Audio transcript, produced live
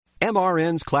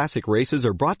MRN's classic races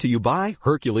are brought to you by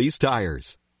Hercules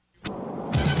Tires.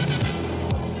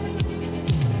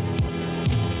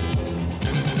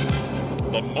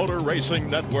 The Motor Racing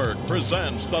Network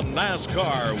presents the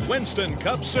NASCAR Winston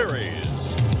Cup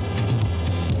Series.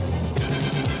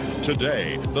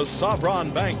 Today, the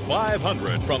Sovran Bank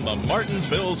 500 from the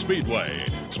Martinsville Speedway.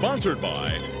 Sponsored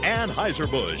by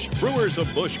Anheuser-Busch, Brewers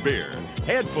of Busch Beer.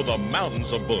 Head for the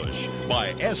mountains of Busch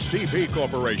by STP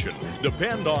Corporation.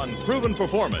 Depend on proven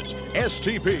performance.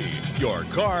 STP, your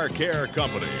car care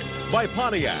company. By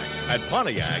Pontiac. At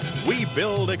Pontiac, we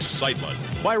build excitement.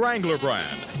 By Wrangler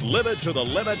Brand. Live it to the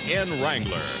limit in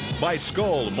Wrangler. By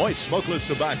Skoal Moist Smokeless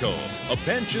Tobacco. A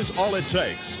pinch is all it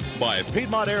takes. By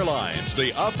Piedmont Airlines,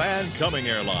 the up and coming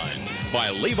airlines.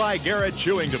 By Levi Garrett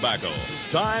Chewing Tobacco.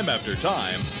 Time after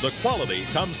time, the quality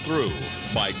comes through.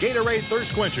 By Gatorade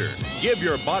Thirst Quencher. Give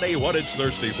your body what it's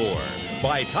thirsty for.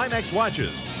 By Timex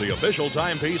Watches, the official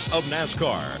timepiece of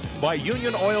NASCAR. By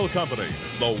Union Oil Company.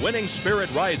 The winning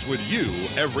spirit rides with you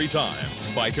every time.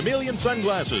 By Chameleon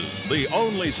Sunglasses, the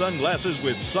only sunglasses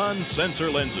with sun sensor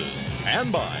lenses.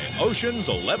 And by Ocean's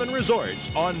 11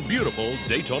 Resorts on beautiful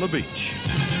Daytona Beach.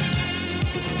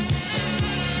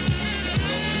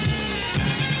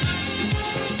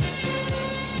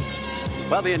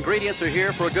 Well, the ingredients are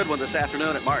here for a good one this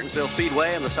afternoon at Martinsville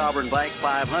Speedway and the Sovran Bank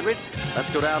 500. Let's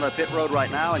go down to pit road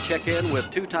right now and check in with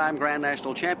two-time Grand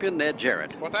National champion Ned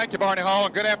Jarrett. Well, thank you, Barney Hall,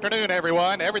 and good afternoon,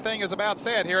 everyone. Everything is about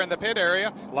set here in the pit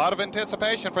area. A lot of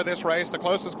anticipation for this race, the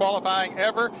closest qualifying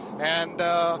ever, and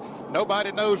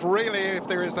nobody knows really if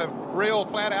there is a real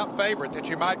flat-out favorite that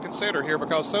you might consider here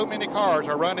because so many cars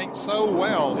are running so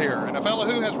well here. And a fellow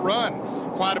who has run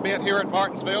quite a bit here at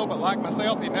Martinsville, but like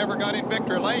myself, he never got in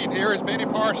victory lane here, is Benny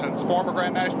Parsons, former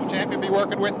Grand National champion, be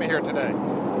working with me here today.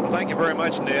 Well, thank you very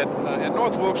much, Ned. At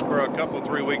North Wilkesboro a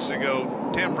 3 weeks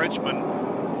ago, Tim Richmond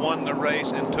won the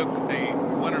race and took a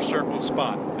winner's circle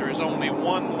spot. There is only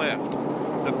one left.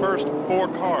 The first 4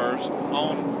 cars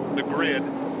on the grid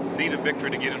need a victory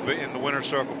to get in the winner's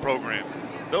circle program.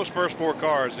 Those first 4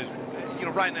 cars is,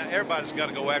 right now everybody's got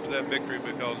to go after that victory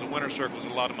because the winner's circle is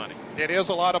a lot of money. It is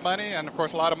a lot of money, and of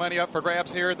course a lot of money up for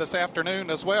grabs here this afternoon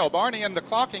as well. Barney, in the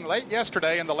clocking late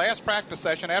yesterday in the last practice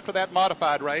session after that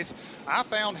modified race, I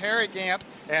found Harry Gant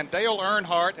and Dale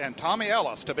Earnhardt and Tommy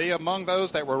Ellis to be among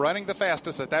those that were running the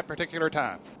fastest at that particular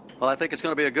time. Well, I think it's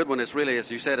going to be a good one. It's really,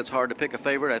 as you said, it's hard to pick a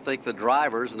favorite. I think the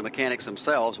drivers and the mechanics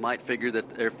themselves might figure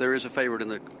that if there is a favorite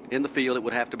in the field, it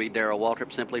would have to be Darrell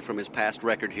Waltrip simply from his past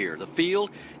record here. The field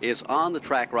is on the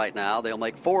track right now. They'll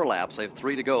make 4 laps. They have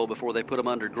 3 to go before they put them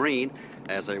under green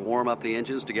as they warm up the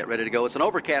engines to get ready to go. It's an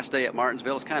overcast day at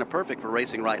Martinsville. It's kind of perfect for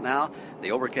racing right now. The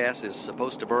overcast is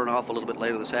supposed to burn off a little bit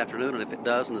later this afternoon, and if it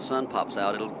does and the sun pops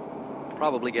out, it'll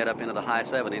probably get up into the high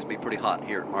 70s, be pretty hot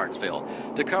here at Martinsville.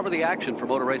 To cover the action for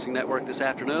Motor Racing Network this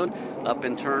afternoon, up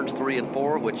in turns 3 and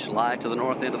 4, which lie to the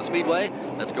north end of the speedway,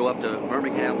 let's go up to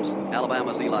Birmingham's,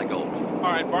 Alabama's Eli Gold.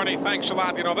 All right, Barney, thanks a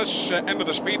lot. This end of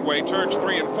the speedway, turns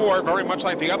 3 and 4, very much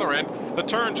like the other end, the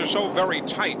turns are so very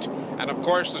tight. And, of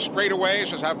course, the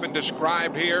straightaways, as have been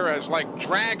described here, as like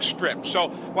drag strips. So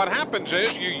what happens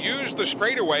is you use the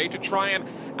straightaway to try and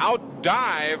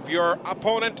outdive your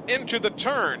opponent into the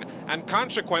turn. And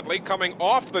consequently, coming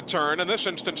off the turn, in this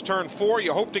instance, turn 4,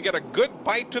 you hope to get a good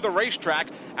bite to the racetrack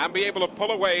and be able to pull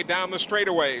away down the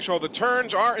straightaway. So the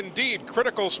turns are indeed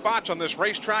critical spots on this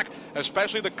racetrack,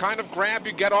 especially the kind of grab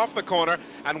you get off the corner.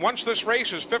 And once this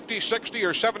race is 50, 60,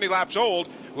 or 70 laps old,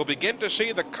 we'll begin to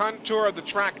see the contour of the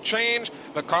track change.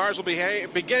 The cars will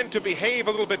begin to behave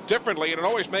a little bit differently, and it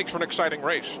always makes for an exciting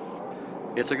race.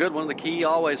 It's a good one. The key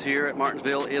always here at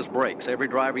Martinsville is brakes. Every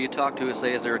driver you talk to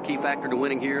say, is there a key factor to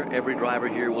winning here? Every driver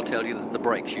here will tell you that the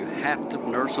brakes. You have to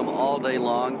nurse them all day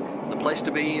long. The place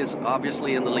to be is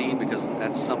obviously in the lead because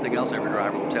that's something else every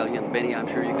driver will tell you. And Benny, I'm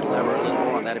sure you can elaborate a little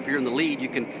more on that. If you're in the lead, you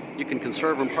can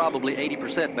conserve them probably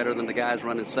 80% better than the guys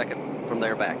running second from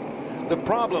there back. The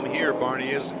problem here, Barney,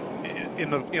 is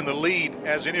in the lead,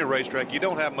 as any racetrack, you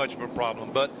don't have much of a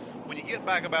problem. But when you get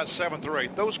back about 7th or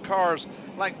 8th, those cars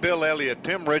like Bill Elliott,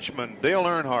 Tim Richmond, Dale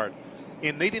Earnhardt,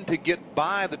 in needing to get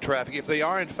by the traffic, if they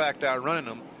are in fact outrunning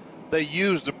them, they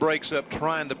use the brakes up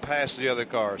trying to pass the other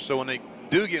cars. So when they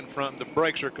do get in front, the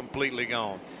brakes are completely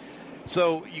gone.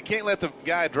 So you can't let the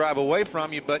guy drive away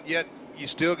from you, but yet you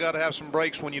still got to have some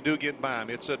brakes when you do get by him.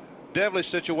 It's a devilish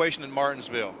situation in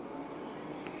Martinsville.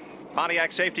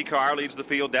 Pontiac safety car leads the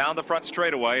field down the front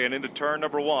straightaway and into turn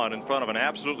number 1 in front of an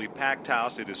absolutely packed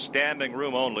house. It is standing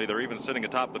room only. They're even sitting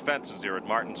atop the fences here at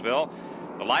Martinsville.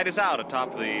 The light is out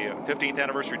atop the 15th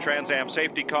anniversary Trans Am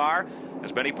safety car.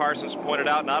 As Benny Parsons pointed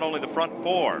out, not only the front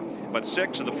 4, but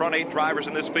 6 of the front 8 drivers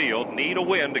in this field need a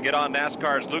win to get on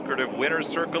NASCAR's lucrative Winner's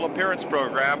Circle appearance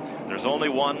program. There's only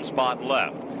one spot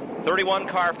left.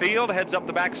 31-car field heads up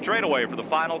the back straightaway for the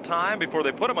final time before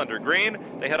they put them under green.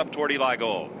 They head up toward Eli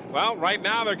Gold. Well, right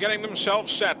now they're getting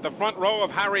themselves set. The front row of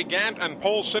Harry Gant and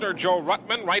pole sitter Joe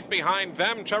Ruttman. Right behind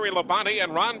them, Terry Labonte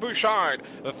and Ron Bouchard.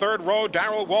 The third row,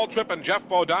 Darrell Waltrip and Jeff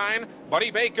Bodine. Buddy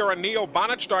Baker and Neil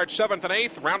Bonnet start 7th and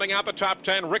 8th. Rounding out the top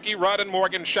 10, Ricky Rudd and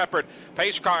Morgan Shepherd.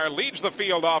 Pace car leads the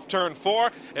field off turn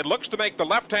 4. It looks to make the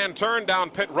left-hand turn down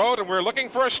pit road, and we're looking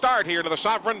for a start here to the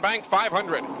Sovran Bank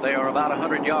 500. They are about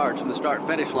 100 yards from the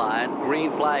start-finish line.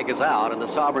 Green flag is out, and the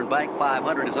Sovran Bank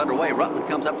 500 is underway. Ruttman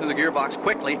comes up to the gearbox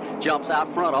quickly, jumps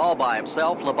out front all by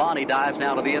himself. Labonte dives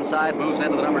down to the inside, moves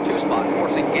into the number 2 spot,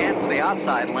 forcing Gant to the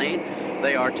outside lane.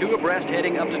 They are 2 abreast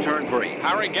heading up to turn 3.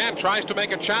 Harry Gant tries to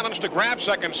make a challenge to grab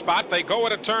second spot. They go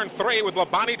into turn 3 with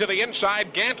Labonte to the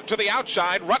inside, Gant to the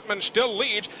outside. Ruttman still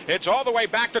leads. It's all the way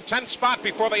back to 10th spot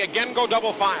before they again go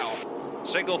double file.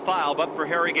 Single file, but for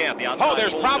Harry Gant, the outside. Oh,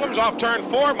 there's problems off turn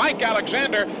 4. Mike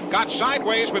Alexander got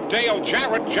sideways with Dale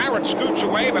Jarrett. Jarrett scoots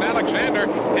away, but Alexander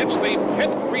hits the pit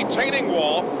retaining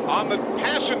wall on the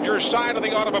passenger side of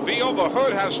the automobile. The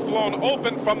hood has flown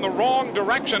open from the wrong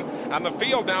direction, and the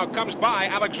field now comes by.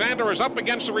 Alexander is up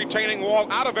against the retaining wall,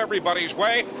 out of everybody's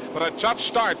way, but a tough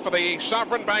start for the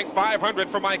Sovran Bank 500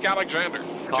 for Mike Alexander.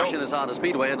 Caution is on the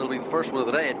speedway, and it'll be the first one of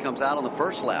the day. It comes out on the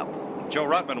first lap. Joe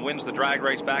Ruttman wins the drag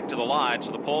race back to the line,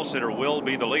 so the pole sitter will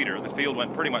be the leader. The field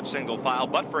went pretty much single file,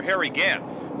 but for Harry Gant,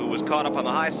 who was caught up on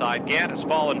the high side. Gant has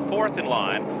fallen 4th in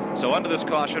line, so under this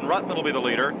caution, Ruttman will be the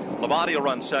leader. Labonte will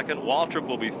run 2nd. Waltrip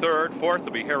will be 3rd. 4th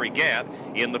will be Harry Gant.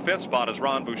 In the 5th spot is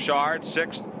Ron Bouchard.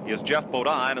 6th is Jeff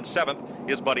Bodine, and 7th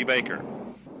is Buddy Baker.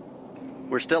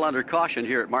 We're still under caution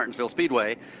here at Martinsville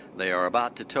Speedway. They are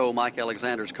about to tow Mike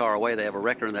Alexander's car away. They have a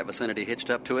wrecker in that vicinity hitched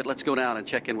up to it. Let's go down and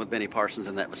check in with Benny Parsons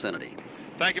in that vicinity.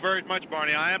 Thank you very much,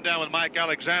 Barney. I am down with Mike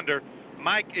Alexander.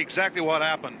 Mike, exactly what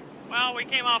happened? Well, we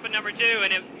came off at number 2,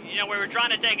 and we were trying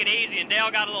to take it easy, and Dale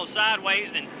got a little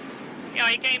sideways, and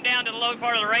he came down to the low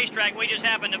part of the racetrack. We just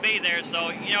happened to be there,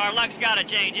 so our luck's got to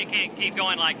change. It can't keep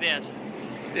going like this.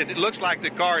 It looks like the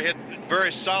car hit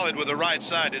very solid with the right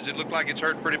side. Does it look like it's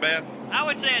hurt pretty bad? I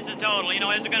would say it's a total.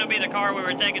 It's going to be the car we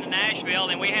were taking to Nashville,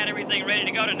 and we had everything ready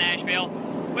to go to Nashville.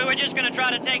 We were just going to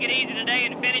try to take it easy today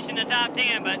and finish in the top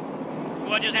 10, but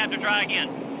we'll just have to try again.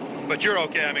 But you're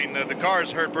okay. I mean, the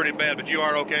car's hurt pretty bad, but you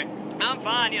are okay? I'm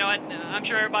fine. I'm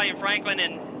sure everybody in Franklin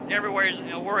and everywhere is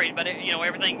worried, but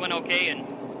everything went okay,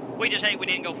 and we just hate we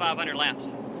didn't go 500 laps.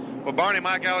 Well, Barney,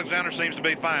 Mike Alexander seems to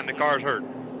be fine. The car's hurt.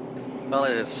 Well,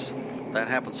 that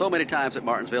happens so many times at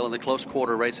Martinsville in the close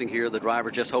quarter racing here. The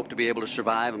driver just hoped to be able to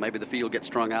survive, and maybe the field gets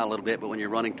strung out a little bit, but when you're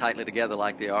running tightly together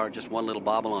like they are, just one little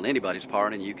bobble on anybody's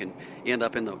part, and you can end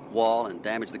up in the wall and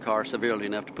damage the car severely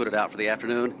enough to put it out for the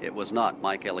afternoon. It was not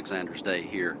Mike Alexander's day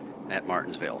here at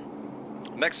Martinsville.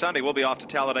 Next Sunday, we'll be off to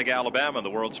Talladega, Alabama, the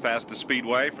world's fastest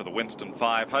speedway for the Winston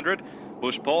 500.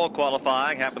 Busch pole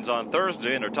qualifying happens on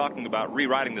Thursday, and they're talking about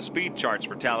rewriting the speed charts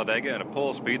for Talladega and a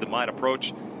pole speed that might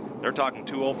approach, they're talking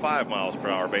 205 miles per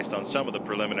hour based on some of the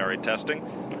preliminary testing.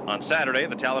 On Saturday,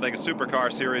 the Talladega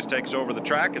Supercar Series takes over the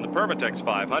track in the Permatex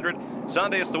 500.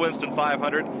 Sunday, it's the Winston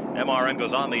 500. MRN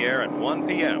goes on the air at 1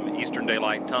 p.m. Eastern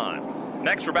Daylight Time.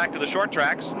 Next, we're back to the short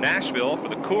tracks. Nashville for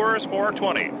the Coors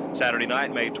 420, Saturday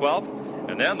night, May 12th.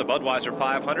 And then the Budweiser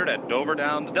 500 at Dover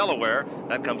Downs, Delaware.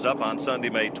 That comes up on Sunday,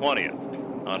 May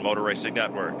 20th on Motor Racing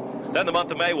Network. Then the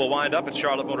month of May will wind up at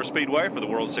Charlotte Motor Speedway for the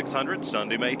World 600,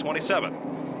 Sunday, May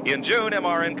 27th. In June,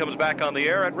 MRN comes back on the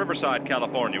air at Riverside,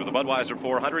 California with the Budweiser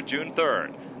 400 June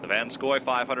 3rd, the Van Scoy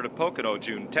 500 at Pocono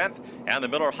June 10th, and the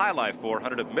Miller High Life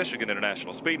 400 at Michigan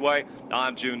International Speedway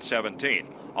on June 17th.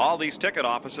 All these ticket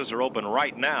offices are open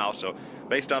right now, so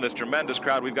based on this tremendous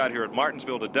crowd we've got here at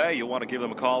Martinsville today, you'll want to give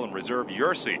them a call and reserve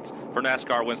your seats for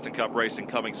NASCAR Winston Cup racing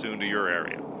coming soon to your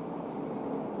area.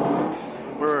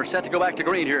 We're set to go back to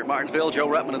green here at Martinsville. Joe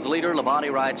Ruttman is the leader.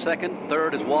 Labonte rides 2nd.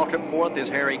 3rd is Waltrip. 4th is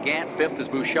Harry Gant. 5th is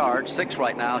Bouchard. 6th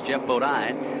right now is Jeff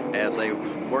Bodine as they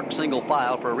work single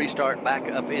file for a restart back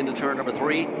up into turn number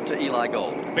 3 to Eli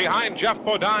Gold. Behind Jeff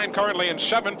Bodine, currently in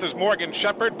 7th, is Morgan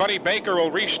Shepherd. Buddy Baker will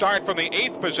restart from the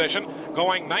 8th position.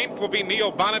 Going 9th will be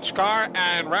Neil Bonnet's car,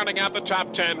 and rounding out the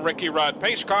top 10, Ricky Rudd.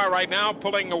 Pace car right now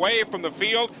pulling away from the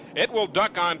field. It will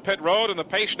duck on pit road, and the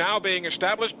pace now being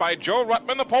established by Joe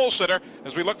Ruttman, the pole sitter,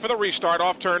 as we look for the restart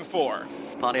off turn 4.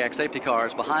 Pontiac safety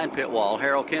cars behind pit wall.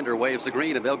 Harold Kinder waves the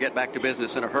green, and they'll get back to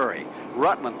business in a hurry.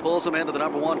 Ruttman pulls him into the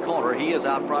number 1 corner. He is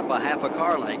out front by half a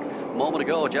car length. A moment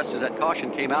ago, just as that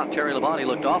caution came out, Terry Labonte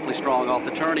looked awfully strong off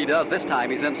the turn. He does this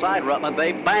time. He's inside Ruttman.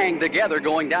 They bang together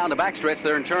going down the backstretch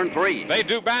there in turn 3. They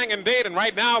do bang indeed, and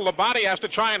right now Labonte has to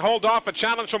try and hold off a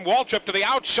challenge from Waltrip to the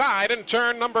outside in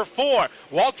turn number 4.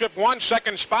 Waltrip 1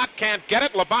 second spot, can't get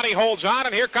it. Labonte holds on,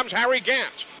 and here comes Harry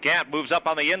Gant. Gant moves up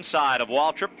on the inside of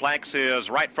Waltrip, planks his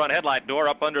right front headlight door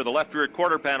up under the left rear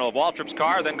quarter panel of Waltrip's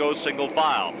car, then goes single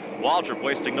file. Waltrip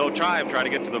wasting no time trying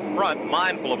to get to the front,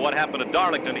 mindful of what happened at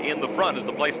Darlington. In the front is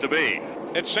the place to be.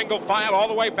 It's single file all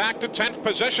the way back to 10th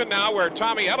position now, where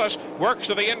Tommy Ellis works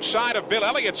to the inside of Bill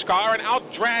Elliott's car and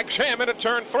out-drags him into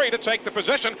turn 3 to take the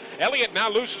position. Elliott now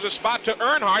loses a spot to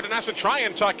Earnhardt and has to try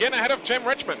and tuck in ahead of Tim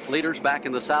Richmond. Leaders back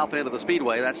in the south end of the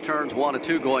speedway. That's turns 1 and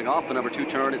 2 going off the number 2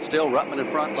 turn. It's still Ruttman in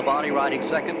front, Labonte riding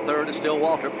second. Third is still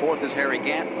Waltrip. Fourth is Harry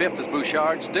Gant. Fifth is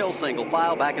Bouchard. Still single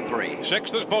file back in 3.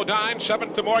 6th is Bodine.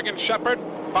 7th to Morgan Shepherd.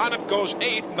 Bonnet goes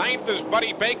 8th. 9th is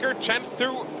Buddy Baker. 10th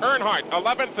to Earnhardt.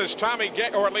 11th is Tommy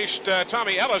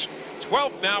Ellis.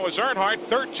 12th now is Earnhardt.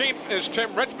 13th is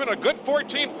Tim Richmond. A good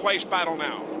 14th place battle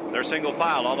now. They're single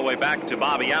file all the way back to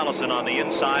Bobby Allison on the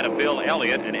inside of Bill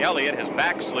Elliott, and Elliott has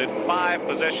backslid 5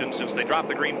 positions since they dropped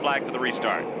the green flag for the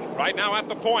restart. Right now at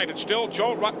the point, it's still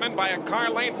Joe Ruttman by a car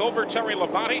length over Terry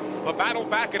Labonte. The battle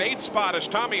back at 8th spot as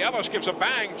Tommy Ellis gives a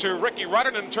bang to Ricky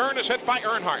Ruddin, and turn is hit by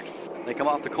Earnhardt. They come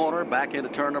off the corner, back into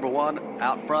turn number 1.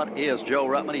 Out front is Joe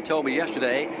Ruttman. He told me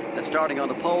yesterday that starting on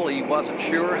the pole, he wasn't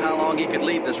sure how long he could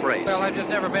lead this race. Well, I've just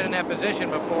never been in that position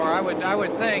before. I would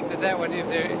think that would, if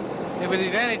the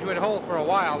advantage would hold for a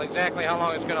while. Exactly how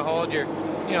long it's going to hold,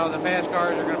 the fast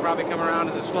cars are going to probably come around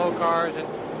to the slow cars, and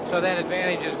so that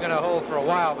advantage is going to hold for a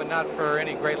while, but not for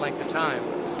any great length of time.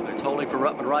 It's holding for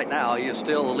Ruttman right now. He is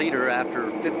still the leader after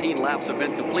 15 laps have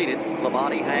been completed.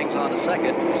 Labonte hangs on to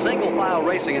second. Single file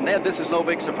racing. And Ned, this is no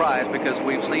big surprise because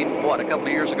we've seen, a couple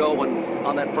of years ago when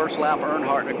on that first lap,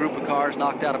 Earnhardt and a group of cars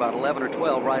knocked out about 11 or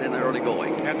 12 right in the early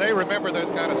going. And they remember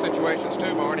those kind of situations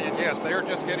too, Marty. And yes, they're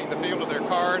just getting the feel of their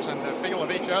cars and the feel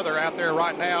of each other out there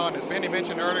right now. And as Benny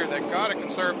mentioned earlier, they've got to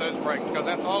conserve those brakes because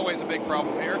that's always a big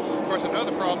problem here. Of course,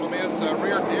 another problem is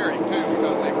rear gearing too,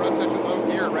 because they run such a low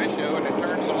gear ratio and it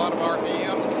turns a lot of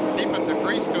RPMs. Keeping the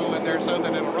grease cool in there so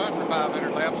that it'll run for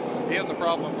 500 laps is a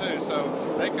problem too.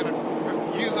 So they can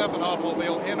use up an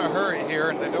automobile in a hurry here,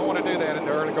 and they don't want to do that in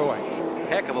the early going.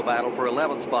 Heck of a battle for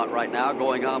 11th spot right now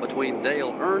going on between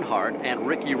Dale Earnhardt and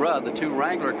Ricky Rudd, the 2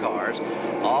 Wrangler cars.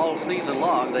 All season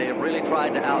long, they have really tried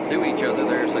to outdo each other.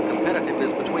 There's a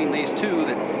competitiveness between these two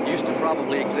that used to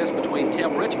probably exist between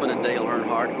Tim Richmond and Dale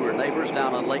Earnhardt, who are neighbors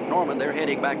down on Lake Norman. They're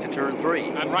heading back to turn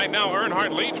 3. And right now,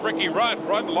 Earnhardt leads Ricky Rudd.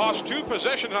 Rudd lost 2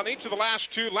 positions on each of the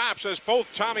last 2 laps as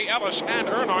both Tommy Ellis and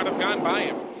Earnhardt have gone by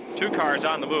him. 2 cars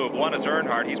on the move. One is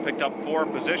Earnhardt. He's picked up 4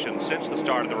 positions since the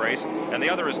start of the race. And the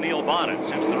other is Neil Bonnet.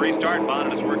 Since the restart,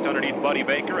 Bonnet has worked underneath Buddy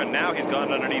Baker, and now he's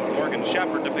gone underneath Morgan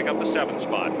Shepherd to pick up the 7th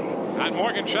spot. And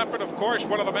Morgan Shepherd, of course,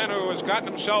 one of the men who has gotten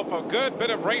himself a good bit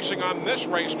of racing on this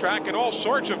racetrack in all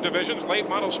sorts of divisions, late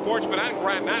model sportsman and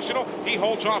Grand National. He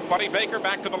holds off Buddy Baker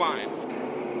back to the line.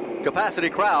 Capacity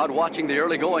crowd watching the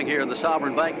early going here in the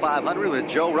Sovran Bank 500 with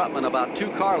Joe Ruttman about 2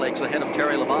 car lengths ahead of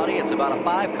Terry Labonte. It's about a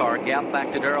 5-car gap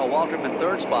back to Darrell Waltrip in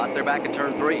 3rd spot. They're back in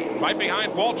turn 3. Right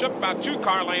behind Waltrip, about 2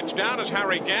 car lengths down is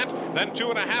Harry Gant. Then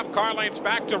 2.5 car lengths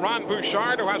back to Ron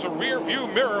Bouchard, who has a rear view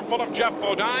mirror full of Jeff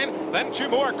Bodine. Then 2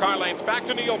 more car lengths back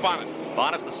to Neil Bonnet.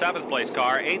 Bonnet's the 7th place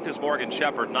car. 8th is Morgan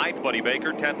Shepherd. 9th, Buddy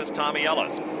Baker. 10th is Tommy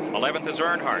Ellis. 11th is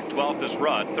Earnhardt. 12th is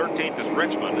Rudd. 13th is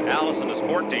Richmond. Allison is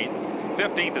 14th.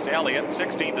 15th is Elliott.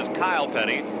 16th is Kyle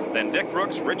Petty. Then Dick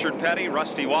Brooks, Richard Petty,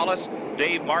 Rusty Wallace,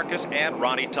 Dave Marcus, and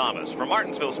Ronnie Thomas. From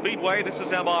Martinsville Speedway, this is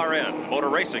MRN, Motor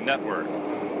Racing Network.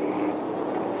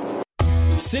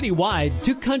 Citywide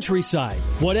to countryside.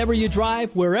 Whatever you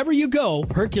drive, wherever you go,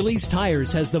 Hercules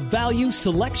Tires has the value,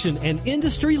 selection, and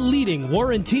industry-leading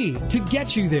warranty to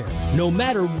get you there, no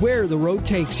matter where the road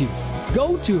takes you.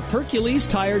 Go to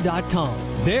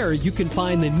HerculesTire.com. There you can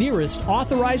find the nearest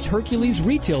authorized Hercules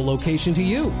retail location to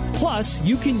you. Plus,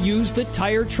 you can use the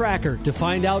tire tracker to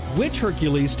find out which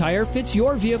Hercules tire fits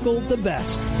your vehicle the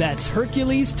best. That's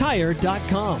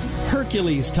HerculesTire.com.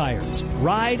 Hercules Tires.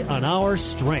 Ride on our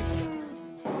strength.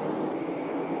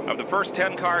 Of the first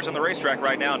 10 cars on the racetrack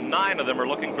right now, 9 of them are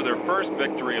looking for their first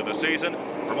victory of the season.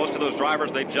 For most of those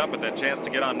drivers, they jump at that chance to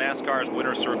get on NASCAR's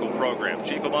Winner's Circle program.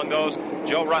 Chief among those,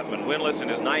 Joe Ruttman, winless in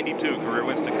his 92 career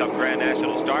Winston Cup Grand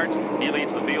National starts. He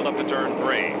leads the field up to turn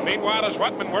 3. Meanwhile, as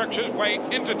Ruttman works his way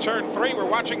into turn 3, we're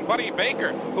watching Buddy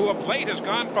Baker, who of late has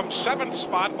gone from 7th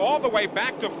spot all the way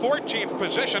back to 14th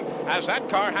position as that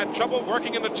car had trouble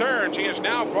working in the turns. He has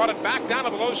now brought it back down to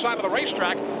the low side of the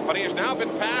racetrack, but he has now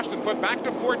been passed and put back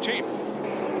to 14th.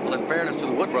 Well, in fairness to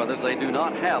the Wood brothers, they do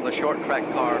not have a short track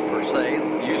car per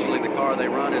se. Usually the car they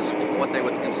run is what they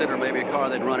would consider maybe a car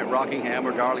they'd run at Rockingham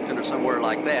or Darlington or somewhere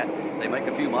like that. They make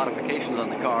a few modifications on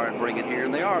the car and bring it here,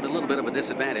 and they are at a little bit of a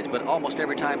disadvantage. But almost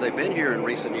every time they've been here in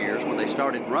recent years, when they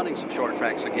started running some short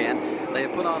tracks again, they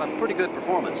have put on a pretty good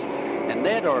performance. And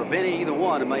Ned or Benny, either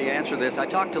one, may answer this. I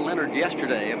talked to Leonard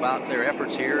yesterday about their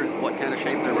efforts here, what kind of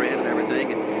shape they're in and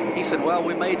everything, and he said, well,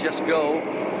 we may just go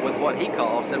with what he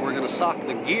calls, said we're going to sock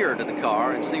the gear to the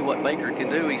car and see what Baker can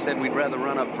do. He said we'd rather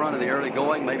run up front of the early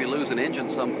going, maybe lose an engine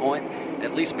some point,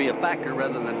 at least be a factor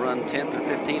rather than run 10th or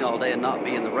 15th all day and not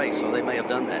be in the race. So they may have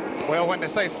done that. Well, when they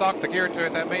say sock the gear to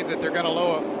it, that means that they're going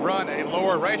to run a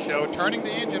lower ratio, turning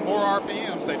the engine more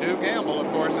RPMs. They do gamble, of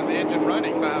course, in the engine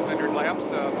running 500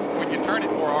 laps when you turn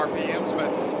it more RPMs.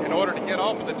 But in order to get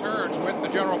off of the turns with the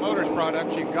General Motors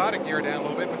products, you've got to gear down a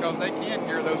little bit because they can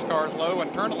gear those cars low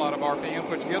and turn a lot of RPMs,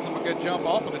 which gives them a good jump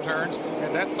off of the turns,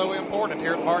 and that's so important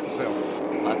here at Martinsville.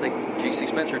 I think G.C.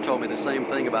 Spencer told me the same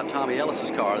thing about Tommy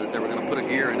Ellis's car, that they were going to put a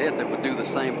gear in it that would do the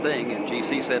same thing, and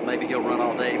G.C. said maybe he'll run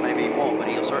all day, maybe he won't, but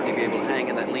he'll certainly be able to hang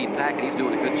in that lead pack, and he's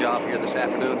doing a good job here this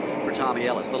afternoon for Tommy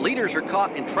Ellis. The leaders are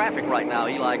caught in traffic right now,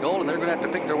 Eli Gold, and they're going to have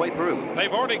to pick their way through.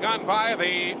 They've already gone by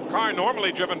the car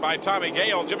normally driven by Tommy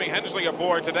Gale, Jimmy Hensley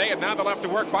aboard today, and now they'll have to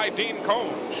work by Dean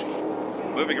Combs.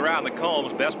 Moving around the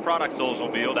Combs Best Products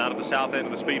Oldsmobile down at the south end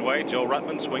of the speedway. Joe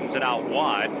Ruttman swings it out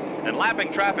wide. And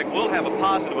lapping traffic will have a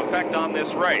positive effect on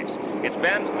this race. It's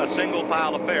been a single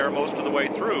file affair most of the way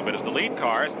through, but as the lead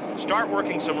cars start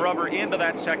working some rubber into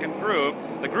that second groove,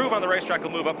 the groove on the racetrack will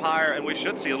move up higher, and we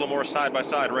should see a little more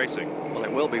side-by-side racing. Well,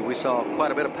 it will be. We saw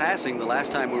quite a bit of passing the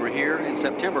last time we were here in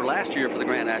September last year for the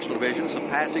Grand National Division. Some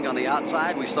passing on the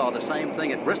outside. We saw the same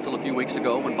thing at Bristol a few weeks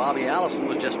ago when Bobby Allison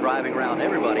was just driving around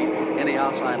everybody in the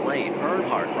outside lane.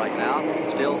 Earnhardt right now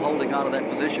still holding on to that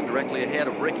position directly ahead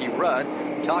of Ricky Rudd.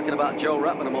 Talking about Joe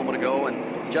Ruttman a moment ago,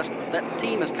 and just that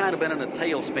team has kind of been in a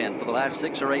tailspin for the last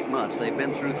 6 or 8 months. They've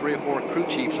been through 3 or 4 crew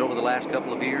chiefs over the last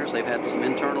couple of years. They've had some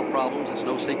internal problems. It's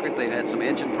no secret they've had some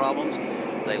engine problems.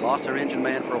 They lost their engine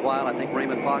man for a while. I think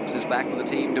Raymond Fox is back with the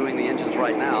team doing the engines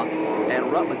right now. And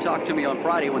Ruttman talked to me on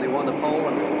Friday when they won the pole,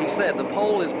 and he said the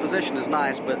pole position is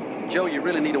nice, but Joe, you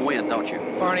really need a win, don't you?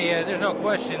 Barney, there's no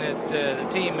question that the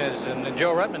team is, and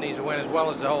Joe Ruttman needs a win as well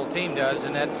as the whole team does,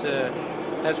 and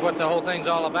that's what the whole thing's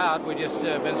all about. We just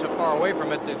been so far away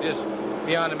from it that just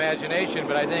beyond imagination.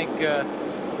 But I think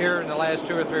here in the last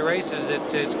 2 or 3 races,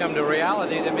 it's come to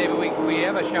reality that maybe we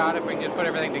have a shot if we can just put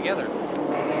everything together.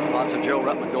 Lots of Joe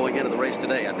Ruttman going into the race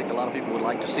today. I think a lot of people would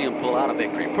like to see him pull out a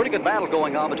victory. Pretty good battle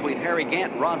going on between Harry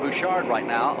Gant and Ron Bouchard right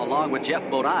now, along with Jeff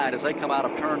Bodine as they come out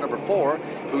of turn number 4.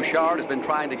 Bouchard has been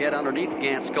trying to get underneath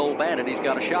Gant's Gold Bandit. He's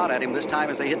got a shot at him this time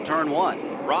as they hit turn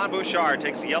 1. Ron Bouchard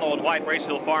takes the yellow and white Race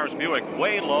Hill Farms Buick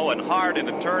way low and hard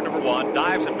into turn number 1,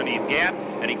 dives it beneath Gant,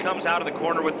 and he comes out of the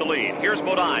corner with the lead. Here's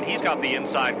Bodine. He's got the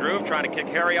inside groove, trying to kick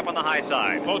Harry up on the high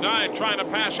side. Bodine trying to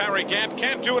pass Harry Gant.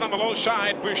 Can't do it on the low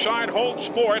side. Bouchard holds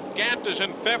 4th. Gant is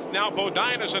in 5th. Now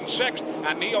Bodine is in 6th.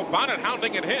 And Neil Bonnet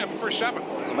hounding at him for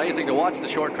 7th. It's amazing to watch the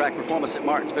short track performance at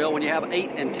Martinsville when you have 8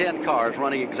 and 10 cars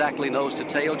running exactly nose to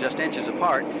tail, just inches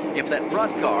apart. If that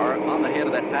front car on the head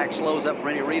of that pack slows up for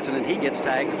any reason and he gets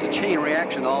tagged, it's a chain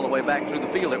reaction all the way back through the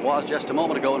field. It was just a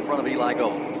moment ago in front of Eli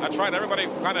Gold. That's right. Everybody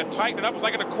kind of tightened up. It was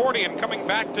like an accordion coming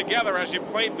back together as you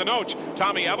played the notes.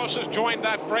 Tommy Ellis has joined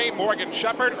that frame. Morgan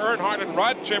Shepherd, Earnhardt and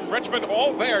Rudd, Jim Richmond,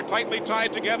 all there tightly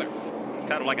tied together.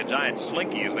 Kind of like a giant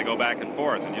slinky as they go back and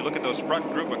forth. And you look at those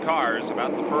front group of cars,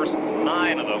 about the first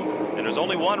 9 of them, and there's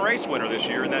only one race winner this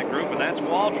year in that group, and that's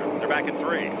Waldron. They're back at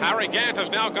 3. Harry Gant has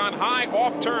now gone high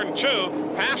off turn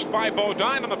 2, passed by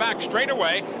Bodine on the back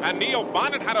straightaway, and Neil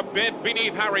Bonnet had a bid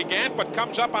beneath Harry Gant, but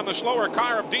comes up on the slower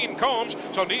car of Dean Combs,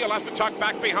 so Neil has to tuck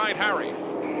back behind Harry.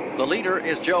 The leader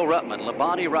is Joe Ruttman.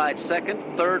 Labonte rides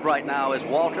 2nd. 3rd right now is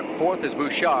Waltrip. 4th is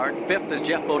Bouchard. 5th is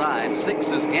Jeff Bodine.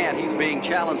 6th is Gant. He's being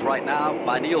challenged right now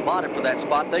by Neil Bonnet for that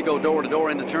spot. They go door to door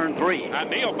into turn 3. And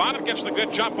Neil Bonnet gets the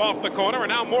good jump off the corner, and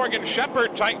now Morgan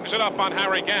Shepherd tightens it up on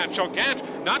Harry Gant. So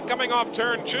Gant not coming off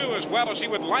turn 2 as well as he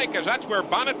would like, as that's where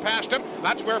Bonnet passed him.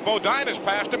 That's where Bodine has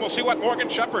passed him. We'll see what Morgan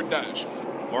Shepherd does.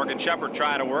 Morgan Shepherd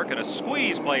trying to work, and a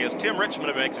squeeze play as Tim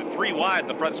Richmond makes it 3 wide in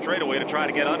the front straightaway to try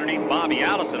to get underneath Bobby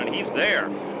Allison, and he's there.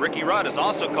 Ricky Rudd is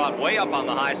also caught way up on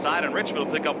the high side, and Richmond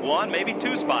will pick up 1, maybe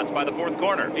 2 spots by the 4th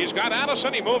corner. He's got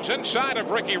Allison. He moves inside of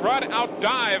Ricky Rudd,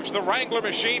 outdives the Wrangler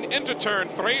machine into turn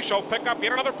 3. So pick up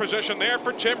yet another position there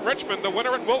for Tim Richmond, the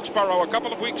winner at Wilkesboro a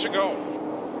couple of weeks ago.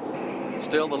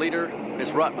 Still the leader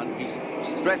is Ruttman. He's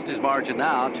stretched his margin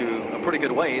now to a pretty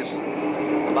good ways,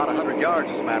 about 100 yards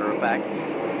as a matter of fact.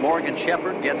 Morgan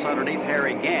Shepherd gets underneath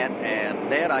Harry Gant,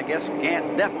 and Ned, I guess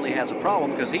Gant definitely has a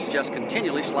problem because he's just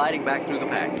continually sliding back through the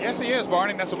pack. Yes, he is,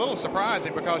 Barney. That's a little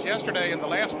surprising because yesterday in the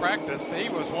last practice, he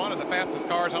was one of the fastest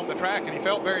cars on the track, and he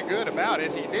felt very good about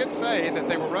it. He did say that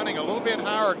they were running a little bit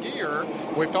higher gear.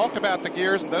 We've talked about the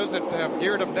gears and those that have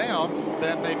geared them down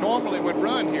than they normally would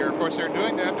run here. Of course, they're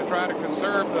doing that to try to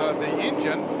conserve the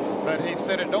engine. But he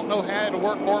said, I don't know how it'll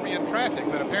work for me in traffic,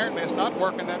 but apparently it's not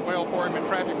working that well for him in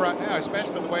traffic right now,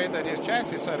 especially the way that his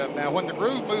chassis is set up now. When the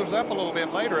groove moves up a little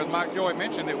bit later, as Mike Joy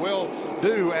mentioned, it will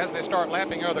do as they start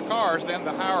lapping other cars, then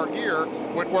the higher gear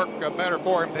would work better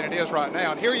for him than it is right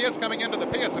now. And here he is coming into the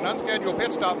pits, an unscheduled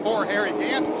pit stop for Harry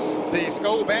Gant. The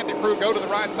Skoal Bandit crew go to the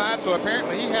right side, so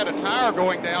apparently he had a tire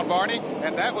going down, Barney,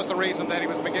 and that was the reason that he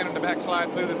was beginning to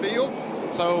backslide through the field.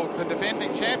 So the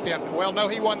defending champion, well, no,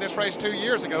 he won this race 2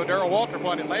 years ago. Darrell Waltrip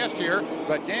won it last year,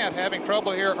 but Gant having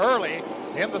trouble here early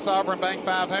in the Sovran Bank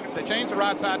 500. They changed the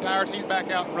right side tires. He's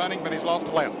back out and running, but he's lost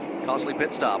a lap. Costly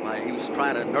pit stop. He was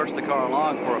trying to nurse the car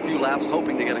along for a few laps,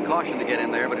 hoping to get a caution to get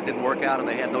in there, but it didn't work out, and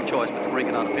they had no choice but to bring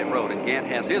it on the pit road. And Gant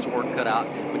has his work cut out.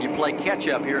 When you play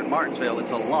catch-up here at Martinsville,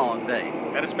 it's a long day.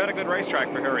 And it's been a good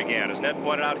racetrack for Harry Gant. As Ned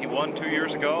pointed out, he won 2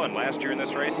 years ago, and last year in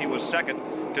this race, he was second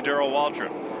to Darrell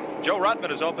Waltrip. Joe Ruttman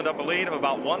has opened up a lead of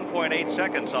about 1.8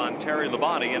 seconds on Terry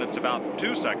Labonte, and it's about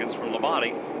 2 seconds from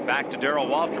Labonte back to Darrell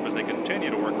Waltrip as they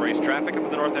continue to work race traffic up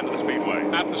at the north end of the speedway.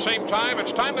 At the same time,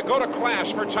 it's time to go to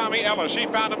class for Tommy Ellis. He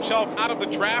found himself out of the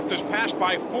draft, is passed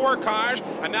by 4 cars,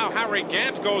 and now Harry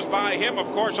Gant goes by him, of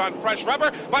course, on fresh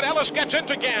rubber. But Ellis gets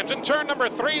into Gant. In turn number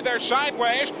 3, they're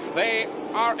sideways. They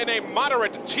are in a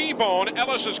moderate T-bone.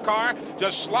 Ellis's car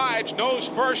just slides nose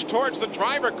first towards the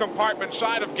driver compartment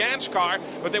side of Gant's car,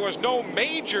 but there was no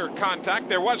major contact.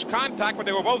 There was contact, but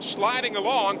they were both sliding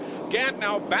along. Gant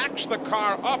now backs the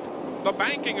car up the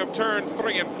banking of turn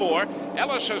 3 and 4.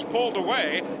 Ellis has pulled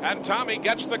away, and Tommy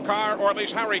gets the car, or at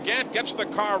least Harry Gant gets the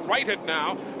car righted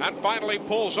now and finally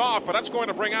pulls off, but that's going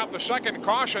to bring out the second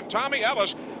caution. Tommy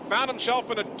Ellis found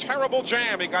himself in a terrible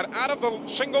jam. He got out of the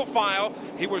single file.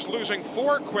 He was losing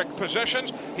 4 quick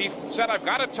positions. He said, I've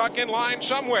got to tuck in line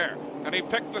somewhere, and he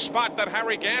picked the spot that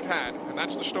Harry Gant had, and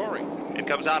that's the story. It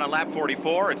comes out on lap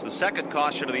 44. It's the second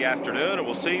caution of the afternoon, and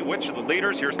we'll see which of the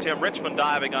leaders. Here's Tim Richmond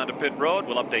diving onto pit road.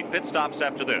 We'll update pit stops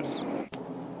after this.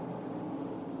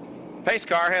 Pace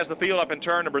car has the field up in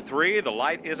turn number 3. The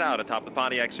light is out atop the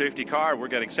Pontiac safety car. We're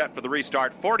getting set for the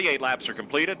restart. 48 laps are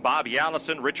completed. Bobby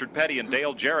Allison, Richard Petty, and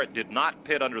Dale Jarrett did not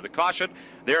pit under the caution.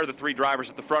 They're the 3 drivers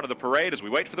at the front of the parade as we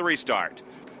wait for the restart.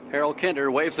 Harold Kinder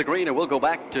waves the green, and we'll go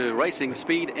back to racing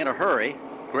speed in a hurry.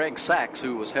 Greg Sachs,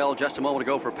 who was held just a moment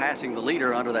ago for passing the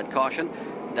leader under that caution,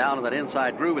 down in that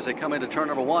inside groove as they come into turn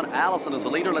number 1. Allison is the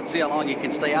leader. Let's see how long he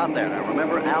can stay out there. Now,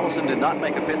 remember, Allison did not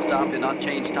make a pit stop, did not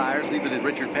change tires. Neither did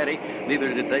Richard Petty.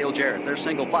 Neither did Dale Jarrett. They're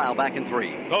single file back in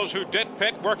 3. Those who did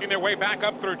pit working their way back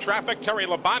up through traffic. Terry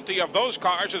Labonte of those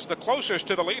cars is the closest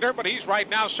to the leader, but he's right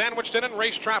now sandwiched in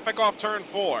race traffic off turn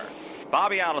 4.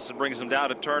 Bobby Allison brings him down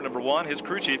to turn number 1. His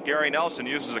crew chief, Gary Nelson,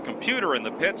 uses a computer in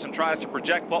the pits and tries to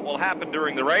project what will happen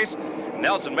during the race.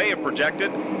 Nelson may have projected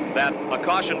that a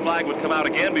caution flag would come out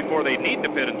again before they need to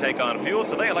pit and take on fuel,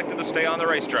 so they elected to stay on the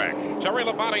racetrack. Terry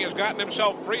Labonte has gotten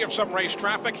himself free of some race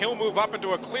traffic. He'll move up into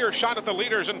a clear shot at the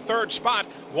leaders in 3rd spot.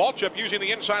 Waltrip using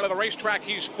the inside of the racetrack.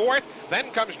 He's 4th.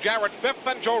 Then comes Jarrett 5th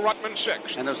and Joe Ruttman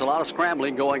 6th. And there's a lot of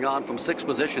scrambling going on from 6th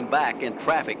position back in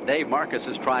traffic. Dave Marcus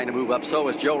is trying to move up. So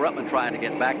is Joe Ruttman trying to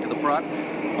get back to the front,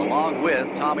 along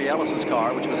with Tommy Ellis's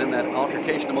car, which was in that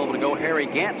altercation a moment ago. Harry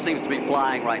Gant seems to be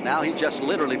flying right now. He's just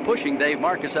literally pushing Dave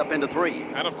Marcus up into 3.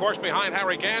 And, of course, behind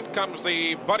Harry Gant comes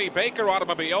the Buddy Baker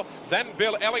automobile, then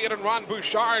Bill Elliott and Ron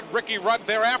Bouchard, Ricky Rudd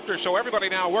thereafter. So everybody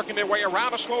now working their way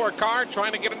around a slower car,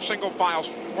 trying to get in single file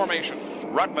formation.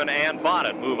 Rutman and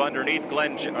Bonnet move underneath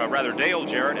Dale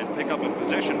Jarrett and pick up a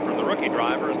position from the rookie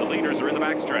driver as the leaders are in the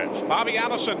backstretch. Bobby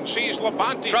Allison sees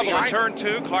Labonte Trouble in behind. turn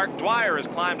 2. Clark Dwyer has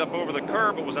climbed up over the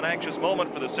curb. It was an anxious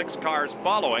moment for the 6 cars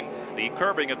following. The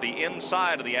curbing at the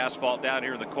inside of the asphalt down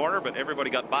here in the corner, but everybody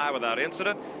got by without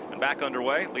incident and back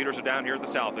underway. Leaders are down here at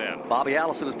the south end. Bobby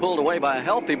Allison is pulled away by a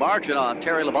healthy margin on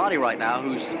Terry Labonte right now,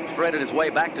 who's threaded his way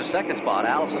back to second spot.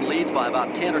 Allison leads by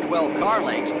about 10 or 12 car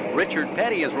lengths. Richard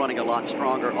Petty is running a lot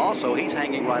stronger also. He's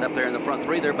hanging right up there in the front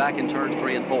 3. They're back in turns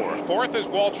 3 and 4. 4th is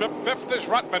Waltrip. 5th is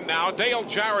Rutman now. Dale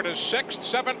Jarrett is 6th.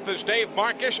 7th is Dave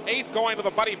Marcus. 8th going to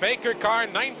the Buddy Baker car.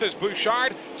 9th is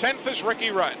Bouchard. 10th is Ricky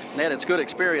Rudd. Ned, it's good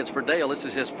experience for Dale. This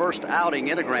is his first outing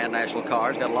in a Grand National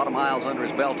car. He's got a lot of miles under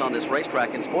his belt on this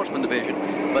racetrack in Sportsman Division.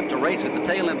 But to race at the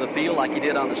tail end of the field like he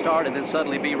did on the start and then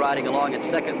suddenly be riding along in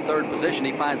second and third position,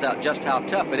 he finds out just how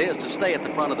tough it is to stay at the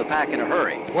front of the pack in a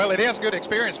hurry. Well, it is good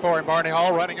experience for him, Barney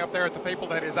Hall, running up there at the people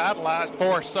that he's idolized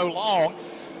for so long.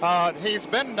 He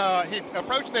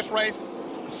approached this race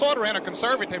sort of in a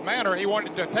conservative manner. He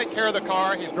wanted to take care of the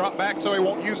car. He's dropped back so he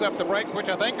won't use up the brakes, which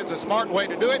I think is a smart way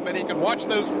to do it, but he can watch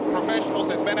those professionals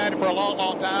that's been at it for a long,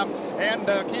 long time and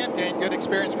can gain good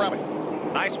experience from it.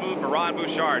 Nice move for Ron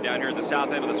Bouchard down here at the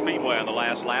south end of the speedway on the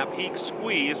last lap. He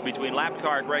squeezed between lap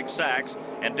car Greg Sachs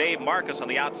and Dave Marcus on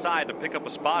the outside to pick up a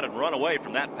spot and run away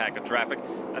from that pack of traffic.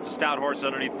 That's a stout horse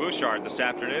underneath Bouchard this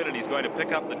afternoon, and he's going to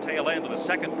pick up the tail end of the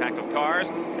second pack of cars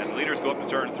as the leaders go up to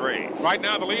turn 3. Right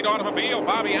now, the lead automobile,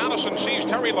 Bobby Allison, sees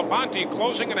Terry Labonte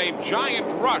closing in a giant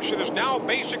rush. It is now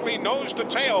basically nose to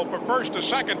tail for first to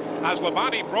second as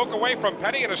Labonte broke away from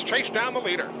Petty and has chased down the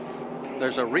leader.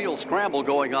 There's a real scramble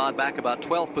going on back about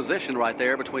 12th position right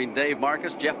there between Dave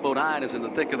Marcus. Jeff Bodine is in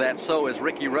the thick of that, so is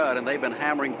Ricky Rudd, and they've been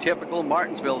hammering typical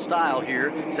Martinsville style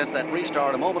here since that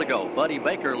restart a moment ago. Buddy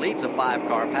Baker leads a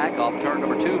 5-car pack off turn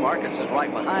number 2. Marcus is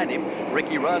right behind him.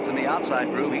 Ricky Rudd's in the outside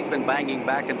groove. He's been banging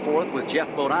back and forth with Jeff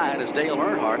Bodine as Dale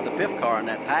Earnhardt, the 5th car in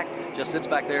that pack, just sits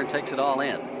back there and takes it all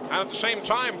in. And at the same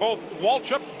time, both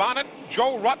Waltrip, Bonnet,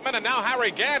 Joe Rutman, and now Harry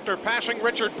Gant are passing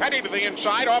Richard Petty to the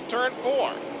inside off turn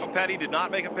 4. Petty did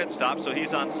not make a pit stop, so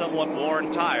he's on somewhat worn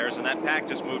tires, and that pack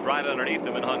just moved right underneath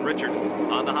him and hung Richard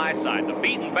on the high side. The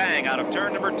beat and bang out of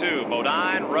turn number 2.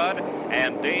 Bodine, Rudd,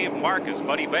 and Dave Marcus.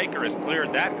 Buddy Baker has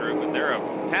cleared that group, and they're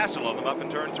a passel of them up in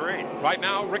turn 3. Right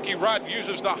now, Ricky Rudd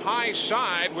uses the high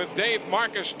side with Dave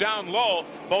Marcus down low.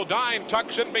 Bodine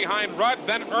tucks in behind Rudd,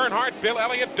 then Earnhardt, Bill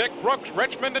Elliott, Dick Brooks,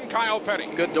 Richmond, and Kyle Petty.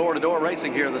 Good door-to-door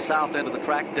racing here at the south end of the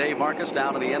track. Dave Marcus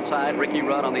down to the inside, Ricky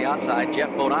Rudd on the outside,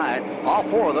 Jeff Bodine. All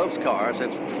 4 of those cars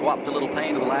have swapped a little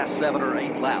pain in the last 7 or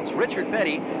 8 laps. Richard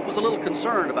Petty was a little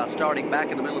concerned about starting back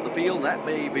in the middle of the field. That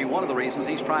may be one of the reasons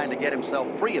he's trying to get himself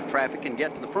free of traffic and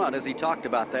get to the front, as he talked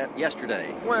about that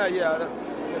yesterday. Well, yeah,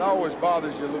 it always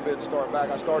bothers you a little bit to start back.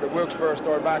 I started at Wilkesboro,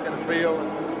 started back in the field,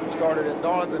 and started at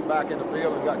Darlington back in the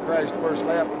field and got crashed the first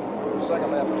lap or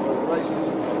second lap of those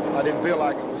races. I didn't feel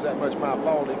like it was that much my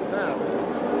fault at the time.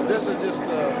 But this is just,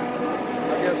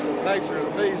 I guess, the nature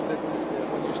of the beast that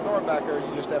when you start back there,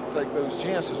 you just have to take those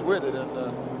chances with it.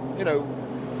 And, you know,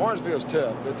 Martinsville's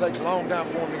tough. It takes a long time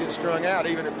for him to get strung out.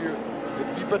 Even if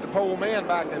you put the pole man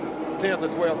back in 10th or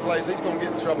 12th place, he's going to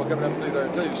get in trouble coming up through there,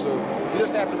 too. So you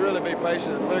just have to really be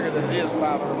patient and figure that it is a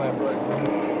 500-lap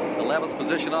race. 11th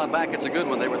position on back. It's a good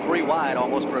one. They were 3 wide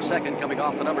almost for a second coming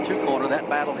off the number 2 corner. That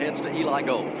battle heads to Eli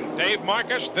Gold. Dave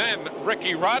Marcus, then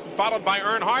Ricky Rudd, followed by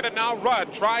Earnhardt, and now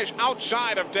Rudd tries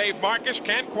outside of Dave Marcus.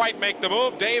 Can't quite make the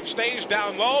move. Dave stays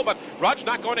down low, but Rudd's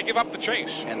not going to give up the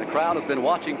chase. And the crowd has been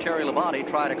watching Terry Labonte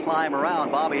try to climb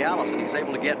around Bobby Allison. He's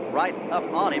able to get right up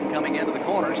on him coming into the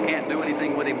corners. Can't do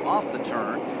anything with him off the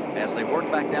turn as they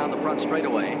work back down the front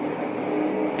straightaway.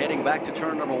 Heading back to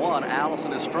turn number 1,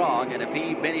 Allison is strong, and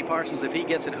Benny Parsons, if he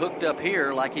gets it hooked up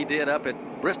here like he did up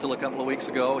at Bristol a couple of weeks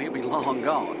ago, he'll be long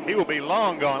gone. He will be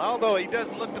long gone, although he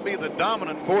doesn't look to be the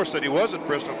dominant force that he was at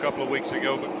Bristol a couple of weeks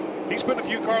ago, but he's putting a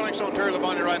few car lengths on Terry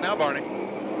Labonte right now, Barney.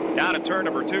 Down at turn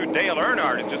number 2, Dale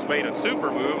Earnhardt has just made a super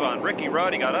move on Ricky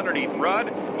Rudd. He got underneath Rudd,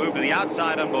 moved to the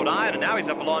outside on Bodine, and now he's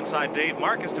up alongside Dave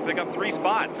Marcus to pick up 3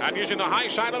 spots. And using the high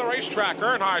side of the racetrack,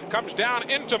 Earnhardt comes down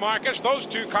into Marcus. Those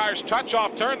 2 cars touch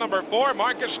off turn number 4.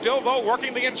 Marcus still, though,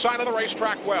 working the inside of the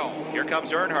racetrack well. Here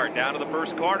comes Earnhardt down to the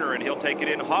first corner, and he'll take it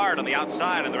in hard on the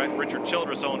outside of the Richard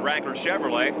Childress-owned Wrangler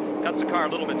Chevrolet. Cuts the car a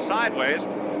little bit sideways.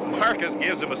 Marcus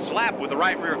gives him a slap with the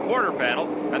right rear quarter panel,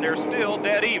 and they're still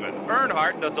dead even.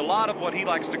 Earnhardt does a lot of what he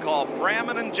likes to call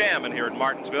framming and jamming here in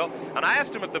Martinsville, and I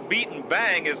asked him if the beat and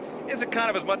bang is it kind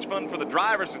of as much fun for the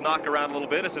drivers to knock around a little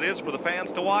bit as it is for the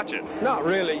fans to watch it? Not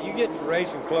really. You get to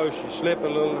racing close, you slip a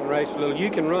little and race a little. You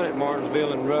can run at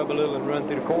Martinsville and rub a little and run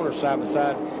through the corners side by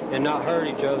side and not hurt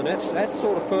each other. And that's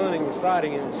sort of fun and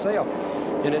exciting in itself.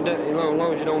 And it doesn't, as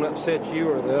long as you don't upset you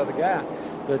or the other guy.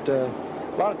 But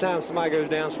a lot of times somebody goes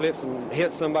down, slips, and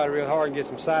hits somebody real hard and gets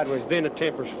them sideways. Then the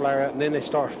tempers flare out, and then they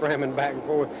start framming back and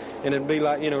forth. And it'd be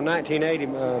like, 1980,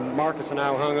 Marcus and I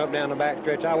were hung up down the back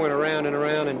stretch. I went around and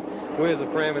we was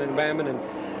framming and bamming,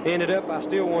 and ended up I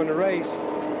still won the race.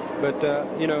 But,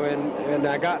 and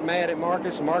I got mad at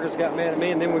Marcus, and Marcus got mad at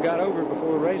me, and then we got over it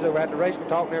before the race over. After the race, we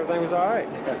talked, and everything was all right.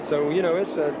 So,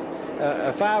 it's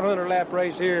a 500-lap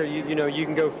race here. You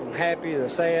can go from happy to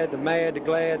sad to mad to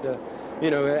glad to,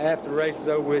 after the race is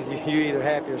over with, you either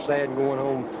happy or sad and going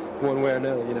home one way or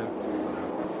another,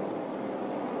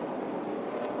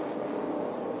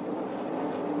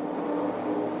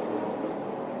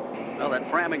 Well,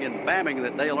 that framming and bamming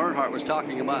that Dale Earnhardt was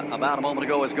talking about a moment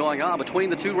ago is going on between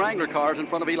the two Wrangler cars in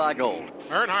front of Eli Gold.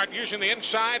 Earnhardt using the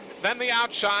inside, then the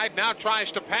outside, now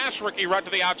tries to pass Ricky Rudd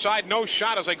to the outside. No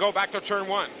shot as they go back to turn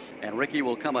one. And Ricky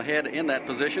will come ahead in that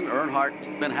position. Earnhardt's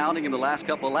been hounding him the last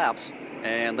couple of laps.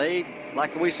 And they,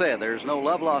 like we said, there's no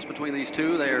love lost between these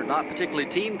two. They are not particularly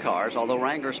team cars, although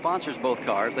Wrangler sponsors both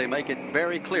cars. They make it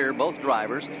very clear, both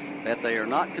drivers, that they are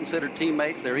not considered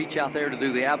teammates. They're each out there to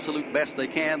do the absolute best they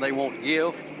can. They won't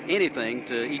give anything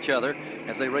to each other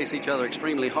as they race each other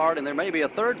extremely hard. And there may be a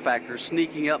third factor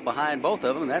sneaking up behind both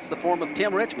of them, and that's the form of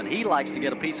Tim Richmond. He likes to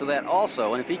get a piece of that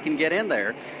also, and if he can get in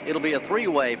there, it'll be a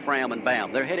three-way fram and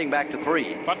bam. They're heading back to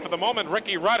 3. But for the moment,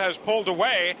 Ricky Rudd has pulled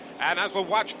away, and as we'll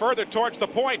watch further towards the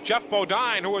point, Jeff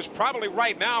Bodine, who is probably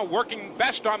right now working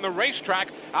best on the racetrack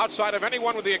outside of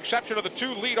anyone with the exception of the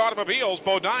two lead automobiles.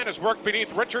 Bodine has worked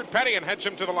beneath Richard Petty and heads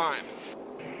him to the line.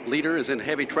 Leader is in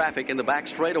heavy traffic in the back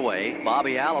straightaway.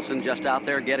 Bobby Allison just out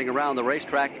there getting around the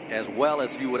racetrack as well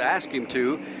as you would ask him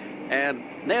to. And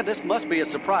Ned, this must be a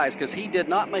surprise because he did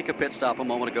not make a pit stop a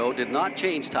moment ago, did not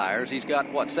change tires. He's got,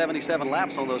 77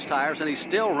 laps on those tires, and he's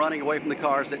still running away from the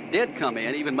cars that did come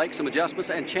in, even make some adjustments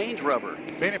and change rubber.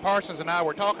 Benny Parsons and I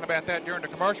were talking about that during the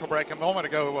commercial break a moment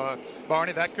ago,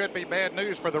 Barney. That could be bad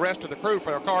news for the rest of the crew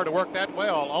for a car to work that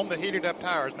well on the heated up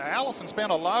tires. Now, Allison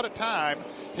spent a lot of time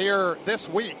here this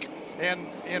week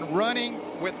in running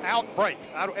without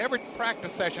brakes. Every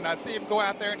practice session, I'd see him go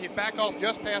out there and he'd back off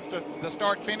just past the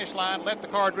start-finish line, let the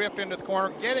car drift into the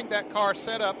corner, getting that car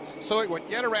set up so it would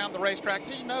get around the racetrack.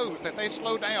 He knows that they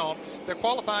slow down. The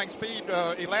qualifying speed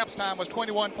elapsed time was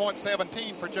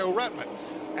 21.17 for Joe Ruttman.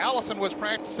 Allison was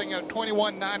practicing at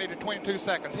 21.90 to 22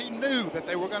 seconds. He knew that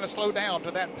they were going to slow down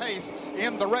to that pace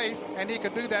in the race, and he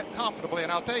could do that comfortably.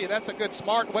 And I'll tell you, that's a good,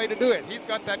 smart way to do it. He's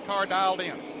got that car dialed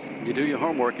in. You do your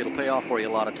homework, it'll pay off for you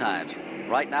a lot of times.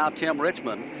 Right now, Tim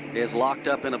Richmond is locked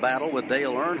up in a battle with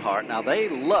Dale Earnhardt. Now, they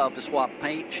love to swap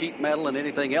paint, sheet metal, and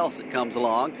anything else that comes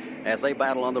along as they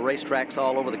battle on the racetracks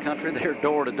all over the country. They're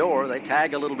door to door. They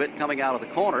tag a little bit coming out of the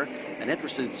corner. An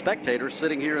interested spectator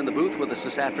sitting here in the booth with us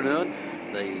this afternoon,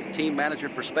 the team manager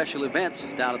for special events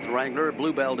down at the Wrangler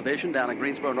Bluebell division down in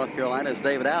Greensboro, North Carolina, is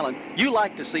David Allen. You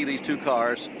like to see these two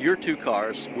cars, your two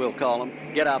cars, we'll call them,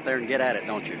 get out there and get at it,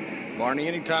 don't you? Barney,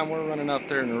 anytime we're running out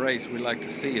there in the race, we like to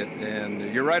see it.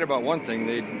 And you're right about one thing.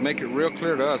 They make it real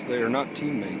clear to us they are not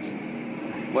teammates.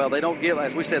 Well, they don't give,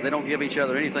 as we said, they don't give each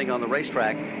other anything on the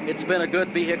racetrack. It's been a good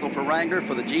vehicle for Wrangler,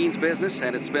 for the jeans business,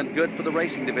 and it's been good for the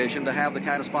racing division to have the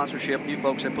kind of sponsorship you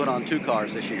folks have put on two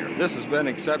cars this year. This has been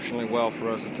exceptionally well for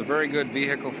us. It's a very good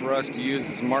vehicle for us to use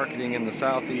as marketing in the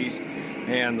Southeast,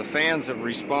 and the fans have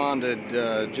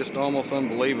responded just almost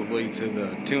unbelievably to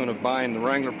the tune of buying the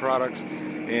Wrangler products.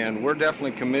 And we're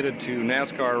definitely committed to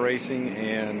NASCAR racing,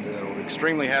 and we're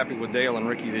extremely happy with Dale and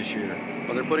Ricky this year.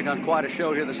 Well, they're putting on quite a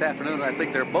show here this afternoon, and I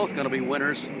think they're both going to be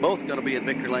winners, both going to be in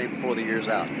victory lane before the year's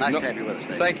out. Nice to have you with us,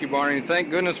 Dave. Thank you, Barney. Thank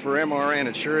goodness for MRN.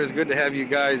 It sure is good to have you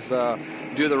guys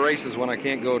do the races when I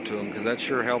can't go to them, because that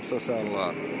sure helps us out a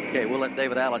lot. Okay, we'll let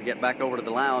David Allen get back over to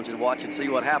the lounge and watch and see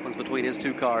what happens between his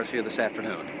two cars here this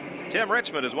afternoon. Tim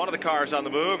Richmond is one of the cars on the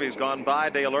move. He's gone by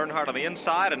Dale Earnhardt on the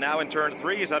inside, and now in turn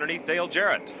 3, he's underneath Dale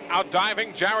Jarrett. Out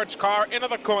diving Jarrett's car into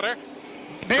the corner.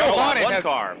 Neil Bonnet one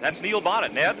car. That's Neil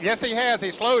Bonnet, Ned. Yes, he has.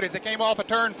 He slowed as he came off of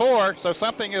turn 4, so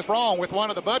something is wrong with one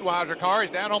of the Budweiser cars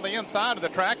down on the inside of the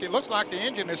track. It looks like the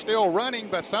engine is still running,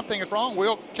 but something is wrong.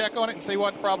 We'll check on it and see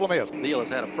what the problem is. Neil has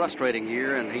had a frustrating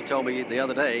year, and he told me the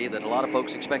other day that a lot of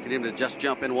folks expected him to just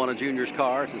jump in one of Junior's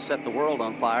cars and set the world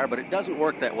on fire, but it doesn't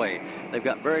work that way. They've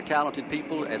got very talented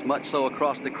people, as much so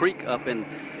across the creek up in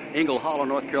Ingle Hollow,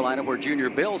 North Carolina, where Junior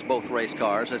builds both race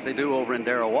cars, as they do over in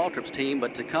Darrell Waltrip's team.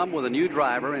 But to come with a new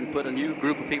driver and put a new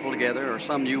group of people together, or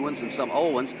some new ones and some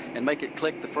old ones, and make it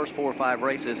click the first 4 or 5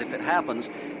 races, if it happens,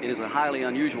 it is a highly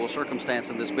unusual circumstance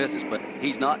in this business. But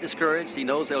he's not discouraged. He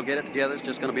knows they'll get it together. It's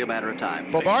just going to be a matter of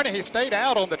time. Well, Barney, he stayed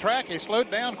out on the track. He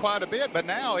slowed down quite a bit, but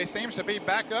now he seems to be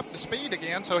back up to speed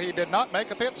again, so he did not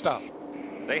make a pit stop.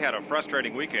 They had a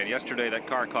frustrating weekend. Yesterday, that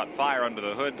car caught fire under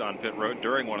the hood on pit road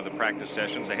during one of the practice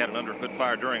sessions. They had an underhood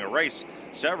fire during a race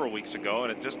several weeks ago,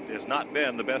 and it just has not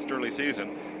been the best early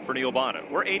season for Neil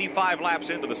Bonnet. We're 85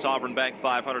 laps into the Sovran Bank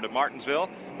 500 at Martinsville.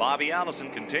 Bobby Allison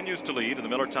continues to lead in the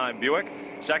Miller Time Buick.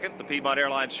 Second, the Piedmont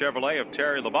Airlines Chevrolet of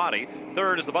Terry Labonte.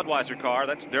 Third is the Budweiser car.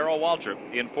 That's Darrell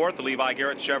Waltrip. In fourth, the Levi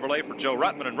Garrett Chevrolet for Joe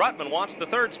Ruttman. And Ruttman wants the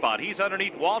third spot. He's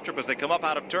underneath Waltrip as they come up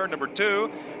out of turn number 2.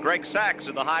 Greg Sachs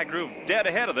in the high groove dead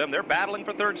ahead of them. They're battling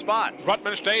for third spot.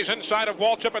 Ruttman stays inside of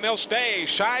Waltrip, and they'll stay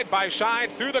side by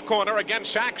side through the corner. Again,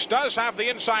 Sachs does have the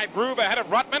inside groove ahead of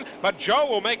Ruttman, but Joe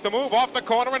will make the move off the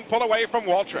corner and pull away from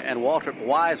Waltrip. And Waltrip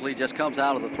wisely just comes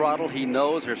out of the throttle. He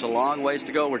knows there's a long ways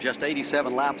to go. We're just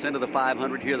 87 laps into the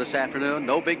 500 here this afternoon.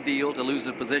 No big deal to lose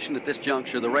the position at this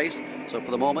juncture of the race. So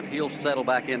for the moment, he'll settle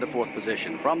back into fourth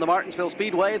position. From the Martinsville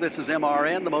Speedway, this is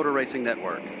MRN, the Motor Racing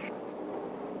Network.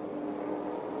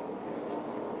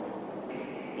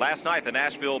 Last night, the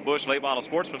Nashville Busch Late Model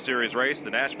Sportsman Series race,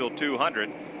 the Nashville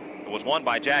 200, was won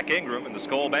by Jack Ingram in the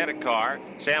Skoll Bandit car.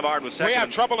 Sam Ard was second. We have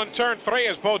trouble in turn 3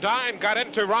 as Bodine got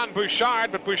into Ron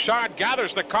Bouchard, but Bouchard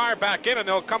gathers the car back in, and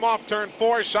they'll come off turn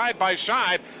 4 side by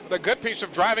side. With a good piece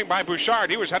of driving by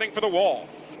Bouchard. He was heading for the wall.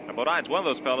 And Bodine's one of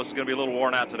those fellows who's going to be a little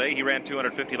worn out today. He ran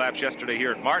 250 laps yesterday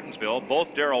here at Martinsville.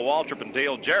 Both Darrell Waltrip and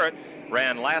Dale Jarrett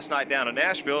ran last night down in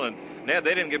Nashville, and Ned,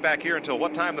 they didn't get back here until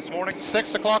what time this morning?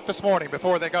 6 o'clock this morning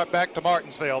before they got back to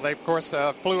Martinsville. They, of course,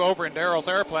 flew over in Darrell's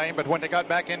airplane, but when they got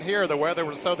back in here, the weather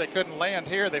was so they couldn't land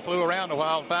here. They flew around a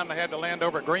while and finally had to land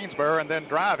over at Greensboro and then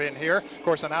drive in here. Of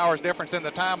course, an hour's difference in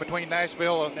the time between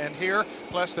Nashville and here,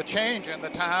 plus the change in the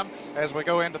time as we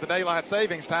go into the daylight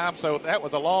savings time. So that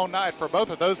was a long night for both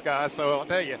of those guys. So I'll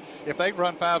tell you, if they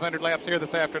run 500 laps here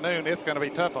this afternoon, it's going to be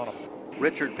tough on them.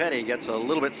 Richard Petty gets a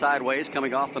little bit sideways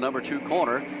coming off the number 2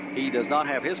 corner. He does not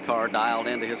have his car dialed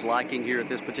into his liking here at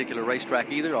this particular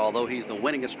racetrack either, although he's the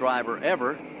winningest driver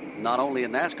ever, not only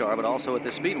in NASCAR but also at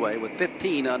this speedway with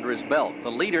 15 under his belt.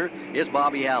 The leader is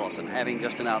Bobby Allison, having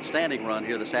just an outstanding run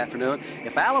here this afternoon.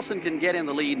 If Allison can get in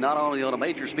the lead not only on a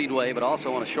major speedway but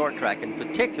also on a short track, and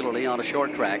particularly on a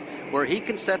short track where he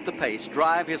can set the pace,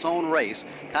 drive his own race,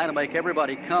 kind of make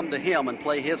everybody come to him and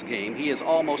play his game, he is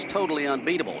almost totally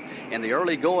unbeatable. In the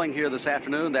early going here this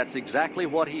afternoon, that's exactly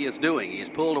what he is doing. He's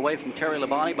pulled away from Terry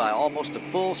Labonte by almost a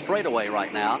full straightaway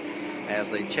right now as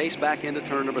they chase back into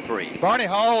turn number 3. Barney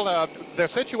Hall, the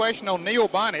situation on Neil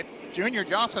Bonnet, Junior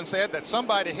Johnson said that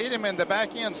somebody hit him in the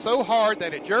back end so hard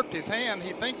that it jerked his hand.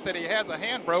 He thinks that he has a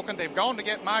hand broken. They've gone to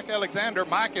get Mike Alexander.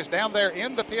 Mike is down there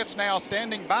in the pits now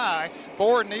standing by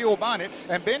for Neil Bonnet.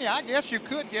 And, Benny, I guess you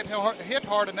could get hit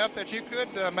hard enough that you could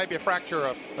maybe fracture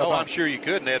a Oh, I'm sure you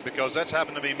could, Ned, because that's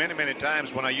happened to me many, many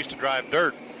times when I used to drive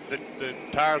dirt. The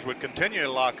tires would continue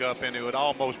to lock up and it would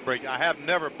almost break. I have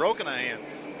never broken a hand,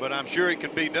 but I'm sure it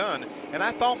could be done. And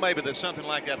I thought maybe that something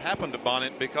like that happened to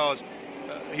Bonnet because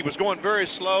he was going very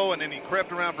slow, and then he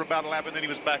crept around for about a lap, and then he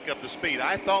was back up to speed.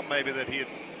 I thought maybe that he had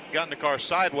gotten the car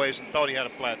sideways and thought he had a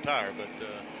flat tire,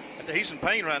 but he's in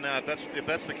pain right now if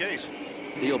that's the case.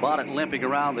 Neil Bonnet limping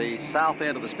around the south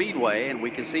end of the speedway, and we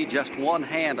can see just one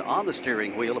hand on the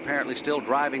steering wheel, apparently still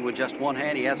driving with just one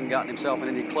hand. He hasn't gotten himself in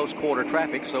any close quarter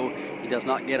traffic, so he does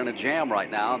not get in a jam right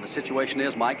now. And the situation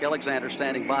is Mike Alexander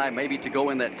standing by maybe to go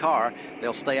in that car.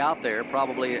 They'll stay out there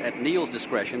probably at Neil's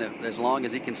discretion as long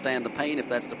as he can stand the pain, if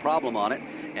that's the problem on it,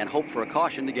 and hope for a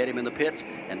caution to get him in the pits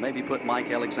and maybe put Mike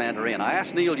Alexander in. I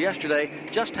asked Neil yesterday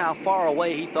just how far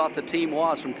away he thought the team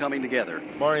was from coming together.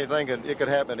 Barney, I think it could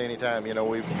happen at any time. You know,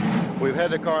 we've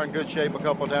had the car in good shape a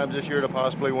couple of times this year to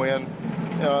possibly win.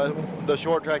 The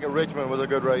short track at Richmond was a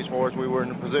good race for us. We were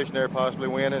in a position there to possibly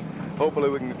win, and hopefully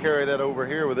we can carry that over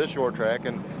here with this short track.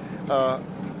 And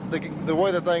the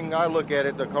way the thing I look at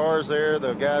it, the car's there,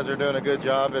 the guys are doing a good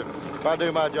job. If I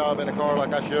do my job in the car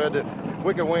like I should,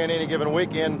 we could win any given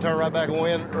weekend and turn right back and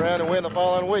win around and win the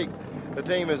following week. The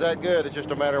team is that good. It's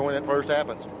just a matter of when it first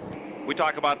happens. We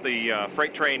talk about the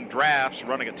freight train drafts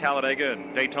running at Talladega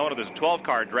and Daytona. There's a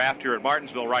 12-car draft here at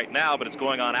Martinsville right now, but it's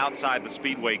going on outside the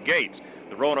Speedway gates.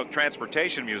 The Roanoke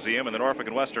Transportation Museum and the Norfolk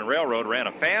and Western Railroad ran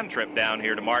a fan trip down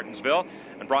here to Martinsville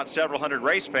and brought several hundred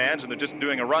race fans, and they're just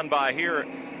doing a run-by here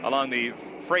along the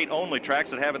freight-only tracks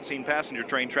that haven't seen passenger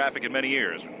train traffic in many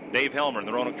years. Dave Helmer in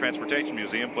the Roanoke Transportation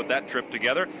Museum put that trip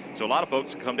together, so a lot of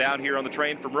folks can come down here on the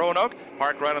train from Roanoke,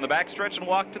 park right on the backstretch, and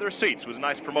walk to their seats. It was a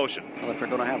nice promotion. Well, if they're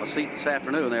going to have a seat this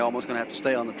afternoon, they're almost going to have to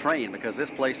stay on the train because this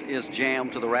place is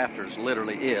jammed to the rafters,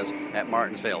 literally is, at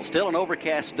Martinsville. Still an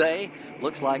overcast day.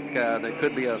 Looks like there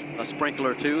could be a sprinkle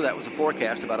or two. That was a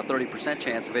forecast, about a 30%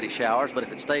 chance of any showers, but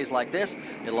if it stays like this,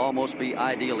 it'll almost be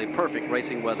ideally perfect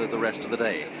racing weather the rest of the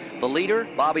day. The leader,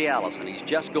 Bobby Allison. He's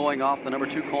just going off the number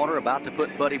 2 corner, about to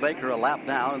put Buddy Baker a lap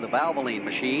down in the Valvoline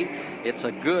machine. It's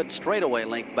a good straightaway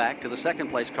link back to the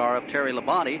second-place car of Terry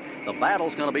Labonte. The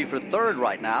battle's going to be for third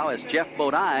right now as Jeff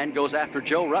Bodine goes after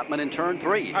Joe Ruttman in turn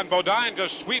 3. And Bodine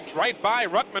just sweeps right by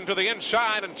Ruttman to the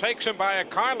inside and takes him by a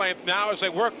car length now as they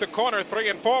work the corner 3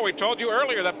 and 4. We told you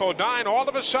earlier that Bodine, all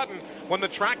of a sudden, when the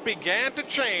track began to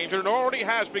change, and it already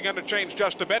has begun to change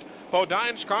just a bit,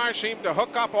 Bodine's car seemed to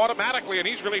hook up automatically, and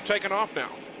he's really taken off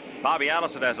now. Bobby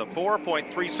Allison has a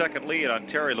 4.3-second lead on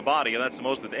Terry Labonte, and that's the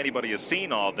most that anybody has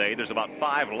seen all day. There's about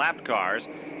 5 lap cars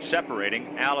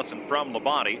separating Allison from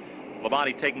Labonte.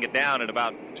 Labonte taking it down at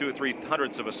about 2 or 3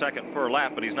 hundredths of a second per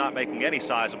lap, but he's not making any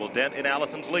sizable dent in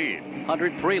Allison's lead.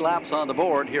 103 laps on the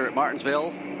board here at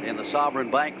Martinsville in the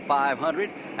Sovran Bank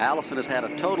 500. Allison has had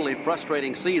a totally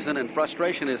frustrating season, and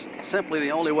frustration is simply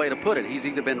the only way to put it. He's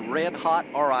either been red hot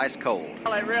or ice cold.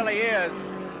 Well, it really is.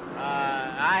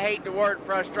 I hate the word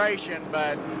frustration,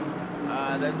 but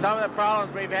some of the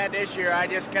problems we've had this year, I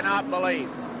just cannot believe.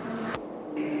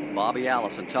 Bobby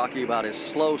Allison talking about his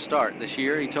slow start this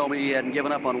year. He told me he hadn't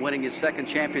given up on winning his second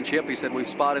championship. He said, we've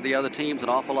spotted the other teams an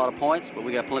awful lot of points, but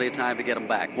we got plenty of time to get them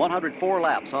back. 104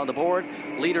 laps on the board.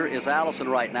 Leader is Allison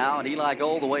right now, and Eli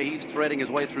Gold, the way he's threading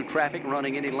his way through traffic,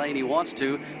 running any lane he wants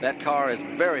to, that car is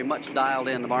very much dialed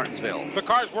in to Martinsville. The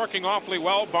car's working awfully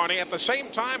well, Barney. At the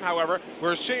same time, however,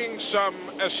 we're seeing some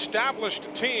established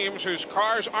teams whose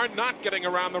cars are not getting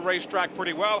around the racetrack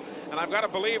pretty well, and I've got to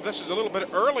believe this is a little bit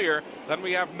earlier than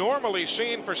we have normally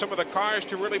seen for some of the cars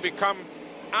to really become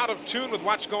out of tune with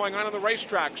what's going on the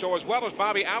racetrack. So as well as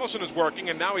Bobby Allison is working,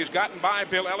 and now he's gotten by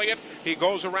Bill Elliott, he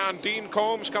goes around Dean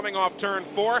Combs coming off turn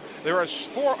 4. There are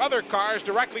 4 other cars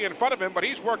directly in front of him, but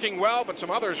he's working well, but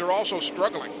some others are also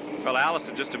struggling. Well,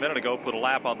 Allison just a minute ago put a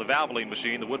lap on the Valvoline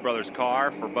machine, the Wood Brothers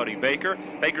car for Buddy Baker.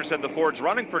 Baker said the Ford's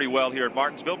running pretty well here at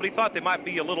Martinsville, but he thought they might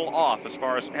be a little off as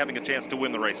far as having a chance to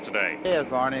win the race today. Yes,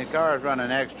 Barney, the car is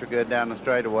running extra good down the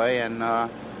straightaway, and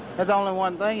that's only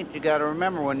one thing that you got to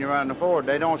remember when you run the Ford.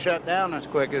 They don't shut down as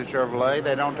quick as Chevrolet.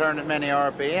 They don't turn as many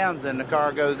RPMs, and the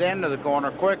car goes into the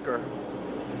corner quicker.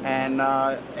 And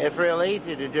it's real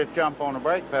easy to just jump on the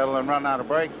brake pedal and run out of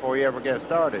brakes before you ever get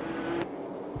started.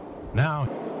 Now,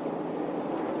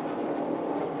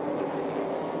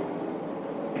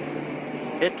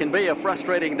 it can be a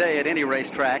frustrating day at any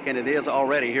racetrack, and it is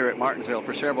already here at Martinsville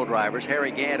for several drivers. Harry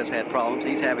Gant has had problems.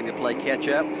 He's having to play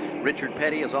catch-up. Richard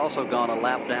Petty has also gone a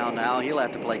lap down now. He'll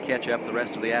have to play catch-up the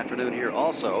rest of the afternoon here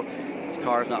also. His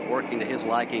car's not working to his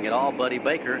liking at all. Buddy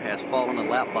Baker has fallen a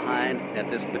lap behind at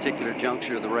this particular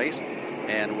juncture of the race.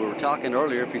 And we were talking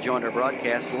earlier, if you joined our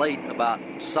broadcast late, about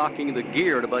socking the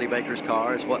gear to Buddy Baker's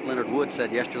car, is what Leonard Wood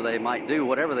said yesterday they might do.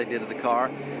 Whatever they did to the car,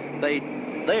 they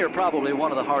are probably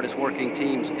one of the hardest working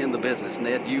teams in the business.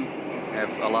 Ned, you have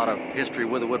a lot of history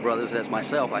with the Wood Brothers as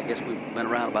myself. I guess we've been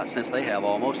around about since they have,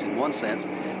 almost in one sense.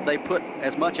 They put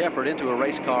as much effort into a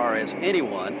race car as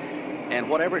anyone. And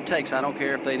whatever it takes, I don't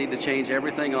care if they need to change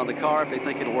everything on the car. If they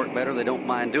think it'll work better, they don't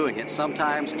mind doing it.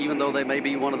 Sometimes, even though they may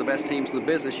be one of the best teams in the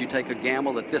business, you take a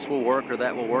gamble that this will work or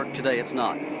that will work. Today, it's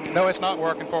not. No, it's not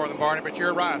working for them, Barney, but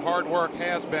you're right. Hard work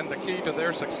has been the key to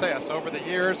their success over the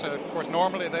years. Of course,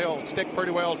 normally they'll stick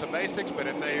pretty well to basics, but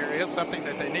if there is something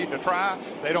that they need to try,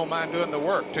 they don't mind doing the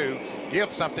work to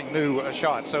give something new a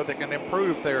shot so they can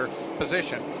improve their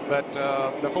position. But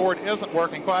the Ford isn't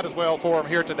working quite as well for them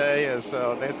here today as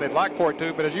they'd like for it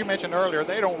to, but as you mentioned earlier,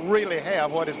 they don't really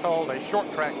have what is called a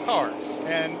short track car.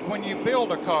 And when you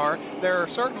build a car, there are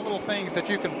certain little things that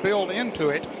you can build into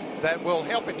it that will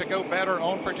help it to go better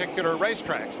on particular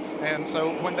racetracks. And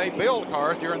so when they build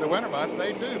cars during the winter months,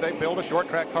 they build a short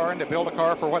track car, and they build a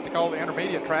car for what they call the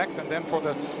intermediate tracks, and then for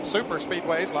the super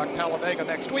speedways like Talladega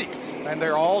next week. And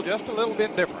they're all just a little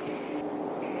bit different.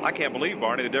 I can't believe,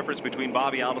 Barney, the difference between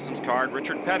Bobby Allison's car and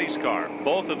Richard Petty's car.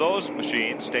 Both of those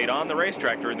machines stayed on the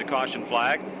racetrack during the caution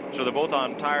flag, so they're both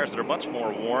on tires that are much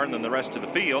more worn than the rest of the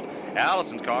field.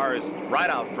 Allison's car is right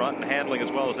out front and handling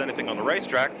as well as anything on the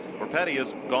racetrack, where Petty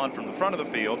has gone from the front of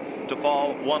the field to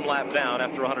fall one lap down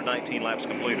after 119 laps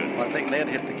completed. Well, I think Ned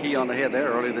hit the key on the head there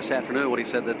earlier this afternoon when he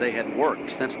said that they had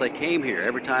worked since they came here.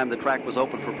 Every time the track was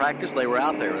open for practice, they were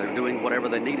out there. They were doing whatever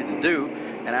they needed to do.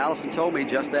 And Allison told me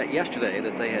just that yesterday,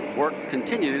 that they had worked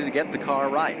continually to get the car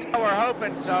right. We're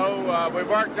hoping so. We've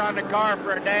worked on the car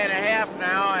for a day and a half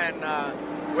now,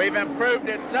 and we've improved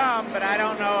it some, but I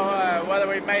don't know whether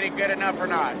we've made it good enough or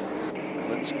not.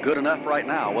 It's good enough right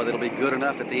now. Whether it'll be good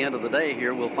enough at the end of the day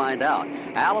here, we'll find out.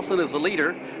 Allison is the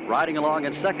leader. Riding along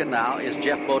in second now is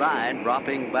Jeff Bodine.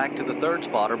 Dropping back to the third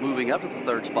spot, or moving up to the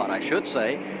third spot, I should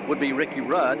say, would be Ricky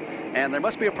Rudd. And there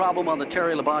must be a problem on the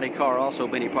Terry Labonte car also,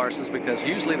 Benny Parsons, because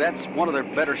usually that's one of their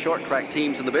better short track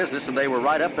teams in the business, and they were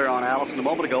right up there on Allison a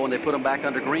moment ago when they put him back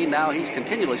under green. Now he's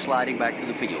continually sliding back to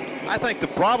the field. I think the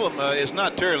problem is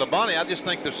not Terry Labonte. I just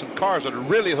think there's some cars that are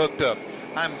really hooked up.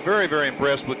 I'm very, very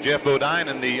impressed with Jeff Bodine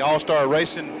and the All-Star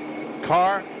Racing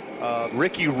car.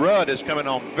 Ricky Rudd is coming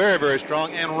on very, very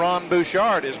strong, and Ron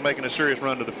Bouchard is making a serious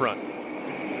run to the front.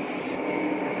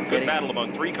 Good battle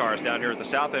among three cars down here at the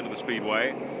south end of the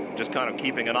speedway. Just kind of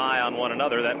keeping an eye on one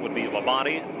another. That would be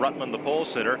Labonte, Ruttman, the pole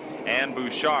sitter, and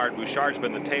Bouchard. Bouchard's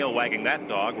been the tail wagging that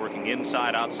dog, working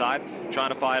inside, outside,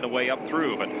 trying to find a way up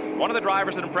through. But one of the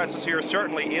drivers that impresses here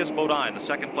certainly is Bodine, the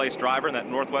second-place driver in that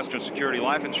Northwestern Security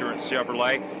Life Insurance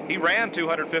Chevrolet. He ran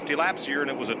 250 laps here,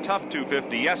 and it was a tough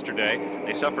 250 yesterday.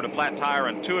 They suffered a flat tire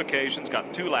on 2 occasions,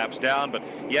 got 2 laps down, but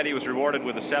yet he was rewarded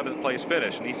with a 7th-place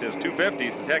finish. And he says 250,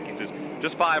 he says, heck, he says,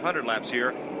 just 500 laps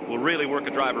here will really work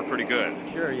a driver pretty good.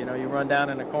 Sure, you know, you run down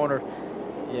in the corner,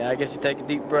 yeah, I guess you take a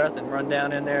deep breath and run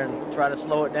down in there and try to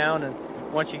slow it down. And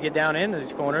once you get down into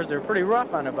these corners, they're pretty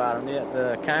rough on the bottom.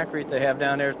 The concrete they have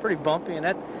down there is pretty bumpy, and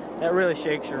that really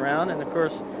shakes you around. And of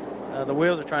course, the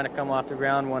wheels are trying to come off the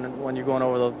ground when you're going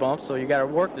over those bumps, so you got to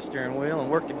work the steering wheel and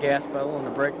work the gas pedal and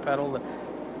the brake pedal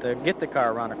to get the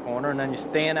car around the corner, and then you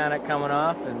stand on it coming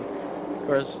off, and of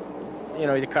course, you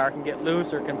know, the car can get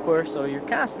loose or can push, so you're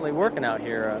constantly working out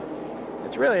here.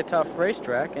 It's really a tough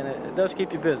racetrack, and it does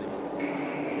keep you busy.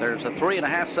 There's a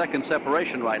 3.5-second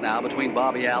separation right now between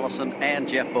Bobby Allison and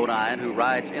Jeff Bodine, who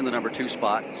rides in the number 2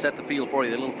 spot. Set the field for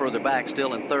you a little further back.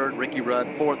 Still in third, Ricky Rudd.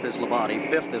 4th is Labonte.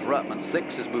 5th is Ruttman.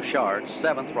 6th is Bouchard.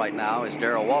 7th right now is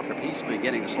Darrell Waltrip. He's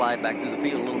beginning to slide back through the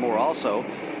field a little more also.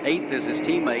 8th is his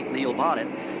teammate, Neil Bonnet.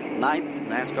 9th,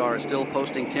 NASCAR is still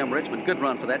posting Tim Richmond. Good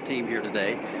run for that team here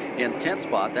today. In 10th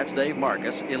spot, that's Dave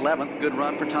Marcus. 11th, good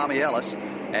run for Tommy Ellis.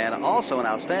 And also an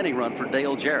outstanding run for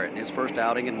Dale Jarrett in his first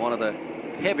outing in one of the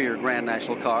heavier Grand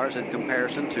National cars in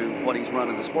comparison to what he's run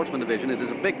in the Sportsman division. It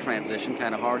is a big transition,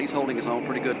 kind of hard. He's holding his own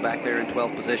pretty good back there in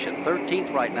 12th position.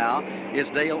 13th right now is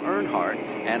Dale Earnhardt,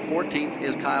 and 14th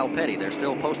is Kyle Petty. They're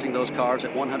still posting those cars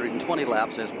at 120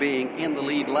 laps as being in the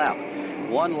lead lap.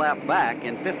 1 lap back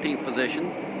in 15th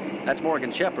position, that's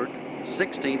Morgan Shepherd.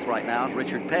 16th right now is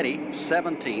Richard Petty.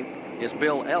 17th is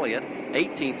Bill Elliott.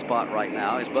 18th spot right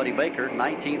now is Buddy Baker.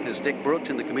 19th is Dick Brooks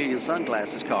in the Chameleon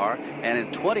Sunglasses car. And in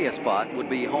 20th spot would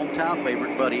be hometown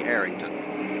favorite Buddy Arrington.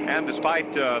 And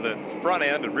despite the front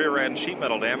end and rear end sheet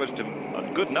metal damage to a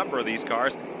good number of these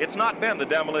cars, it's not been the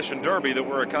demolition derby that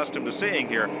we're accustomed to seeing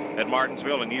here at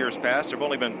Martinsville in years past. There have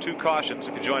only been 2 cautions.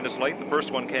 If you joined us late, the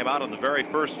first one came out on the very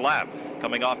first lap.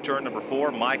 Coming off turn number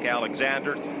 4, Mike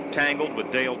Alexander tangled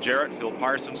with Dale Jarrett. Phil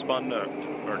Parsons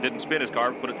didn't spin his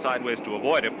car, put it sideways to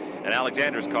avoid him, and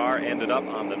Alexander's car ended up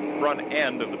on the front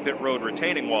end of the pit road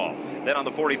retaining wall. Then on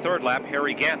the 43rd lap,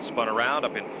 Harry Gant spun around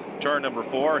up in turn number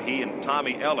 4. He and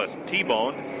Tommy Ellis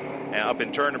T-boned up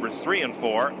in turn numbers 3 and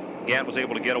 4. Gant was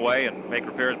able to get away and make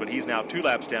repairs, but he's now 2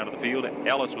 laps down to the field.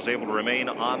 Ellis was able to remain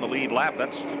on the lead lap.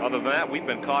 Other than that, we've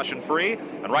been caution-free,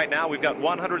 and right now we've got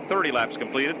 130 laps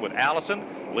completed with Allison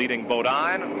leading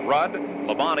Bodine, Rudd,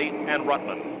 Labonte, and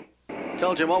Ruttman.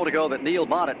 Told you a moment ago that Neil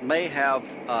Bonnet may have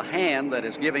a hand that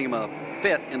is giving him a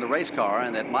fit in the race car,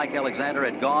 and that Mike Alexander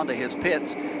had gone to his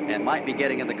pits and might be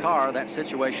getting in the car. That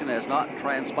situation has not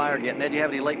transpired yet. Ned, do you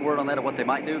have any late word on that of what they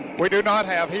might do? We do not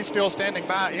have. He's still standing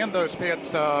by in those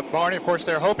pits, Barney. Of course,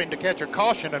 they're hoping to catch a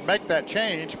caution and make that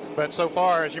change, but so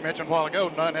far, as you mentioned a while ago,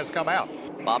 none has come out.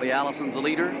 Bobby Allison's the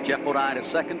leader. Jeff Bodine is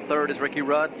 2nd. 3rd is Ricky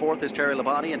Rudd. 4th is Terry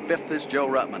Labonte. And 5th is Joe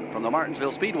Ruttman. From the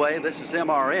Martinsville Speedway, this is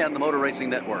MRN, the Motor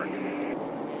Racing Network.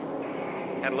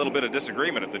 had a little bit of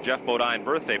disagreement at the Jeff Bodine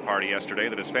birthday party yesterday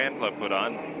that his fan club put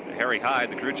on. Harry Hyde,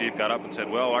 the crew chief, got up and said,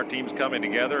 well, our team's coming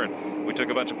together, and we took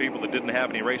a bunch of people that didn't have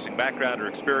any racing background or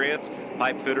experience,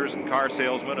 pipe fitters and car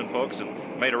salesmen and folks,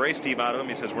 and made a race team out of them.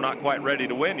 He says, we're not quite ready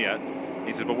to win yet.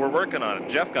 He said, but we're working on it.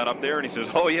 Jeff got up there and he says,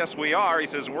 oh, yes, we are. He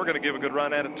says, we're going to give a good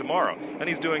run at it tomorrow. And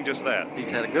he's doing just that. He's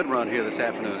had a good run here this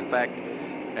afternoon. In fact,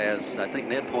 as I think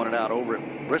Ned pointed out over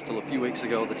at Bristol a few weeks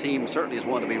ago, the team certainly is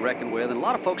one to be reckoned with. And a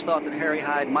lot of folks thought that Harry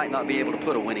Hyde might not be able to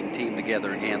put a winning team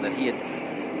together again, that he had,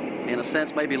 in a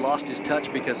sense, maybe lost his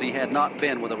touch because he had not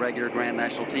been with a regular Grand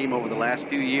National team over the last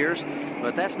few years.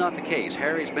 But that's not the case.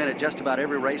 Harry's been at just about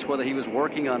every race, whether he was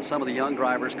working on some of the young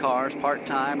drivers' cars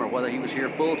part-time or whether he was here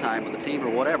full-time with the team or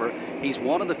whatever. He's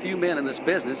one of the few men in this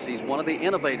business. He's one of the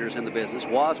innovators in the business.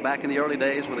 Was back in the early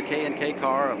days with a K&K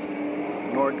car of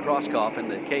Nord Krosskoff in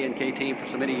the K&K team for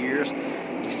so many years.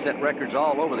 He set records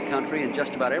all over the country in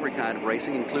just about every kind of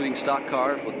racing, including stock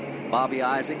cars with Bobby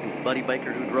Isaac and Buddy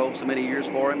Baker, who drove so many years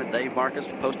for him, and Dave Marcus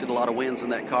posted a lot of wins in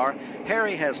that car.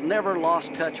 Harry has never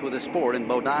lost touch with his sport, and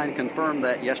Bodine confirmed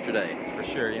that yesterday. For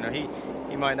sure. You know,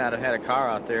 he might not have had a car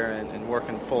out there and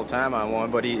working full-time on one,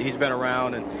 but he's been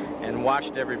around and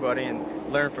watched everybody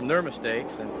and learned from their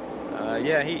mistakes. And,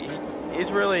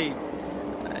 he's really...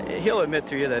 He'll admit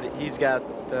to you that he's got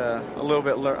a little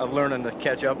bit of learning to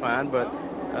catch up on,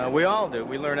 but we all do.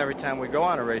 We learn every time we go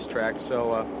on a racetrack.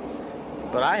 So,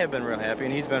 but I have been real happy,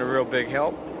 and he's been a real big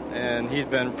help, and he's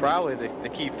been probably the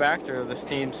key factor of this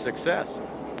team's success.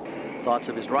 Thoughts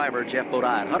of his driver, Jeff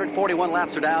Bodine. 141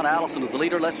 laps are down. Allison is the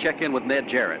leader. Let's check in with Ned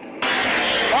Jarrett.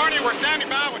 Barney, we're standing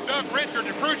by with Doug Richard,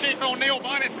 the crew chief on Neil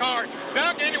Bonnie's car.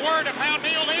 Doug, any word of how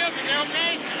Neil is? Is he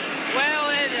okay?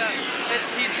 Well,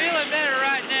 he's feeling better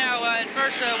right now. At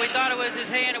first, we thought it was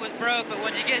his hand that was broke, but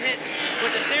when you get hit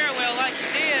with the steering wheel like you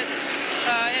did,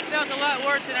 it felt a lot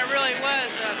worse than it really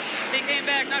was. He came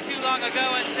back not too long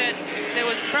ago and said it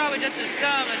was probably just his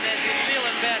thumb and that he's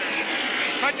feeling better.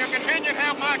 But you continue to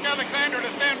have Mike Alexander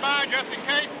to stand by just in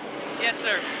case? Yes,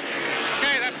 sir.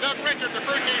 Okay, that's Doug Richard, the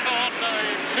crew chief on the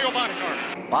Neil Bonnie car.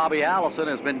 Bobby Allison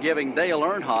has been giving Dale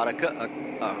Earnhardt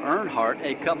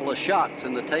a couple of shots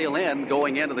in the tail end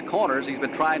going into the corners. He's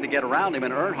been trying to get around him,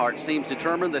 and Earnhardt seems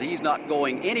determined that he's not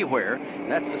going anywhere.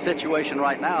 That's the situation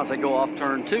right now as they go off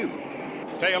turn 2.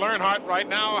 Dale Earnhardt right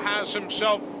now has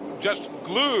himself just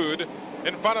glued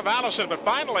in front of Allison, but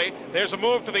finally there's a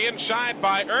move to the inside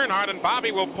by Earnhardt, and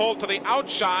Bobby will pull to the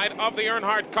outside of the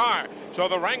Earnhardt car. So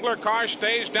the Wrangler car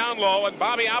stays down low, and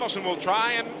Bobby Allison will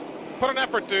try and put an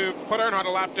effort to put Earnhardt a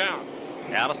lap down.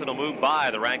 Allison will move by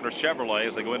the Wrangler Chevrolet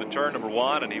as they go into turn number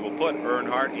 1, and he will put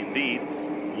Earnhardt, indeed,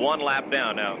 1 lap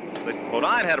down. Now,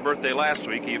 Bodine had a birthday last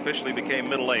week. He officially became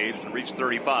middle-aged and reached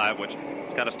 35, which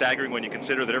is kind of staggering when you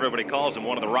consider that everybody calls him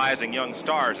one of the rising young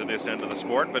stars at this end of the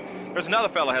sport. But there's another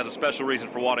fella has a special reason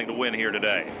for wanting to win here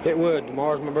today. It would.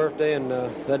 Tomorrow's my birthday, and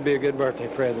that'd be a good birthday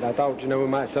present. I thought, we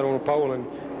might sit on a pole and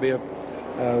be a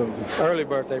early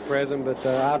birthday present, but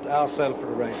I'll settle for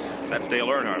the race. That's Dale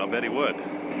Earnhardt. I'll bet he would.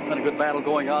 Been a good battle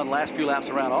going on last few laps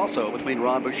around also between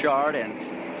Ron Bouchard and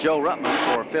Joe Ruttman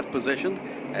for 5th position,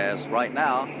 as right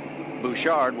now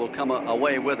Bouchard will come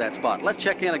away with that spot. Let's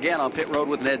check in again on pit road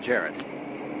with Ned Jarrett.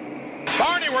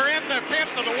 Barney, we're in the pit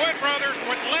of the Wood brothers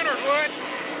with Leonard Wood.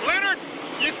 Leonard,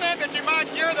 you said that you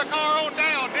might gear the car on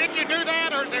down. Did you do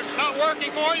that, or is it not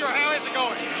working for you, or how is it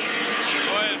going?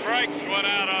 Well, his brakes went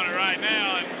out on it right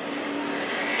now, and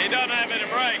he doesn't have any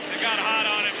brakes. They got hot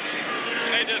on him.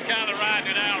 They just kind of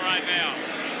riding it out right now.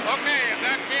 Okay, and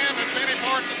that can, as Benny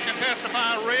Parsons can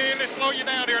testify, really slow you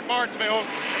down here in Martinsville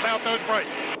about those brakes.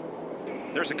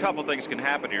 There's a couple things can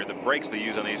happen here. The brakes they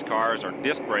use on these cars are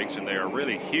disc brakes, and they are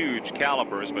really huge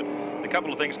calipers. But a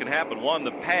couple of things can happen. One,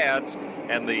 the pads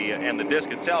and the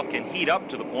disc itself can heat up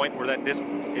to the point where that disc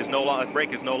is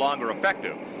brake is no longer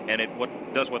effective, and it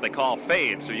does what they call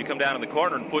fade. So you come down in the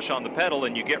corner and push on the pedal,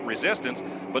 and you get resistance,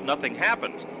 but nothing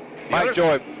happens. Mike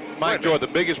Joy, the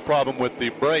biggest problem with the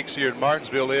brakes here in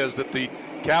Martinsville is that the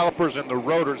calipers and the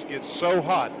rotors get so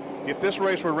hot. If this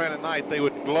race were ran at night, they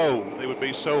would glow. They would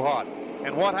be so hot.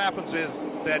 And what happens is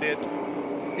that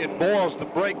it boils the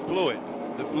brake fluid.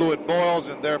 The fluid boils,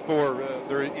 and therefore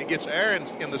it gets air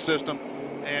in the system,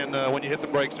 and when you hit the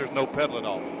brakes, there's no pedal at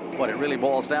all. What it really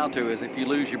boils down to is if you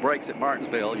lose your brakes at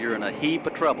Martinsville, you're in a heap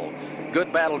of trouble.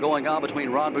 Good battle going on between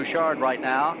Ron Bouchard right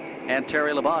now and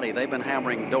Terry Labonte. They've been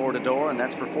hammering door to door, and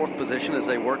that's for 4th position as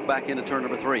they work back into turn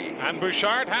number 3. And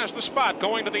Bouchard has the spot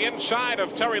going to the inside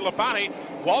of Terry Labonte.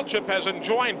 Waltrip has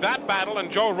enjoined that battle,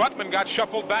 and Joe Ruttman got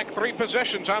shuffled back 3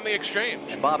 positions on the exchange.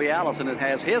 And Bobby Allison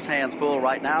has his hands full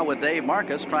right now with Dave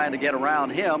Marcus trying to get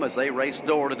around him as they race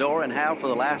door to door and have for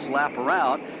the last lap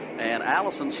around. And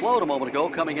Allison slowed a moment ago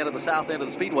coming into the south end of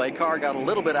the speedway. Car got a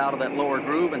little bit out of that lower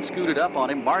groove and scooted up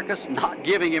on him. Marcus not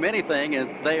giving him anything,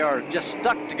 and they are just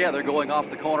stuck together going off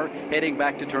the corner, heading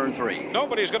back to turn 3.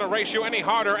 Nobody's going to race you any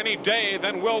harder any day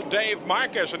than will Dave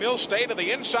Marcus, and he'll stay to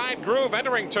the inside groove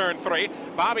entering turn 3.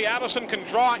 Bobby Allison can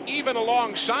draw even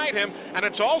alongside him, and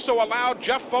it's also allowed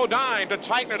Jeff Bodine to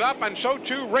tighten it up, and so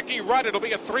too Ricky Rudd. It'll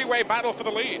be a 3-way battle for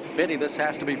the lead. Benny, this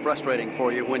has to be frustrating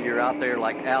for you when you're out there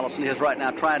like Allison is right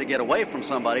now, trying to get away from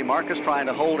somebody. Marcus trying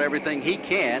to hold everything he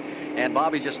can, and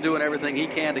Bobby just doing everything he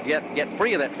can to get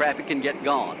free of that traffic and get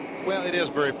gone. Well, it is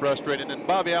very frustrating. And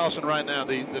Bobby Allison right now,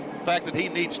 the fact that he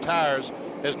needs tires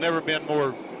has never been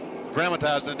more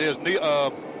dramatized than it is.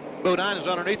 Bodine is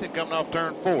underneath him coming off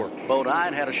turn 4.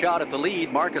 Bodine had a shot at the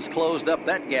lead. Marcus closed up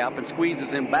that gap and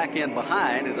squeezes him back in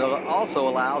behind. It also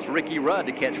allows Ricky Rudd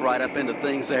to catch right up into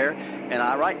things there. And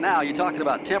right now, you're talking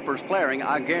about tempers flaring.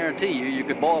 I guarantee you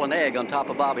could boil an egg on top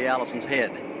of Bobby Allison's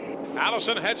head.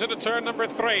 Allison heads into turn number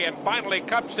 3 and finally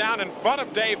cuts down in front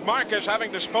of Dave Marcus,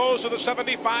 having disposed of the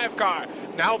 75 car.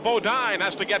 Now Bodine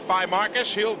has to get by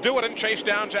Marcus. He'll do it and chase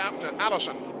down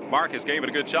Allison. Marcus gave it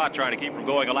a good shot trying to keep from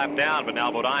going a lap down, but now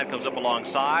Bodine comes up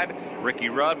alongside. Ricky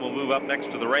Rudd will move up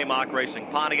next to the Raymock Racing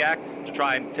Pontiac to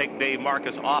try and take Dave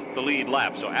Marcus off the lead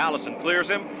lap. So Allison clears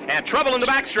him, and trouble in the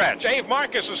backstretch. Dave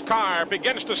Marcus's car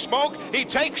begins to smoke. He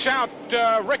takes out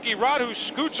Ricky Rudd, who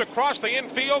scoots across the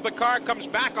infield. The car comes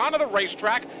back onto the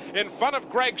racetrack in front of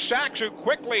Greg Sachs, who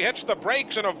quickly hits the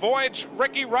brakes and avoids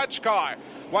Ricky Rudd's car.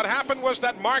 What happened was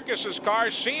that Marcus's car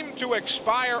seemed to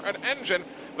expire an engine.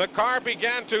 The car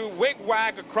began to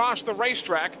wig-wag across the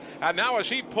racetrack, and now as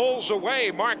he pulls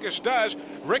away, Marcus does,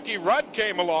 Ricky Rudd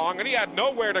came along, and he had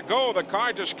nowhere to go. The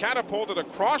car just catapulted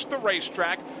across the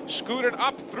racetrack, scooted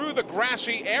up through the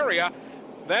grassy area,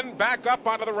 then back up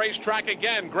onto the racetrack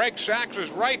again. Greg Sachs is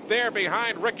right there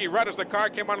behind Ricky Rudd as the car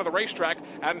came onto the racetrack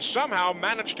and somehow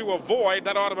managed to avoid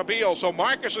that automobile. So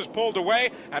Marcus is pulled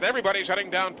away, and everybody's heading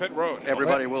down pit road.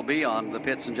 Everybody will be on the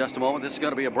pits in just a moment. This is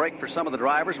going to be a break for some of the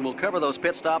drivers, and we'll cover those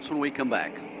pit stops when we come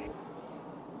back.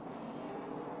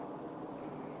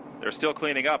 They're still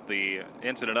cleaning up the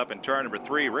incident up in turn number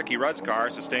 3. Ricky Rudd's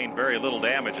car sustained very little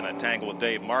damage in that tangle with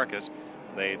Dave Marcus.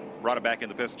 They brought it back in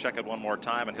the pits to check it one more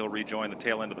time, and he'll rejoin the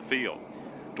tail end of the field.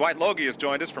 Dwight Logie has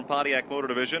joined us from Pontiac Motor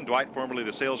Division. Dwight, formerly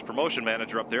the sales promotion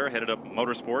manager up there, headed up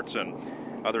motorsports and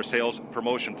other sales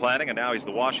promotion planning, and now he's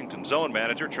the Washington zone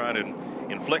manager, trying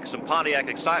to inflict some Pontiac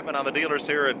excitement on the dealers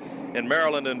here in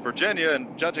Maryland and Virginia.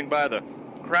 And judging by the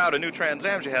crowd of new Trans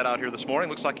Ams you had out here this morning,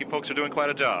 looks like you folks are doing quite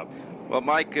a job. Well,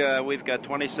 Mike, we've got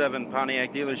 27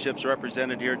 Pontiac dealerships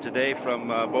represented here today from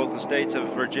both the states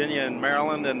of Virginia and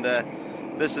Maryland, and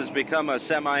this has become a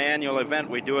semi-annual event.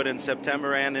 We do it in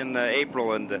September and in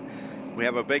April, and we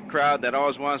have a big crowd that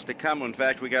always wants to come. In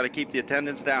fact, we got to keep the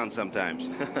attendance down sometimes.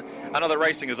 I know that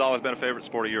racing has always been a favorite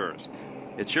sport of yours.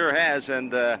 It sure has,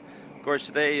 and of course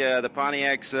today the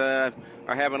Pontiacs are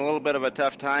having a little bit of a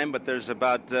tough time, but there's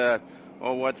about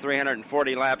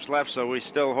 340 laps left, so we're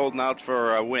still holding out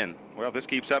for a win. Well, if this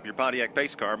keeps up, your Pontiac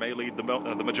pace car may lead the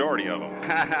majority of them.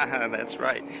 That's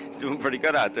right. It's doing pretty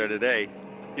good out there today.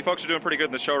 You folks are doing pretty good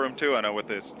in the showroom, too, I know, with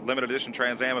this limited edition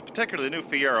Trans Am, and particularly the new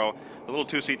Fiero. The little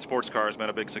two-seat sports car has been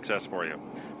a big success for you.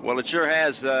 Well, it sure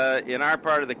has. In our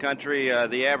part of the country,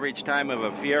 the average time of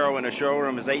a Fiero in a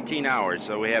showroom is 18 hours,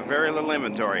 so we have very little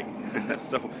inventory.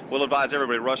 So we'll advise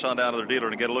everybody to rush on down to their dealer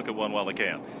and get a look at one while they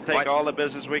can. Take all the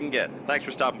business we can get. Thanks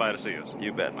for stopping by to see us.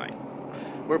 You bet, Mike.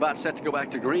 We're about set to go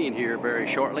back to green here very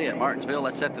shortly at Martinsville.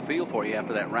 Let's set the field for you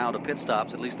after that round of pit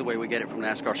stops, at least the way we get it from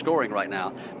NASCAR scoring right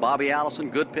now. Bobby Allison,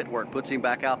 good pit work, puts him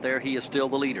back out there. He is still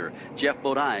the leader. Jeff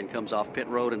Bodine comes off pit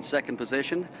road in second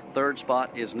position. Third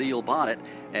spot is Neil Bonnet.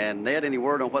 And Ned, any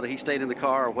word on whether he stayed in the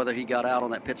car or whether he got out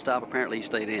on that pit stop? Apparently he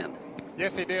stayed in.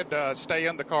 Yes, he did stay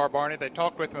in the car, Barney. They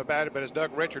talked with him about it, but as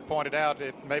Doug Richard pointed out,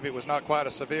 maybe it was not quite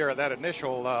as severe. That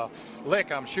initial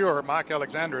lick, I'm sure, Mike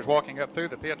Alexander is walking up through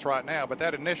the pits right now, but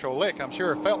that initial lick, I'm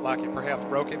sure, felt like it perhaps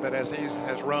broke him, but as he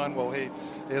has run, well, he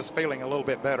is feeling a little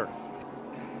bit better.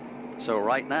 So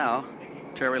right now,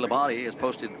 Terry Labonte is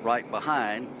posted right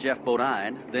behind Jeff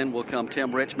Bodine. Then will come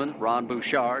Tim Richmond, Ron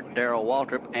Bouchard, Darrell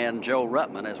Waltrip, and Joe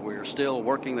Ruttman, as we're still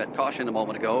working that caution a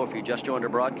moment ago. If you just joined our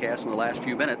broadcast in the last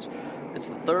few minutes, it's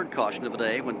the third caution of the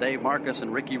day when Dave Marcus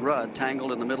and Ricky Rudd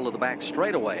tangled in the middle of the back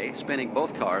straightaway, spinning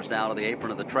both cars down to the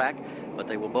apron of the track, but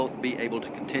they will both be able to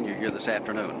continue here this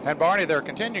afternoon. And Barney, they're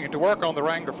continuing to work on the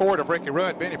Wrangler Ford of Ricky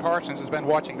Rudd. Benny Parsons has been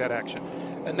watching that action.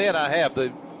 And then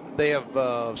they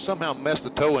have somehow messed the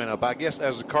toe end up. I guess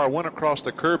as the car went across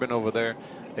the curbing over there,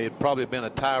 it had probably been a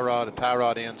tie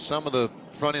rod end. Some of the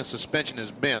front end suspension is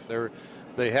bent.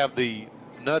 They have the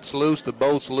nuts loose, the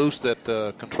bolts loose that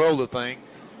control the thing,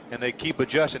 and they keep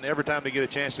adjusting every time they get a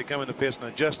chance to come in the pits and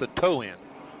adjust the toe end.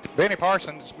 Benny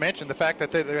Parsons mentioned the fact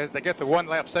that as they get the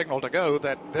one-lap signal to go,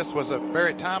 that this was a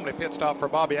very timely pit stop for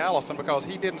Bobby Allison because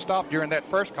he didn't stop during that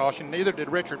first caution. Neither did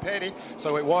Richard Petty,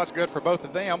 so it was good for both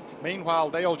of them. Meanwhile,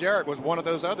 Dale Jarrett was one of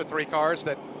those other 3 cars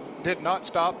that did not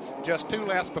stop. Just 2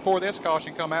 laps before this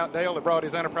caution come out, Dale had brought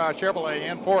his Enterprise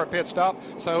Chevrolet in for a pit stop,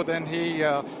 so then he,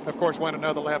 of course, went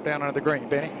another lap down under the green.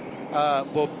 Benny?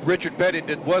 Well, Richard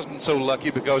Petty wasn't so lucky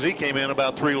because he came in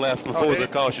about 3 laps before the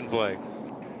caution flag.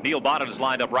 Neil Bonnet is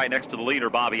lined up right next to the leader,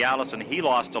 Bobby Allison. He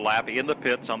lost a lap in the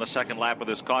pits on the second lap of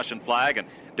this caution flag, and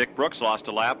Dick Brooks lost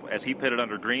a lap as he pitted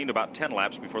under green about 10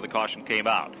 laps before the caution came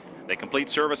out. They complete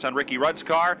service on Ricky Rudd's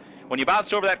car. When you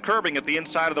bounce over that curbing at the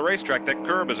inside of the racetrack, that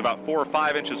curb is about 4 or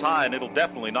 5 inches high, and it'll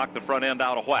definitely knock the front end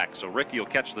out of whack. So Ricky will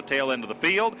catch the tail end of the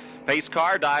field. Pace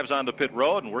car dives onto pit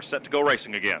road, and we're set to go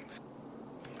racing again.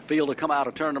 Field to come out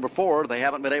of turn number 4. They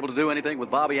haven't been able to do anything with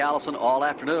Bobby Allison all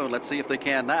afternoon. Let's see if they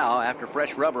can now after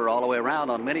fresh rubber all the way around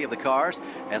on many of the cars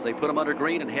as they put them under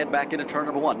green and head back into turn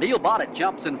number 1. Neil Bonnet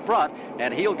jumps in front,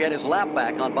 and he'll get his lap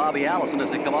back on Bobby Allison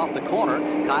as they come off the corner.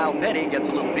 Kyle Petty gets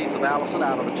a little piece of Allison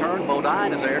out of the turn.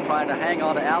 Bodine is there trying to hang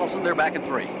on to Allison. They're back in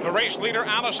 3. The race leader,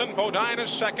 Allison. Bodine is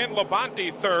second.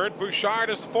 Labonte third. Bouchard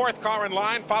is the 4th car in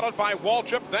line, followed by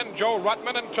Waltrip, then Joe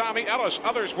Ruttman and Tommy Ellis.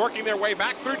 Others working their way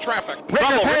back through traffic.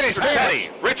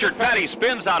 Richard Petty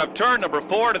spins out of turn number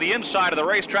 4 to the inside of the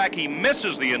racetrack. He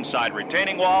misses the inside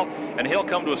retaining wall, and he'll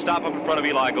come to a stop up in front of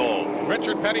Eli Gold.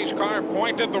 Richard Petty's car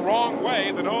pointed the wrong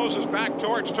way. The nose is back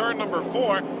towards turn number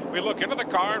 4. We look into the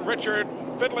car, and Richard,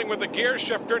 fiddling with the gear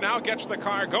shifter, now gets the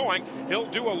car going. He'll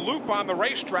do a loop on the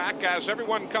racetrack as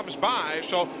everyone comes by,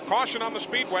 so caution on the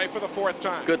speedway for the 4th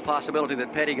time. Good possibility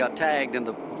that Petty got tagged in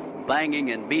the banging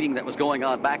and beating that was going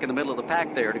on back in the middle of the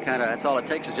pack there. To kind of, that's all it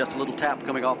takes is just a little tap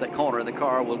coming off that corner, and the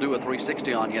car will do a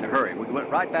 360 on you in a hurry. We went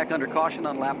right back under caution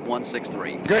on lap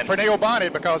 163. Good for Neil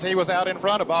Bonnet because he was out in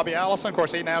front of Bobby Allison. Of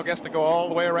course, he now gets to go all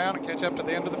the way around and catch up to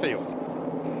the end of the field.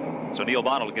 So Neil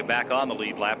Bonnet will get back on the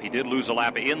lead lap. He did lose a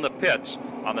lap in the pits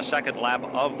on the second lap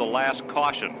of the last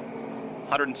caution.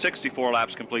 164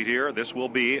 laps complete here. This will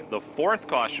be the 4th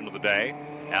caution of the day.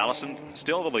 Allison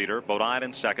still the leader. Bodine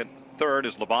in second. 3rd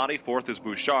is Labonte, 4th is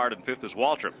Bouchard, and 5th is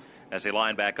Waltrip. As they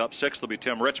line back up, 6th will be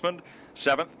Tim Richmond.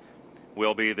 7th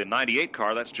will be the 98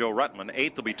 car, that's Joe Ruttman.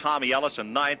 8th will be Tommy Ellis,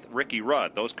 and 9th, Ricky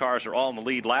Rudd. Those cars are all in the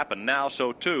lead lap, and now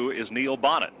so too is Neil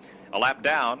Bonnet. A lap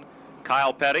down,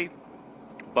 Kyle Petty,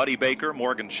 Buddy Baker,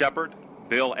 Morgan Shepherd,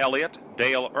 Bill Elliott,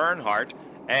 Dale Earnhardt,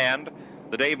 and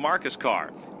the Dave Marcus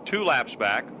car. 2 laps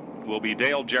back will be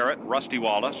Dale Jarrett, Rusty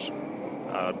Wallace,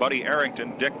 Buddy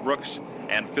Arrington, Dick Brooks,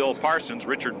 and Phil Parsons.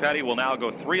 Richard Petty will now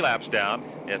go 3 laps down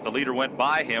as the leader went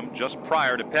by him just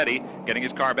prior to Petty getting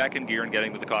his car back in gear and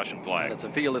getting to the caution flag. As the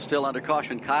field is still under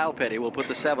caution, Kyle Petty will put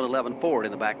the 711 Ford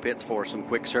in the back pits for some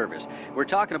quick service. We're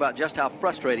talking about just how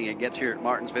frustrating it gets here at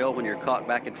Martinsville when you're caught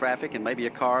back in traffic and maybe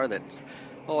a car that's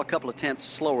a couple of tenths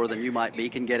slower than you might be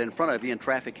can get in front of you in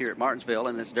traffic here at Martinsville,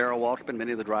 and as Darrell Waltrip and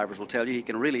many of the drivers will tell you, he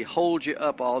can really hold you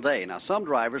up all day. Now, some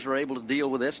drivers are able to deal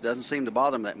with this. It doesn't seem to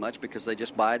bother them that much because they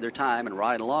just bide their time and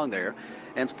ride along there.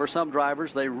 And for some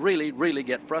drivers, they really, really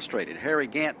get frustrated. Harry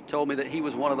Gant told me that he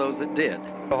was one of those that did.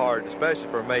 Hard, especially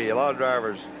for me. A lot of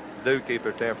drivers do keep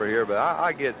their temper here, but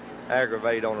I get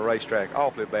aggravated on the racetrack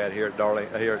awfully bad here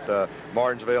at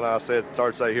Martinsville. And I started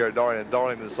to say here at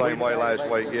Darlington the same way last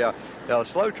week. Yeah, now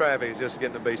slow traffic is just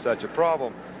getting to be such a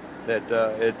problem that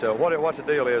what the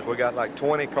deal is. We got like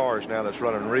 20 cars now that's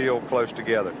running real close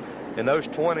together, and those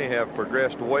 20 have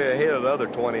progressed way ahead of the other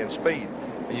 20 in speed.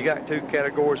 And you got 2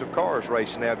 categories of cars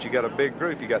racing now, but you got a big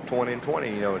group. You got 20 and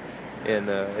 20, and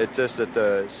it's just that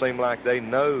it seems like they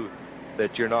know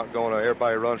that you're not going to.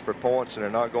 Everybody runs for points, and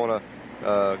they're not going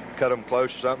to cut them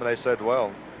close or something. They said,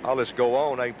 well, I'll just go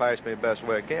on. They can pass me the best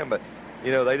way I can. But,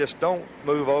 they just don't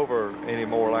move over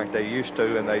anymore like they used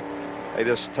to, and they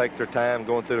just take their time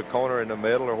going through the corner in the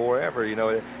middle or wherever,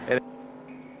 And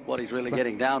what he's really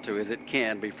getting down to is it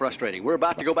can be frustrating. We're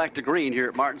about to go back to green here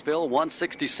at Martinsville.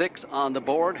 166 on the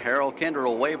board. Harold Kinder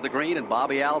will wave the green, and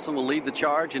Bobby Allison will lead the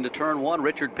charge into turn 1.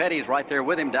 Richard Petty's right there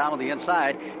with him down on the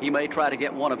inside. He may try to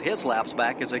get one of his laps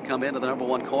back as they come into the number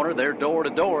 1 corner. They're door to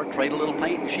door. Trade a little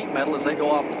paint and sheet metal as they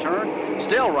go off the turn.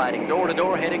 Still riding door to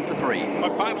door, heading for 3.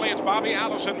 But finally, it's Bobby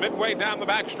Allison midway down the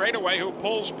back straightaway who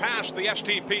pulls past the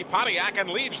STP Pontiac and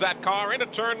leads that car into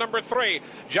turn number 3.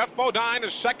 Jeff Bodine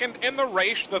is second in the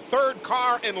race, the 3rd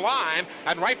car in line,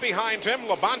 and right behind him,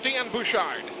 Labonte and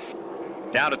Bouchard.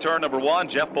 Down to turn number 1,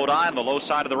 Jeff Bodine on the low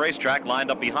side of the racetrack, lined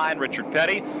up behind Richard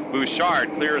Petty.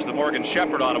 Bouchard clears the Morgan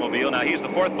Shepherd automobile. Now he's the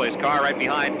 4th place car right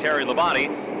behind Terry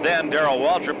Labonte. Then Darrell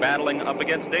Waltrip battling up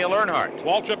against Dale Earnhardt.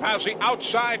 Waltrip has the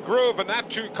outside groove in that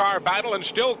 2-car battle and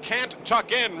still can't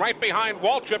tuck in. Right behind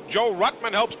Waltrip, Joe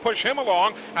Ruttman helps push him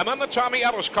along. And then the Tommy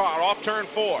Ellis car off turn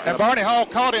 4. And Barney Hall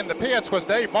caught in the pits was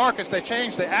Dave Marcus. They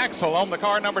changed the axle on the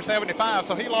car number 75,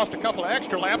 so he lost a couple of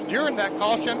extra laps. During that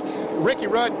caution, Ricky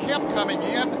Rudd kept coming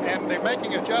in, and they're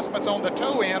making adjustments on the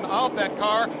toe end of that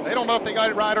car. They don't know if they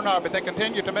got it right or not, but they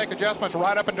continue to make adjustments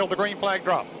right up until the green flag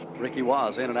drop. Ricky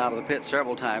was in and out of the pit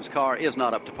several times. Car is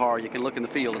not up to par. You can look in the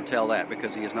field and tell that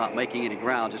because he is not making any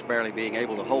ground, just barely being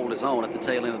able to hold his own at the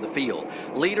tail end of the field.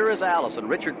 Leader is Allison.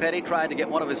 Richard Petty tried to get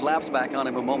one of his laps back on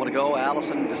him a moment ago.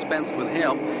 Allison dispensed with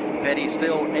him. Petty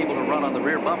still able to run on the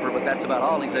rear bumper, but that's about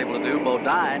all he's able to do.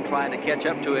 Bodine trying to catch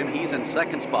up to him. He's in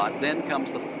 2nd spot. Then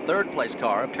comes the 3rd place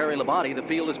car of Terry Labonte. The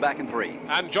field is back in 3.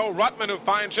 And Joe Ruttman, who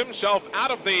finds himself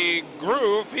out of the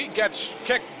groove, he gets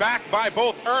kicked back by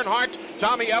both Earnhardt,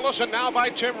 Tommy Ellis, and now by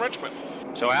Tim Richmond.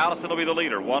 So Allison will be the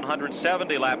leader.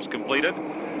 170 laps completed.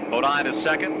 Bodine is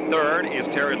 2nd. 3rd is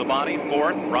Terry Labonte.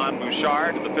 4th, Ron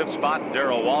Bouchard. In the 5th spot,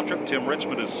 Darrell Waltrip. Tim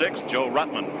Richmond is 6th. Joe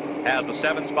Ruttman has the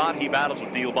 7th spot. He battles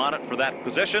with Neil Bonnet for that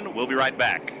position. We'll be right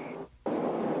back.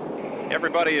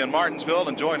 Everybody in Martinsville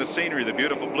enjoying the scenery, the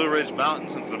beautiful Blue Ridge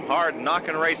Mountains, and some hard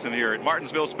knocking racing here at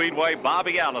Martinsville Speedway.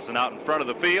 Bobby Allison out in front of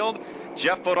the field.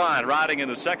 Jeff Bodine riding in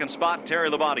the 2nd spot. Terry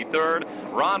Labonte 3rd.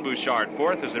 Ron Bouchard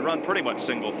 4th as they run pretty much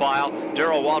single file.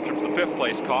 Darrell Waltrip's the 5th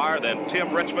place car. Then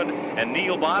Tim Richmond and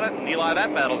Neil Bonnet. And Eli,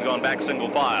 that battle's gone back single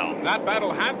file. That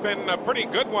battle had been a pretty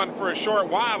good one for a short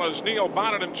while as Neil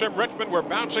Bonnet and Tim Richmond were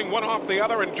bouncing one off the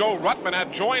other, and Joe Ruttman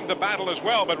had joined the battle as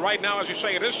well. But right now, as you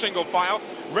say, it is single file.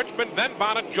 Richmond, then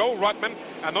Bonnet, Joe Ruttman,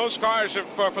 and those cars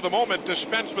have, for the moment,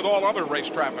 dispensed with all other race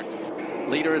traffic.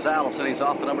 Leader is Allison. He's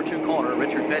off the number 2 corner.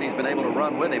 Richard Petty's been able to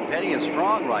run with him. Petty is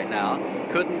strong right now.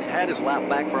 Had his lap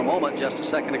back for a moment just a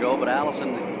second ago, but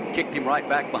Allison kicked him right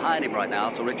back behind him right now,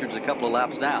 so Richard's a couple of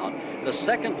laps down. The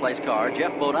 2nd place car,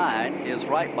 Jeff Bodine, is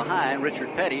right behind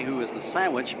Richard Petty, who is the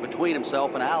sandwich between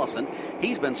himself and Allison.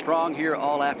 He's been strong here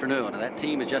all afternoon, and that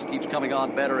team just keeps coming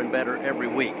on better and better every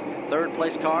week. 3rd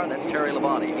place car, that's Terry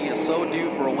Labonte. He is so due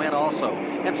for a win also,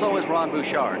 and so is Ron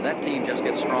Bouchard. That team just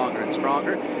gets stronger and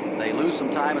stronger. They lose some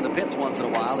time in the pits once in a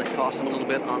while. It costs them a little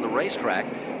bit on the racetrack,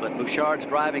 but Bouchard's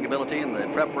driving ability and the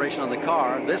preparation on the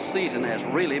car this season has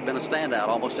really been a standout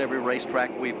almost every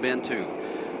racetrack we've been to.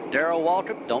 Darrell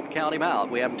Waltrip, don't count him out.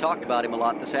 We haven't talked about him a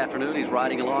lot this afternoon. He's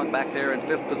riding along back there in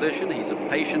 5th position. He's a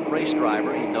patient race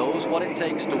driver. He knows what it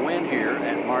takes to win here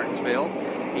at Martinsville.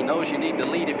 He knows you need to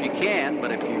lead if you can,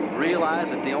 but if you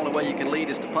realize that the only way you can lead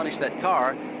is to punish that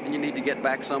car, then you need to get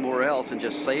back somewhere else and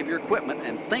just save your equipment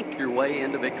and think your way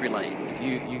into victory lane.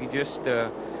 You just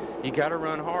you got to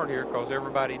run hard here because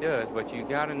everybody does, but you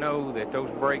got to know that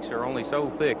those brakes are only so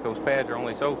thick, those pads are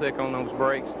only so thick on those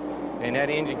brakes, and that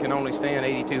engine can only stand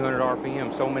 8,200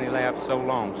 RPM so many laps so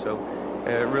long. So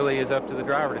it really is up to the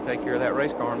driver to take care of that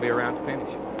race car and be around to finish.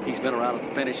 He's been around at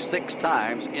the finish 6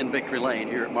 times in victory lane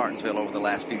here at Martinsville over the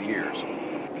last few years.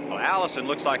 Well, Allison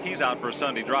looks like he's out for a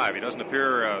Sunday drive. He doesn't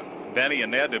appear, Benny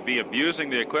and Ned, to be abusing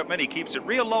the equipment. He keeps it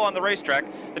real low on the racetrack.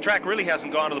 The track really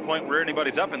hasn't gone to the point where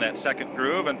anybody's up in that 2nd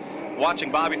groove. And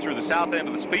watching Bobby through the south end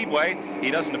of the speedway, he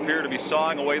doesn't appear to be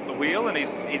sawing away at the wheel, and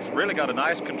he's really got a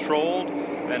nice controlled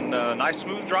and nice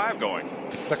smooth drive going.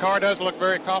 The car does look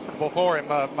very comfortable for him,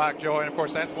 Mike Joy, and of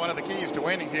course that's one of the keys to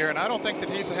winning here. And I don't think that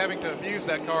he's having to abuse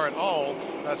that car at all,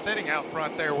 sitting out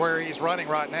front there where he's running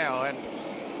right now. And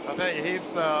I'll tell you,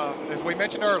 he's, as we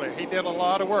mentioned earlier, he did a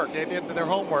lot of work. They did their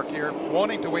homework here,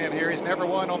 wanting to win here. He's never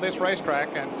won on this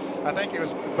racetrack, and I think he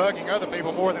was bugging other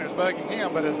people more than it was bugging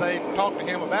him. But as they talked to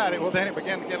him about it, well, then it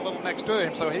began to get a little next to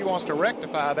him, so he wants to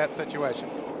rectify that situation.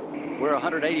 We're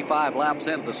 185 laps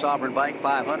into the Sovran Bank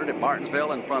 500 at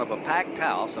Martinsville in front of a packed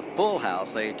house, a full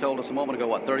house. They told us a moment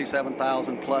ago,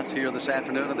 37,000 plus here this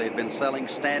afternoon, and they've been selling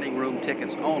standing room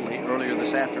tickets only earlier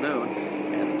this afternoon.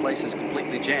 And the place is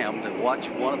completely jammed to watch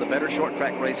one of the better short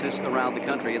track races around the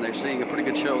country, and they're seeing a pretty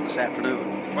good show this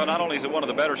afternoon. Well, not only is it one of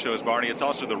the better shows, Barney, it's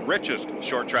also the richest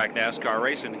short track NASCAR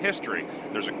race in history.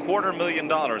 There's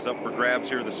 $250,000 up for grabs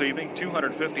here this evening,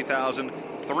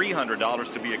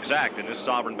 $250,300 to be exact in this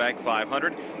Sovran Bank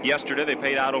 500. Yesterday they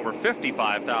paid out over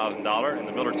 $55,000 in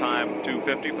the Miller Time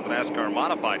 250 for the NASCAR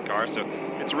modified car. So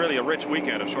it's really a rich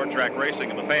weekend of short track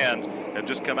racing, and the fans have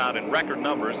just come out in record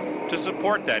numbers to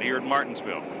support that here at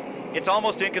Martinsville. It's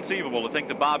almost inconceivable to think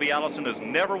that Bobby Allison has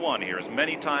never won here as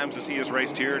many times as he has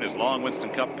raced here in his long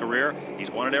Winston Cup career.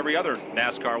 He's won at every other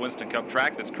NASCAR Winston Cup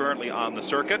track that's currently on the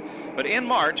circuit. But in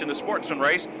March, in the sportsman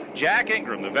race, Jack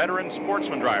Ingram, the veteran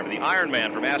sportsman driver, the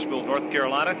Ironman from Asheville, North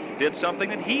Carolina, did something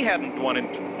that he hadn't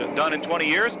done in 20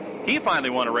 years. He finally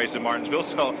won a race at Martinsville,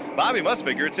 so Bobby must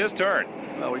figure it's his turn.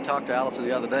 Well, we talked to Allison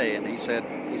the other day, and he said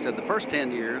the first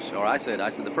 10 years, or I said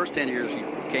the first 10 years you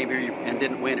came here and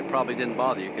didn't win, it probably didn't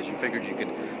bother you because you figured you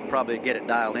could probably get it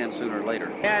dialed in sooner or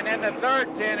later. Yeah, and in the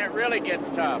third 10, it really gets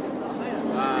tough.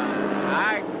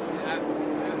 I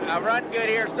run good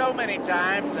here so many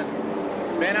times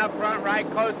and been up front right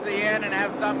close to the end and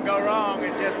have something go wrong.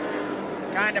 It's just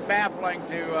kind of baffling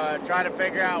to try to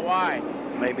figure out why.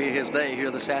 Maybe his day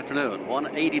here this afternoon.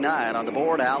 189 on the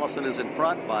board. Allison is in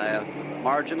front by a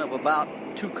margin of about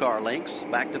 2 car lengths.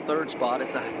 Back to third spot.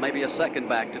 It's maybe a second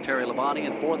back to Terry Labonte.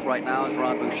 And fourth right now is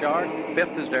Ron Bouchard.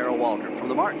 Fifth is Darrell Waltrip. From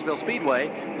the Martinsville Speedway,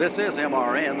 this is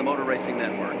MRN, the Motor Racing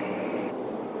Network.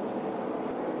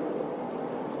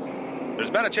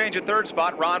 There's been a change at third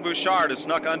spot. Ron Bouchard has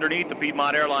snuck underneath the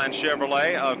Piedmont Airlines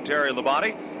Chevrolet of Terry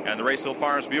Labonte, and the Raceville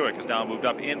Farms Buick has now moved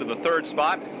up into the third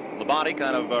spot. Labonte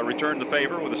kind of returned the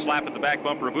favor with a slap at the back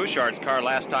bumper of Bouchard's car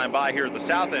last time by here at the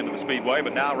south end of the speedway,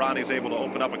 but now Ronnie's able to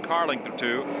open up a car length or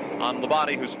two on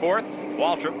Labonte, who's fourth.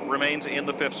 Waltrip remains in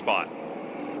the fifth spot.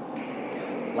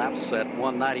 Laps at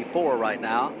 194 right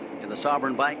now in the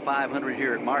Sovran Bank 500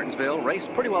 here at Martinsville. Race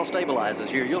pretty well stabilizes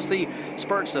here. You'll see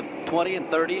spurts of 20 and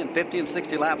 30 and 50 and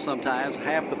 60 laps sometimes.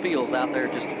 Half the field's out there,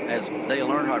 just as Dale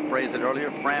Earnhardt phrased it earlier,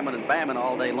 framming and bamming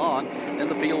all day long. Then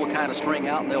the field will kind of string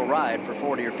out and they'll ride for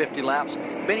 40 or 50 laps.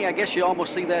 Benny, I guess you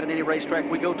almost see that at any racetrack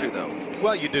we go to, though.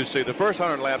 Well, you do see. The first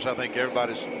 100 laps, I think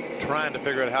everybody's trying to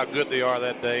figure out how good they are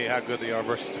that day, how good they are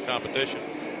versus the competition.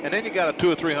 And then you got a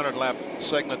 200 or 300 lap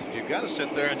segment that you've got to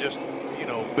sit there and just,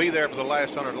 be there for the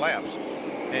last 100 laps.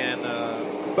 And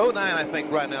Bodine, I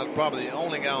think, right now is probably the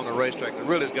only guy on the racetrack that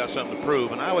really has got something to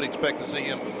prove. And I would expect to see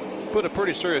him put a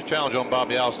pretty serious challenge on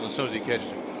Bobby Allison as soon as he catches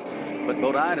him. But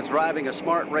Bodine is driving a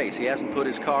smart race. He hasn't put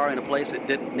his car in a place it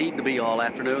didn't need to be all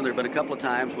afternoon. There have been a couple of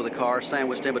times with a car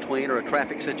sandwiched in between or a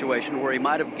traffic situation where he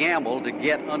might have gambled to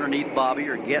get underneath Bobby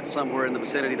or get somewhere in the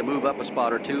vicinity to move up a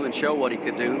spot or two and show what he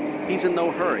could do. He's in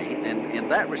no hurry. And in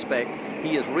that respect,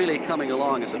 he is really coming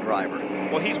along as a driver.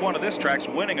 Well, he's one of this track's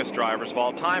winningest drivers of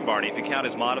all time, Barney, if you count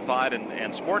his modified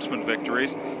and sportsman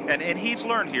victories. And he's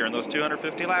learned here in those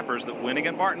 250 lappers that winning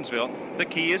at Martinsville, the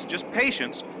key is just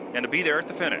patience and to be there at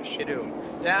the finish. You do.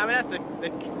 Yeah, I mean, that's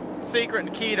the secret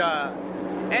and key to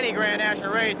any Grand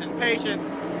National race is patience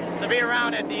to be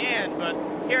around at the end. But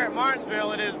here at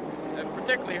Martinsville, it is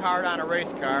particularly hard on a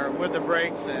race car with the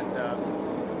brakes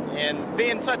and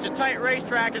being such a tight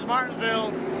racetrack as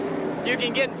Martinsville, you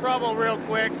can get in trouble real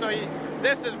quick. So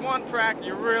this is one track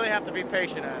you really have to be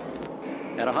patient on.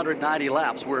 At 190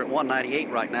 laps, we're at 198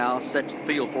 right now. Set the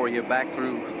field for you back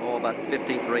through, about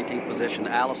 15th or 18th position.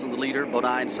 Allison the leader,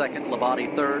 Bodine second,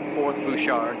 Labonte third, fourth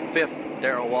Bouchard, fifth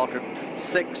Darrell Waltrip,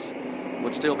 sixth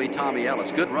would still be Tommy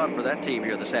Ellis. Good run for that team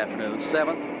here this afternoon.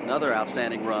 Seventh, another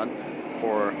outstanding run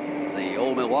for the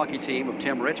old Milwaukee team of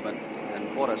Tim Richmond.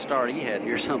 And what a start he had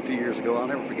here some few years ago. I'll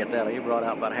never forget that. He brought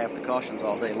out about half the cautions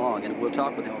all day long, and we'll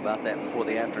talk with him about that before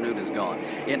the afternoon is gone.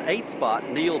 In eighth spot,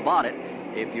 Neil Bonnet.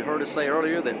 If you heard us say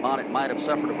earlier that Bonnet might have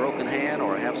suffered a broken hand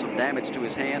or have some damage to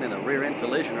his hand in a rear-end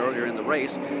collision earlier in the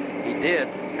race, he did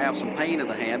have some pain in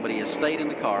the hand, but he has stayed in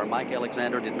the car. Mike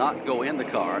Alexander did not go in the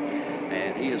car,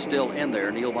 and he is still in there.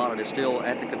 Neil Bonnet is still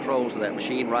at the controls of that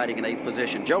machine, riding in 8th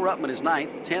position. Joe Ruttman is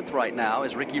 9th. 10th right now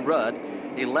is Ricky Rudd.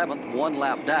 11th, one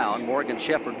lap down. Morgan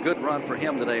Shepherd, good run for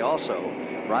him today also.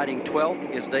 Riding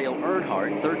 12th is Dale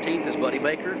Earnhardt. 13th is Buddy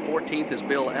Baker. 14th is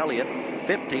Bill Elliott.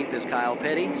 15th is Kyle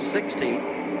Petty.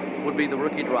 16th would be the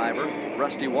rookie driver,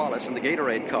 Rusty Wallace, in the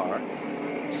Gatorade car.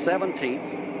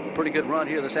 17th, pretty good run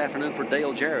here this afternoon for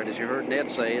Dale Jarrett. As you heard Ned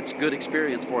say, it's good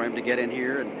experience for him to get in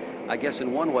here. And I guess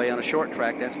in one way on a short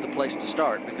track, that's the place to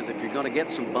start, because if you're going to get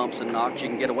some bumps and knocks, you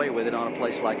can get away with it on a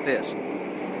place like this.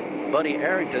 Buddy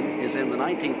Arrington is in the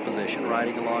 19th position,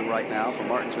 riding along right now from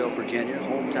Martinsville, Virginia,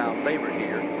 hometown favorite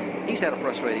here. He's had a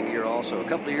frustrating year also. A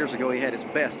couple of years ago, he had his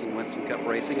best in Winston Cup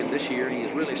racing, and this year he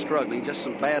is really struggling. Just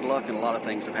some bad luck, and a lot of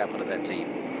things have happened to that team.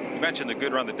 You mentioned the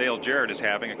good run that Dale Jarrett is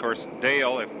having. Of course,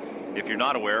 Dale, if you're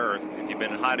not aware, or if you've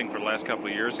been hiding for the last couple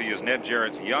of years, he is Ned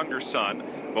Jarrett's younger son.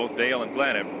 Both Dale and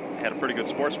Glenn have had a pretty good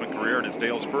sportsman career, and it's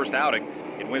Dale's first outing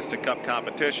in Winston Cup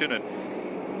competition. And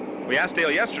We asked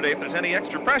Dale yesterday if there's any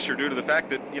extra pressure due to the fact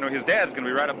that, his dad's going to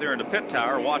be right up there in the pit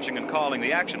tower watching and calling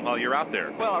the action while you're out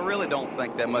there. Well, I really don't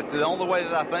think that much. The only way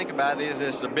that I think about it is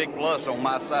it's a big plus on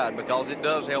my side because it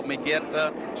does help me get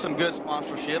some good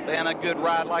sponsorship and a good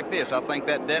ride like this. I think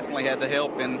that definitely had to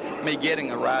help in me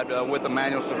getting a ride with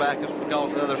Emmanuel Savakis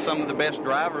because there's some of the best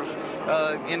drivers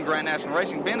in Grand National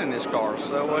Racing been in this car.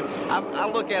 So I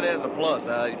look at it as a plus.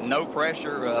 No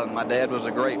pressure. My dad was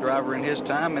a great driver in his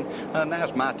time, and now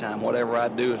it's my time. Whatever I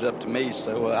do is up to me,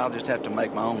 so I'll just have to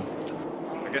make my own.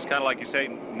 I guess kind of like you say,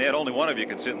 Ned, only one of you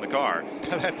can sit in the car.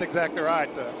 That's exactly right,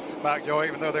 Mike Joe,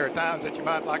 even though there are times that you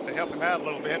might like to help him out a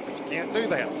little bit, but you can't do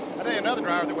that. I tell you another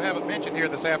driver that we haven't mentioned here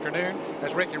this afternoon,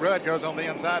 as Ricky Rudd goes on the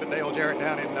inside of Dale Jarrett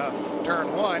down in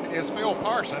turn 1, is Phil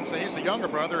Parsons. He's the younger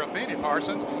brother of Benny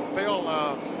Parsons.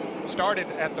 Phil started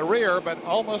at the rear, but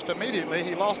almost immediately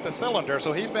he lost a cylinder,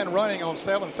 so he's been running on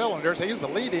 7 cylinders. He's the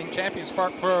leading Champion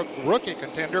Spark Plug rookie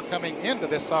contender coming into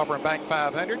this Sovran Bank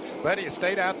 500, but he has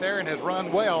stayed out there and has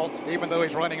run well, even though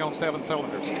he's running on 7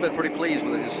 cylinders. He's been pretty pleased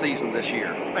with his season this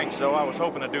year. I think so. I was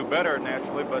hoping to do better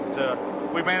naturally, but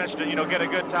we managed to, get a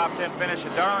good top 10 finish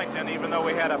at Darlington, even though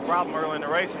we had a problem early in the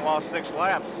race and lost 6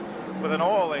 laps with an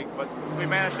oil leak, but we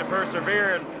managed to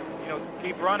persevere and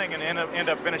keep running and end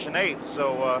up finishing 8th.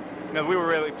 So, we were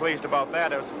really pleased about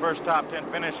that. It was the first top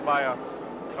 10 finish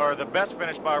or the best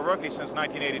finish by a rookie since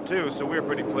 1982. So we were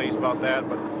pretty pleased about that.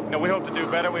 But, we hope to do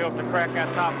better. We hope to crack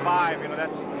that top 5.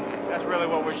 That's really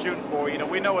what we're shooting for.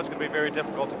 We know it's going to be very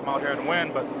difficult to come out here and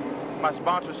win, but my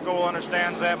sponsor school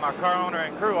understands that. My car owner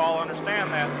and crew all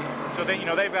understand that. So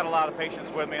they've got a lot of patience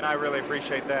with me, and I really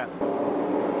appreciate that.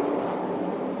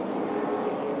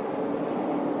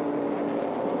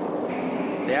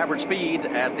 The average speed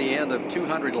at the end of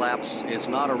 200 laps is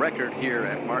not a record here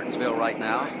at Martinsville right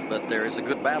now, but there is a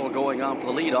good battle going on for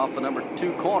the lead off the number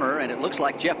 2 corner, and it looks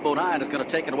like Jeff Bodine is going to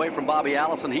take it away from Bobby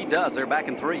Allison. He does. They're back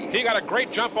in 3. He got a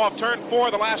great jump off turn 4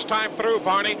 the last time through,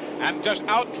 Barney, and just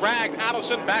out-dragged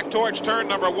Allison back towards turn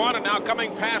number 1, and now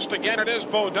coming past again, it is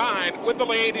Bodine with the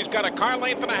lead. He's got a car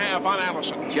length and a half on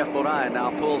Allison. Jeff Bodine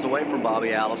now pulls away from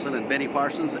Bobby Allison and Benny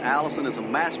Parsons. Allison is a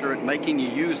master at making you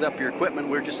use up your equipment.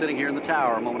 We're just sitting here in the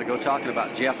tower a moment ago talking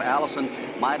about Jeff. Allison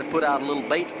might have put out a little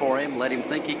bait for him, let him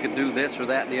think he could do this or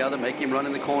that and the other, make him run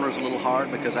in the corners a little hard,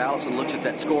 because Allison looks at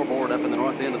that scoreboard up in the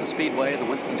north end of the speedway, the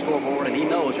Winston scoreboard, and he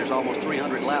knows there's almost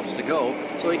 300 laps to go,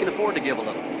 so he can afford to give a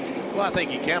little. Well, I think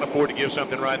he can afford to give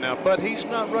something right now, but he's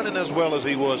not running as well as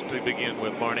he was to begin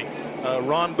with, Barney.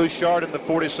 Ron Bouchard in the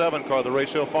 47 car, the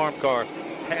Racel Farm car,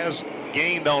 has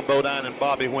gained on Bodine and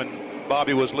Bobby when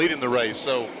Bobby was leading the race,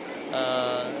 so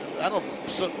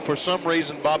for some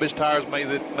reason, Bobby's tires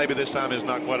maybe this time is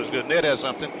not quite as good. Ned has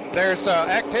something. There's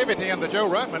activity in the Joe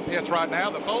Ruttman pits right now.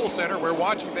 The pole center, we're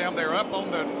watching them. They're up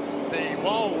on the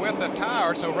wall with the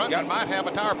tire, so Ruttman might have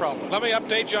a tire problem. Let me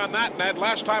update you on that, Ned.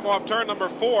 Last time off turn number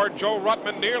 4, Joe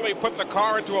Ruttman nearly put the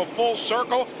car into a full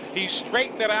circle. He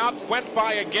straightened it out, went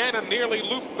by again, and nearly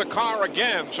looped the car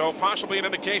again, so possibly an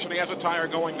indication he has a tire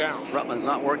going down. Ruttman's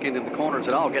not working in the corners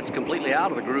at all, gets completely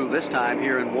out of the groove this time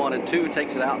here in 1 and 2,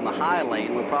 takes it out in the high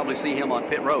lane. We'll probably see him on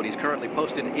pit road. He's currently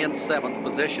posted in 7th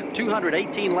position.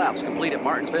 218 laps complete at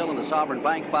Martinsville in the Sovran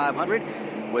Bank 500.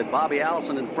 With Bobby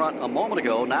Allison in front a moment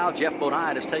ago. Now Jeff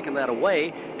Bodine has taken that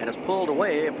away and has pulled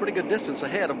away a pretty good distance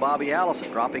ahead of Bobby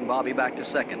Allison, dropping Bobby back to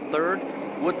 2nd.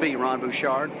 3rd would be Ron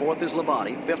Bouchard. 4th is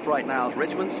Labonte. 5th right now is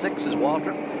Richmond. 6th is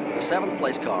Waltrip. The 7th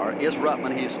place car is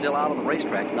Ruttman. He is still out of the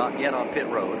racetrack, not yet on pit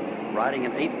road. Riding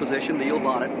in 8th position, Neil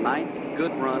Bonnet. 9th,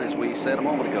 good run, as we said a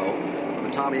moment ago, for the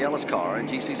Tommy Ellis car, and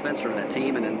G.C. Spencer in that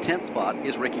team. And in 10th spot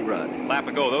is Ricky Rudd. Lap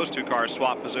ago, those two cars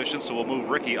swapped positions, so we'll move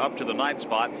Ricky up to the 9th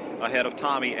spot ahead of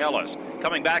Tommy Ellis.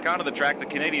 Coming back onto the track, the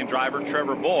Canadian driver,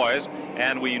 Trevor Boys,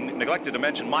 and we neglected to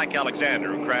mention Mike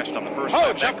Alexander, who crashed on the first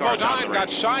lap. Jeff Bodine got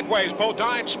sideways.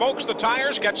 Bodine smokes the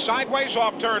tires, gets sideways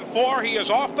off turn 4. He is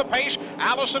off the pace.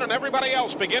 Allison and everybody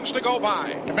else begins to go by.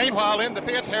 And meanwhile, in the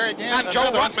pits, Harry again. And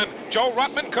Joe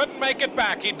Ruttman couldn't make it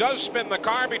back. He does spin the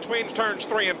car between turns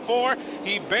 3 and 4.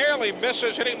 He barely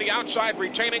misses hitting the outside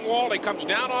retaining wall. He comes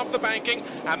down off the banking,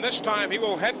 and this time he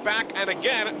will head back and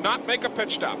again not make a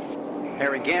pit stop.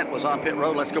 Harry Gant was on pit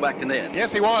road. Let's go back to Ned.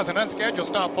 Yes, he was. An unscheduled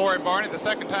stop for him, Barney. The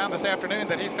second time this afternoon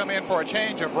that he's come in for a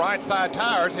change of right side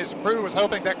tires. His crew was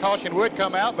hoping that caution would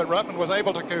come out, but Ruttman was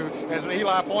able to, as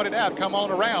Eli pointed out, come on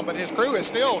around. But his crew is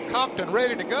still cocked and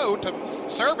ready to go to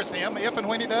service him if and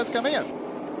when he does come in.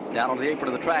 Down on the apron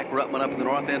of the track, Ruttman up in the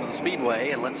north end of the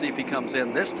speedway, and let's see if he comes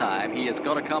in this time. He is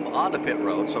going to come onto pit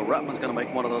road, so Ruttman's going to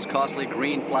make one of those costly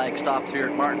green flag stops here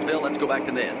at Martinsville. Let's go back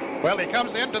to Ned. Well, he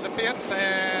comes into the pits,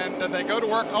 and they go to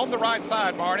work on the right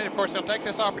side, Barney. Of course, he'll take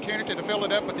this opportunity to fill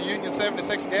it up with the Union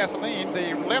 76 gasoline.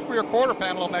 The left rear quarter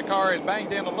panel on that car is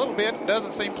banged in a little bit. It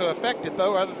doesn't seem to affect it,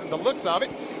 though, other than the looks of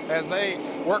it, as they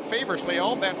work feverishly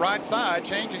on that right side,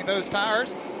 changing those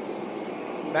tires.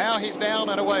 Now he's down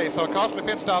and away, so a costly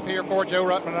pit stop here for Joe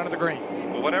Ruttman under the green.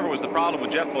 Well, whatever was the problem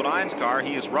with Jeff Bodine's car,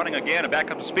 he is running again and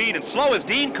back up to speed. And slow as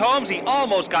Dean Combs, he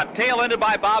almost got tail-ended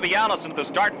by Bobby Allison at the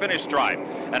start-finish stripe.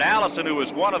 And Allison, who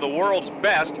is one of the world's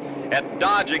best at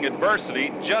dodging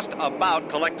adversity, just about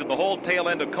collected the whole tail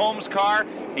end of Combs' car.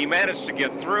 He managed to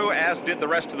get through, as did the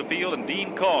rest of the field, and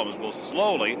Dean Combs will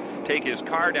slowly take his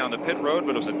car down the pit road,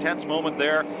 but it was a tense moment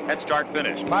there at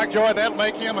start-finish. Mike Joy, that'll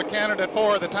make him a candidate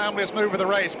for the timeliest move of the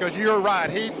race, because you're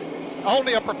right.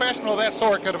 Only a professional of that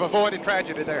sort could have avoided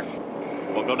tragedy there.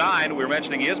 Well, Bodine, we were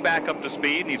mentioning, he is back up to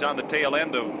speed, and he's on the tail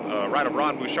end of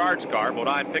Ron Bouchard's car.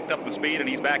 Bodine picked up the speed, and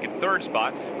he's back in third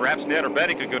spot. Perhaps Ned or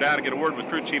Betty could go down and get a word with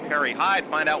crew chief Harry Hyde,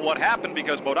 find out what happened,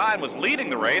 because Bodine was leading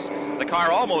the race. The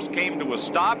car almost came to a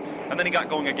stop, and then he got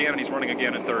going again, and he's running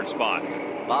again in third spot.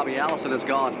 Bobby Allison has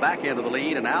gone back into the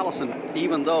lead, and Allison,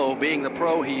 even though being the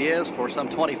pro he is for some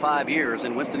 25 years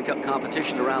in Winston Cup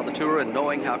competition around the Tour and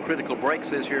knowing how critical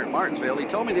brakes is here at Martinsville, he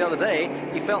told me the other day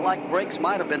he felt like brakes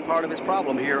might have been part of his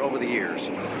problem here over the years.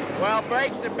 Well,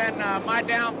 brakes have been my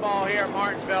downfall here at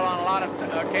Martinsville on a lot of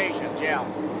occasions, yeah.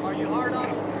 Are you hard on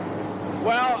them?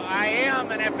 Well, I am,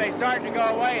 and if they start to go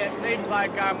away, it seems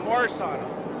like I'm worse on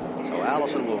them. So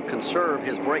Allison will conserve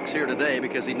his brakes here today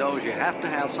because he knows you have to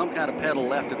have some kind of pedal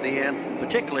left at the end,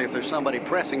 particularly if there's somebody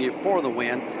pressing you for the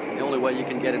win. The only way you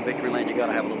can get in victory lane, you got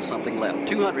to have a little something left.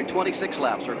 226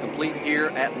 laps are complete here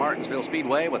at Martinsville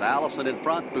Speedway with Allison in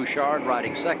front, Bouchard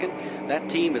riding second. That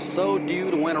team is so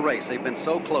due to win a race. They've been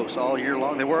so close all year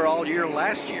long. They were all year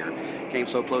last year. Came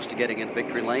so close to getting in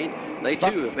victory lane. They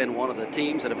too have been one of the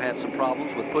teams that have had some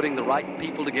problems with putting the right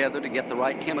people together to get the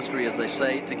right chemistry, as they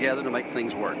say, together to make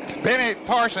things work. Benny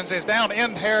Parsons is down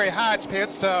in Harry Hyde's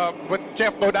pits with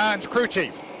Jeff Bodine's crew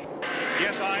chief.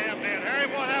 Yes, I am, Ned.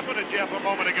 Harry, what happened to Jeff a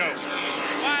moment ago?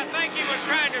 Well, I think he was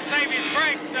trying to save his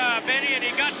brakes, Benny, and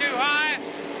he got too high.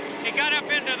 He got up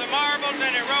into the marbles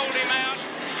and it rolled him out.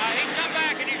 He's come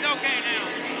back and he's okay now.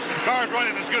 The car's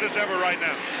running as good as ever right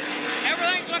now.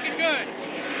 Everything's looking good.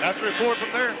 That's the report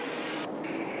from there.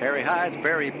 Harry Hyde's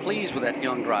very pleased with that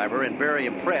young driver and very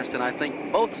impressed, and I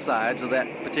think both sides of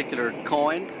that particular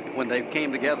coin, when they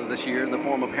came together this year in the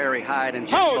form of Harry Hyde and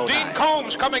Jeff Bodine. Dean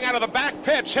Combs coming out of the back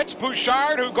pits, hits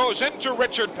Bouchard, who goes into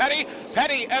Richard Petty.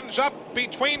 Petty ends up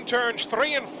between turns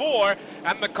 3 and 4,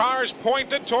 and the car's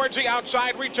pointed towards the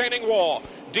outside retaining wall.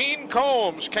 Dean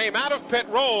Combs came out of pit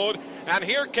road, and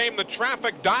here came the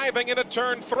traffic diving into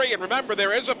turn 3. And remember,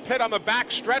 there is a pit on the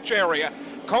back stretch area.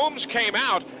 Combs came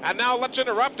out, and now let's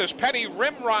interrupt as Petty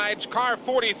rim rides car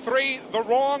 43 the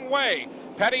wrong way.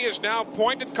 Petty is now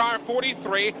pointed car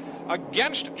 43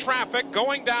 against traffic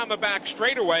going down the back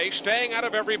straightaway, staying out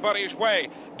of everybody's way.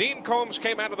 Dean Combs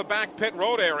came out of the back pit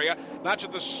road area. That's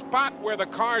at the spot where the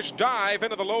cars dive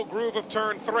into the low groove of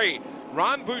turn 3.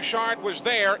 Ron Bouchard was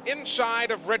there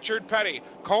inside of Richard Petty.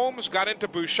 Combs got into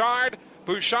Bouchard.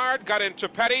 Bouchard got into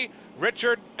Petty.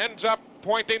 Richard ends up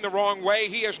pointing the wrong way.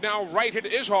 He has now righted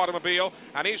his automobile,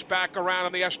 and he's back around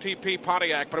in the STP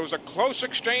Pontiac. But it was a close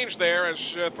exchange there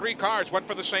as 3 cars went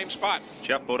for the same spot.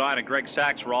 Jeff Bodine and Greg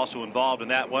Sachs were also involved in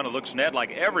that one. It looks, Ned,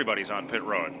 like everybody's on pit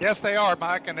road. Yes, they are,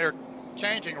 Mike, and they're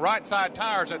changing right side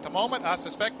tires at the moment. I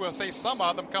suspect we'll see some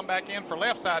of them come back in for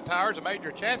left side tires, a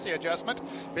major chassis adjustment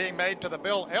being made to the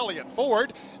Bill Elliott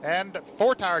Ford, and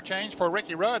 4-tire change for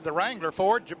Ricky Rudd, the Wrangler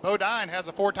Ford. Bodine has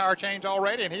a 4-tire change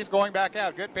already, and he's going back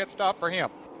out. Good pit stop for him.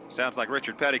 Sounds like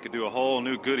Richard Petty could do a whole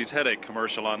new Goody's Headache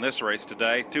commercial on this race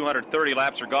today. 230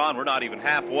 laps are gone. We're not even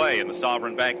halfway in the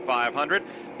Sovran Bank 500.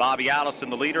 Bobby Allison,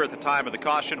 the leader at the time of the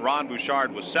caution. Ron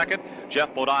Bouchard was second.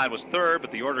 Jeff Bodine was third,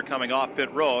 but the order coming off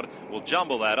pit road will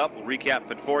jumble that up. We'll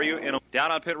recap it for you.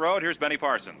 Down on pit road, here's Benny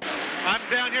Parsons. I'm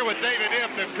down here with David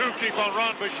Ift, the crew chief on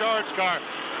Ron Bouchard's car.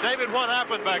 David, what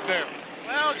happened back there?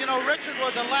 Well, you know, Richard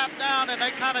was a lap down, and they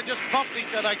kind of just bumped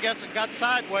each other, I guess, and got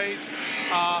sideways.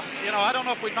 I don't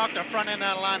know if we knocked our front end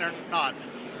out of line or not.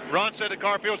 Ron said the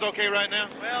car feels okay right now?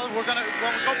 Well, when we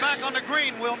go back on the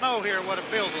green, we'll know here what it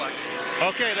feels like.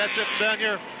 Okay, that's it down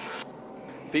here.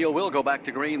 Field will go back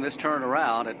to green this turn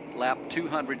around at lap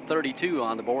 232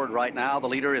 on the board right now. The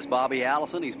leader is Bobby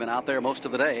Allison. He's been out there most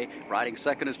of the day. Riding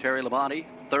second is Terry Labonte.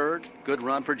 Third, good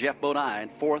run for Jeff Bodine.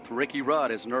 Fourth, Ricky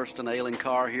Rudd has nursed an ailing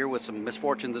car here with some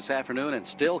misfortunes this afternoon and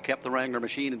still kept the Wrangler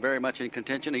machine very much in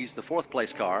contention. He's the fourth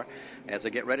place car as they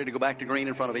get ready to go back to green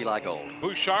in front of Eli Gold.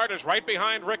 Bouchard is right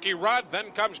behind Ricky Rudd. Then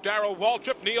comes Darrell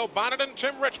Waltrip, Neil Bonnet, and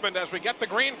Tim Richmond as we get the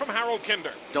green from Harold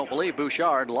Kinder. Don't believe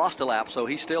Bouchard lost a lap, so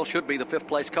he still should be the fifth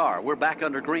place car. We're back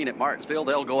under green at Martinsville.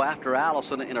 They'll go after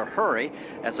Allison in a hurry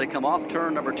as they come off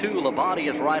turn number 2.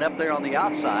 Labonte is right up there on the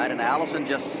outside, and Allison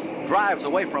just drives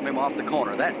away from him off the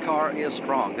corner. That car is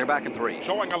strong. They're back in 3.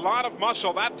 Showing a lot of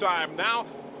muscle that time. Now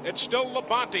it's still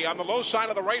Labonte on the low side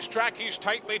of the racetrack. He's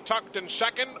tightly tucked in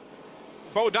second.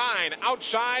 Bodine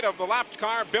outside of the lapped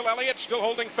car. Bill Elliott still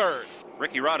holding third.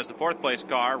 Ricky Rudd is the fourth place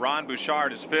car. Ron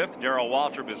Bouchard is fifth. Darrell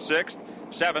Waltrip is sixth.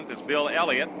 Seventh is Bill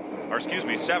Elliott.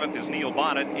 Seventh is Neil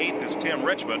Bonnet. Eighth is Tim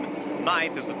Richmond.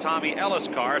 Ninth is the Tommy Ellis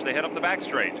car as they head up the back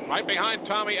straight. Right behind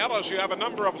Tommy Ellis, you have a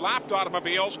number of lapped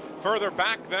automobiles. Further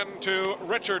back then to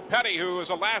Richard Petty, who is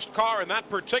the last car in that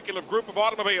particular group of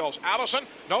automobiles. Allison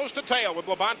nose to tail with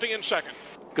Labonte in second.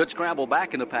 Good scramble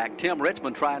back in the pack. Tim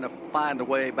Richmond trying to find a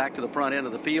way back to the front end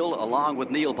of the field, along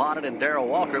with Neil Bonnet and Darrell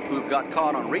Waltrip, who've got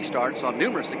caught on restarts on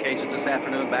numerous occasions this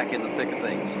afternoon back in the thick of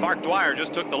things. Mark Dwyer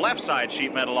just took the left side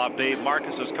sheet metal off Dave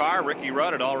Marcus's car. Ricky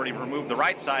Rudd had already removed the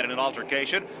right side in an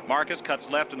altercation. Marcus cuts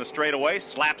left in the straightaway,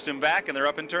 slaps him back, and they're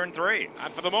up in turn 3.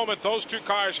 And for the moment, those two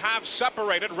cars have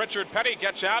separated. Richard Petty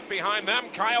gets out behind them.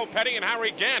 Kyle Petty and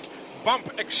Harry Gant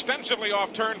bump extensively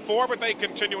off turn 4, but they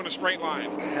continue in a straight line.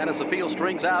 And as the field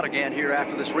strings out again here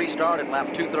after this restart at lap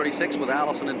 236 with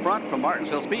Allison in front from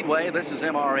Martinsville Speedway, this is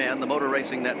MRN, the Motor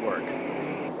Racing Network.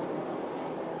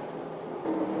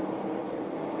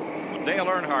 Well, Dale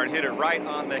Earnhardt hit it right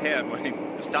on the head when he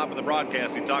was top of the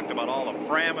broadcast. He talked about all the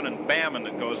framming and bamming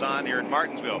that goes on here in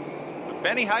Martinsville.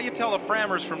 Benny, how you tell the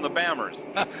frammers from the bammers?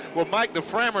 Well, Mike, the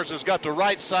frammers has got the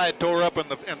right side tore up in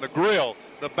the grill.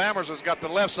 The bammers has got the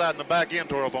left side and the back end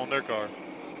tore up on their car.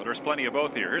 Well, there's plenty of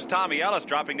both here. Here's Tommy Ellis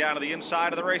dropping down to the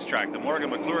inside of the racetrack. The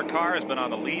Morgan McClure car has been on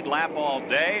the lead lap all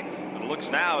day. It looks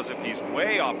now as if he's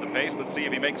way off the pace. Let's see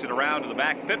if he makes it around to the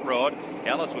back pit road.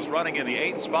 Ellis was running in the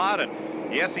 8th spot, and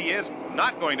yes, he is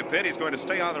not going to pit. He's going to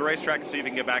stay on the racetrack and see if he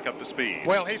can get back up to speed.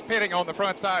 Well, he's pitting on the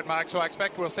front side, Mike, so I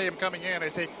expect we'll see him coming in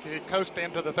as he coasts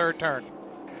into the third turn.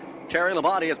 Terry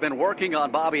Labonte has been working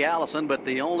on Bobby Allison, but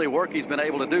the only work he's been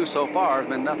able to do so far has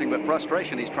been nothing but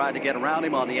frustration. He's tried to get around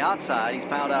him on the outside. He's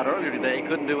found out earlier today he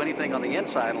couldn't do anything on the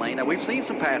inside lane. Now, we've seen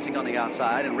some passing on the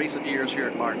outside in recent years here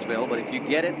at Martinsville, but if you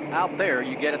get it out there,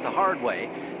 you get it the hard way.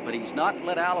 But he's not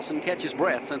let Allison catch his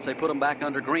breath since they put him back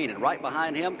under green. And right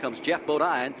behind him comes Jeff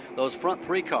Bodine. Those front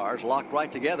 3 cars locked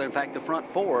right together. In fact, the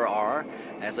front 4 are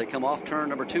as they come off turn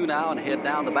number 2 now and head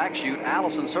down the back chute.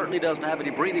 Allison certainly doesn't have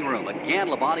any breathing room. Again,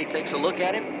 Labonte takes a look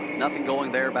at him. Nothing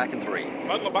going there, back in 3.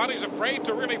 But Labonte's afraid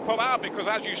to really pull out because,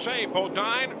 as you say,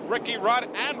 Bodine, Ricky Rudd,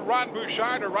 and Ron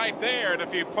Bouchard are right there. And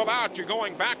if you pull out, you're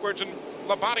going backwards, and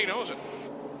Labonte knows it.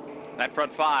 That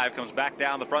front 5 comes back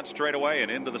down the front straightaway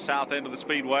and into the south end of the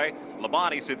speedway.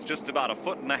 Labonte sits just about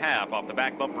 1.5 feet off the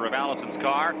back bumper of Allison's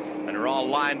car, and they're all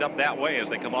lined up that way as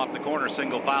they come off the corner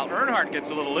single file. Earnhardt gets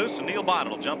a little loose, and Neil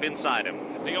Bonnet will jump inside him.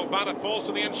 Neil Bonnet pulls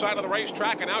to the inside of the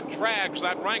racetrack and out drags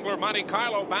that Wrangler Monte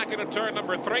Carlo back into turn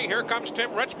number 3. Here comes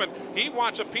Tim Richmond. He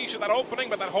wants a piece of that opening,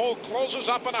 but that hole closes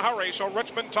up in a hurry, so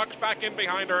Richmond tucks back in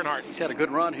behind Earnhardt. He's had a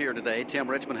good run here today, Tim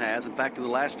Richmond has. In fact, in the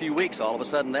last few weeks, all of a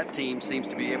sudden that team seems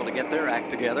to be able to get their act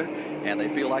together, and they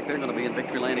feel like they're going to be in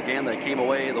victory lane again. They came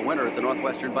away the winner at the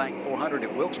Northwestern Bank 400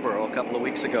 at Wilkesboro a couple of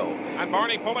weeks ago. And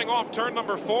Barney pulling off turn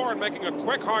number 4 and making a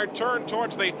quick hard turn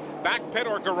towards the back pit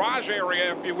or garage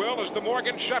area, if you will, is the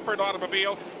Morgan Shepherd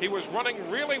automobile. He was running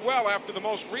really well after the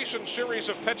most recent series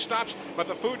of pit stops, but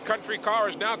the Food Country car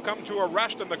has now come to a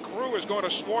rest, and the crew is going to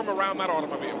swarm around that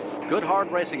automobile. Good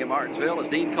hard racing at Martinsville as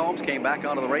Dean Combs came back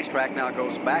onto the racetrack, now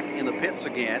goes back in the pits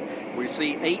again. We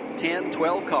see 8, 10,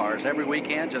 12 cars every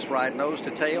weekend just ride nose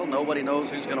to tail. Nobody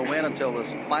knows who's going to win until the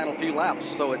final few laps,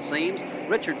 so it seems.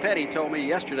 Richard Petty told me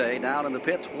yesterday down in the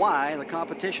pits why the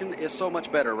competition is so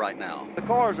much better right now. The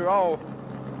cars are all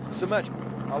so much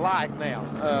alike now.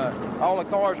 All the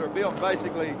cars are built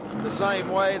basically the same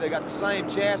way. They got the same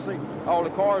chassis. All the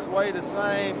cars weigh the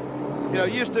same. You know,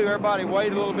 used to everybody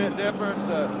weighed a little bit different.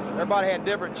 Everybody had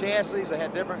different chassis. They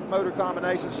had different motor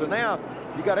combinations. So now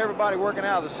you got everybody working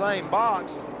out of the same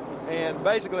box, and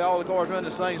basically all the cars run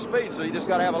the same speed. So you just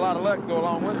got to have a lot of luck to go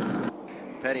along with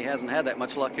it. Petty hasn't had that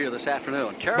much luck here this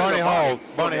afternoon. Barney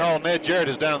Hall, Ned Jarrett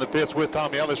is down in the pits with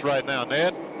Tommy Ellis right now.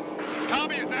 Ned?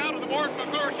 Tommy is out of the Morgan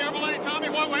McClure Chevrolet. Tommy,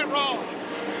 what went wrong?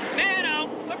 Ned,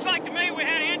 looks like to me we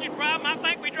had an engine problem. I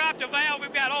think we dropped a valve.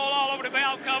 We've got oil all over the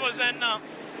valve covers, and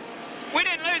we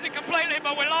didn't lose it completely,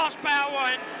 but we lost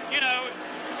power, and, you know,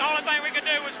 the only thing we could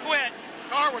do was quit.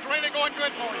 Car was really going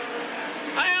good for you.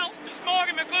 Well, this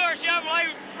Morgan McClure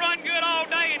Chevrolet run good all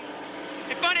day, and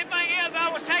the funny thing is I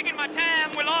was taking my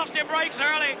time. We lost their brakes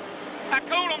early. I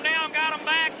cooled them down, got them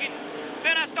back, and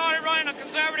then I started running a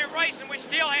conservative race, and we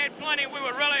still had plenty. We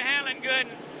were really handling good.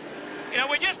 And, you know,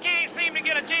 we just can't seem to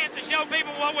get a chance to show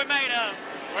people what we're made of.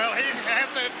 Well, he has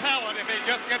the talent if he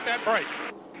just get that brake.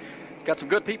 Got some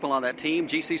good people on that team.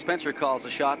 G.C. Spencer calls the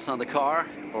shots on the car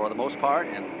for the most part,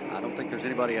 and I don't think there's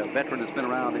anybody, a veteran, that's been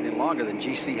around any longer than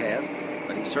G.C. has,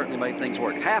 but he certainly made things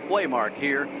work. Halfway mark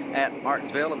here at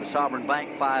Martinsville in the Sovran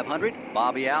Bank 500.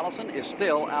 Bobby Allison is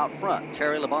still out front.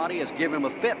 Terry Labonte has given him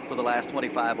a fit for the last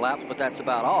 25 laps, but that's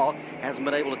about all. Hasn't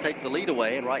been able to take the lead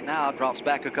away, and right now drops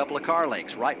back a couple of car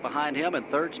lengths. Right behind him in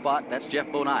third spot, that's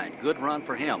Jeff Bodine. Good run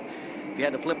for him. If you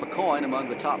had to flip a coin among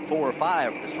the top 4 or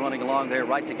 5 that's running along there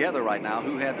right together right now,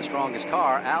 who had the strongest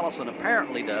car? Allison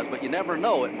apparently does, but you never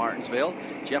know at Martinsville.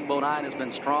 Jeff Bodine has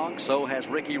been strong, so has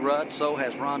Ricky Rudd, so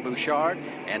has Ron Bouchard,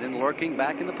 and in lurking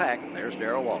back in the pack, there's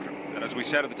Darrell Waltrip. And as we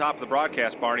said at the top of the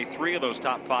broadcast, Barney, 3 of those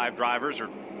top 5 drivers are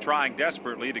trying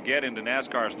desperately to get into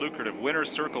NASCAR's lucrative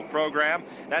Winner's Circle program.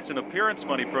 That's an appearance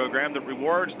money program that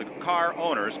rewards the car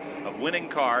owners of winning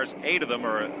cars. 8 of them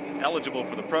are eligible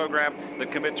for the program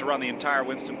that commit to run the entire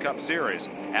Winston Cup Series.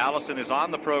 Allison is on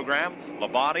the program.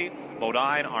 Labonte,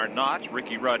 Bodine are not.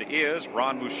 Ricky Rudd is.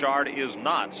 Ron Bouchard is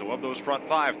not. So of those front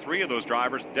 5, 3 of those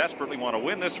drivers desperately want to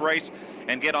win this race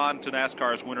and get on to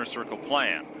NASCAR's Winner's Circle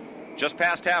plan. Just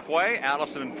past halfway,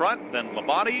 Allison in front, then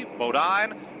Labonte,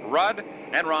 Bodine, Rudd,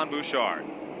 and Ron Bouchard.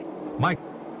 Mike.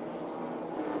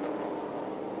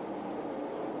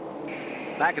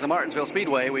 Back at the Martinsville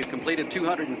Speedway, we've completed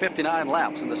 259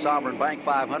 laps in the Sovran Bank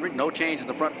 500. No change in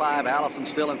the front 5. Allison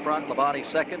still in front, Labonte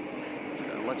second.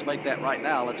 Let's make that right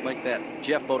now. Let's make that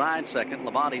Jeff Bodine second,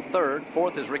 Labonte third,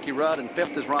 4th is Ricky Rudd, and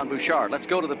 5th is Ron Bouchard. Let's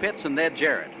go to the pits and Ned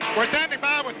Jarrett. We're standing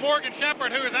by with Morgan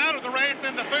Shepherd, who is out of the race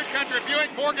in the Food Country Buick.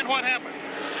 Morgan, what happened?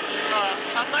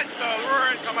 I think the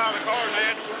rear end come out of the car,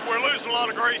 Ned. We're losing a lot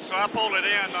of grease, so I pulled it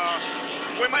in.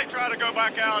 We may try to go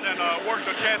back out and work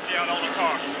the chassis out on the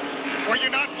car. Were you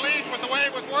not pleased with the way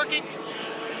it was working?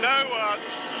 No,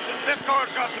 this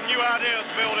car's got some new ideas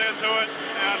built into it,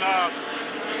 and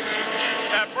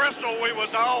at Bristol we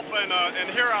was off, and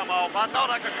here I'm off. I thought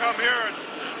I could come here and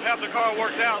have the car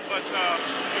worked out, but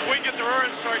if we get the rear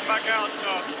end straightened back out,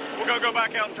 we're going to go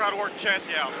back out and try to work the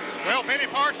chassis out. Well, Benny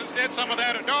Parsons did some of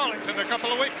that at Darlington a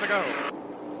couple of weeks ago.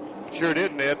 Sure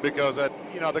did, Ned, because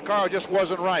the car just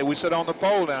wasn't right. We sat on the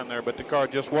pole down there, but the car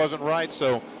just wasn't right.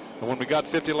 So when we got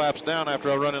 50 laps down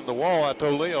after I run into the wall, I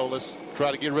told Leo, let's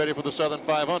try to get ready for the Southern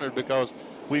 500 because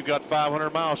we've got 500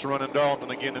 miles to run in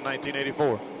Darlington again in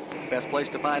 1984. Best place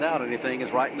to find out anything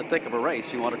is right in the thick of a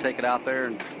race. You want to take it out there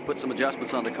and put some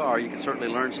adjustments on the car, you can certainly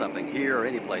learn something here or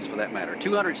any place for that matter.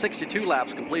 262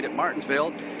 laps complete at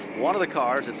Martinsville. One of the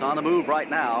cars that's on the move right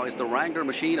now is the Wrangler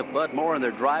machine of Bud Moore and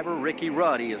their driver, Ricky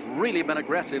Rudd. He has really been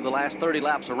aggressive the last 30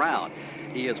 laps around.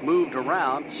 He has moved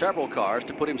around several cars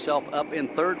to put himself up in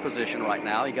third position right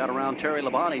now. He got around Terry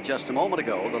Labonte just a moment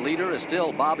ago. The leader is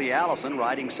still Bobby Allison.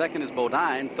 Riding second is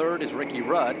Bodine. Third is Ricky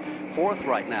Rudd. 4th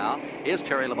right now is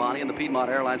Terry Labonte in the Piedmont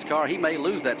Airlines car. He may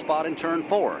lose that spot in turn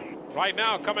 4. Right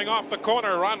now, coming off the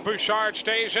corner, Ron Bouchard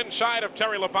stays inside of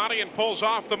Terry Labonte and pulls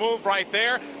off the move right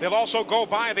there. They'll also go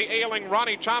by the ailing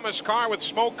Ronnie Thomas car with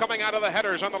smoke coming out of the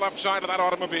headers on the left side of that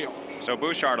automobile. So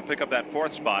Bouchard will pick up that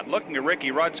 4th spot. Looking at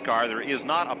Ricky Rudd's car, there is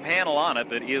not a panel on it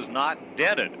that is not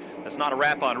dented. That's not a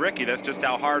rap on Ricky. That's just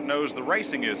how hard-nosed the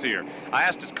racing is here. I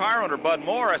asked his car owner, Bud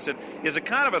Moore, I said, is it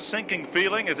kind of a sinking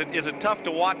feeling? Is it tough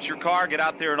to watch your car get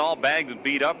out there and all banged and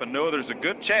beat up and know there's a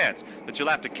good chance that you'll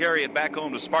have to carry it back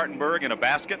home to Spartanburg in a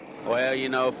basket?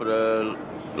 Well, for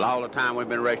all the time we've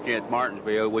been racing at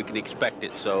Martinsville, we can expect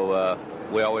it. So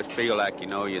we always feel like,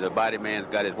 the body man's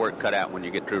got his work cut out when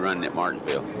you get through running at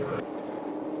Martinsville.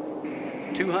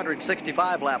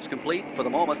 265 laps complete. For the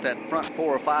moment, that front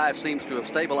 4 or 5 seems to have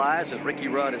stabilized as Ricky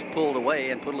Rudd is pulled away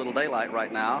and put a little daylight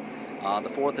right now. The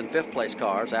 4th and 5th place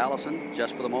cars. Allison,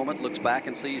 just for the moment, looks back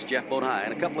and sees Jeff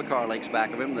Bodine. A couple of car lengths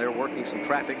back of him. They're working some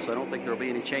traffic, so I don't think there'll be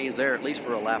any change there, at least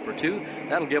for a lap or 2.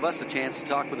 That'll give us a chance to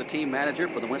talk with the team manager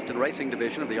for the Winston Racing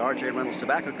Division of the R.J. Reynolds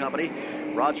Tobacco Company,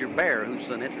 Roger Bear, who's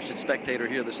an interested spectator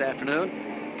here this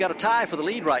afternoon. Got a tie for the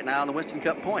lead right now in the Winston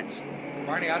Cup points.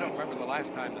 Barney, I don't remember the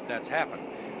last time that's happened.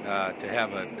 To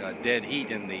have a dead heat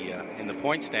in the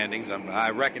point standings. I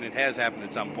reckon it has happened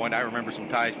at some point. I remember some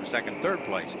ties for second and third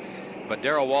place. But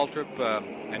Darrell Waltrip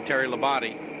and Terry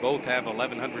Labonte both have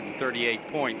 1,138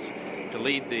 points. to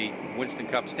lead the Winston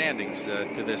Cup standings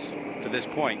to this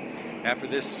point. After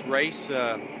this race,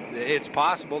 it's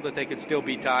possible that they could still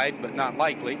be tied, but not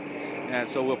likely. And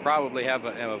so we'll probably have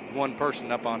one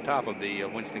person up on top of the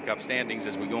Winston Cup standings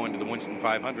as we go into the Winston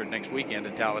 500 next weekend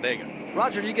at Talladega.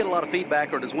 Roger, do you get a lot of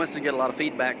feedback, or does Winston get a lot of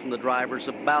feedback from the drivers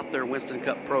about their Winston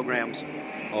Cup programs?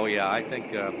 Oh, yeah. I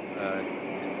think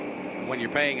when you're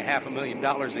paying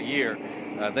 $500,000 a year,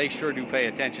 they sure do pay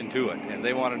attention to it, and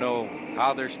they want to know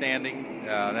how they're standing.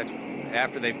 That's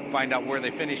after they find out where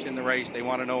they finished in the race. They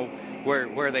want to know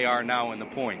where they are now in the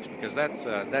points, because that's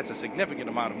a significant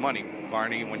amount of money,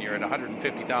 Barney, when you're at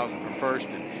 $150,000 from first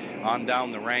and on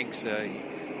down the ranks.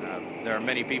 There are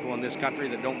many people in this country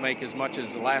that don't make as much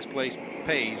as the last place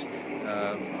pays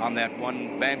on that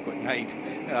one banquet night.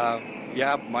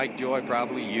 Yeah, Mike Joy,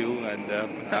 probably you, and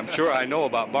I'm sure I know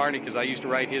about Barney because I used to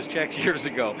write his checks years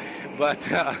ago. But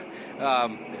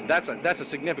that's a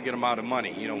significant amount of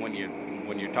money,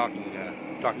 when you're talking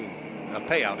a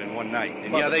payout in one night.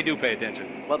 And yeah, they do pay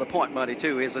attention. Well, the point money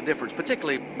too is a difference,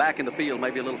 particularly back in the field,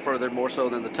 maybe a little further, more so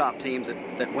than the top teams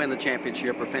that win the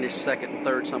championship or finish second and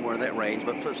third, somewhere in that range.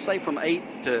 But say from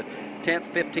 8th to 10th,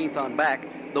 15th on back,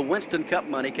 the Winston Cup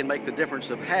money can make the difference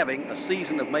of having a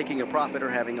season of making a profit or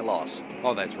having a loss.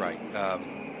 Oh, that's right.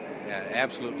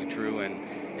 Absolutely true.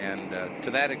 And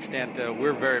to that extent,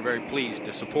 we're very, very pleased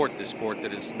to support this sport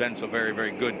that has been so very,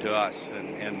 very good to us,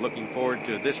 and looking forward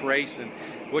to this race,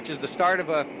 which is the start of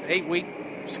a 8-week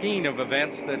skein of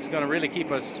events that's going to really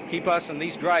keep us and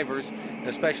these drivers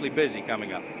especially busy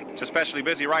coming up. It's especially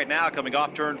busy right now coming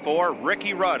off turn 4.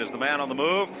 Ricky Rudd is the man on the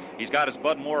move. He's got his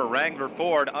Bud Moore Wrangler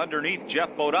Ford underneath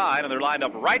Jeff Bodine, and they're lined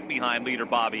up right behind leader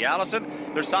Bobby Allison.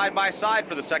 They're side by side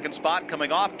for the second spot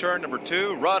coming off turn number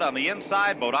 2. Rudd on the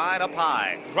inside, Bodine up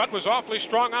high. Rudd was awfully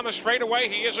strong on the straightaway.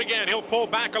 He is again. He'll pull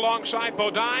back alongside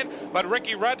Bodine, but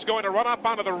Ricky Rudd's going to run up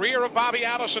onto the rear of Bobby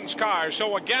Allison's car.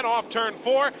 So again, off turn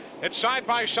 4, it's side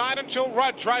by side until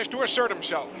Rudd tries to assert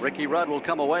himself. Ricky Rudd will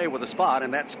come away with a spot,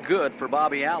 and that's good for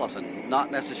Bobby Allison.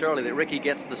 Not necessarily that Ricky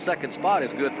gets the second spot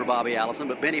is good for Bobby Allison,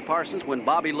 but Benny Parsons, when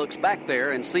Bobby looks back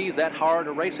there and sees that hard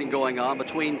racing going on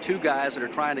between two guys that are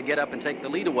trying to get up and take the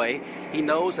lead away, he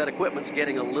knows that equipment's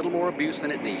getting a little more abuse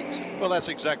than it needs. Well, that's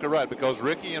exactly right, because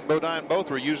Ricky and Bodine both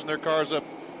were using their cars up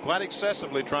quite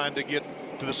excessively trying to get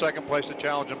to the second place to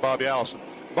challenge Bobby Allison.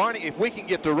 Barney, if we can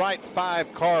get the right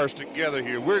 5 cars together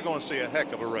here, we're going to see a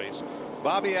heck of a race.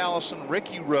 Bobby Allison,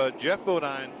 Ricky Rudd, Jeff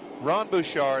Bodine, Ron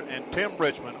Bouchard, and Tim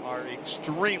Richmond are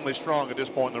extremely strong at this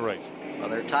point in the race. Well,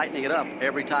 they're tightening it up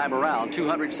every time around.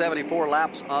 274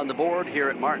 laps on the board here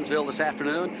at Martinsville this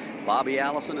afternoon. Bobby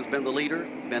Allison has been the leader,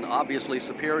 been obviously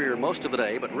superior most of the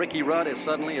day, but Ricky Rudd has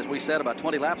suddenly, as we said about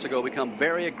 20 laps ago, become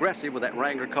very aggressive with that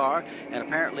Wrangler car, and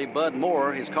apparently Bud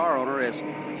Moore, his car owner, has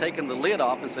taken the lid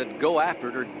off and said, go after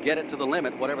it or get it to the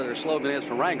limit, whatever their slogan is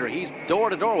for Wrangler. He's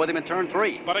door-to-door with him in turn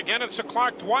 3. But again, it's the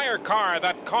Clark Dwyer car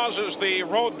that causes the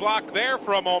roadblock there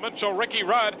for a moment, so Ricky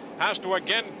Rudd has to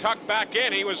again tuck back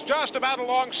in. He was just about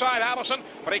alongside Allison,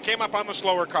 but he came up on the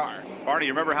slower car. Barney,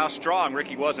 you remember how strong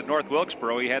Ricky was at North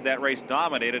Wilkesboro. He had that race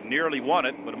dominated, nearly won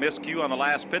it, but a miscue on the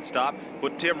last pit stop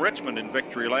put Tim Richmond in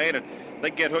victory lane, and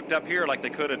they get hooked up here like they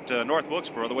could at North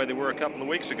Wilkesboro the way they were a couple of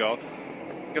weeks ago.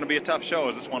 Going to be a tough show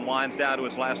as this one winds down to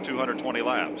its last 220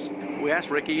 laps. We asked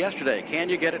Ricky yesterday, can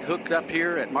you get it hooked up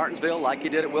here at Martinsville like you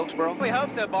did at Wilkesboro? We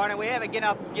hope so, Barney. We haven't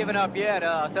given up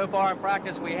yet. So far in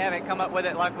practice, we haven't come up with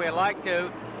it like we'd like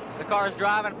to. The car's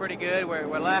driving pretty good.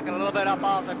 We're lacking a little bit up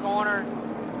off the corner.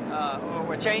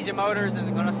 We're changing motors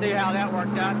and going to see how that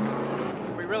works out.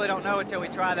 We really don't know until we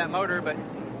try that motor, but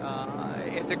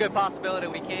it's a good possibility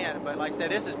we can. But like I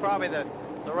said, this is probably the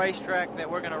racetrack that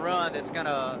we're going to run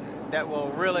that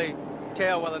will really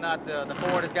tell whether or not the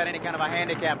Ford has got any kind of a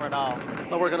handicap at all.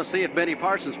 Well, we're going to see if Benny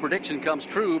Parsons' prediction comes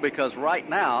true, because right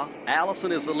now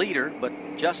Allison is the leader, but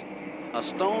just a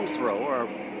stone's throw or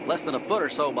less than a foot or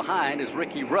so behind is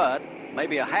Ricky Rudd,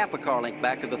 maybe a half a car length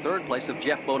back to the third place of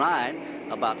Jeff Bodine.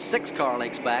 About 6 car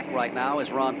lengths back right now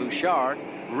is Ron Bouchard.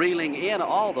 Reeling in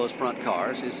all those front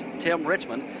cars is Tim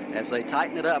Richmond as they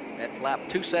tighten it up at lap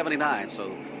 279.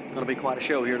 So going to be quite a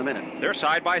show here in a minute. They're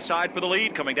side by side for the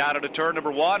lead coming down into turn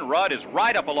number 1. Rudd is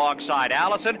right up alongside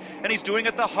Allison, and he's doing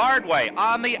it the hard way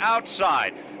on the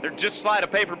outside. They're just slide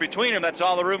of paper between them. That's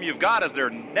all the room you've got as they're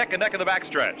neck and neck in the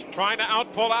backstretch. Trying to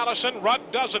outpull Allison. Rudd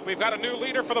does it. We've got a new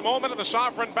leader for the moment in the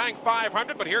Sovran Bank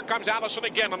 500, but here comes Allison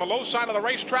again on the low side of the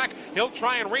racetrack. He'll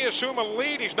try and reassume a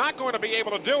lead. He's not going to be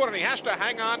able to do it, and he has to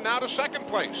hang on now to second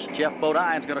place. Jeff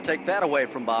Bodine's going to take that away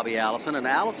from Bobby Allison, and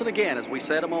Allison again, as we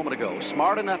said a moment ago,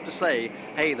 smart enough have to say,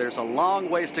 hey, there's a long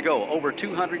ways to go. Over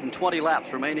 220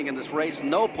 laps remaining in this race.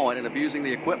 No point in abusing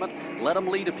the equipment. Let him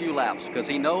lead a few laps because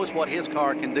he knows what his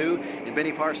car can do. And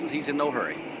Benny Parsons, he's in no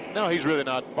hurry. No, he's really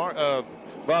not.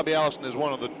 Bobby Allison is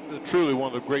truly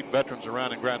one of the great veterans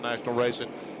around in Grand National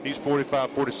racing. He's 45,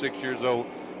 46 years old.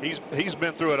 He's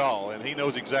been through it all, and he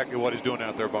knows exactly what he's doing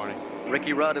out there, Barney.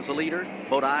 Ricky Rudd is the leader.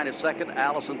 Bodine is second.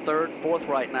 Allison third. Fourth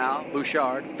right now,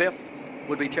 Bouchard. Fifth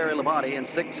would be Terry Labonte, and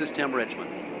sixth is Tim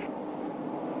Richmond.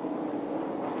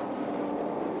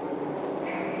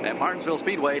 At Martinsville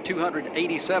Speedway,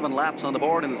 287 laps on the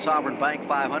board in the Sovran Bank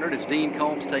 500 as Dean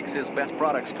Combs takes his Best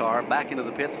Products car back into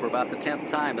the pits for about the 10th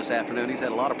time this afternoon. He's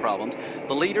had a lot of problems.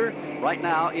 The leader right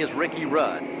now is Ricky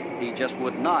Rudd. He just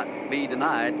would not be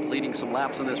denied leading some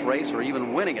laps in this race or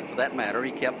even winning it for that matter.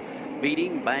 He kept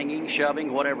beating, banging,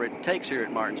 shoving, whatever it takes here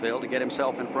at Martinsville to get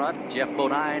himself in front. Jeff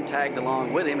Bodine tagged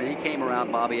along with him, and he came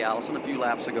around Bobby Allison a few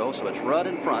laps ago, so it's Rudd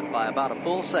in front by about a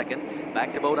full second.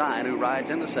 Back to Bodine, who rides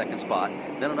in the second spot.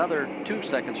 Then another 2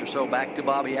 seconds or so back to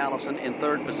Bobby Allison in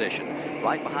third position.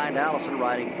 Right behind Allison,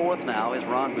 riding fourth now, is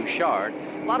Ron Bouchard.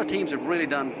 A lot of teams have really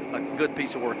done a good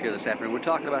piece of work here this afternoon. We were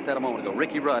talking about that a moment ago.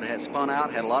 Ricky Rudd had spun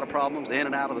out, had a lot of problems in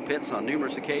and out of the pits on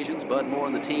numerous occasions. Bud Moore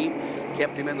and the team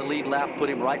kept him in the lead lap, put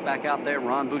him right back out there.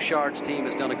 Ron Bouchard's team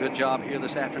has done a good job here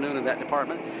this afternoon in that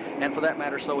department. And for that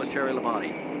matter, so has Terry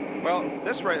Labonte. Well,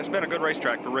 this race has been a good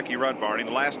racetrack for Ricky Rudd, Barney.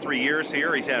 The last 3 years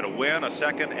here, he's had a win, a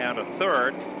second, and a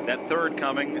third. That third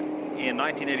coming in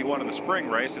 1981 in the spring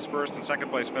race. His first and second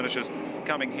place finishes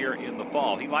coming here in the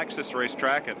fall. He likes this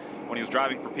racetrack, and when he was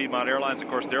driving for Piedmont Airlines, of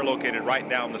course, they're located right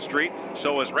down the street.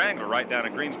 So is Wrangler right down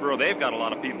in Greensboro. They've got a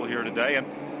lot of people here today, and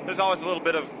there's always a little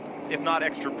bit of, if not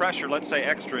extra pressure, let's say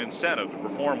extra incentive to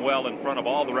perform well in front of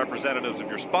all the representatives of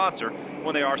your sponsor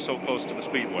when they are so close to the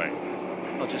Speedway.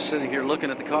 Well, just sitting here looking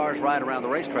at the cars right around the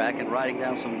racetrack and writing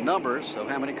down some numbers of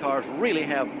how many cars really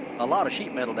have a lot of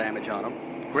sheet metal damage on them.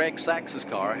 Greg Sachs's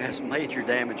car has major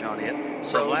damage on it.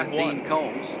 So did Dean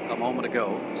Combs a moment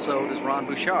ago. So does Ron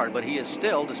Bouchard. But he is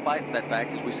still, despite that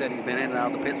fact, as we said, he's been in and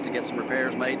out of the pits to get some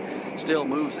repairs made, still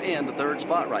moves in the third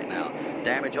spot right now.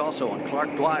 Damage also on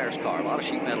Clark Dwyer's car. A lot of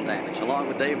sheet metal damage. Along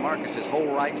with Dave Marcus, his whole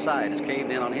right side is caved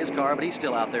in on his car, but he's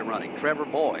still out there running. Trevor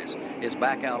Boyes is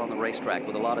back out on the racetrack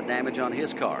with a lot of damage on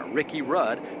his car. Ricky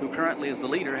Rudd, who currently is the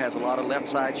leader, has a lot of left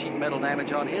side sheet metal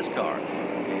damage on his car.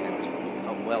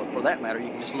 Well, for that matter, you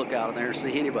can just look out there and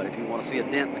see anybody. If you want to see a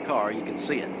dent in the car, you can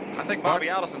see it. I think Bobby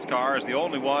Allison's car is the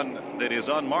only one that is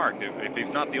unmarked. If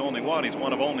he's not the only one, he's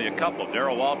one of only a couple.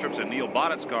 Darrell Waltrip's and Neil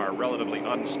Bonnett's car are relatively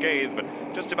unscathed, but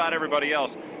just about everybody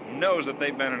else knows that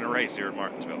they've been in a race here at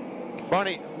Martinsville.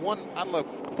 Barney, I'd love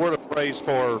a word of praise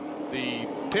for the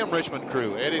Tim Richmond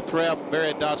crew, Eddie Thrapp,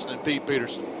 Barry Dotson, and Pete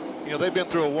Peterson. You know, they've been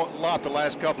through a lot the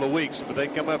last couple of weeks, but they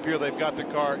come up here, they've got the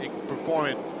car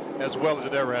performing as well as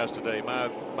it ever has today.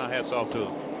 My hat's off to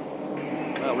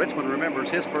him. Well, Richmond remembers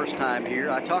his first time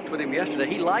here. I talked with him yesterday.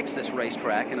 He likes this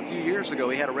racetrack, and a few years ago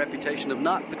he had a reputation of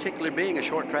not particularly being a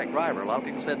short track driver. A lot of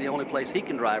people said the only place he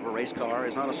can drive a race car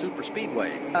is on a super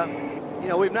speedway. You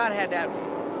know, we've not had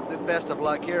the best of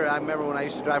luck here. I remember when I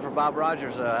used to drive for Bob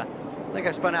Rogers. I think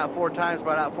I spun out 4 times,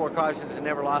 brought out 4 cautions, and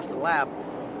never lost a lap.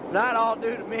 Not all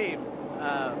due to me,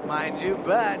 mind you,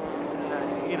 but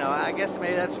you know, I guess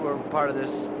maybe that's where part of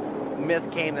this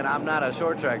myth came that I'm not a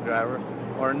short track driver,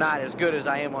 or not as good as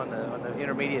I am on the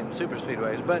intermediate and super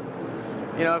speedways. But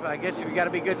you know, I guess if you got to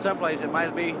be good someplace, it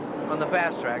might be on the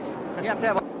fast tracks. You have to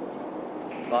have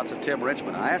lots of Tim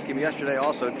Richmond. I asked him yesterday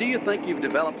also, do you think you've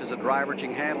developed as a driver that you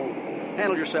can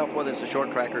handle yourself, whether it's a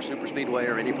short track or super speedway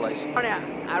or any place?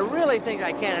 I really think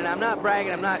I can, and I'm not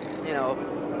bragging. I'm not, you know,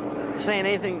 saying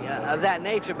anything of that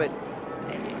nature, but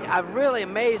I've really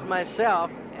amazed myself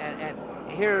and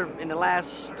here in the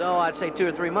last, I'd say 2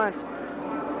 or 3 months,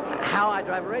 how I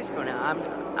drive a race car now.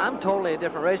 I'm totally a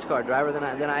different race car driver than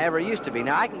I ever used to be.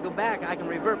 Now I can go back, I can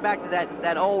revert back to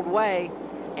that old way,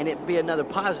 and it'd be another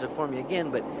positive for me again.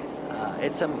 But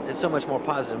it's so much more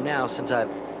positive now since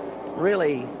I've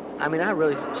really, I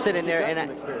really sit in there and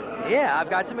I've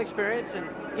got some experience, and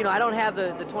you know, I don't have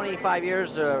the 25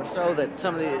 years or so that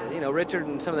some of the, you know, Richard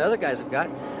and some of the other guys have got.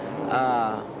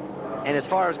 And as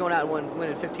far as going out and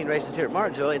winning 15 races here at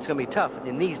Martinsville, it's going to be tough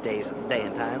in these days, day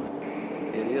and time.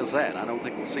 It is that. I don't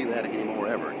think we'll see that anymore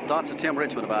ever. Thoughts of Tim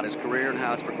Richmond about his career and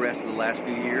how it's progressed in the last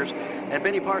few years. And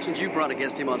Benny Parsons, you've run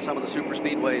against him on some of the super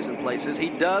speedways and places.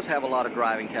 He does have a lot of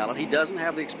driving talent. He doesn't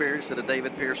have the experience that a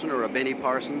David Pearson or a Benny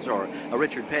Parsons or a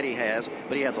Richard Petty has,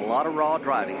 but he has a lot of raw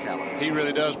driving talent. He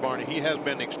really does, Barney. He has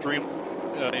been extremely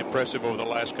impressive over the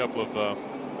last couple of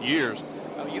years.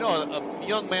 You know, a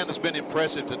young man that's been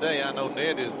impressive today, I know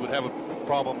Ned would have a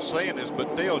problem saying this,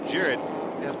 but Dale Jarrett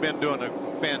has been doing a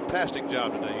fantastic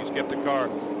job today. He's kept the car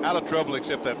out of trouble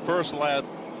except that first lap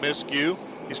miscue.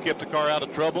 He's kept the car out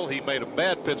of trouble. He made a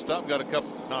bad pit stop, got a couple,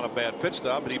 not a bad pit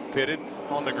stop, but he pitted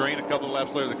on the green a couple of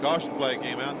laps later. The caution flag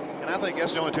came out, and I think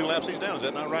that's the only 2 laps he's down. Is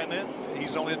that not right, Ned?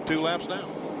 He's only 2 laps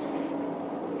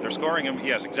down. They're scoring him,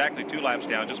 yes, exactly 2 laps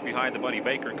down, just behind the Buddy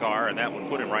Baker car, and that would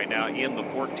put him right now in the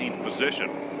 14th position.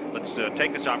 Let's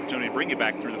take this opportunity to bring you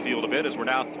back through the field a bit, as we're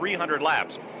now 300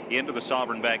 laps into the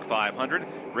Sovran Bank 500.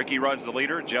 Ricky Rudd's the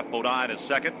leader. Jeff Bodine is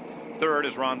second. Third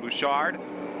is Ron Bouchard.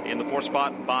 In the 4th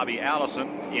spot, Bobby Allison.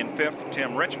 In 5th,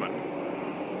 Tim Richmond.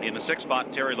 In the 6th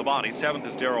spot, Terry Labonte. 7th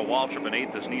is Darrell Waltrip, and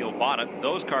 8th is Neil Bonnet.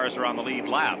 Those cars are on the lead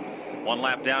lap. 1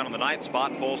 lap down in the 9th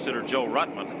spot, pole sitter Joe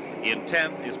Ruttman. In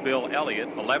 10th is Bill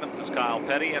Elliott. 11th is Kyle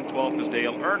Petty, and 12th is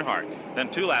Dale Earnhardt. Then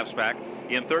 2 laps back,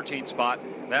 in 13th spot,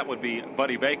 that would be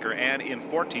Buddy Baker, and in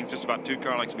 14th, just about 2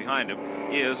 car lengths behind him,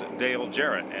 is Dale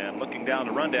Jarrett. And looking down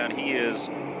the rundown, he is,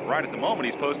 right at the moment,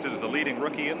 he's posted as the leading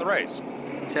rookie in the race.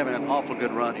 He's having an awful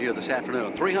good run here this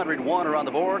afternoon. 301 are on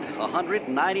the board,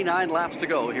 199 laps to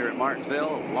go here at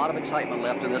Martinsville. A lot of excitement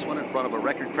left in this one in front of a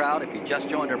record crowd. If you just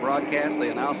joined our broadcast, they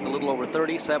announced a little over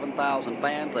 37,000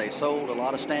 fans. They sold a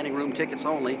lot of standing room tickets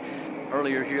only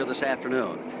earlier here this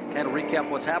afternoon. Kind of recap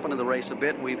what's happened in the race a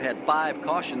bit. We've had 5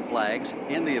 caution flags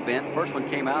in the event. First one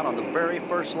came out on the very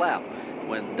first lap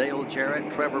when Dale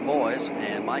Jarrett, Trevor Boyce,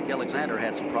 and Mike Alexander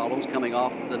had some problems coming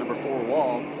off the number 4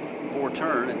 wall, 4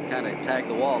 turn, and kind of tagged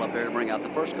the wall up there to bring out the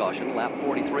first caution. Lap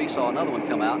 43 saw another one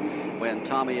come out when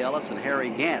Tommy Ellis and Harry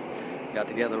Gant got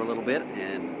together a little bit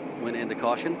and went into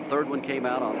caution. Third one came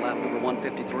out on lap number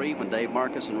 153 when Dave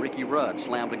Marcus and Ricky Rudd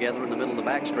slammed together in the middle of the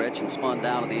backstretch and spun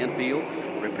down to the infield.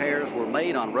 Repairs were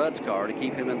made on Rudd's car to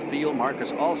keep him in the field.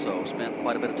 Marcus also spent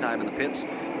quite a bit of time in the pits,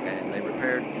 and they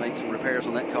made some repairs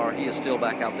on that car. He is still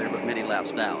back out there, but many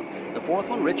laps down. The 4th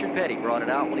one, Richard Petty brought it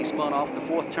out when he spun off the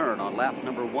 4th turn on lap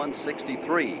number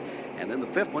 163. And then the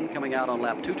 5th one coming out on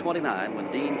lap 229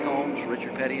 when Dean Combs,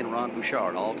 Richard Petty, and Ron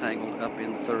Bouchard all tangled up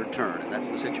in the 3rd turn. And that's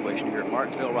the situation here at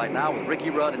Martinsville right now with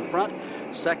Ricky Rudd in front.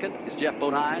 2nd is Jeff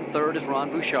Bodine. 3rd is Ron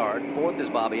Bouchard. 4th is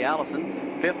Bobby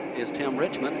Allison. 5th is Tim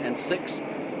Richmond. And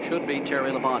 6th should be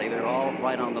Terry Labonte. They're all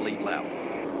right on the lead lap.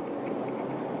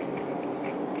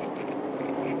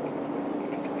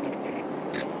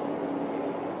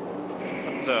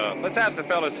 Let's ask the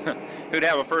fellas who'd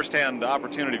have a first-hand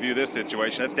opportunity to view this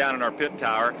situation. That's down in our pit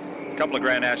tower. A couple of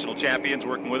Grand National champions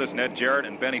working with us, Ned Jarrett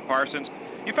and Benny Parsons.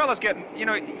 You fellas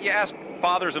you ask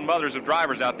fathers and mothers of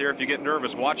drivers out there if you get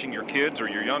nervous watching your kids or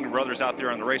your younger brothers out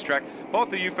there on the racetrack.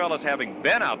 Both of you fellas having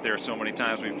been out there so many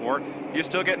times before, do you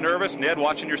still get nervous, Ned,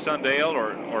 watching your son Dale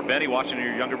or Benny watching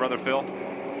your younger brother Phil?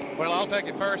 Well, I'll take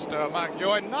it first, Mike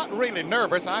Joy. Not really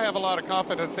nervous. I have a lot of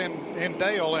confidence in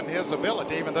Dale and his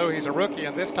ability, even though he's a rookie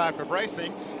in this type of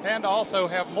racing, and also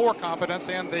have more confidence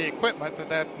in the equipment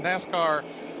that NASCAR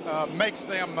makes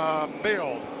them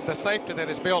build, the safety that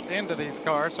is built into these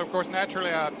cars. So, of course,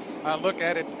 naturally, I look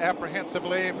at it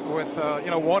apprehensively with,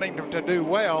 wanting to do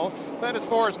well. But as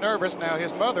far as nervous, now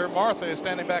his mother, Martha, is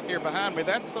standing back here behind me.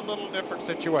 That's a little different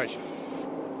situation.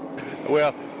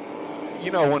 Well,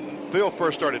 when Phil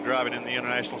first started driving in the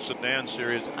International Sedan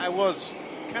Series, I was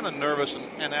kind of nervous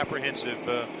and apprehensive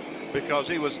because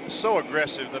he was so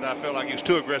aggressive that I felt like he was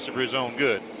too aggressive for his own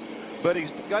good. But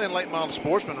he's got in late model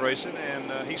sportsman racing,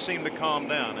 and he seemed to calm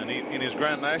down. And in his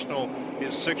Grand National,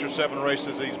 his 6 or 7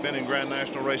 races he's been in Grand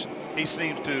National racing, he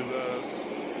seems to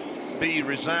be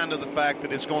resigned to the fact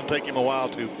that it's going to take him a while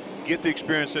to get the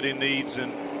experience that he needs.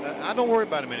 And I don't worry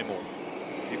about him anymore.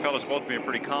 You fellas both being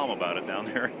pretty calm about it down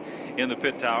there in the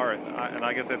pit tower, and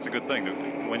I guess that's a good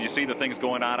thing. When you see the things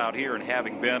going on out here and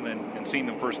having been and seen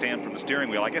them firsthand from the steering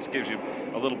wheel, I guess it gives you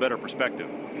a little better perspective.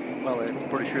 Well, I'm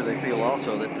pretty sure they feel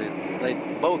also that they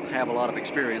both have a lot of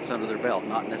experience under their belt,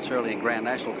 not necessarily in Grand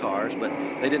National cars, but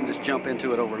they didn't just jump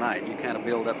into it overnight. You kind of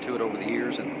build up to it over the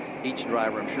years, and each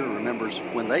driver, I'm sure, remembers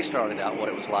when they started out what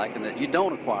it was like, and that you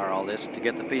don't acquire all this to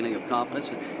get the feeling of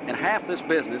confidence. And half this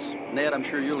business, Ned, I'm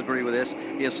sure you'll agree with this,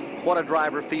 is what a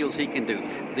driver feels he can do,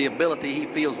 the ability he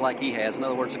feels like he has. In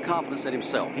other words, the confidence in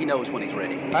himself. He knows when he's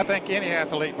ready. I think any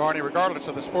athlete, Barney, regardless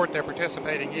of the sport they're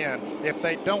participating in, if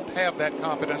they don't have that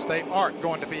confidence, they aren't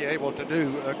going to be able to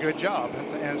do a good job.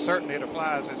 And certainly it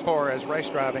applies as far as race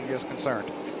driving is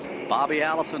concerned. Bobby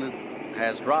Allison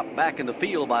has dropped back in the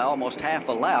field by almost half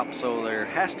a lap, so there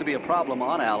has to be a problem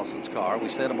on Allison's car. We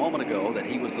said a moment ago that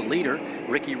he was the leader.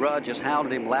 Ricky Rudd just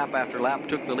hounded him lap after lap,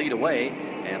 took the lead away,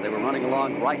 and they were running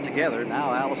along right together.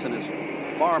 Now Allison is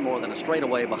far more than a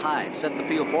straightaway behind. Set the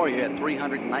field for you at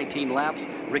 319 laps.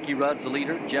 Ricky Rudd's the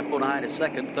leader. Jeff Bodine is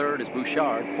second. Third is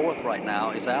Bouchard. Fourth right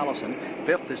now is Allison.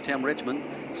 Fifth is Tim Richmond.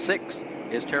 Sixth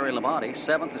is Terry Labonte.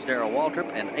 Seventh is Darrell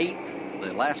Waltrip. And eighth,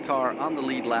 the last car on the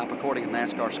lead lap, according to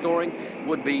NASCAR scoring,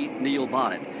 would be Neil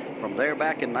Bonnet. From there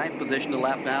back in ninth position, a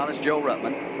lap down, is Joe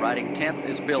Ruttman. Riding 10th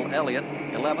is Bill Elliott.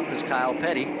 11th is Kyle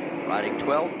Petty. Riding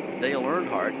 12th, Dale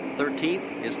Earnhardt.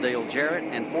 13th is Dale Jarrett.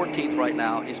 And 14th right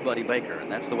now is Buddy Baker.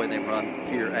 And that's the way they run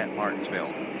here at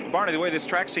Martinsville. Barney, the way this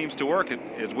track seems to work,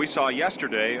 as we saw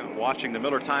yesterday, watching the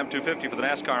Miller Time 250 for the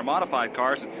NASCAR modified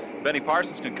cars, Benny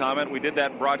Parsons can comment. We did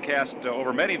that broadcast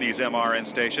over many of these MRN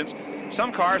stations.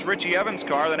 Some cars, Richie Evans'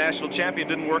 car, the national champion,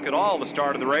 didn't work at all at the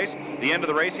start of the race. The end of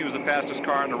the race, he was the fastest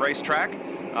car on the racetrack.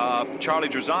 Charlie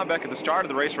Drzambek at the start of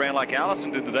the race ran like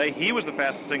Allison did today. He was the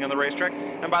fastest thing on the racetrack,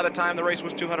 and by the time the race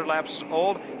was 200 laps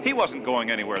old, he wasn't going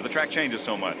anywhere. The track changes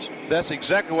so much. That's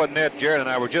exactly what Ned Jarrett and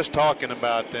I were just talking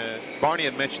about. Barney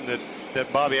had mentioned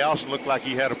that Bobby Allison looked like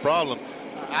he had a problem.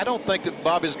 I don't think that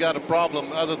Bobby's got a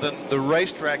problem other than the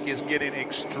racetrack is getting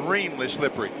extremely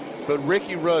slippery. But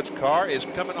Ricky Rudd's car is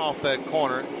coming off that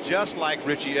corner just like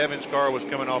Richie Evans' car was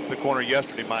coming off the corner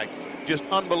yesterday, Mike. Just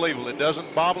unbelievable. It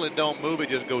doesn't bobble, it don't move, it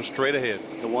just goes straight ahead.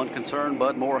 The one concern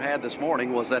Bud Moore had this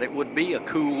morning was that it would be a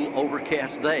cool,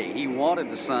 overcast day. He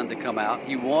wanted the sun to come out.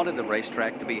 He wanted the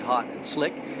racetrack to be hot and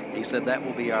slick. He said that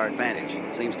will be our advantage.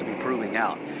 It seems to be proving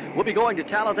out. We'll be going to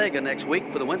Talladega next week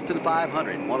for the Winston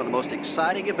 500, one of the most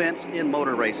exciting events in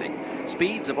motor racing.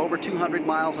 Speeds of over 200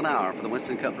 miles an hour for the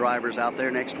Winston Cup drivers out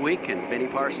there next week, and Benny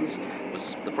Parsons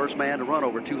was the first man to run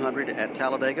over 200 at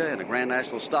Talladega in a Grand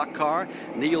National stock car.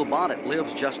 Neil Bonnet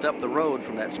lives just up the road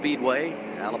from that speedway.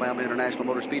 Alabama International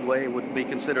Motor Speedway would be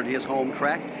considered his home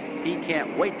track. He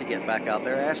can't wait to get back out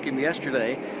there. I asked him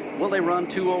yesterday, will they run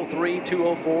 203,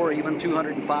 204, even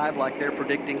 205 like they're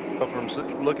predicting? From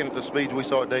looking at the speeds we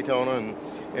saw at Daytona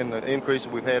and the increase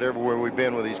that we've had everywhere we've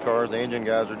been with these cars, the engine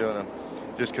guys are doing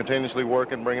just continuously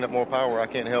working, bringing up more power. I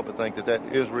can't help but think that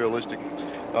is realistic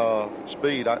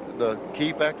speed. The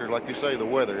key factor, like you say, the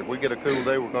weather. If we get a cool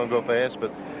day, we're going to go fast,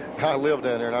 but I live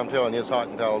down there, and I'm telling you, it's hot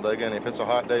in Talladega, and if it's a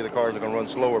hot day, the cars are going to run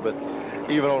slower, but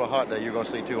even on a hot day, you're going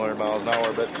to see 200 miles an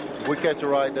hour. But if we catch a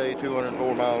right day,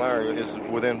 204 miles an hour is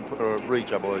within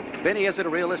reach, I believe. Benny, is it a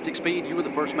realistic speed? You were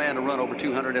the first man to run over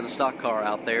 200 in a stock car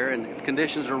out there, and if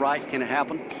conditions are right, can it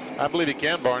happen? I believe it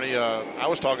can, Barney. I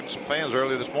was talking to some fans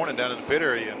earlier this morning down in the pit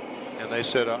area, and they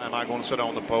said, am I going to sit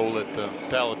on the pole at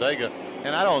Talladega?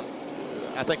 And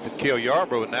I think that Cale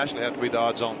Yarborough would naturally have to be the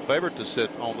odds-on favorite to sit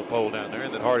on the pole down there,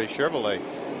 and that Hardy Chevrolet.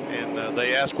 And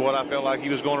they asked what I felt like he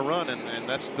was going to run, and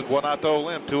that's what I told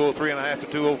them, 203.5 to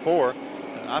 204.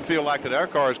 I feel like that our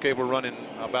car is capable of running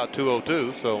about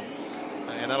 202,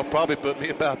 and that'll probably put me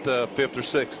about 5th or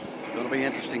 6th. It'll be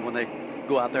interesting when they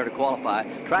go out there to qualify.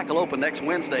 Track will open next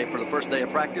Wednesday for the first day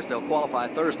of practice. They'll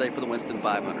qualify Thursday for the Winston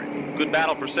 500. Good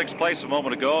battle for 6th place a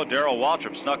moment ago. Darrell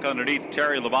Waltrip snuck underneath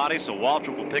Terry Labonte, so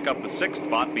Waltrip will pick up the 6th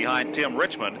spot behind Tim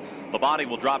Richmond. Labonte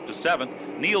will drop to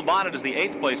 7th. Neil Bonnet is the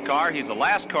 8th place car. He's the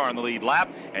last car in the lead lap,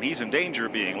 and he's in danger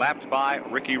of being lapped by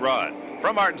Ricky Rudd.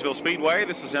 From Martinsville Speedway,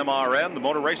 this is MRN, the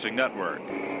Motor Racing Network.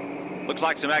 Looks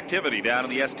like some activity down in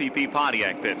the STP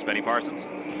Pontiac pits, Benny Parsons.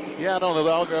 Yeah, I don't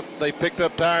know. They picked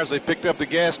up tires. They picked up the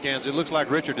gas cans. It looks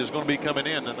like Richard is going to be coming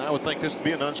in, and I would think this would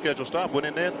be an unscheduled stop,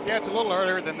 wouldn't it, Ned? Yeah, it's a little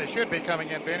earlier than they should be coming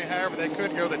in, Benny. However, they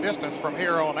could go the distance from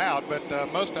here on out,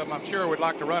 but most of them, I'm sure, would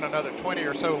like to run another 20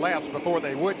 or so laps before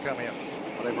they would come in.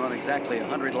 Well, they've run exactly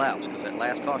 100 laps because that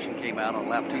last caution came out on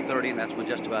lap 230, and that's when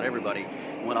just about everybody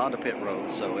went onto pit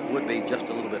road, so it would be just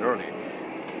a little bit earlier.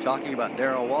 Talking about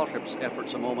Darrell Waltrip's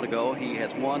efforts a moment ago, he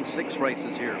has won 6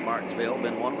 races here at Martinsville,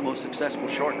 been one of the most successful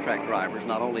short track drivers,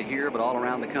 not only here but all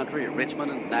around the country at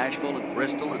Richmond and Nashville and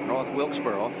Bristol and North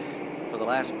Wilkesboro. For the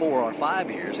last 4 or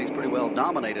 5 years, he's pretty well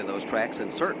dominated those tracks,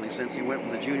 and certainly since he went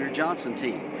with the Junior Johnson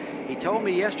team. He told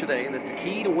me yesterday that the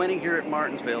key to winning here at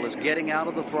Martinsville is getting out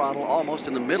of the throttle almost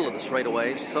in the middle of the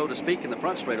straightaway, so to speak, in the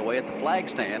front straightaway at the flag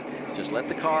stand. Just let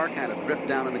the car kind of drift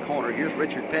down in the corner. Here's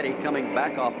Richard Petty coming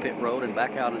back off pit road and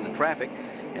back out into traffic,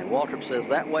 and Waltrip says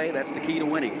that way, that's the key to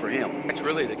winning for him. That's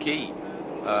really the key.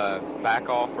 Back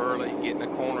off early, get in the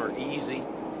corner easy,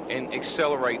 and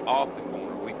accelerate off the corner.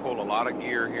 We pull a lot of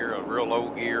gear here, a real low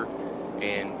gear,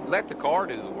 and let the car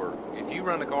do the work. If you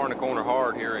run the car in the corner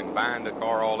hard here and bind the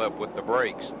car all up with the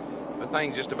brakes, the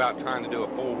thing's just about trying to do a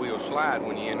 4-wheel slide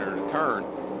when you enter the turn,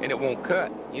 and it won't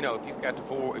cut. You know, if you've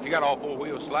got all 4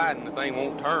 wheels sliding, the thing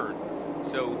won't turn.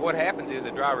 So what happens is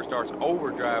the driver starts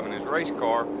overdriving his race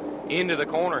car into the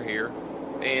corner here,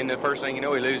 and the first thing you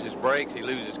know, he loses brakes, he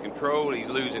loses control, he's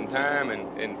losing time,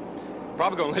 and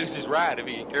probably going to lose his ride if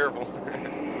he ain't careful.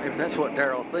 Maybe that's what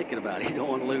Darrell's thinking about. He don't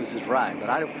want to lose his ride,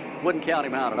 but I wouldn't count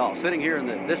him out at all. Sitting here in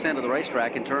this end of the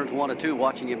racetrack in turns 1 and 2,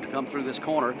 watching him come through this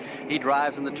corner, he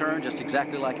drives in the turn just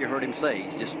exactly like you heard him say.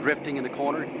 He's just drifting in the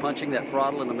corner, punching that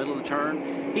throttle in the middle of the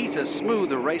turn. He's as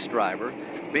smooth a race driver.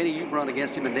 Benny, you've run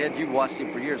against him, and Ned, you've watched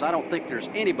him for years. I don't think there's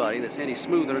anybody that's any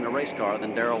smoother in a race car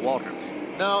than Darrell Waltrip.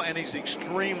 No, and he's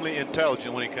extremely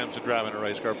intelligent when it comes to driving a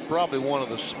race car. Probably one of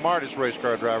the smartest race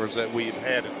car drivers that we've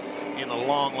had in a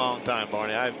long, long time,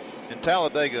 Barney. In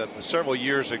Talladega several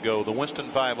years ago, the Winston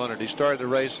 500, he started the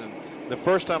race, and the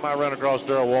first time I ran across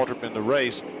Darrell Waltrip in the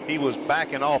race, he was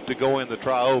backing off to go in the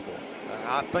tri-oval.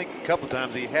 I think a couple of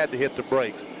times he had to hit the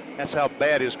brakes. That's how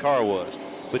bad his car was.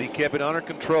 But he kept it under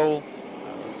control.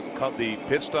 The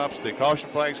pit stops, the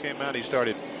caution flags came out. He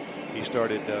started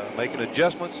making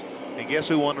adjustments, and guess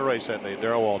who won the race that day?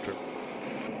 Darrell Waltrip.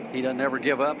 He doesn't ever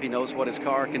give up. He knows what his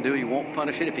car can do. He won't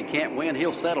punish it. If he can't win,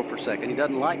 he'll settle for second. He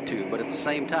doesn't like to, but at the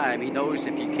same time, he knows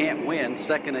if you can't win,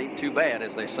 second ain't too bad,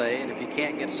 as they say. And if you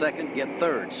can't get second, get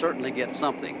third. Certainly get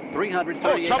something.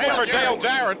 338. Trouble for Dale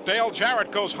Jarrett. Dale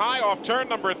Jarrett goes high off turn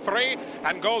number 3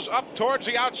 and goes up towards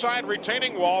the outside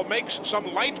retaining wall, makes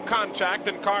some light contact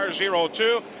in car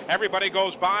 02. Everybody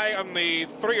goes by on the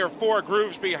 3 or 4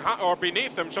 grooves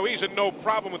beneath him, so he's in no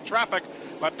problem with traffic.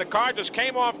 But the car just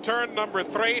came off turn number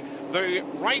 3. The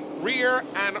right rear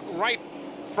and right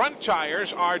front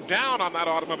tires are down on that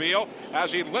automobile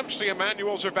as he limps the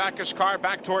Emmanuel Zervakis car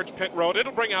back towards pit road.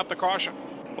 It'll bring out the caution.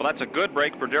 Well, that's a good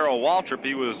break for Darrell Waltrip.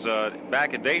 He was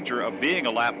back in danger of being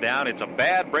a lap down. It's a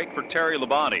bad break for Terry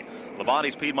Labonte.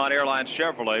 Labonte's Piedmont Airlines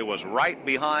Chevrolet was right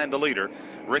behind the leader,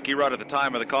 Ricky Rudd, at the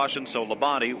time of the caution, so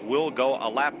Labonte will go a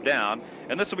lap down.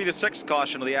 And this will be the 6th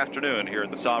caution of the afternoon here at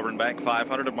the Sovran Bank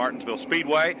 500 at Martinsville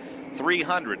Speedway.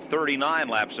 339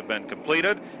 laps have been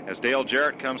completed as Dale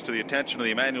Jarrett comes to the attention of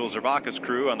the Emmanuel Zervakis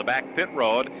crew on the back pit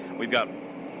road. We've got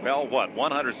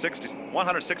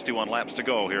 161 laps to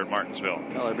go here at Martinsville.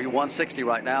 Well, it'll be 160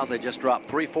 right now as they just dropped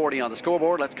 340 on the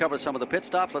scoreboard. Let's cover some of the pit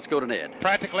stops. Let's go to Ned.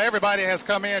 Practically everybody has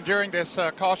come in during this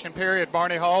caution period.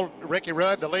 Barney Hall, Ricky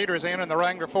Rudd, the leader, is in the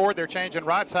Wrangler Ford. They're changing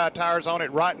right side tires on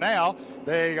it right now.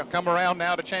 They come around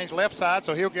now to change left side,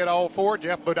 so he'll get all 4.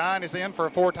 Jeff Bodine is in for a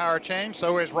 4-tire change.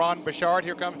 So is Ron Bouchard.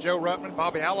 Here comes Joe Ruttman.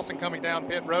 Bobby Allison coming down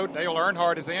pit road. Dale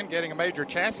Earnhardt is in, getting a major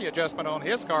chassis adjustment on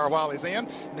his car while he's in.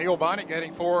 Neil Bonnet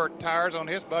getting 4 tires on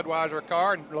his Budweiser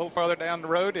car. And a little further down the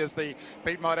road is the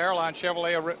Piedmont Airlines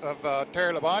Chevrolet of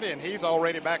Terry Labonte, and he's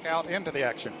already back out into the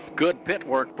action. Good pit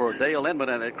work for Dale Inman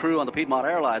and the crew on the Piedmont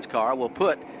Airlines car will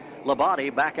put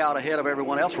Labonte back out ahead of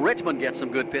everyone else. Richmond gets some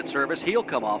good pit service. He'll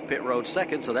come off pit road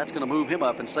second, so that's going to move him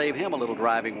up and save him a little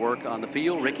driving work on the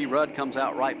field. Ricky Rudd comes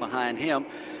out right behind him,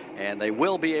 and they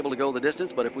will be able to go the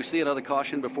distance, but if we see another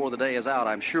caution before the day is out,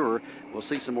 I'm sure we'll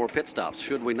see some more pit stops.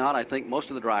 Should we not, I think most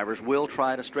of the drivers will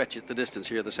try to stretch it the distance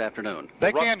here this afternoon.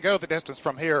 They can't go the distance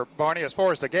from here, Barney, as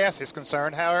far as the gas is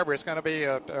concerned. However, it's going to be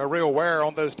a real wear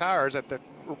on those tires at the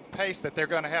pace that they're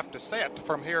going to have to set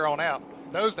from here on out.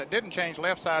 Those that didn't change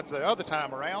left sides the other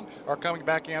time around are coming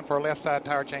back in for a left side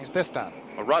tire change this time.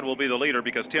 Well, Rudd will be the leader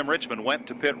because Tim Richmond went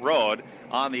to pit road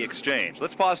on the exchange.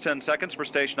 Let's pause 10 seconds for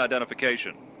station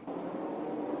identification.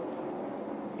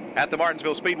 At the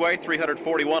Martinsville Speedway,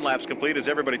 341 laps complete as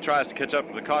everybody tries to catch up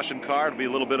to the caution car. It'll be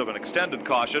a little bit of an extended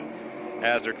caution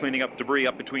as they're cleaning up debris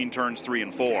up between turns 3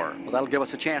 and 4. Well, that'll give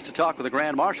us a chance to talk with the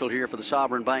Grand Marshal here for the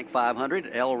Sovran Bank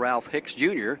 500, L. Ralph Hicks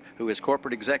Jr., who is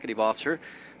Corporate Executive Officer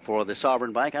for the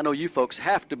Sovran Bank. I know you folks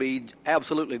have to be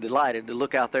absolutely delighted to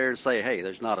look out there and say, hey,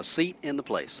 there's not a seat in the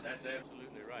place. That's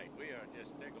absolutely right. We are just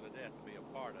tickled to death to be a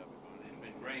part of it. It's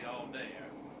been great all day.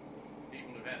 Our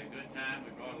people have had a good time.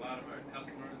 We brought a lot of our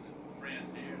customers and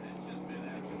friends here, and it's just been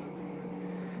absolutely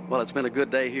great. Well, it's been a good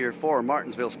day here for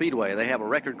Martinsville Speedway. They have a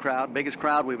record crowd, biggest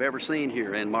crowd we've ever seen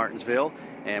here in Martinsville,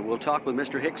 and we'll talk with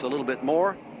Mr. Hicks a little bit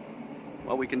more.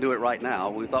 Well, we can do it right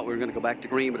now. We thought we were going to go back to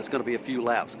green, but it's going to be a few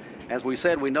laps. As we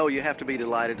said, we know you have to be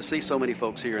delighted to see so many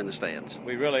folks here in the stands.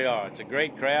 We really are. It's a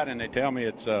great crowd, and they tell me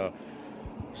it's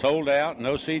sold out,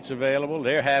 no seats available.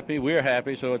 They're happy, we're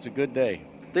happy, so it's a good day.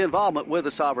 The involvement with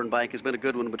the Sovran Bank has been a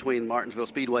good one between Martinsville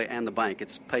Speedway and the bank.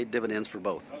 It's paid dividends for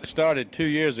both. It started 2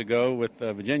 years ago with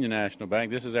Virginia National Bank.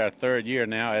 This is our 3rd year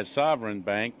now as Sovran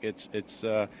Bank. It's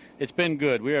been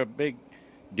good. We're a big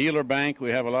dealer bank.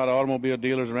 We have a lot of automobile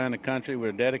dealers around the country.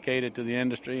 We're dedicated to the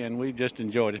industry, and we've just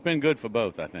enjoyed it. It's been good for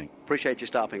both, I think. Appreciate you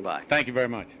stopping by. Thank you very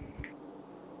much.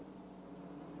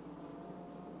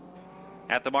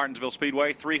 at the Martinsville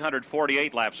Speedway.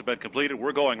 348 laps have been completed.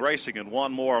 We're going racing in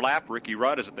one more lap. Ricky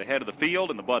Rudd is at the head of the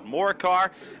field in the Bud Moore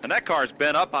car, and that car's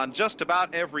been up on just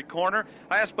about every corner.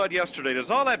 I asked Bud yesterday, does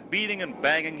all that beating and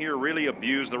banging here really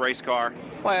abuse the race car?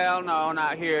 Well, no,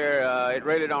 not here. It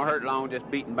really don't hurt long just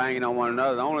beating, banging on one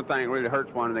another. The only thing that really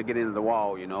hurts one when they get into the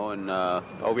wall, you know. And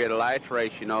over here the last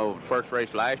race, you know, first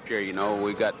race last year, you know,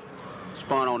 we got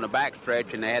spun on the back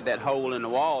stretch, and they had that hole in the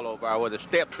wall over there where the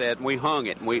steps at, and we hung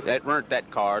it, and that burnt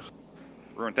that car.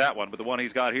 Ruined that one, but the one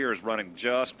he's got here is running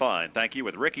just fine. Thank you,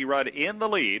 with Ricky Rudd in the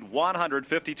lead,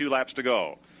 152 laps to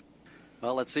go.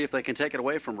 Well, let's see if they can take it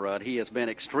away from Rudd. He has been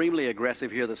extremely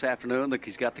aggressive here this afternoon.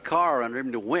 He's got the car under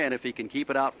him to win if he can keep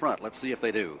it out front. Let's see if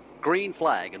they do. Green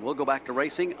flag, and we'll go back to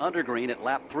racing under green at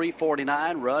lap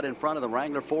 349. Rudd in front of the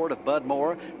Wrangler Ford of Bud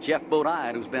Moore. Jeff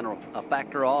Bodine, who's been a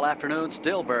factor all afternoon,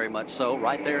 still very much so,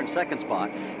 right there in second spot.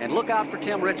 And look out for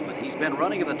Tim Richmond. He's been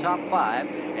running in the top 5,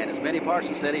 and as Benny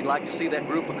Parsons said, he'd like to see that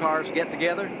group of cars get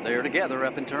together. They're together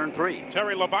up in turn 3.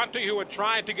 Terry Labonte, who had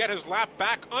tried to get his lap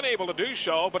back, unable to do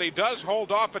so, but he does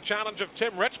hold off a challenge of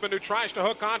Tim Richmond, who tries to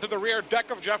hook onto the rear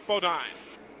deck of Jeff Bodine.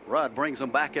 Rudd brings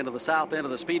them back into the south end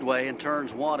of the speedway in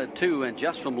turns 1 and 2, and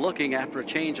just from looking after a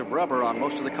change of rubber on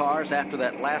most of the cars after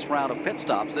that last round of pit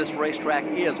stops, this racetrack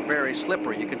is very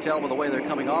slippery. You can tell by the way they're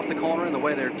coming off the corner and the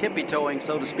way they're tippy-toeing,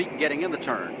 so to speak, getting in the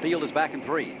turn. Field is back in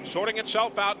 3. Sorting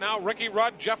itself out now, Ricky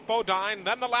Rudd, Jeff Bodine,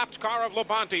 then the lapped car of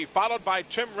Labonte, followed by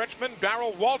Tim Richmond,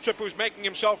 Darrell Waltrip, who's making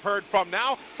himself heard from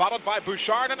now, followed by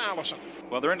Bouchard and Allison.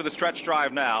 Well, they're into the stretch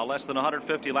drive now, less than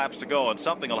 150 laps to go, and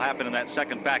something will happen in that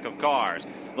second pack of cars.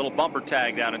 Little bumper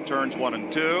tag down in turns 1 and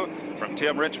 2 from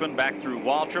Tim Richmond back through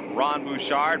Waltrip, Ron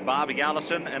Bouchard, Bobby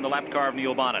Allison, and the lapped car of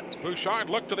Neil Bonnet. Bouchard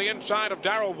looked to the inside of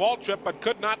Darrell Waltrip but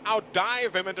could not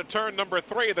outdive him into turn number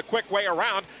 3, the quick way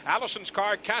around. Allison's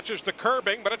car catches the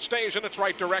curbing, but it stays in its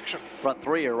right direction. Front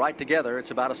 3 are right together.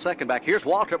 It's about a second back. Here's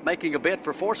Waltrip making a bid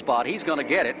for 4th spot. He's going to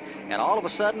get it, and all of a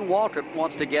sudden Waltrip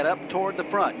wants to get up toward the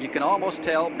front. You can almost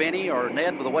tell Benny or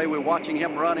Ned, by the way we're watching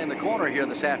him run in the corner here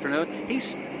this afternoon,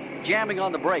 he's jamming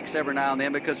on the brakes every now and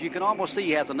then because you can almost see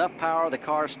he has enough power, the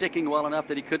car's sticking well enough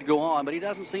that he could go on, but he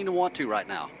doesn't seem to want to right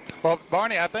now. Well,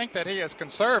 Barney, I think that he has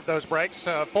conserved those brakes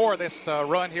for this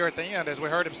run here at the end. As we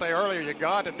heard him say earlier, you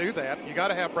got to do that. You got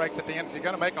to have brakes at the end if you're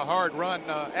going to make a hard run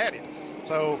at it.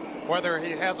 So whether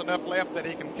he has enough left that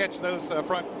he can catch those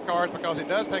front cars, because it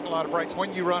does take a lot of brakes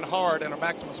when you run hard and a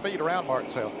maximum speed around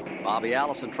Martinsville. Bobby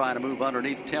Allison trying to move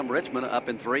underneath Tim Richmond up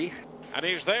in 3. And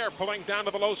he's there, pulling down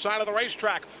to the low side of the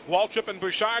racetrack. Waltrip and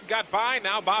Bouchard got by.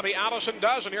 Now Bobby Allison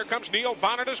does, and here comes Neil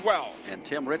Bonnet as well. And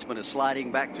Tim Richmond is sliding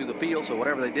back through the field, so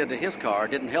whatever they did to his car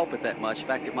didn't help it that much. In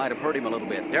fact, it might have hurt him a little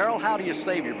bit. Darrell, how do you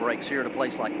save your brakes here at a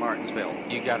place like Martinsville?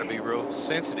 You got to be real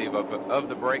sensitive of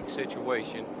the brake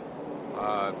situation.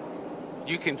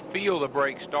 You can feel the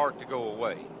brakes start to go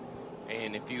away.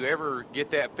 And if you ever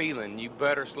get that feeling, you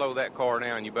better slow that car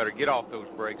down. You better get off those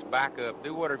brakes, back up,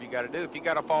 do whatever you got to do. If you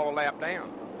got to fall a lap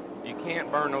down, you can't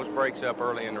burn those brakes up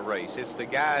early in the race. It's the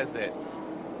guys that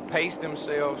pace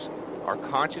themselves, are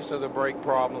conscious of the brake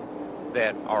problem,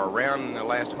 that are around in the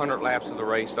last 100 laps of the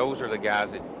race. Those are the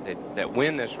guys that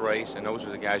win this race, and those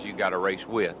are the guys you got to race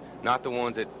with, not the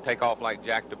ones that take off like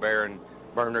Jack DeBear and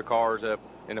burn their cars up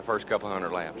in the first couple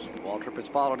 100 laps. Waltrip has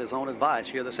followed his own advice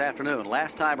here this afternoon.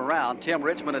 Last time around, Tim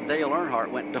Richmond and Dale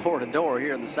Earnhardt went door to door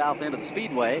here in the south end of the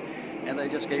speedway, and they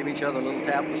just gave each other a little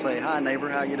tap to say, "Hi, neighbor,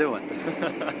 how you doing?"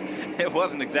 It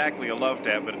wasn't exactly a love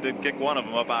tap, but it did kick one of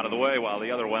them up out of the way while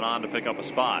the other went on to pick up a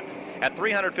spot. At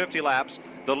 350 laps,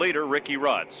 the leader, Ricky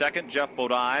Rudd. Second, Jeff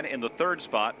Bodine. In the third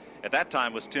spot, at that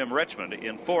time, was Tim Richmond.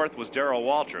 In fourth was Darrell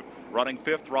Waltrip. Running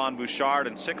fifth, Ron Bouchard,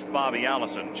 and sixth, Bobby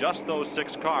Allison. Just those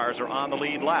 6 cars are on the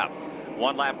lead lap.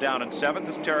 1 lap down in seventh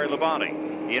is Terry Labonte.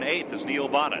 In eighth is Neil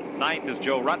Bonnet. Ninth is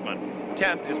Joe Ruttman.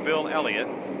 10th is Bill Elliott.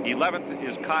 11th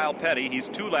is Kyle Petty. He's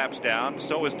 2 laps down.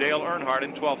 So is Dale Earnhardt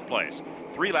in 12th place.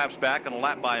 3 laps back and a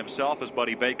lap by himself is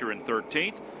Buddy Baker in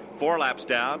 13th. 4 laps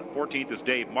down. 14th is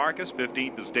Dave Marcus.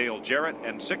 15th is Dale Jarrett.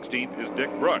 And 16th is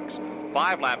Dick Brooks.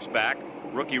 5 laps back,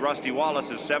 rookie Rusty Wallace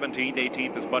is 17th.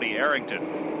 18th is Buddy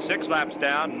Arrington. 6 laps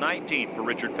down, 19th for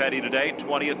Richard Petty today.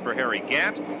 20th for Harry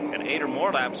Gant. And 8 or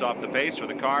more laps off the pace for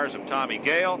the cars of Tommy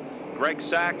Gale, Greg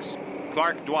Sachs,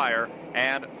 Clark Dwyer,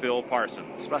 and Phil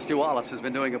Parsons. Rusty Wallace has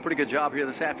been doing a pretty good job here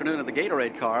this afternoon in the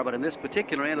Gatorade car, but in this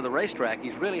particular end of the racetrack,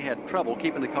 he's really had trouble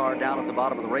keeping the car down at the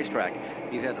bottom of the racetrack.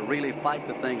 He's had to really fight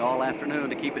the thing all afternoon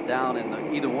to keep it down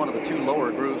in either one of the two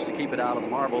lower grooves to keep it out of the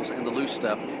marbles and the loose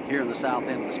stuff here in the south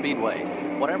end of the speedway.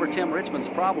 Whatever Tim Richmond's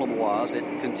problem was, it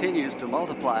continues to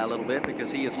multiply a little bit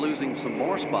because he is losing some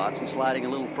more spots and sliding a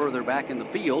little further back in the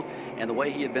field. And the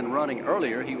way he had been running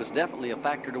earlier, he was definitely a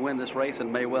factor to win this race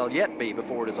and may well yet be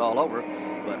before it is all over.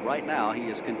 But right now, he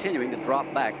is continuing to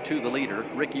drop back to the leader,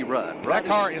 Ricky Rudd. That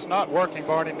car is not working,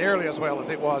 Barney, nearly as well as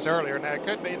it was earlier. Now, it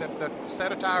could be that the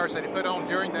set of tires that he put on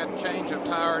during that change of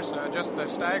tires, just the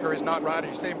stagger is not right.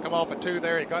 You see him come off at 2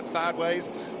 there. He got sideways.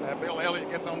 Bill Elliott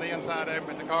gets on the inside of him,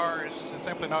 and the car is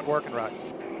simply not working right.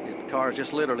 The car is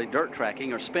just literally dirt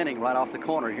tracking or spinning right off the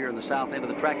corner here in the south end of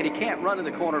the track, and he can't run in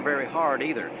the corner very hard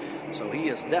either. So he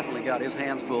has definitely got his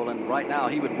hands full, and right now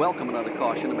he would welcome another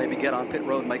caution and maybe get on pit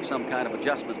road and make some kind of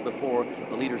adjustments before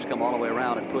the leaders come all the way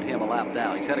around and put him a lap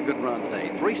down. He's had a good run today.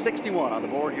 361 on the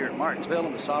board here at Martinsville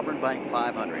in the Sovran Bank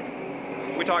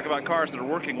 500. We talk about cars that are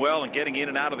working well and getting in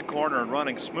and out of the corner and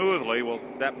running smoothly. Well,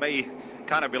 that may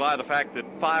kind of belie the fact that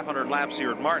 500 laps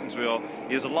here at Martinsville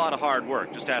is a lot of hard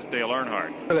work. Just ask Dale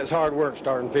Earnhardt. Well, it's hard work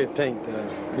starting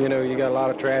 15th. You got a lot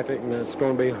of traffic, and it's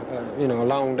going to be, a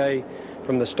long day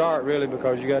from the start, really,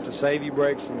 because you got to save your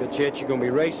brakes, but yet you're going to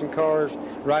be racing cars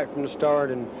right from the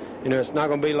start, and it's not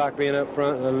going to be like being up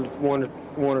front, one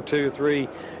or two or three,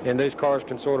 and those cars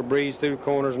can sort of breeze through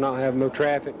corners and not have no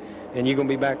traffic, and you're going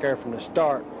to be back there from the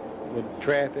start with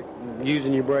traffic and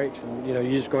using your brakes, and you're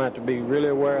just going to have to be really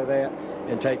aware of that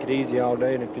and take it easy all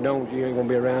day. And if you don't, you ain't going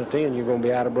to be around at 10. You're going to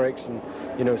be out of brakes, and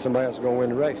somebody else is going to win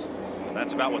the race.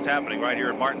 That's about what's happening right here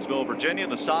in Martinsville, Virginia.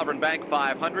 The Sovran Bank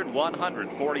 500,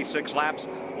 146 laps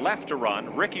left to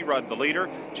run. Ricky Rudd, the leader.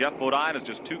 Jeff Bodine is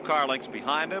just 2 car lengths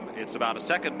behind him. It's about a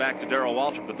second back to Darrell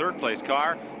Waltrip, the third-place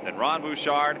car, then Ron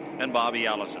Bouchard and Bobby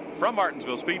Allison. From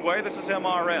Martinsville Speedway, this is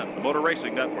MRN, the Motor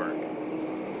Racing Network.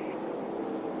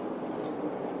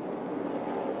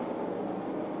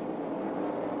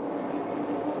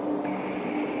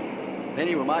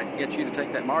 Penny, we might get you to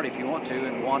take that Marty if you want to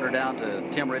and wander down to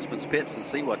Tim Richmond's pits and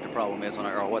see what the problem is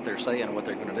or what they're saying and what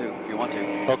they're going to do if you want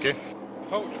to. Okay.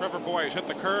 Oh, Trevor Boyes hit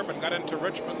the curb and got into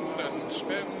Richmond and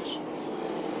spins.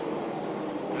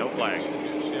 No flag.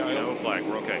 No flag.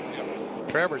 We're okay. Yep.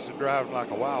 Trevor's driving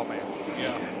like a wild man.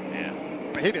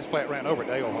 Yeah. He just flat ran over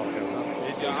Dale a while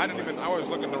ago. I was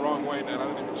looking the wrong way, Ned. I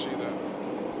didn't even see that.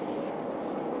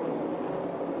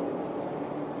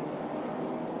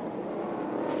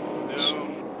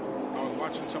 I was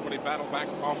watching somebody battle back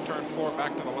off turn 4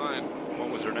 back to the line. What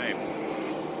was her name?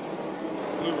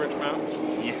 Blue Ridge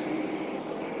Mountains.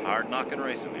 Yeah. Hard knocking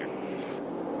racing here.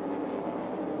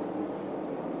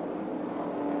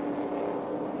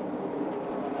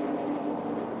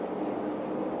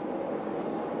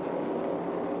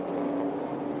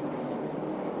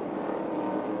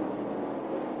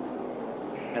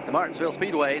 At the Martinsville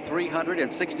Speedway,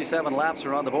 367 laps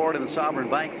are on the board in the Sovran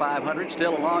Bank 500.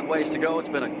 Still a long ways to go. It's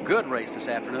been a good race this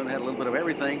afternoon. Had a little bit of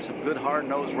everything. Some good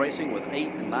hard-nosed racing with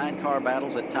 8 and 9 car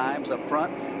battles at times up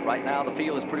front. Right now, the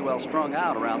field is pretty well strung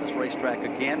out around this racetrack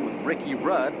again with Ricky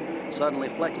Rudd suddenly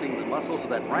flexing the muscles of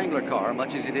that Wrangler car,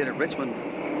 much as he did at Richmond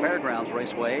Fairgrounds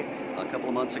Raceway a couple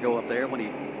of months ago up there when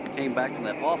he came back from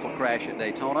that awful crash at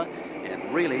Daytona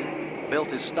and really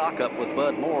built his stock up with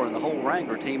Bud Moore and the whole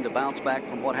Wrangler team to bounce back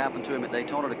from what happened to him at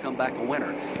Daytona to come back a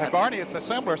winner. And Barney, it's a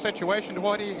similar situation to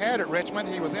what he had at Richmond.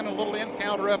 He was in a little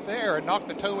encounter up there and knocked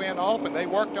the toe end off, and they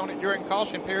worked on it during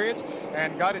caution periods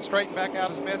and got it straightened back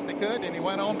out as best they could, and he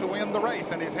went on to win the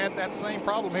race. And he's had that same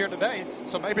problem here today,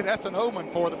 so maybe that's an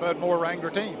omen for the Bud Moore Wrangler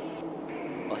team.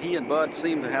 Well, he and Bud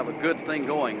seem to have a good thing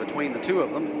going between the two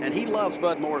of them, and he loves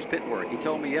Bud Moore's pit work. He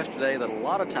told me yesterday that a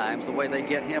lot of times the way they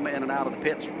get him in and out of the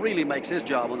pits really makes his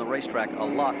job on the racetrack a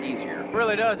lot easier. It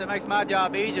really does. It makes my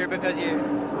job easier because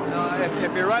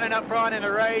if you're running up front in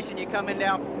a race and you come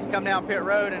down pit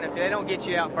road, and if they don't get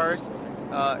you out first,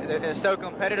 it's so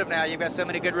competitive now. You've got so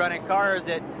many good running cars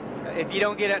that if you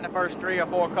don't get it in the first 3 or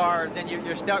 4 cars, then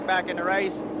you're stuck back in the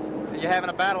race. You're having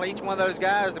to battle each one of those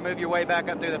guys to move your way back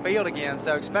up through the field again.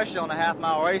 So especially on the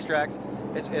half-mile racetracks,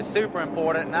 it's super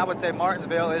important. And I would say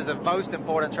Martinsville is the most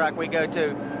important track we go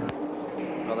to.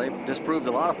 Well, they've disproved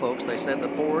a lot of folks. They said the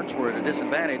Fords were at a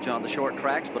disadvantage on the short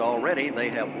tracks, but already they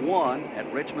have won at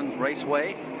Richmond's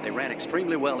Raceway. They ran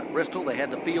extremely well at Bristol. They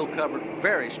had the field covered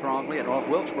very strongly at North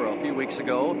Wilkesboro a few weeks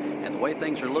ago. And the way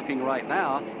things are looking right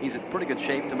now, he's in pretty good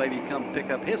shape to maybe come pick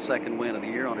up his second win of the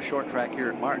year on a short track here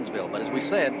at Martinsville. But as we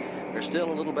said, there's still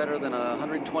a little better than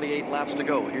 128 laps to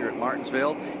go here at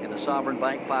Martinsville in the Sovran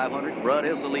Bank 500. Rudd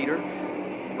is the leader.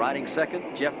 Riding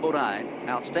second, Jeff Bodine.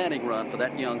 Outstanding run for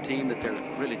that young team that they're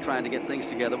really trying to get things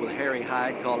together with Harry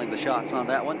Hyde calling the shots on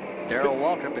that one. Darrell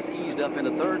Waltrip has eased up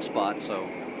into third spot, so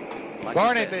like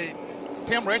Barney, the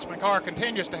Tim Richmond car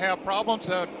continues to have problems.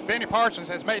 Benny Parsons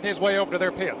has made his way over to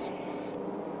their pits.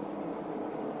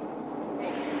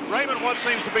 Raymond, what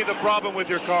seems to be the problem with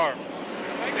your car?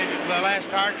 I think the last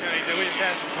tire change, we just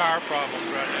had some tire problems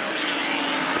right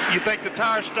now. You think the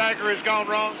tire stagger has gone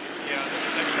wrong? Yeah,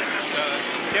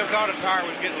 Tim thought the tire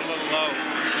was getting a little low.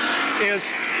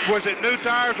 Was it new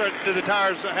tires, or did the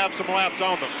tires have some laps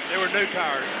on them? They were new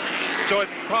tires. So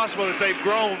it's possible that they've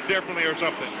grown differently or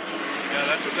something.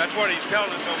 Yeah, that's what he's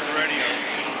telling us over the radio.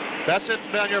 That's it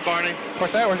down here, Barney. Of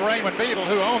course, that was Raymond Beadle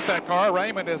who owns that car.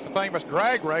 Raymond is the famous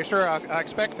drag racer. I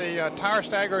expect the tire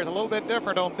stagger is a little bit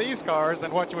different on these cars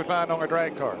than what you would find on a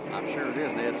drag car. I'm sure it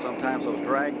is, Ned. Sometimes those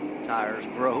drag tires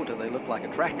grow till they look like a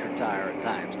tractor tire at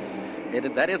times.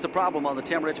 That is the problem on the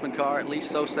Tim Richmond car, at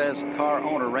least so says car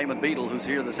owner Raymond Beadle, who's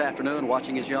here this afternoon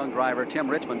watching his young driver Tim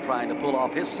Richmond trying to pull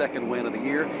off his second win of the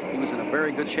year. He was in a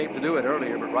very good shape to do it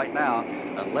earlier, but right now,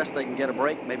 unless they can get a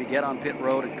break, maybe get on pit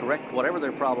road and correct whatever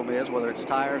their problem is, whether it's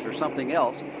tires or something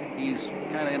else, he's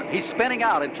spinning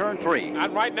out in turn 3.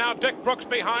 And right now, Dick Brooks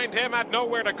behind him had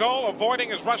nowhere to go,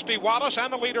 avoiding his Rusty Wallace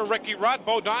and the leader Ricky Rudd.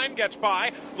 Bodine gets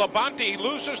by. Labonte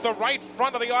loses the right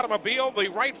front of the automobile. The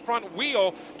right front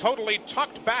wheel totally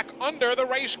tucked back under the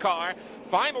race car.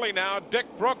 Finally now, Dick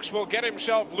Brooks will get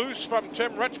himself loose from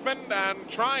Tim Richmond and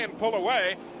try and pull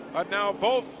away. But now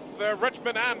both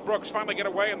Richmond and Brooks finally get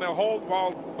away, and they'll hold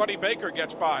while Buddy Baker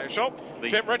gets by. So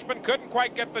Tim Richmond couldn't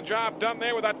quite get the job done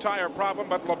there with that tire problem,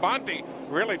 but Labonte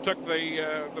really took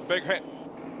the big hit.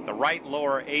 The right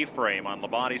lower A-frame on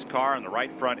Labonte's car and the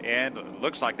right front end, it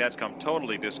looks like that's come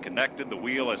totally disconnected. The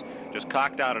wheel is just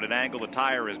cocked out at an angle. The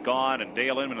tire is gone, and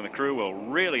Dale Inman and the crew will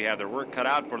really have their work cut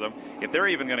out for them if they're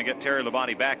even going to get Terry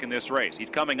Labonte back in this race. He's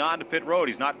coming on to pit road.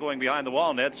 He's not going behind the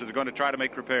wall, Ned, so they're going to try to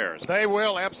make repairs. They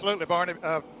will, absolutely, Barney.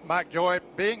 Mike Joy,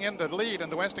 being in the lead in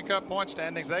the Winston Cup point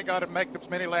standings, they got to make as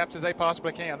many laps as they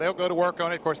possibly can. They'll go to work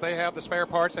on it. Of course, they have the spare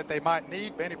parts that they might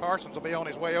need. Benny Parsons will be on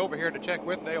his way over here to check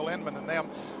with Dale Inman and them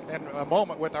in a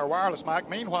moment with our wireless mic.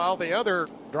 Meanwhile, the other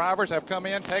drivers have come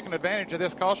in, taking advantage of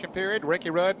this caution period.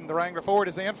 Ricky Rudd in the Wrangler Ford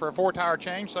is in for a 4-tire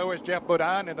change. So is Jeff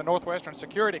Bodine in the Northwestern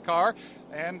Security car.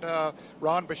 And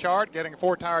Ron Bouchard getting a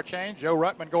 4-tire change. Joe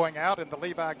Ruttman going out in the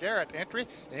Levi Garrett entry.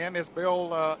 In is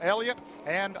Bill Elliott,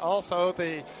 and also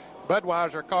the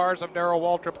Budweiser cars of Darrell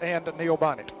Waltrip and Neil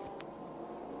Bonnet.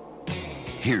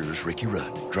 Here's Ricky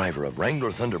Rudd, driver of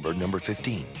Wrangler Thunderbird number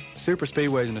 15. Super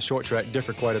speedways and the short track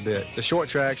differ quite a bit. The short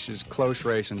tracks is close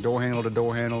racing, door handle to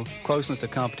door handle. Closeness to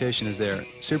competition is there.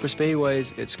 Super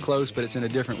speedways, it's close, but it's in a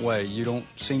different way. You don't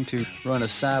seem to run a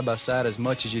side-by-side as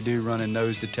much as you do running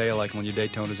nose to tail like on your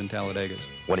Daytonas and Talladegas.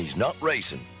 When he's not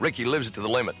racing, Ricky lives it to the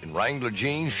limit in Wrangler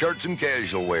jeans, shirts, and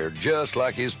casual wear, just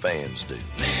like his fans do. Live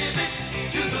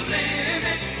it to the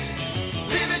limit.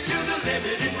 Live it to the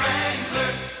limit in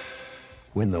Wrangler.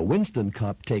 When the Winston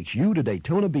Cup takes you to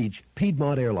Daytona Beach,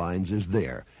 Piedmont Airlines is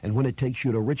there. And when it takes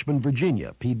you to Richmond,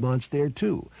 Virginia, Piedmont's there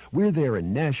too. We're there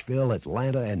in Nashville,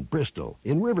 Atlanta, and Bristol,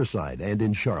 in Riverside, and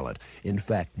in Charlotte. In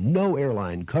fact, no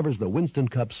airline covers the Winston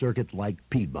Cup circuit like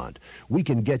Piedmont. We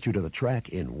can get you to the track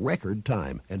in record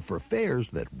time, and for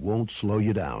fares that won't slow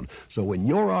you down. So when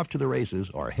you're off to the races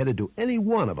or headed to any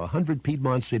one of 100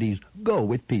 Piedmont cities, go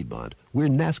with Piedmont. We're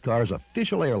NASCAR's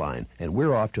official airline, and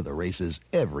we're off to the races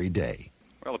every day.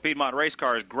 Well, the Piedmont race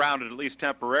car is grounded at least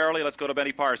temporarily. Let's go to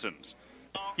Benny Parsons.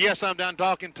 Yes, I'm down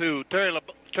talking to Terry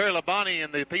Labonte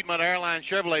in the Piedmont Airlines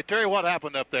Chevrolet. Terry, what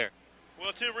happened up there?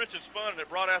 Well, Tim Richards spun, and it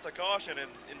brought out the caution,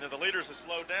 and the leaders had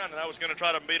slowed down, and I was going to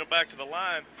try to beat them back to the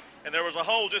line. And there was a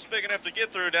hole just big enough to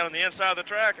get through down on the inside of the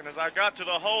track, and as I got to the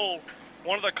hole,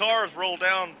 one of the cars rolled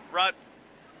down right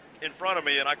in front of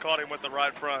me, and I caught him with the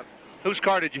right front. Whose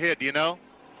car did you hit, do you know?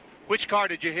 Which car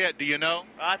did you hit, do you know?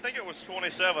 I think it was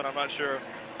 27, I'm not sure.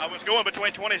 I was going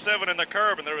between 27 and the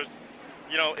curb, and there was,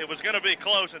 it was going to be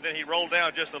close, and then he rolled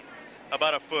down just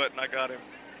about a foot, and I got him.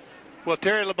 Well,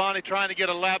 Terry Labonte trying to get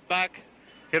a lap back,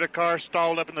 hit a car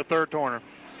stalled up in the third corner.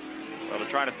 Well, they're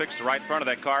trying to fix the right front of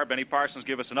that car. Benny Parsons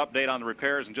give us an update on the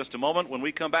repairs in just a moment when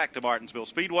we come back to Martinsville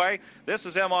Speedway. This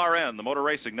is MRN, the Motor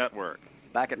Racing Network.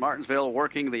 back at Martinsville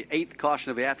working the 8th caution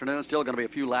of the afternoon. Still going to be a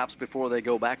few laps before they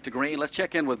go back to green. Let's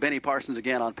check in with Benny Parsons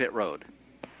again on pit road.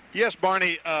 Yes,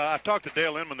 Barney, I talked to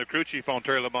Dale Inman, the crew chief on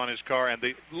Terry Labonte's car, and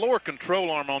the lower control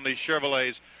arm on these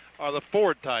Chevrolets are the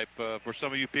Ford type. For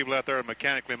some of you people out there who are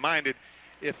mechanically minded,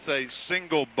 it's a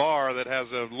single bar that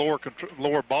has a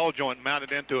lower ball joint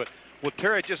mounted into it. Well,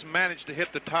 Terry just managed to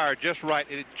hit the tire just right,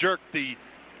 and it jerked the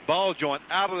ball joint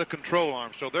out of the control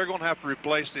arm. So they're going to have to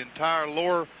replace the entire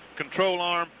lower control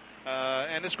arm,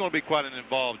 and it's going to be quite an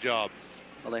involved job.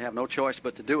 Well, they have no choice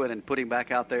but to do it and put him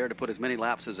back out there to put as many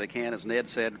laps as they can. As Ned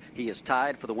said, he is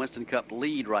tied for the Winston Cup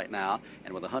lead right now,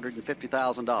 and with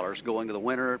 $150,000 going to the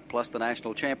winner plus the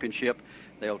national championship,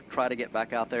 they'll try to get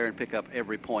back out there and pick up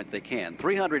every point they can.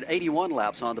 381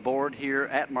 laps on the board here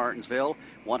at Martinsville,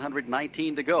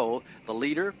 119 to go. The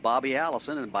leader, Bobby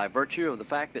Allison, and by virtue of the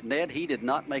fact that Ned, he did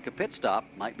not make a pit stop,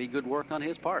 might be good work on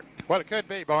his part. Well, it could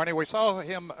be, Barney. We saw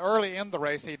him early in the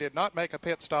race. He did not make a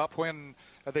pit stop when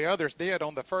the others did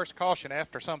on the first caution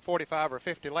after some 45 or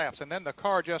 50 laps, and then the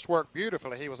car just worked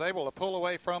beautifully. He was able to pull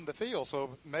away from the field,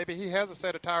 so maybe he has a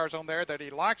set of tires on there that he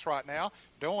likes right now.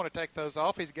 Don't want to take those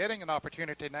off. He's getting an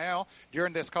opportunity now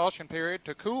during this caution period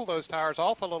to cool those tires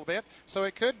off a little bit, so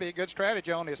it could be a good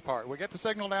strategy on his part. We get the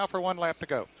signal now for 1 lap to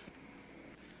go.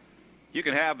 You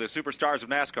can have the Superstars of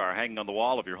NASCAR hanging on the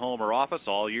wall of your home or office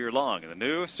all year long in the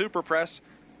new Super Press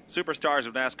Superstars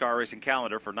of NASCAR Racing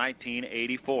calendar for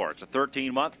 1984. It's a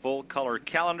 13-month full-color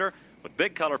calendar with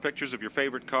big color pictures of your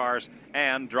favorite cars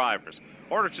and drivers.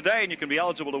 Order today and you can be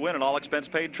eligible to win an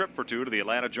all-expense-paid trip for two to the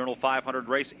Atlanta Journal 500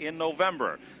 race in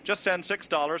November. Just send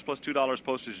 $6 plus $2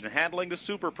 postage and handling to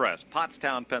Super Press,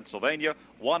 Pottstown, Pennsylvania,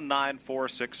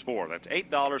 19464. That's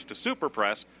 $8 to Super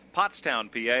Press, Pottstown,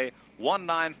 PA,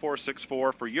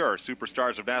 19464 for your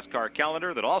Superstars of NASCAR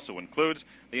calendar that also includes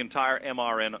the entire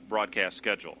MRN broadcast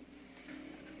schedule.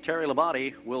 Terry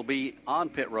Labonte will be on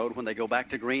pit road when they go back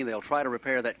to green. They'll try to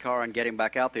repair that car and get him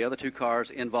back out. The other two cars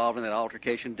involved in that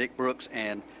altercation, Dick Brooks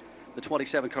and the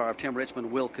 27 car of Tim Richmond,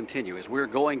 will continue. As we're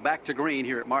going back to green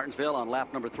here at Martinsville on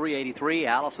lap number 383,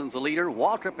 Allison's the leader.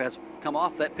 Waltrip has come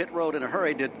off that pit road in a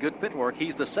hurry, did good pit work.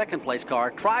 He's the second place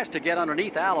car, tries to get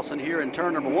underneath Allison here in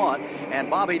turn number 1, and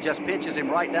Bobby just pinches him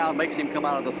right down, makes him come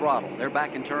out of the throttle. They're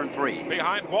back in turn 3.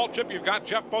 Behind Waltrip, you've got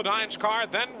Jeff Bodine's car,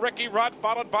 then Ricky Rudd,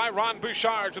 followed by Ron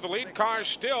Bouchard. To the lead cars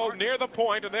still near the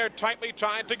point, and they're tightly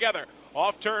tied together.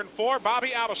 Off turn 4,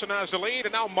 Bobby Allison has the lead,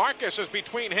 and now Marcus is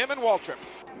between him and Waltrip.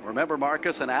 Remember,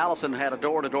 Marcus and Allison had a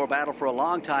door-to-door battle for a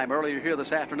long time earlier here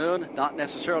this afternoon, not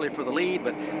necessarily for the lead,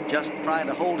 but just trying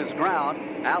to hold his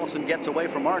ground. Allison gets away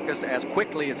from Marcus as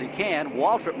quickly as he can.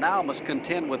 Waltrip now must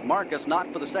contend with Marcus,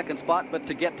 not for the second spot, but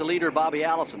to get to leader Bobby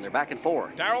Allison. They're back and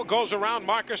forth. Darrell goes around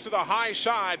Marcus to the high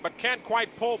side, but can't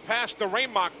quite pull past the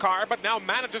Raymock car, but now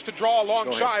manages to draw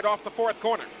alongside off the fourth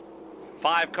corner.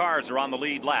 5 cars are on the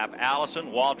lead lap. Allison,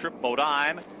 Waltrip,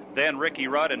 Bodine, then Ricky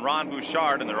Rudd and Ron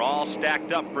Bouchard, and they're all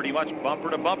stacked up pretty much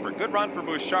bumper to bumper. Good run for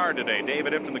Bouchard today.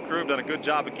 David Ifton, the crew, have done a good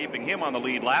job of keeping him on the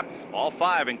lead lap. All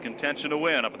 5 in contention to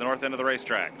win up at the north end of the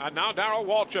racetrack. And now Darrell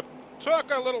Waltrip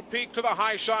took a little peek to the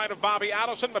high side of Bobby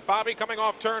Allison, but Bobby, coming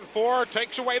off turn 4,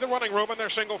 takes away the running room in their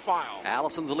single file.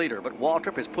 Allison's the leader, but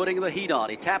Waltrip is putting the heat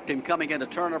on. He tapped him coming into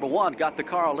turn number 1, got the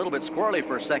car a little bit squirrely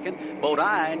for a second.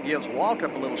 Bodine gives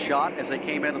Waltrip a little shot as they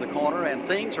came into the corner, and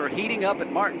things are heating up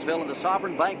at Martinsville in the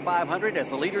Sovran Bank 500 as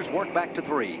the leaders work back to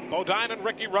 3. Bodine and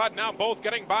Ricky Rudd now both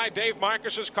getting by Dave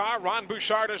Marcus's car. Ron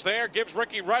Bouchard is there, gives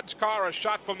Ricky Rudd's car a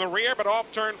shot from the rear, but off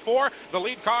turn 4, the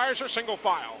lead cars are single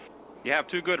file. You have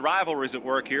 2 good rivalries at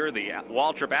work here. The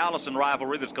Waltrip-Allison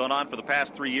rivalry that's gone on for the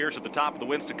past 3 years at the top of the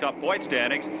Winston Cup point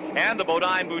standings, and the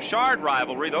Bodine-Bouchard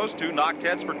rivalry. Those two knocked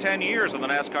heads for 10 years on the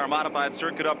NASCAR modified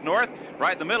circuit up north.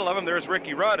 Right in the middle of them, there's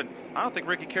Ricky Rudd, and I don't think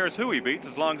Ricky cares who he beats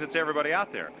as long as it's everybody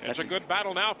out there. It's a good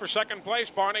battle now for second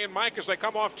place, Barney and Mike, as they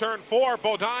come off turn 4.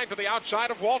 Bodine to the outside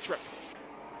of Waltrip.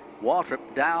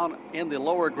 Waltrip down in the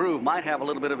lower groove might have a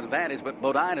little bit of advantage, but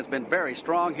Bodine has been very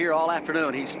strong here all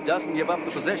afternoon. He doesn't give up the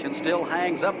position, still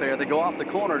hangs up there. They go off the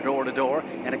corner door to door,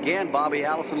 and again Bobby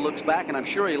Allison looks back, and I'm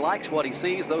sure he likes what he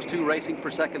sees. Those two racing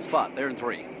for second spot. They're in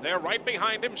 3. They're right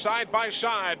behind him side by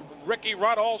side. Ricky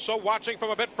Rudd also watching from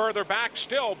a bit further back.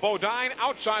 Still Bodine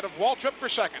outside of Waltrip for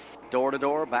second. Door to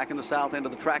door, back in the south end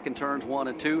of the track in turns 1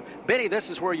 and 2. Benny, this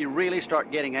is where you really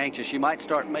start getting anxious. You might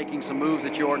start making some moves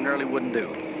that you ordinarily wouldn't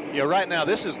do. Yeah, right now,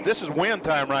 this is win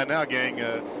time right now, gang.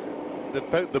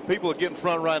 The people that get in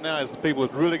front right now is the people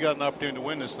that really got an opportunity to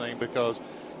win this thing, because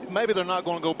maybe they're not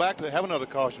going to go back to have another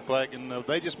caution flag, and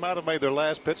they just might have made their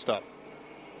last pit stop.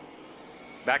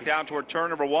 Back down toward turn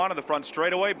number 1 of the front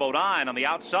straightaway. Bodine on the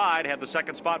outside had the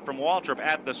second spot from Waltrip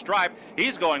at the stripe.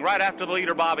 He's going right after the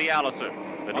leader, Bobby Allison.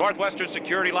 The Northwestern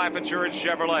Security Life Insurance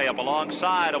Chevrolet up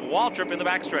alongside of Waltrip in the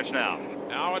backstretch now.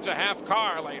 Now it's a half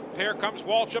car lane. Here comes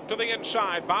Waltrip to the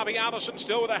inside. Bobby Allison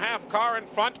still with a half car in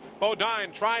front.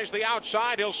 Bodine tries the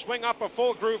outside. He'll swing up a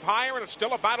full groove higher, and it's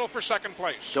still a battle for second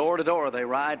place. Door to door, they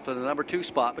ride for the number 2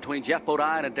 spot between Jeff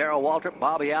Bodine and Darrell Waltrip.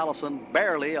 Bobby Allison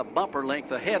barely a bumper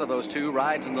length ahead of those two,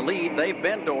 rides in the lead. They've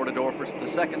been door to door for the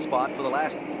second spot for the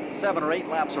last 7 or 8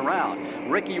 laps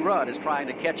around. Ricky Rudd is trying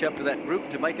to catch up to that group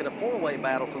to make it a 4-way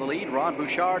battle for the lead. Ron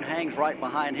Bouchard hangs right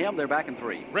behind him. They're back in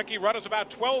 3. Ricky Rudd is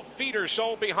about 12 feet or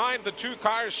so behind the 2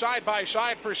 cars side by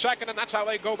side for second, and that's how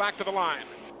they go back to the line.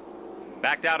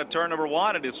 Back down to turn number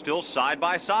 1. It is still side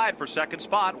by side for second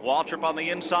spot. Waltrip on the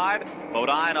inside.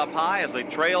 Bodine up high as they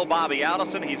trail Bobby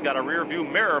Allison. He's got a rear view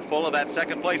mirror full of that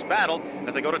second place battle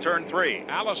as they go to turn 3.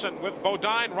 Allison with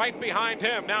Bodine right behind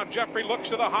him. Now Jeffrey looks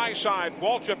to the high side.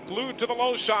 Waltrip glued to the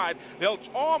low side. They'll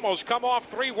almost come off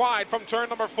 3 wide from turn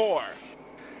number 4.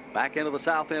 Back into the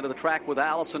south end of the track with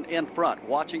Allison in front,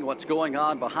 watching what's going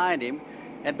on behind him.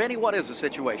 And, Benny, what is the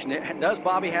situation? Does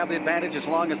Bobby have the advantage as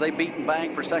long as they beat and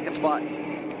bang for second spot?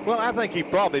 Well, I think he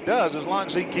probably does as long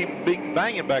as he can keep beating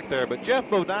banging back there. But Jeff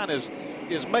Bodine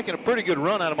is making a pretty good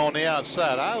run at him on the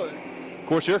outside. Of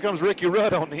course, here comes Ricky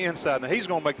Rudd on the inside. Now, he's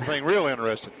going to make the thing real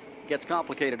interesting. Gets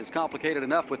complicated. It's complicated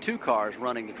enough with 2 cars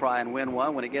running to try and win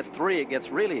one. When it gets 3, it gets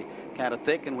really kind of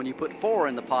thick, and when you put 4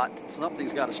 in the pot,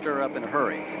 something's got to stir up in a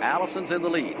hurry. Allison's in the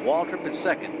lead. Waltrip is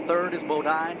second. Third is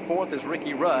Bodine. Fourth is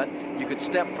Ricky Rudd. You could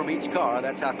step from each car.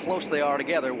 That's how close they are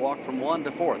together. Walk from 1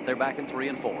 to 4th. They're back in 3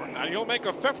 and 4. Now you'll make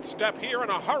a 5th step here in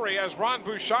a hurry as Ron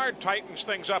Bouchard tightens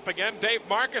things up again. Dave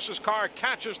Marcus's car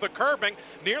catches the curbing,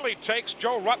 nearly takes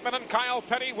Joe Ruttman and Kyle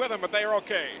Petty with him, but they are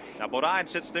okay. Now Bodine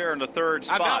sits there in the 3rd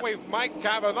spot. And now we might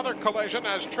have another collision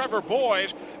as Trevor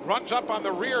Boys runs up on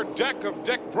the rear deck of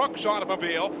Dick Brooks'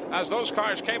 automobile. As those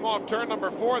cars came off turn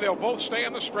number 4, they'll both stay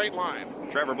in the straight line.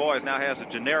 Trevor Boys now has a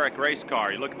generic race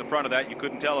car. You look at the front of that, you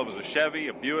couldn't tell if it was a Chevy,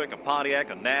 a Buick, a Pontiac,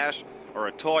 a Nash, or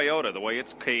a Toyota, the way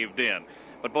it's caved in.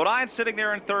 But Bodine's sitting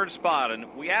there in 3rd spot, and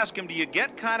we ask him, do you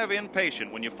get kind of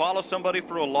impatient when you follow somebody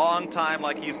for a long time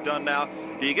like he's done now?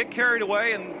 Do you get carried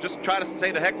away and just try to say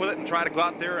the heck with it and try to go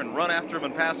out there and run after him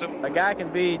and pass him? A guy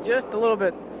can be just a little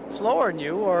bit slower than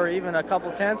you, or even a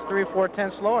couple tenths, 3 or 4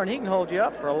 tenths slower, and he can hold you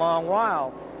up for a long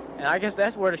while. And I guess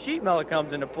that's where the sheet metal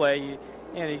comes into play. You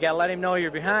got to let him know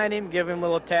you're behind him, give him a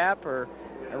little tap, or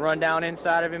run down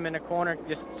inside of him in the corner,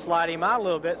 just slide him out a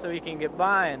little bit so he can get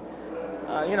by. And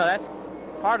that's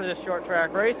part of this short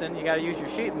track racing. You got to use your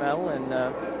sheet metal, and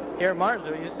here at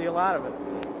Martinsville you see a lot of it.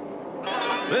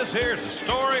 This here's the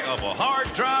story of a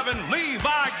hard-driving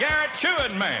Levi Garrett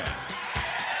chewing man.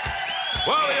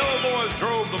 Well, the old boys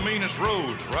drove the meanest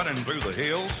roads running through the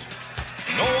hills.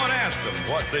 No one asked them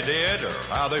what they did or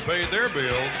how they paid their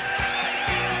bills.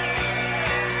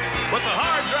 But the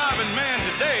hard-driving man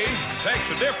today takes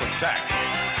a different tack.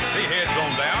 He heads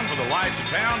on down for the lights of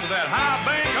town to that high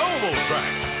bank oval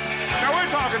track. Now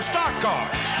we're talking stock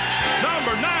cars.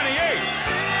 Number 98,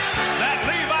 that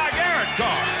Levi Garrett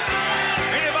car.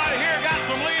 Anybody here got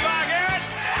some Levi Garrett?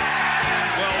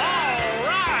 Well,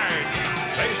 all right.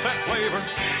 Taste that flavor.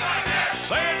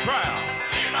 Say it proud.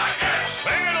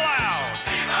 Sing it loud.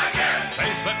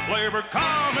 Taste that flavor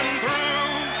coming through.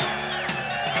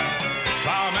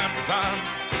 Time after time,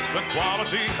 the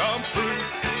quality comes through.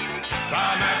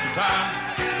 Time after time,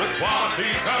 the quality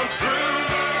comes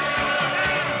through.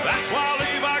 That's why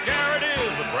Levi Garrett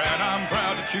is the brand I'm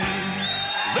proud to choose.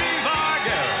 Levi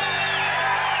Garrett.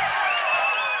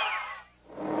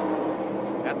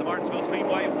 At the Martinsville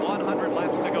Speedway, 100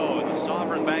 laps to go in the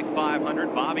Sovran Bank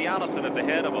 500. Bobby Allison at the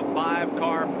head of a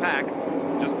 5-car pack,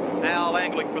 just now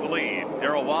angling for the lead.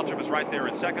 Darrell Waltrip is right there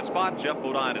in 2nd spot. Jeff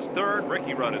Bodine is 3rd.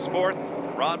 Ricky Rudd is 4th.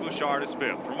 Ron Bouchard is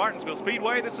 5th. From Martinsville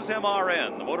Speedway, this is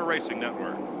MRN, the Motor Racing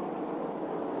Network.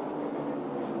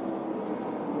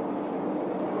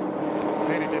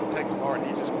 Penny didn't take the part.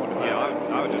 He just wanted to. Yeah,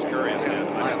 I was just curious. I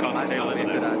just caught the tail end of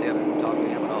it. Might not be a good idea to talk to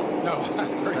him at all. No, I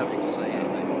He's agree. subject to say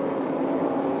anything.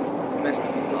 Best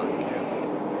if he's not.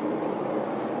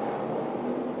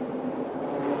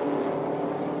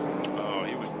 Oh,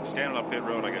 he was standing up pit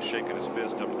road, I guess, shaking his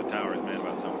fist up at the towers, man,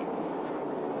 about something.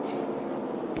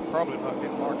 Probably not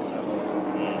getting Marcus out of there.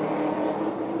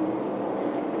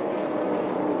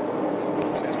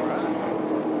 That's right.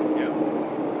 Yeah.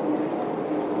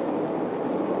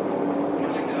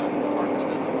 Marcus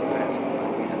doesn't know what pass him.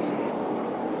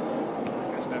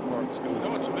 That's that Marcus going.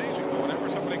 No, it's amazing. Whenever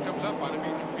somebody comes up on him,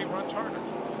 he runs harder.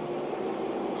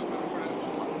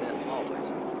 Always.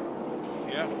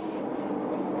 Yeah,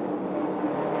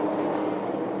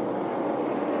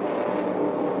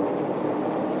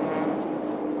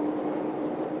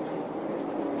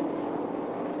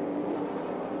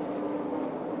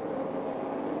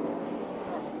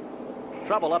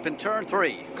 trouble up in turn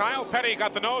 3. Kyle Petty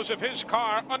got the nose of his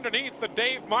car underneath the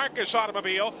Dave Marcus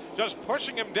automobile, just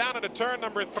pushing him down into turn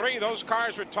number 3. Those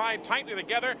cars were tied tightly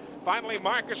together. Finally,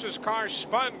 Marcus's car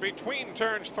spun between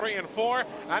turns 3 and 4,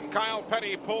 and Kyle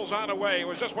Petty pulls on away. It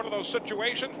was just one of those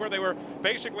situations where they were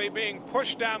basically being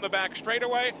pushed down the back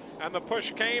straightaway, and the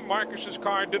push came. Marcus's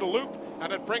car did a loop,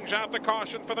 and it brings out the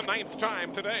caution for the 9th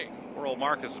time today. Poor old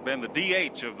Marcus has been the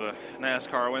DH of the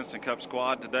NASCAR Winston Cup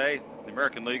squad today. The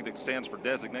American League that stands for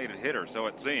designated hitter, so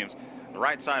it seems. The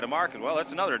right side of Marcus, well,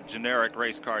 that's another generic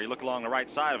race car. You look along the right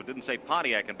side of it, didn't say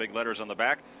Pontiac in big letters on the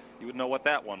back. You would know what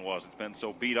that one was. It's been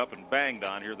so beat up and banged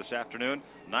on here this afternoon.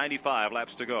 95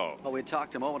 laps to go. Well, we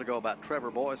talked a moment ago about Trevor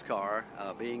Boy's car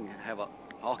have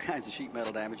all kinds of sheet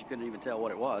metal damage. You couldn't even tell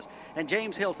what it was. And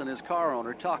James Hilton, his car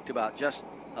owner, talked about just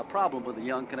a problem with the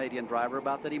young Canadian driver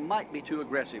about that he might be too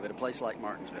aggressive at a place like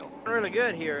Martinsville. Really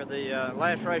good here. The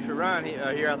last race we run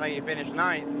here, I think he finished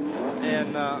 9th,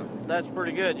 and that's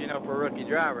pretty good, for a rookie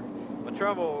driver. The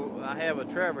trouble I have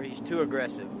with Trevor, he's too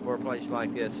aggressive for a place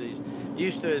like this. He's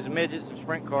used to his midgets and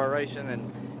sprint car racing,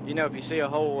 and if you see a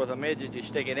hole with a midget, you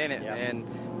stick it in it. Yeah.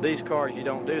 And these cars, you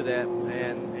don't do that.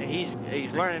 And he's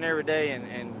learning every day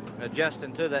and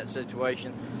adjusting to that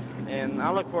situation. And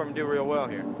I look for him to do real well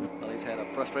here. Well, he's had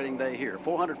a frustrating day here.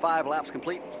 405 laps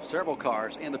complete, several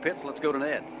cars in the pits. Let's go to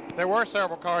Ned. There were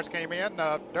several cars came in.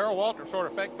 Darrell Waltrip sort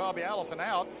of faked Bobby Allison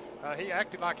out. He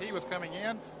acted like he was coming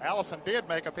in. Allison did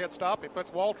make a pit stop. It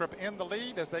puts Waltrip in the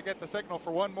lead as they get the signal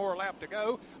for one more lap to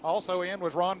go. Also in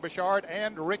was Ron Bouchard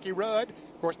and Ricky Rudd.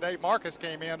 Of course, Dave Marcus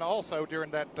came in also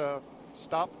during that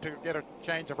stop to get a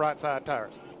change of right side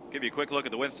tires. Give you a quick look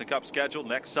at the Winston Cup schedule.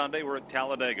 Next Sunday, we're at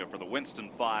Talladega for the Winston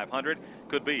 500.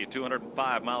 Could be a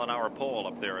 205-mile-an-hour pole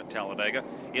up there at Talladega.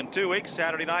 In 2 weeks,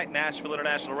 Saturday night, Nashville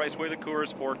International Raceway, the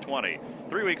Coors 420.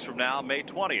 3 weeks from now, May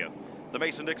 20th, the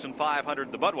Mason-Dixon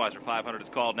 500, the Budweiser 500 is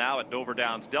called now at Dover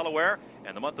Downs, Delaware.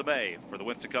 And the month of May for the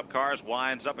Winston Cup cars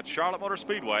winds up at Charlotte Motor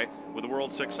Speedway with the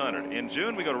World 600. In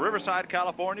June, we go to Riverside,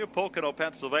 California, Pocono,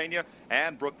 Pennsylvania,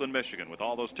 and Brooklyn, Michigan. With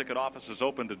all those ticket offices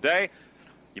open today,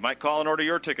 you might call and order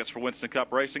your tickets for Winston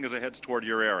Cup racing as it heads toward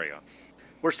your area.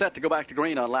 We're set to go back to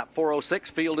green on lap 406.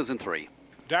 Field is in 3.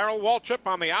 Darrell Waltrip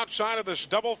on the outside of this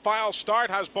double file start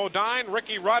has Bodine,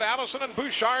 Ricky Rudd, Allison, and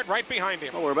Bouchard right behind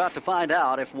him. Well, we're about to find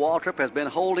out if Waltrip has been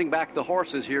holding back the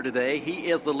horses here today. He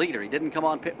is the leader. He didn't come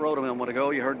on pit road a moment ago.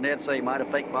 You heard Ned say he might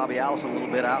have faked Bobby Allison a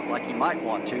little bit out like he might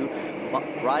want to. But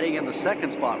riding in the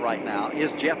second spot right now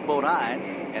is Jeff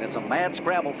Bodine. And it's a mad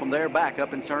scramble from there back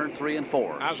up in turn 3 and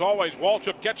 4. As always,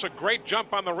 Waltrip gets a great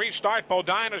jump on the restart.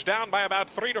 Bodine is down by about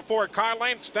 3 to 4 car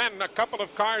lengths. Then a couple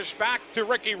of cars back to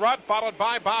Ricky Rudd, followed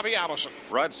by Bobby Allison.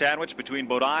 Rudd sandwiched between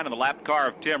Bodine and the lap car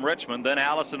of Tim Richmond. Then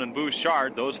Allison and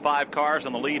Bouchard. Those 5 cars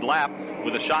on the lead lap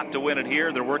with a shot to win it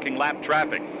here. They're working lap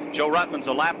traffic. Joe Ruttman's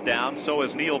a lap down. So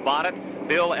is Neil Bonnet.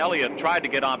 Bill Elliott tried to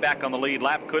get on back on the lead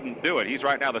lap, couldn't do it. He's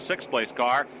right now the 6th place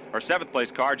car, or 7th place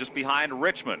car, just behind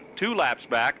Richmond. 2 laps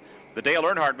back. The Dale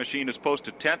Earnhardt machine is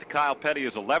posted 10th. Kyle Petty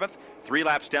is 11th. 3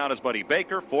 laps down is Buddy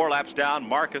Baker. 4 laps down,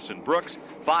 Marcus and Brooks.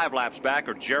 5 laps back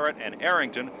are Jarrett and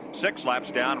Arrington. 6 laps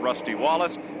down, Rusty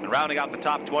Wallace. And rounding out the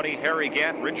top 20, Harry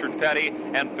Gant, Richard Petty,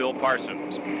 and Phil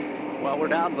Parsons. Well, we're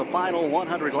down to the final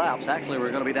 100 laps. Actually,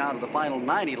 we're going to be down to the final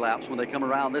 90 laps when they come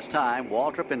around this time.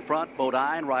 Waltrip in front,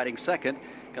 Bodine riding second.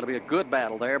 Going to be a good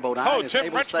battle there. Bodine is Tim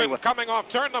able to stay Richmond with... coming off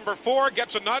turn number 4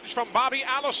 gets a nudge from Bobby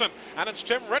Allison. And it's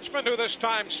Tim Richmond who this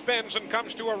time spins and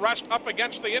comes to a rest up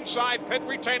against the inside pit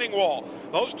retaining wall.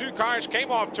 Those 2 cars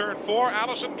came off turn 4.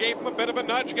 Allison gave him a bit of a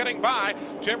nudge getting by.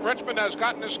 Tim Richmond has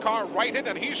gotten his car righted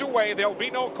and he's away. There'll be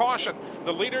no caution.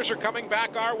 The leaders are coming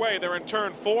back our way. They're in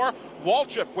turn 4.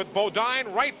 Waltrip with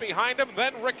Bodine right behind him,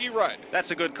 then Ricky Rudd.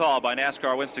 That's a good call by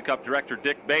NASCAR Winston Cup director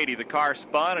Dick Beatty. The car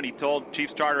spun, and he told Chief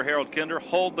Starter Harold Kinder,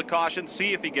 hold the caution,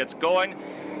 see if he gets going.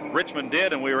 Richmond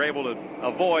did, and we were able to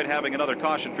avoid having another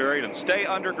caution period and stay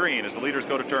under green as the leaders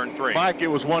go to turn 3. Mike, it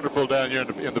was wonderful down here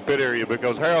in the pit area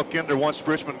because Harold Kinder, once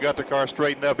Richmond got the car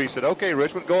straightened up, he said, okay,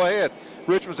 Richmond, go ahead.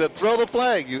 Richmond said, throw the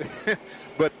flag.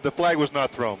 But the flag was not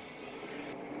thrown.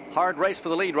 Hard race for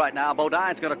the lead right now.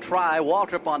 Bodine's going to try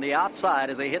Waltrip on the outside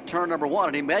as they hit turn number 1,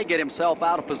 and he may get himself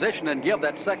out of position and give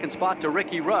that second spot to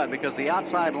Ricky Rudd because the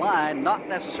outside line, not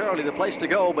necessarily the place to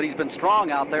go, but he's been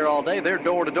strong out there all day. They're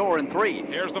door to door in 3.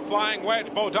 Here's the flying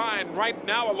wedge. Bodine right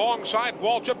now alongside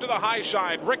Waltrip to the high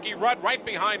side. Ricky Rudd right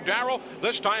behind Darrell.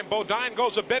 This time Bodine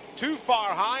goes a bit too far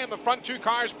high, and the front 2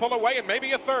 cars pull away, and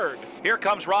maybe a third. Here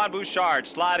comes Ron Bouchard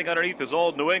sliding underneath his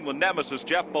old New England nemesis,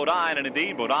 Jeff Bodine, and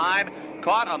indeed Bodine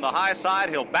caught on the high side,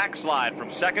 he'll backslide from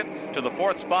second to the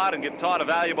fourth spot and get taught a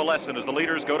valuable lesson as the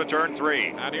leaders go to turn 3.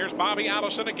 And here's Bobby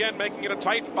Allison again, making it a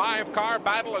tight 5-car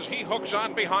battle as he hooks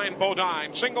on behind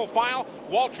Bodine. Single file,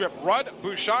 Waltrip, Rudd,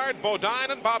 Bouchard,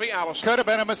 Bodine, and Bobby Allison. Could have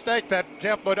been a mistake that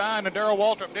Jeff Bodine and Darrell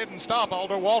Waltrip didn't stop,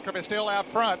 although Waltrip is still out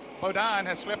front. Bodine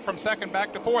has slipped from second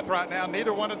back to fourth right now.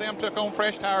 Neither one of them took on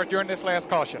fresh tires during this last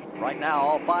caution. Right now,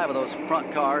 all 5 of those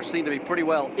front cars seem to be pretty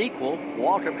well equal.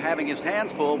 Waltrip having his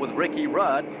hands full with Ricky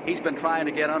Rudd. He's been trying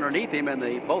to get underneath him,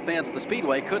 and both ends of the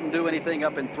speedway couldn't do anything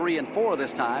up in 3 and 4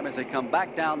 this time as they come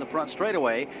back down the front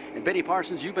straightaway. And Benny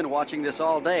Parsons, you've been watching this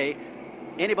all day.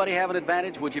 Anybody have an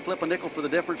advantage? Would you flip a nickel for the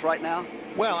difference right now?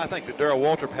 Well, I think that Darrell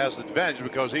Waltrip has the advantage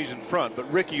because he's in front,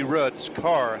 but Ricky Rudd's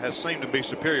car has seemed to be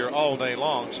superior all day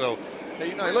long. So,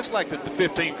 it looks like that the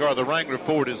 15 car, the Wrangler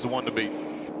Ford, is the one to beat.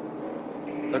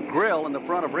 The grill in the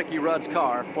front of Ricky Rudd's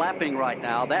car flapping right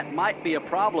now. That might be a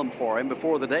problem for him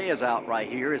before the day is out right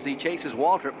here as he chases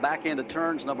Waltrip back into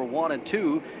turns number 1 and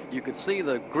 2. You could see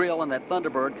the grill and that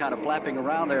Thunderbird kind of flapping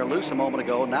around there loose a moment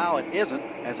ago. Now it isn't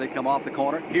as they come off the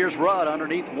corner. Here's Rudd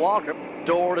underneath Waltrip,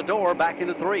 door to door, back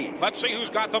into 3. Let's see who's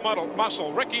got the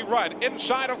muscle. Ricky Rudd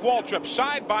inside of Waltrip,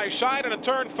 side by side into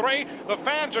turn 3. The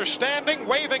fans are standing,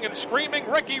 waving and screaming.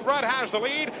 Ricky Rudd has the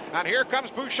lead, and here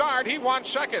comes Bouchard. He won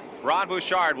second. Ron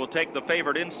Bouchard will take the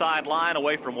favored inside line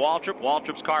away from Waltrip.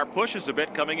 Waltrip's car pushes a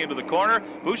bit coming into the corner.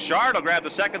 Bouchard will grab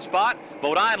the second spot.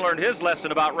 Bodine learned his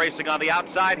lesson about racing on the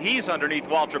outside. He's underneath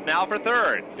Waltrip now for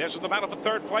third. This is the battle for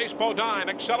third place. Bodine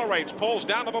accelerates, pulls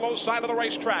down to the low side of the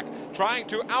racetrack, trying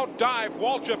to outdive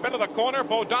Waltrip into the corner.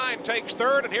 Bodine takes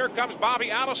third, and here comes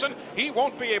Bobby Allison. He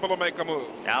won't be able to make a move.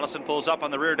 Allison pulls up on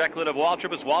the rear deck lid of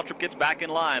Waltrip as Waltrip gets back in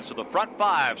line. So the front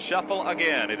 5 shuffle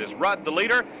again. It is Rudd the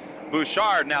leader.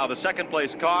 Bouchard now the second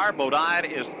place car. Bodine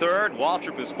is third.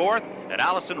 Waltrip is fourth. And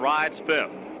Allison rides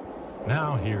fifth.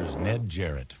 Now here's Ned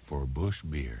Jarrett for Busch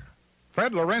Beer.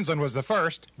 Fred Lorenzen was the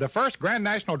first Grand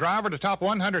National driver to top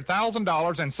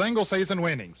 $100,000 in single-season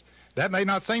winnings. That may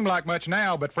not seem like much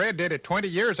now, but Fred did it 20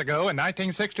 years ago in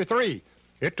 1963.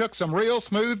 It took some real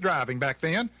smooth driving back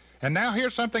then. And now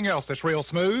here's something else that's real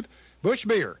smooth. Busch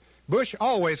Beer. Busch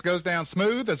always goes down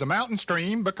smooth as a mountain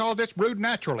stream because it's brewed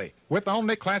naturally with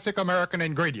only classic American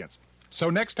ingredients. So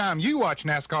next time you watch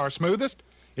NASCAR Smoothest,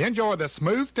 enjoy the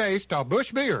smooth taste of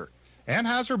Busch Beer.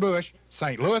 Anheuser-Busch,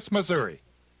 St. Louis, Missouri.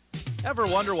 Ever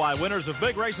wonder why winners of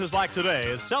big races like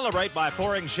today celebrate by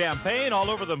pouring champagne all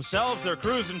over themselves, their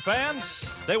crews, and fans?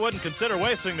 They wouldn't consider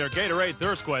wasting their Gatorade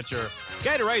Thirst Quencher.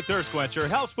 Gatorade Thirst Quencher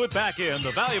helps put back in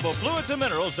the valuable fluids and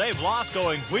minerals they've lost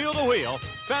going wheel to wheel,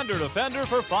 fender to fender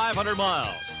for 500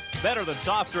 miles. Better than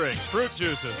soft drinks, fruit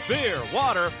juices, beer,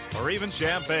 water, or even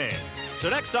champagne. So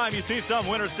next time you see some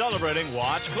winner celebrating,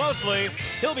 watch closely.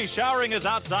 He'll be showering his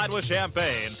outside with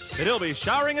champagne, and he'll be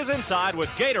showering his inside with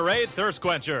Gatorade Thirst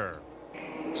Quencher.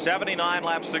 79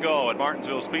 laps to go at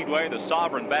Martinsville Speedway, the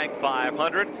Sovran Bank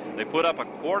 500. They put up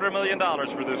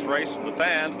 $250,000 for this race, and the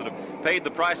fans that have paid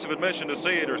the price of admission to see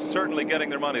it are certainly getting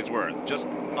their money's worth. Just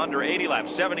under 80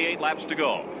 laps, 78 laps to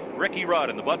go. Ricky Rudd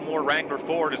in the Budmore Wrangler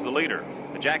Ford is the leader.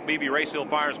 The Jack Beebe Race Hill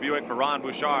Farms Buick for Ron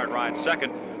Bouchard rides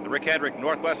second. The Rick Hedrick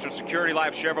Northwestern Security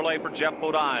Life Chevrolet for Jeff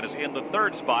Bodine is in the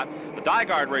third spot. The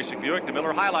Dyguard Racing Buick, the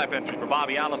Miller High Life entry for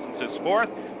Bobby Allison, sits fourth.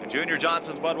 And Junior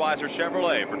Johnson's Budweiser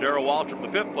Chevrolet for Darrell Waltrip,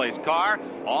 the fifth place car,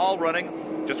 all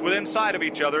running just within sight of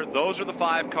each other. Those are the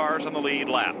 5 cars on the lead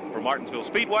lap. For Martinsville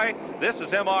Speedway, this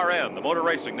is MRN, the Motor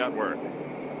Racing Network.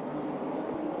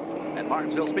 At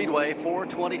Martinsville Speedway,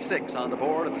 426 on the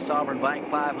board of the Sovran Bank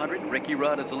 500. Ricky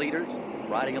Rudd is the leader,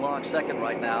 riding along second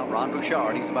right now. Ron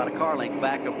Bouchard, he's about a car length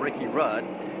back of Ricky Rudd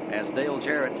as Dale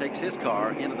Jarrett takes his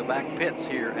car into the back pits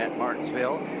here at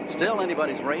Martinsville. Still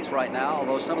anybody's race right now,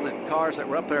 although some of the cars that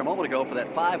were up there a moment ago for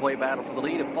that 5-way battle for the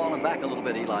lead have fallen back a little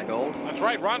bit, Eli Gold. That's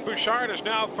right. Ron Bouchard is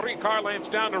now 3 car lengths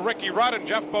down to Ricky Rudd, and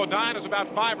Jeff Bodine is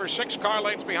about 5 or 6 car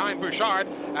lengths behind Bouchard.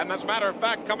 And as a matter of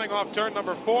fact, coming off turn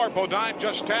number 4, Bodine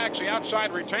just tags the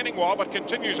outside retaining wall, but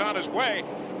continues on his way.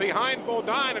 Behind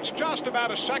Bodine, it's just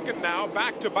about a second now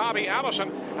back to Bobby Allison,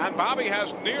 and Bobby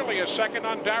has nearly a second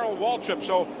on Darrell Waltrip.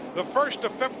 So the first to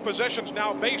fifth positions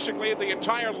now basically the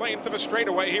entire length of a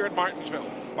straightaway here at Martinsville.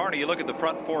 Barney, you look at the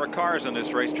front 4 cars on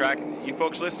this racetrack. You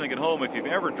folks listening at home, if you've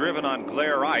ever driven on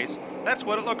glare ice, that's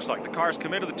what it looks like. The cars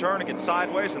come into the turn and get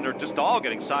sideways, and they're just all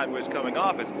getting sideways coming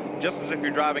off. It's just as if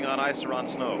you're driving on ice or on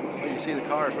snow. Well, you see the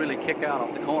cars really kick out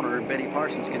off the corner, and Benny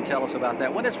Parsons can tell us about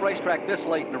that. When it's racetrack this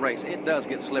late in the race, it does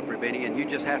get slippery, Benny, and you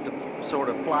just have to sort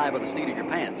of fly by the seat of your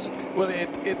pants. Well,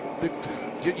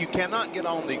 you cannot get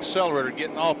on the accelerator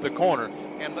getting off the corner.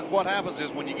 And what happens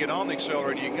is when you get on the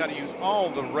accelerator, you got to use all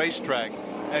the racetrack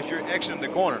as you're exiting the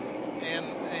corner. And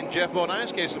in Jeff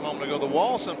Bonine's case a moment ago, the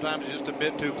wall sometimes is just a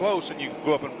bit too close, and you can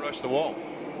go up and rush the wall.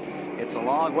 It's a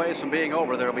long ways from being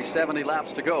over. There will be 70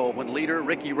 laps to go when leader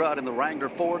Ricky Rudd in the Wrangler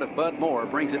Ford of Bud Moore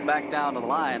brings it back down to the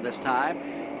line this time.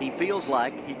 He feels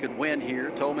like he could win here.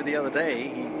 Told me the other day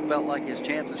he felt like his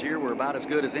chances here were about as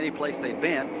good as any place they'd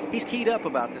been. He's keyed up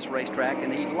about this racetrack,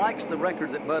 and he likes the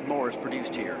record that Bud Moore has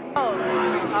produced here. Oh,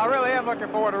 I really am looking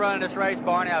forward to running this race,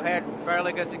 Barney. I've had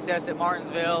fairly good success at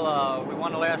Martinsville. We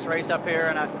won the last race up here,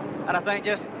 and I think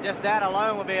just that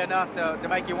alone will be enough to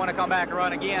make you want to come back and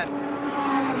run again.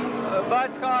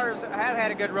 Bud's cars have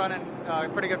had a good running,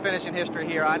 pretty good finishing history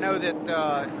here. I know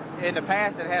that in the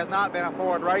past it has not been a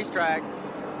Ford racetrack,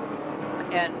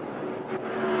 and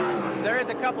there is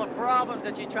a couple of problems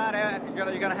that you're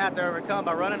going to have to overcome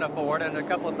by running a Ford, and a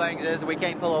couple of things is we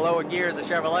can't pull the lower gears of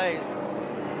Chevrolets.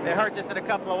 It hurts us in a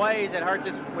couple of ways. It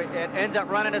ends up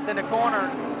running us in the corner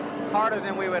harder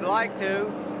than we would like to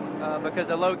because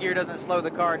the low gear doesn't slow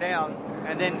the car down.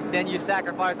 And then you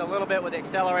sacrifice a little bit with the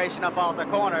acceleration up off the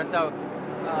corner. So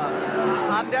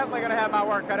I'm definitely going to have my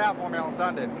work cut out for me on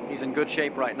Sunday. He's in good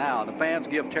shape right now. The fans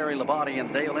give Terry Labonte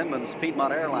and Dale Inman's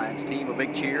Piedmont Airlines team a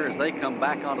big cheer as they come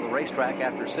back onto the racetrack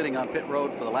after sitting on pit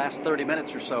road for the last 30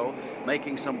 minutes or so,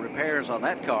 making some repairs on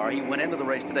that car. He went into the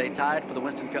race today tied for the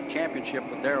Winston Cup Championship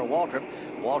with Darrell Waltrip.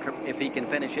 Waltrip, if he can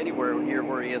finish anywhere near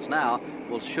where he is now,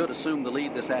 should assume the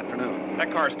lead this afternoon.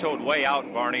 That car's towed way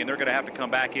out, Barney, and they're going to have to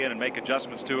come back in and make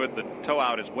adjustments to it. The tow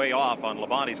out is way off on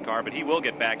Labonte's car, but he will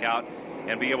get back out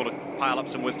and be able to pile up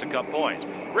some Winston Cup points.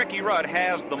 Ricky Rudd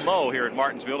has the mo here at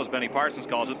Martinsville, as Benny Parsons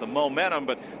calls it, the momentum,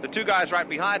 but the two guys right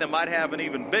behind him might have an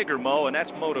even bigger mo, and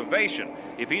that's motivation.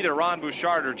 If either Ron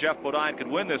Bouchard or Jeff Bodine could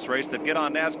win this race, they'd get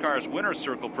on NASCAR's Winner's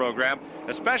Circle program,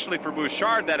 especially for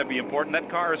Bouchard. That'd be important. That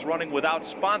car is running without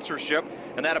sponsorship,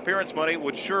 and that appearance money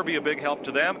would sure be a big help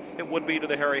to them. It would be to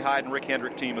the Harry Hyde and Rick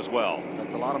Hendrick team as well.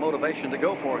 That's a lot of motivation to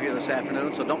go for here this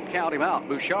afternoon, so don't count him out.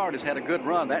 Bouchard has had a good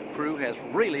run. That crew has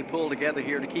really pulled together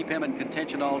here to keep him in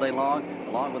contention all day long,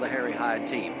 along with the Harry Hyde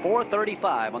team.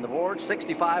 4:35 on the board,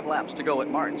 65 laps to go at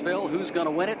Martinsville. Who's going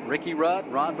to win it? Ricky Rudd,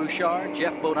 Ron Bouchard,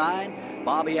 Jeff Bodine,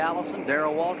 Bobby Allison,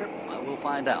 Darrell Waltrip? We'll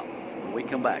find out when we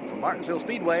come back. From Martinsville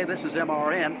Speedway, this is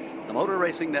MRN, the Motor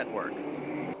Racing Network.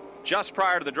 Just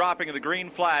prior to the dropping of the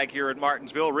green flag here at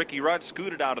Martinsville, Ricky Rudd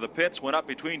scooted out of the pits, went up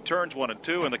between turns 1 and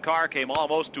 2, and the car came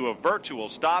almost to a virtual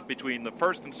stop between the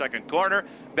first and second corner.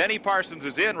 Benny Parsons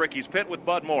is in Ricky's pit with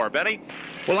Bud Moore. Benny?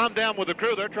 Well, I'm down with the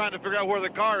crew. They're trying to figure out where the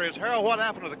car is. Harold, what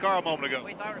happened to the car a moment ago?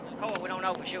 We thought it was the coil. We don't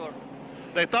know for sure.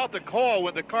 They thought the coil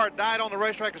when the car died on the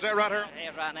racetrack. Is that right, Harold? It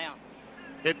is right now.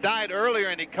 It died earlier,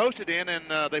 and he coasted in,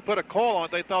 and they put a coil on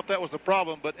it. They thought that was the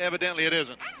problem, but evidently it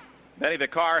isn't. Benny, the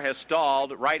car has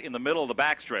stalled right in the middle of the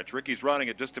backstretch. Ricky's running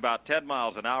at just about 10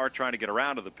 miles an hour trying to get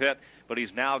around to the pit, but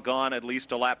he's now gone at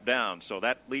least a lap down. So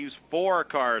that leaves 4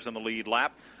 cars in the lead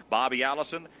lap. Bobby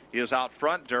Allison is out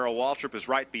front. Darrell Waltrip is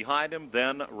right behind him.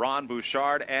 Then Ron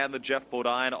Bouchard and the Jeff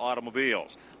Bodine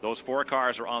automobiles. Those 4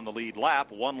 cars are on the lead lap.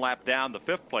 1 lap down, the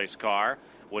 5th place car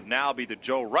would now be the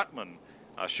Joe Ruttman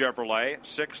Chevrolet.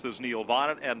 6th is Neil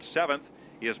Vonnet, and 7th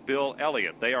is Bill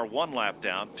Elliott. They are 1 lap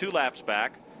down. 2 laps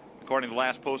back, according to the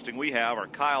last posting we have, are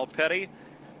Kyle Petty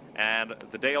and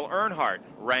the Dale Earnhardt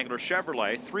Wrangler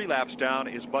Chevrolet. 3 laps down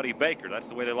is Buddy Baker. That's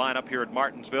the way they line up here at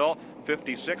Martinsville.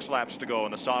 56 laps to go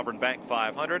in the Sovran Bank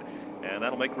 500, and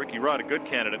that'll make Ricky Rudd a good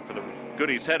candidate for the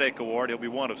Goody's Headache Award. He'll be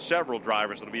one of several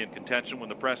drivers that will be in contention when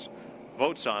the press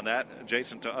votes on that,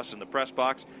 adjacent to us in the press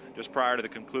box, just prior to the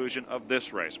conclusion of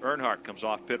this race. Earnhardt comes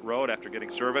off pit road after getting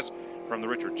service from the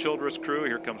Richard Childress crew.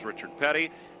 Here comes Richard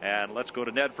Petty, and let's go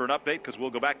to Ned for an update because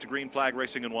we'll go back to green flag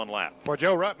racing in 1 lap. Well,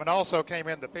 Joe Ruttman also came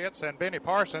in the pits, and Benny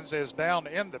Parsons is down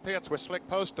in the pits with Slick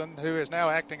Poston, who is now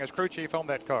acting as crew chief on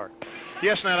that car.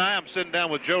 Yes, Ned, I am sitting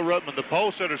down with Joe Ruttman, the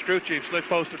pole setter's crew chief, Slick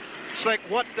Poston. Slick,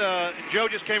 Joe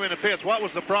just came in the pits. What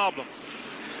was the problem?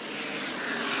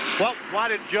 Why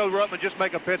didn't Joe Ruttman just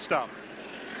make a pit stop?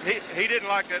 He didn't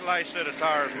like that last set of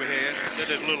tires we had.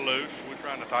 Said it's a little loose. We're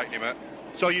trying to tighten him up.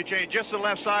 So you changed just the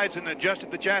left sides and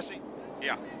adjusted the chassis?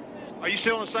 Yeah. Are you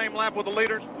still in the same lap with the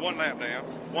leaders? 1 lap down.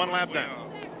 1 lap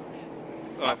down.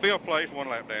 5th place, 1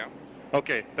 lap down.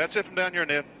 Okay, that's it from down here,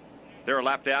 Ned. They're a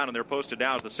lap down, and they're posted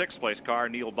now as the 6th place car.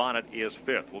 Neil Bonnet is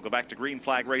 5th. We'll go back to green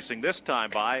flag racing this time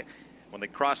by. When they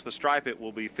cross the stripe, it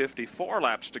will be 54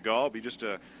 laps to go. It'll be just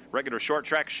a regular short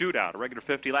track shootout, a regular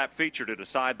 50-lap feature to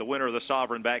decide the winner of the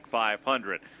Sovran Bank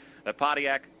 500. The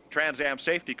Pontiac Trans Am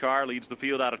safety car leads the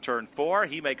field out of turn 4.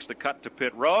 He makes the cut to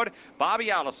pit road.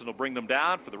 Bobby Allison will bring them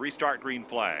down for the restart green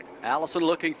flag. Allison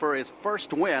looking for his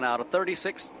first win out of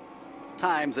 36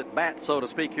 times at bat, so to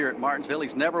speak, here at Martinsville.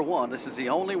 He's never won. This is the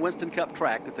only Winston Cup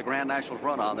track that the Grand Nationals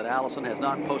run on that Allison has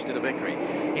not posted a victory.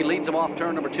 He leads him off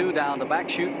turn number 2 down the back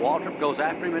chute. Waltrip goes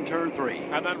after him in turn 3.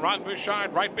 And then Ron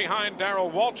Bouchard right behind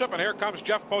Darrell Waltrip, and here comes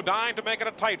Jeff Bodine to make it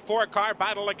a tight 4-car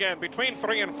battle again. Between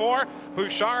 3 and 4,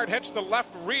 Bouchard hits the left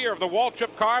rear of the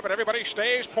Waltrip car, but everybody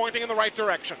stays pointing in the right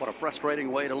direction. What a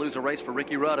frustrating way to lose a race for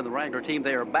Ricky Rudd and the Wrangler team.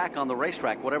 They are back on the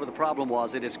racetrack. Whatever the problem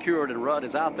was, it is cured, and Rudd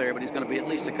is out there, but he's going to be at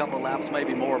least a couple of laps,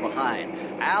 maybe more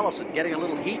behind. Allison getting a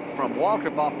little heat from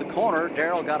Waltrip off the corner.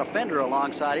 Darrell got a fender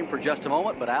alongside him for just a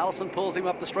moment, but Allison pulls him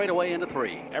up the straightaway into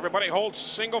 3. Everybody holds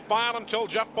single file until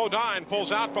Jeff Bodine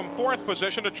pulls out from 4th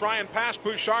position to try and pass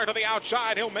Bouchard to the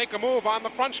outside. He'll make a move on the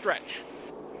front stretch.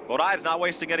 Bodine's not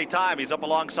wasting any time. He's up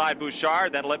alongside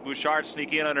Bouchard, then let Bouchard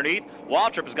sneak in underneath.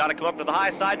 Waltrip has got to come up to the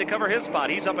high side to cover his spot.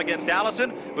 He's up against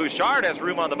Allison. Bouchard has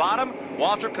room on the bottom.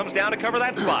 Waltrip comes down to cover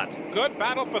that spot. Good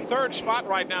battle for 3rd spot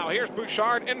right now. Here's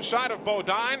Bouchard inside of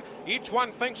Bodine. Each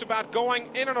one thinks about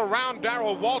going in and around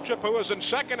Darrell Waltrip, who is in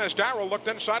 2nd as Darrell looked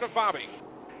inside of Bobby.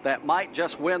 That might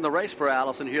just win the race for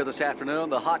Allison here this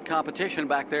afternoon. The hot competition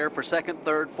back there for 2nd,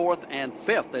 3rd, 4th, and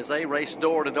 5th as they race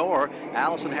door to door.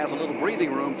 Allison has a little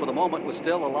breathing room for the moment with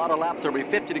still a lot of laps. There'll be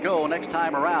 50 to go next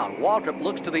time around. Waltrip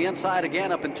looks to the inside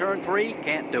again up in turn 3.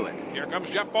 Can't do it. Here comes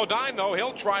Jeff Bodine, though.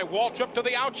 He'll try Waltrip to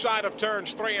the outside of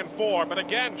turns 3 and 4. But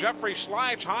again, Jeffrey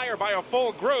slides higher by a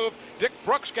full groove. Dick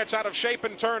Brooks gets out of shape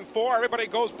in turn 4. Everybody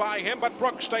goes by him, but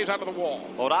Brooks stays out of the wall.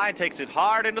 Bodine takes it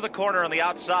hard into the corner on the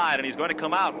outside, and he's going to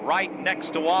come out right next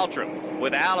to Waltrip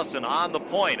with Allison on the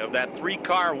point of that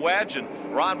 3-car wedge, and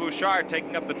Ron Bouchard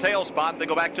taking up the tail spot. They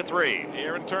go back to 3.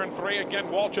 Here in turn 3 again,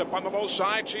 Waltrip on the low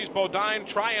side sees Bodine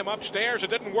try him upstairs.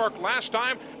 It didn't work last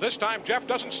time. This time Jeff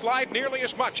doesn't slide nearly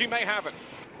as much. He may have it.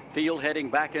 Field heading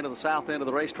back into the south end of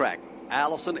the racetrack.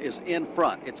 Allison is in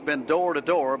front. It's been door to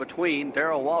door between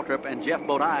Darrell Waltrip and Jeff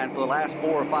Bodine for the last 4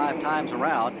 or 5 times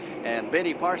around. And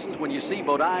Benny Parsons, when you see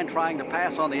Bodine trying to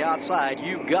pass on the outside,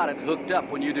 you got it hooked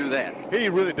up when you do that. He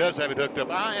really does have it hooked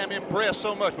up. I am impressed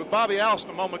so much. But Bobby Allison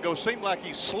a moment ago seemed like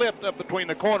he slipped up between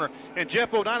the corner. And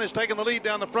Jeff Bodine is taking the lead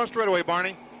down the front straightaway,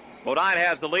 Barney. Bodine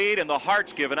has the lead, and the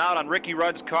heart's given out on Ricky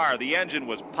Rudd's car. The engine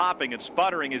was popping and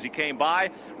sputtering as he came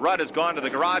by. Rudd has gone to the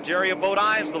garage area.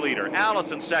 Bodine's the leader.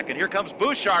 Allison 2nd. Here comes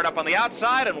Bouchard up on the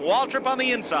outside and Waltrip on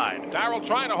the inside. Darrell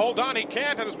trying to hold on. He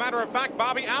can't. And as a matter of fact,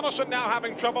 Bobby Allison now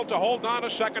having trouble to hold on to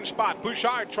 2nd spot.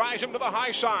 Bouchard tries him to the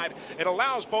high side. It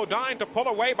allows Bodine to pull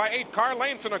away by 8 car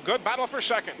lengths in a good battle for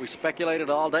 2nd. We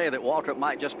speculated all day that Waltrip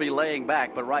might just be laying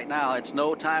back, but right now it's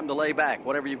no time to lay back.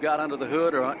 Whatever you've got under the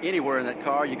hood or anywhere in that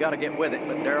car, you got to get with it.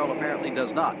 But Darrell apparently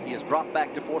does not. He has dropped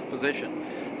back to 4th position.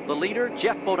 The leader,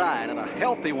 Jeff Bodine, and a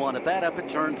healthy one at that up at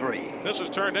turn 3. This has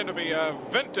turned into be a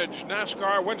vintage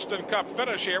NASCAR Winston Cup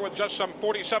finish here with just some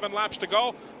 47 laps to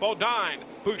go. Bodine,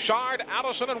 Bouchard,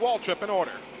 Allison, and Waltrip in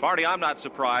order. Marty, I'm not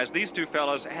surprised. These two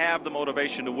fellas have the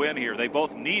motivation to win here. They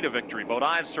both need a victory.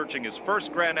 Bodine searching his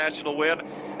first Grand National win,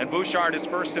 and Bouchard his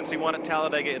first since he won at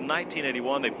Talladega in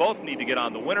 1981. They both need to get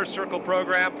on the Winner's Circle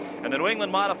program. And the New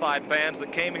England Modified fans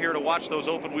that came here to watch those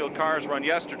open-wheel cars run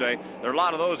yesterday, there are a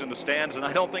lot of those in the stands, and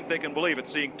I don't think they can believe it,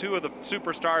 seeing 2 of the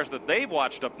superstars that they've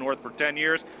watched up north for 10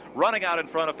 years running out in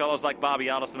front of fellows like Bobby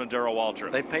Allison and Darrell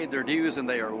Waltrip. They've paid their dues, and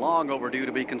they are long overdue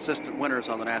to be consistent winners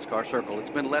on the NASCAR circle.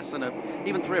 It's been less than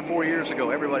even 3 or 4 years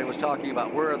ago, everybody was talking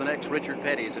about where are the next Richard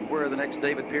Petty's and where are the next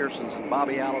David Pearsons and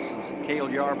Bobby Allisons and Cale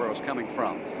Yarboroughs coming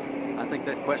from. I think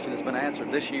that question has been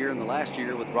answered this year and the last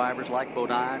year with drivers like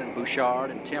Bodine and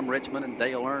Bouchard and Tim Richmond and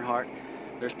Dale Earnhardt.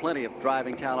 There's plenty of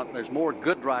driving talent. There's more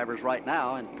good drivers right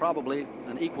now and probably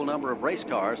an equal number of race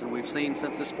cars than we've seen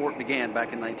since this sport began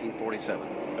back in 1947.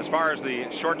 As far as the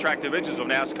short track divisions of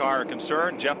NASCAR are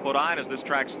concerned, Jeff Bodine is this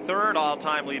track's 3rd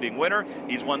all-time leading winner.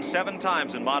 He's won 7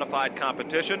 times in modified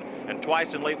competition and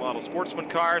twice in late model sportsman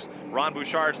cars. Ron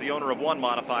Bouchard's the owner of 1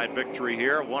 modified victory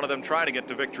here, one of them trying to get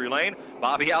to victory lane.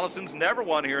 Bobby Allison's never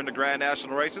won here in the Grand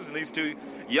National races, and these 2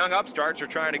 young upstarts are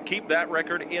trying to keep that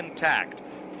record intact.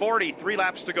 43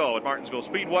 laps to go at Martinsville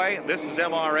Speedway. This is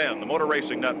MRN, the Motor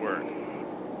Racing Network.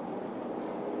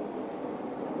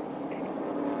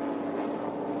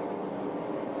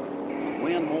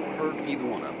 Wind won't hurt either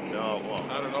one of them. No, it won't.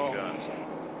 Not at all.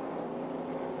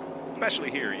 Especially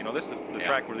here. You know, this is the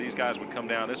track where these guys would come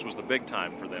down. This was the big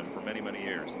time for them for many, many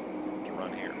years to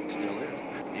run here. It still is.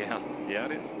 Yeah,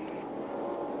 it is.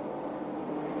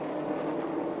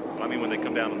 I mean, when they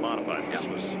come down to the modifieds,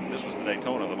 this was the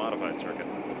Daytona of the modified circuit.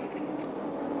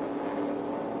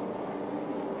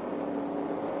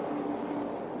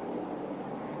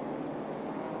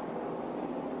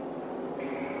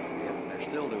 Yep, they're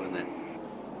still doing that.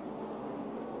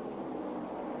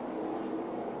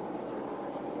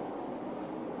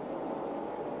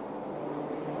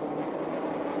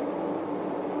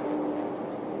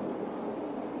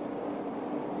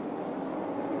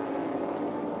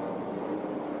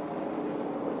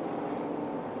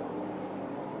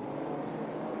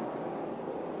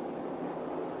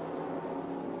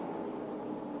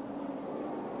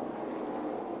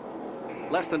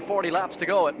 Less than 40 laps to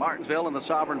go at Martinsville in the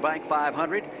Sovran Bank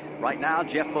 500. Right now,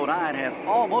 Jeff Bodine has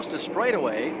almost a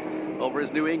straightaway over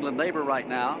his New England neighbor right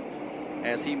now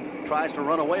as he tries to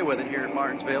run away with it here at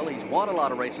Martinsville. He's won a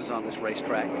lot of races on this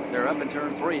racetrack. They're up in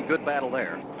turn 3. Good battle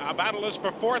there. Our battle is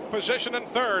for 4th position and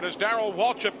 3rd as Darrell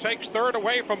Waltrip takes 3rd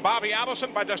away from Bobby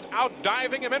Allison by just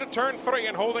out-diving him into turn 3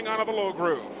 and holding onto the low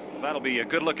groove. That'll be a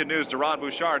good-looking news to Ron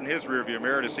Bouchard in his rearview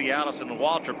mirror to see Allison and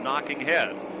Waltrip knocking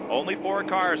heads. Only 4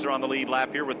 cars are on the lead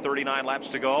lap here with 39 laps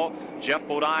to go. Jeff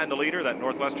Bodine, the leader, that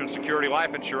Northwestern Security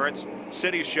Life Insurance,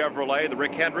 City Chevrolet, the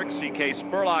Rick Hendricks, C.K.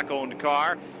 Spurlock-owned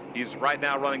car. He's right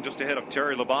now running just ahead of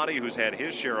Terry Labonte, who's had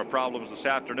his share of problems this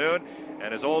afternoon.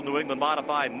 And his old New England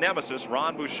modified nemesis,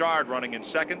 Ron Bouchard, running in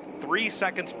second, 3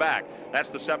 seconds back. That's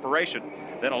the separation.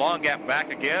 Then a long gap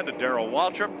back again to Darrell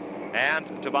Waltrip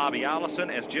and to Bobby Allison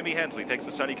as Jimmy Hensley takes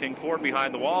the Sonny King Ford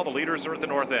behind the wall. The leaders are at the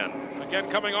north end. Again,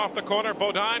 coming off the corner,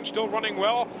 Bodine still running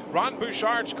well. Ron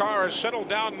Bouchard's car has settled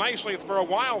down nicely for a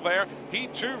while there. He,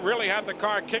 too, really had the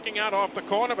car kicking out off the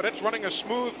corner, but it's running a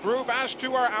smooth groove, as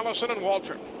to are Allison and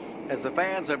Waltrip. As the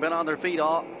fans have been on their feet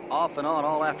off and on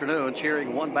all afternoon,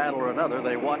 cheering one battle or another,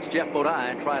 they watched Jeff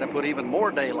Bodine try to put even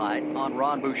more daylight on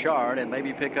Ron Bouchard and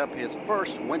maybe pick up his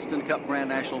first Winston Cup Grand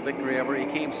National victory ever. He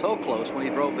came so close when he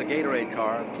drove the Gatorade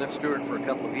car, Cliff Stewart, for a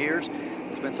couple of years.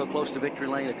 He's been so close to victory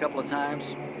lane a couple of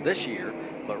times this year.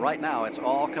 But right now, it's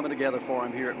all coming together for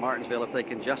him here at Martinsville if they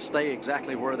can just stay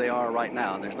exactly where they are right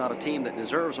now. And there's not a team that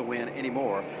deserves a win any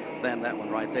more than that one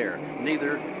right there.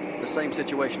 Neither the same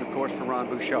situation, of course, for Ron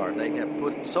Bouchard. They have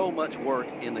put so much work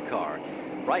in the car.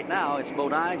 Right now, it's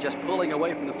Bodine just pulling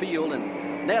away from the field.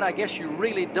 And, Ned, I guess you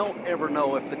really don't ever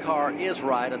know if the car is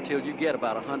right until you get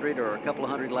about 100 or a couple of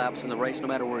 100 laps in the race, no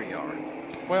matter where you are.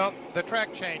 Well, the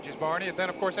track changes, Barney, and then,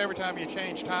 of course, every time you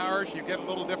change tires, you get a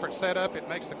little different setup. It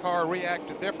makes the car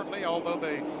react differently, although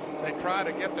they try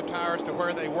to get the tires to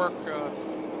where they work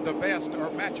the best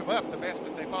or match them up the best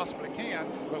that they possibly can.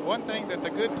 But one thing that the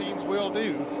good teams will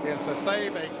do is to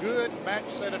save a good match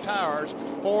set of tires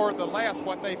for the last,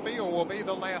 what they feel will be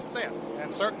the last set.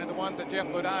 And certainly the ones that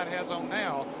Jeff Bodine has on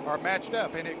now are matched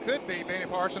up. And it could be, Benny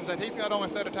Parsons, that he's got on a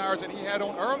set of tires that he had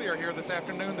on earlier here this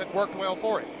afternoon that worked well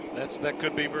for him. That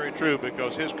could be very true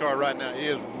because his car right now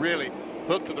is really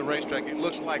hooked to the racetrack. It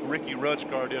looks like Ricky Rudd's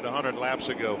car did 100 laps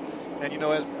ago. And, you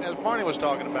know, as Barney was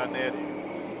talking about, Ned,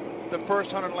 the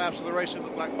first 100 laps of the race, it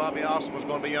looked like Bobby Allison was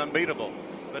going to be unbeatable.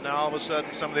 But now all of a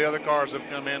sudden some of the other cars have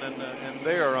come in and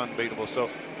they are unbeatable. So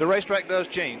the racetrack does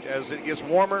change. As it gets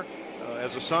warmer,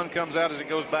 as the sun comes out, as it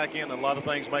goes back in, a lot of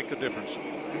things make a difference.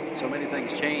 So many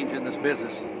things change in this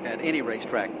business at any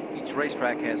racetrack. Each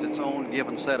racetrack has its own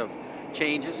given set of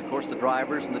changes. Of course, the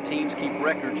drivers and the teams keep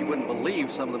records. You wouldn't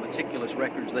believe some of the meticulous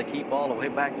records they keep all the way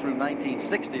back through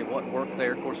 1960 of what worked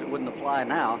there. Of course, it wouldn't apply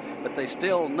now, but they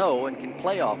still know and can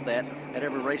play off that at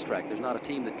every racetrack. There's not a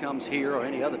team that comes here or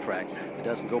any other track that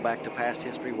doesn't go back to past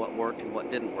history, what worked and what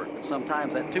didn't work. But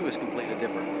sometimes that, too, is completely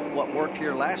different. What worked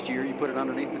here last year, you put it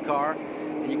underneath the car,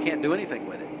 and you can't do anything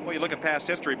with it. Well, you look at past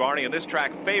history, Barney, and this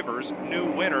track favors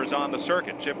new winners on the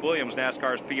circuit. Chip Williams,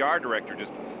 NASCAR's PR director,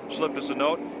 just slipped us a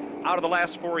note. Out of the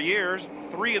last 4 years,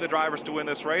 3 of the drivers to win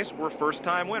this race were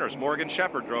first-time winners. Morgan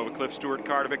Shepherd drove a Cliff Stewart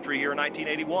car to victory here in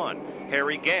 1981.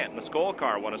 Harry Gant, the Skoll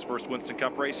car, won his first Winston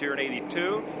Cup race here in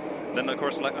 82. Then, of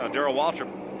course, Darrell Waltrip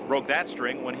broke that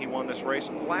string when he won this race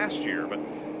last year. But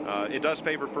it does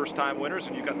favor first-time winners,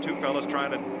 and you've got 2 fellas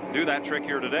trying to do that trick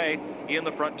here today in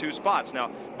the front 2 spots. Now,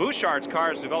 Bouchard's car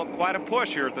has developed quite a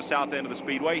push here at the south end of the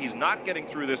speedway. He's not getting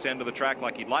through this end of the track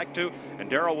like he'd like to, and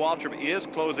Darrell Waltrip is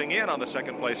closing in on the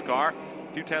second-place car,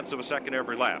 0.2 of a second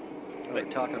every lap. They're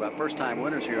talking about first-time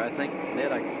winners here. I think,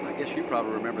 Ned, I guess you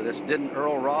probably remember this. Didn't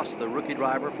Earl Ross, the rookie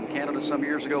driver from Canada some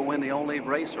years ago, win the only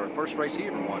race or first race he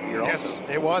ever won here also? Yes,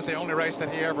 it was the only race that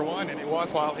he ever won, and it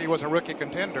was while he was a rookie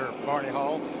contender, Barney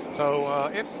Hall. So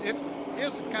it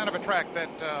is kind of a track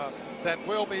that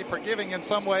will be forgiving in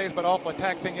some ways, but awfully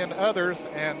taxing in others,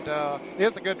 and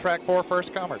is a good track for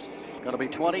first-comers. Going to be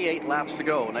 28 laps to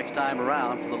go next time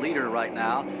around for the leader right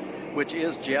now, which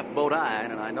is Jeff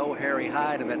Bodine. And I know Harry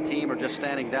Hyde and that team are just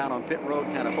standing down on pit road,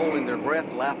 kind of holding their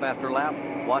breath lap after lap,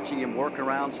 watching him work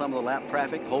around some of the lap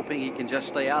traffic, hoping he can just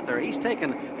stay out there. He's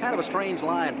taken kind of a strange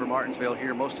line for Martinsville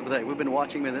here most of the day. We've been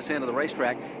watching him in this end of the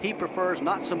racetrack. He prefers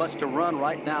not so much to run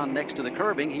right down next to the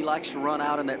curbing. He likes to run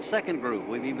out in that second groove.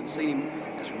 We've even seen him,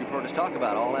 as you've heard us talk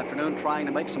about all afternoon, trying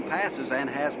to make some passes and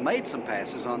has made some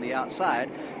passes on the outside.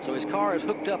 So his car is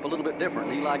hooked up a little bit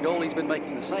different. Eli Goldie's been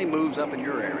making the same moves up in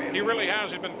your area. He He really has.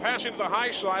 He's been passing to the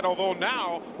high side, although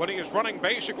now, when he is running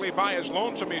basically by his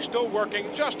lonesome, he's still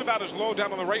working just about as low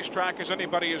down on the racetrack as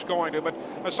anybody is going to. But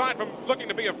aside from looking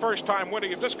to be a first-time winner,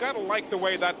 you've just got to like the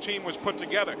way that team was put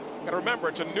together. Got to remember,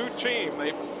 it's a new team.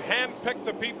 They hand-picked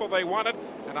the people they wanted,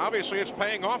 and obviously it's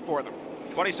paying off for them.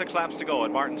 26 laps to go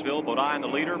at Martinsville. Bodine the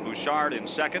leader, Bouchard in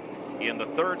second. In the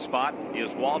third spot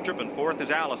is Waltrip, and fourth is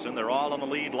Allison. They're all on the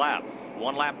lead lap.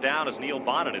 1 lap down is Neil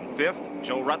Bonnet in fifth.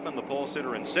 Joe Ruttman, the pole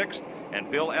sitter, in sixth. And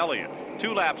Bill Elliott.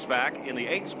 2 laps back in the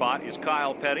eighth spot is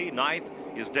Kyle Petty. Ninth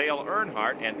is Dale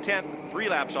Earnhardt. And 10th, 3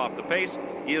 laps off the pace,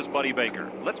 is Buddy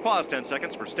Baker. Let's pause 10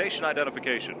 seconds for station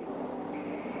identification.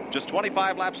 Just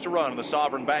 25 laps to run in the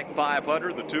Sovran Bank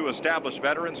 500. The 2 established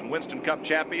veterans and Winston Cup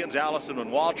champions, Allison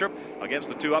and Waltrip, against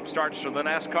the 2 upstarts from the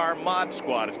NASCAR Mod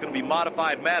Squad. It's going to be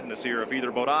modified madness here if either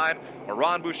Bodine or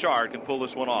Ron Bouchard can pull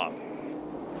this one off.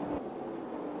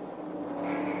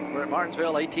 We're at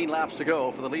Martinsville, 18 laps to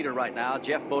go for the leader right now.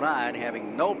 Jeff Bodine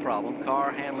having no problem, car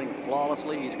handling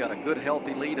flawlessly. He's got a good,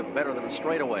 healthy lead of better than a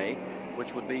straightaway,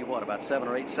 which would be, about 7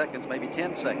 or 8 seconds, maybe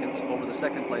 10 seconds over the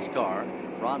second-place car,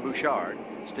 Ron Bouchard.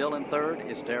 Still in third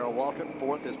is Darrell Waltrip.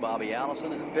 Fourth is Bobby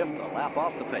Allison. And fifth, a lap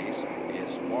off the pace, is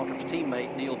Waltrip's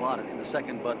teammate Neil Bonnet in the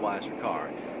second Budweiser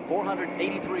car.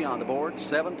 483 on the board,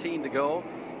 17 to go.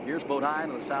 Here's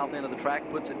Bodine on the south end of the track,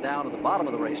 puts it down to the bottom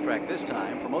of the racetrack this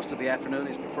time. For most of the afternoon,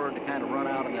 he's preferred to kind of run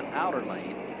out in that outer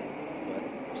lane.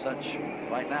 But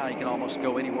right now, he can almost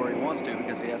go anywhere he wants to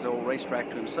because he has the old racetrack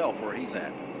to himself where he's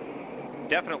at.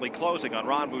 Definitely closing on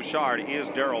Ron Bouchard is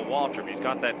Darrell Waltrip. He's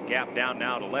got that gap down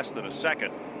now to less than a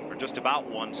second, or just about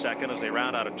 1 second as they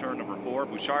round out of turn number 4.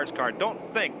 Bouchard's car, don't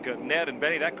think, Ned and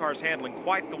Benny, that car's handling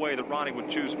quite the way that Ronnie would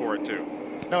choose for it to.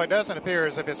 No, it doesn't appear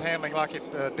as if it's handling like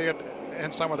it did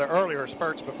in some of the earlier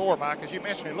spurts before, Mike. As you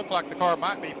mentioned, it looked like the car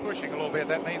might be pushing a little bit.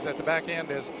 That means that the back end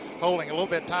is holding a little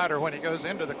bit tighter when he goes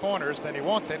into the corners than he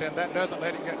wants it, and that doesn't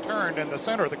let it get turned in the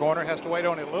center of the corner. Has to wait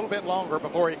on it a little bit longer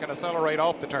before he can accelerate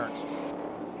off the turns.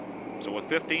 So with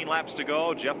 15 laps to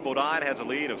go, Jeff Bodine has a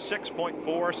lead of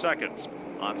 6.4 seconds.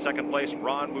 On second place,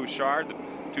 Ron Bouchard, the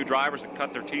 2 drivers that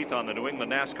cut their teeth on the New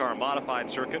England NASCAR modified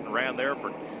circuit and ran there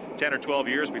for 10 or 12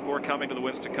 years before coming to the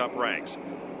Winston Cup ranks.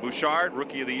 Bouchard,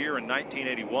 Rookie of the Year in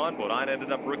 1981. Bodine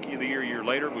ended up Rookie of the Year a year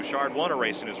later. Bouchard won a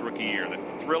race in his rookie year.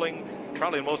 The thrilling,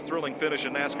 probably the most thrilling finish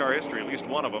in NASCAR history, at least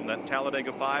one of them, that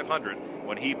Talladega 500,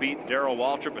 when he beat Darrell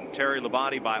Waltrip and Terry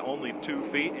Labonte by only 2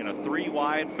 feet in a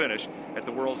 3-wide finish at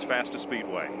the world's fastest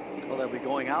speedway. Well, they'll be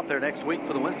going out there next week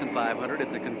for the Winston 500.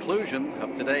 At the conclusion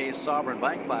of today's Sovran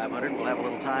Bank 500, we'll have a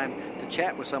little time to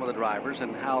chat with some of the drivers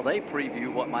and how they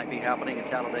preview what might be happening in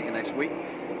Talladega next week.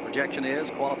 Projection is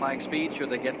qualifying speed, should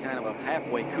they get kind of a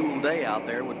halfway cool day out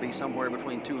there, would be somewhere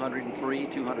between 203,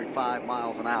 205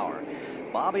 miles an hour.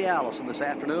 Bobby Allison this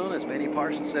afternoon, as Benny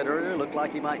Parsons said earlier, looked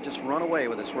like he might just run away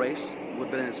with this race. It would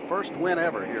have been his first win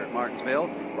ever here at Martinsville.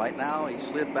 Right now, he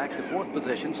slid back to 4th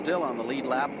position, still on the lead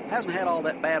lap. Hasn't had all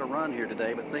that bad a run here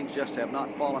today, but things just have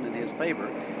not fallen in his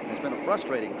favor. It's been a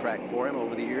frustrating track for him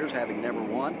over the years, having never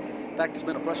won. In fact, it's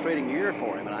been a frustrating year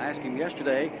for him, and I asked him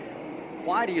yesterday,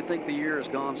 why do you think the year has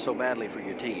gone so badly for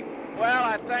your team? Well,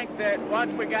 I think that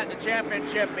once we got the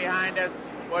championship behind us,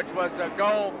 which was a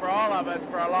goal for all of us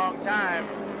for a long time,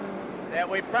 that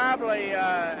we probably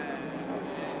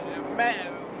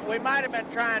we might have been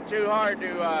trying too hard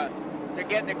to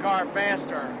get the car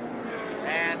faster.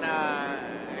 And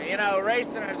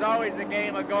racing is always a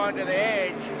game of going to the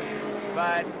edge,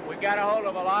 but we got a hold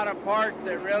of a lot of parts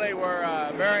that really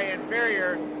were very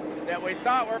inferior that we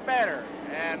thought were better.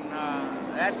 And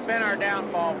that's been our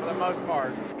downfall for the most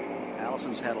part.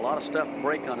 Allison's had a lot of stuff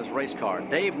break on his race car.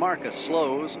 Dave Marcus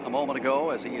slows a moment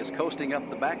ago as he is coasting up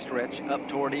the backstretch up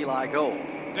toward Eli Gold.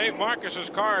 Dave Marcus's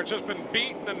car has just been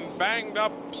beaten and banged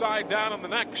upside down on the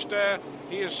next.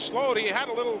 He is slowed. He had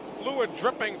a little fluid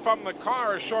dripping from the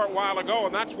car a short while ago,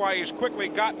 and that's why he's quickly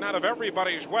gotten out of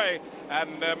everybody's way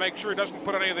and make sure he doesn't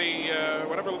put any of the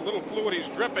whatever little fluid he's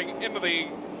dripping into the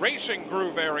racing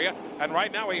groove area. And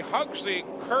right now he hugs the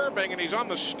curbing, and he's on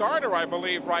the starter, I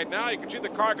believe, right now. You can see the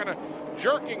car kind of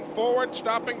jerking forward,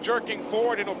 stopping, jerking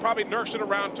forward. It'll probably nurse it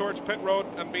around towards pit road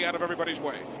and be out of everybody's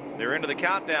way. They're into the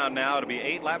countdown now. It'll be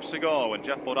 8 laps to go, and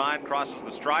Jeff Bodine crosses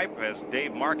the stripe as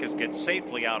Dave Marcus gets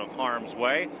safely out of harm's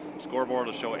way. Scoreboard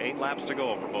will show 8 laps to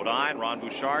go for Bodine. Ron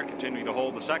Bouchard continuing to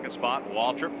hold the second spot.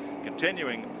 Waltrip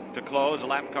continuing to close. A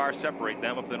lap car separate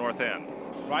them up the north end.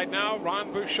 Right now,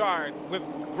 Ron Bouchard with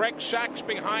Greg Sachs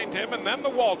behind him, and then the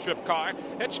Waltrip car.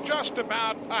 It's just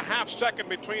about a half second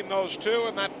between those two,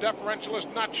 and that differential has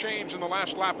not changed in the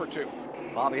last lap or two.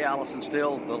 Bobby Allison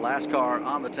still the last car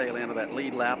on the tail end of that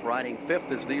lead lap. Riding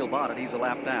 5th is Neil Bonnet. He's a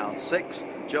lap down.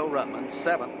 6th, Joe Ruttman.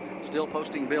 7th, still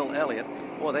posting Bill Elliott.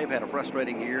 Boy, they've had a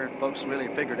frustrating year. Folks really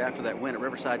figured after that win at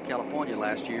Riverside, California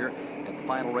last year, at the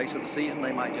final race of the season,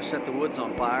 they might just set the woods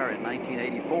on fire. In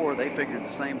 1984, they figured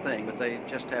the same thing, but they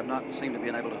just have not seemed to be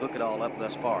able to hook it all up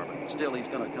thus far. But still, he's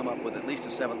going to come up with at least a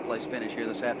 7th-place finish here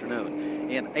this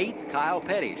afternoon. In 8th, Kyle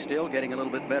Petty, still getting a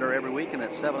little bit better every week in that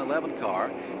 7-11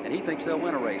 car, and he thinks they'll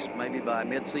win a race maybe by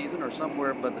mid-season or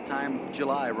somewhere by the time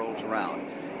July rolls around.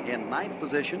 In 9th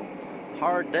position,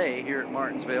 hard day here at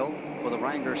Martinsville for the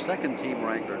Wrangler second-team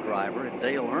Wrangler driver,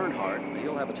 Dale Earnhardt.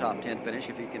 He'll have a top 10 finish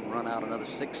if he can run out another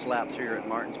 6 laps here at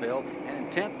Martinsville. And in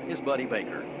 10th is Buddy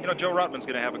Baker. You know, Joe Ruttman's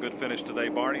going to have a good finish today,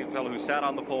 Barney, a fellow who sat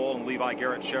on the pole in Levi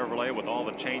Garrett Chevrolet with all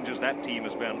the changes that team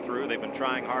has been through. They've been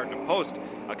trying hard to post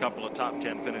a couple of top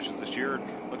 10 finishes this year.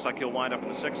 Looks like he'll wind up in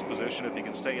the 6th position if he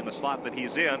can stay in the slot that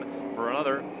he's in for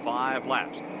another 5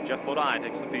 laps. Jeff Bodine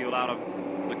takes the field out of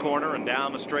the corner and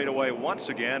down the straightaway once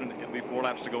again, and it'll be 4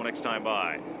 laps to go next time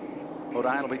by.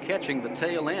 Bodine will be catching the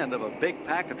tail end of a big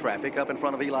pack of traffic up in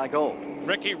front of Eli Gold.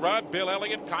 Ricky Rudd, Bill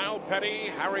Elliott, Kyle Petty,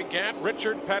 Harry Gant,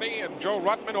 Richard Petty, and Joe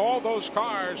Ruttman, all those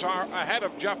cars are ahead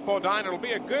of Jeff Bodine. It'll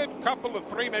be a good couple of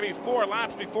 3, maybe 4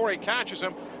 laps before he catches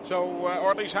him, so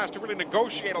or at least has to really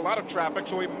negotiate a lot of traffic,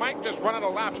 so he might just run out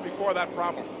of laps before that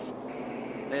problem.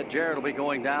 Ned Jarrett will be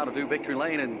going down to do victory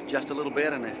lane in just a little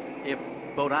bit, and if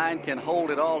Bodine can hold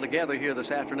it all together here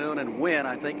this afternoon and win,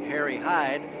 I think Harry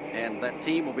Hyde and that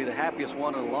team will be the happiest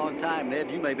one in a long time. Ned,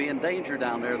 you may be in danger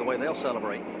down there the way they'll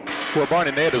celebrate. Well,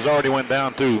 Barney, Ned has already went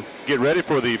down to get ready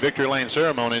for the victory lane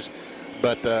ceremonies,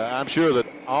 but I'm sure that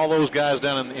all those guys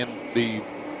down in the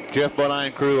Jeff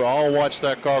Bodine crew all watched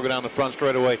that car go down the front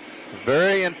straightaway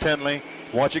very intently,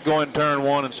 watch it go in turn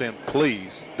 1 and saying,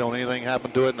 please, don't anything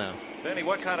happen to it now. Benny,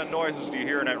 what kind of noises do you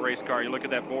hear in that race car? You look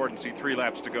at that board and see 3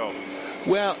 laps to go.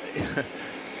 Well,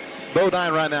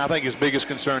 Bodine right now, I think his biggest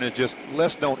concern is just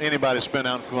let's don't anybody spin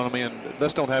out in front of me, and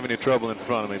let's don't have any trouble in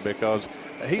front of me, because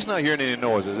he's not hearing any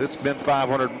noises. It's been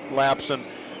 500 laps, and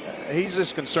he's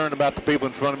just concerned about the people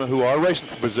in front of him who are racing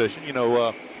for position. You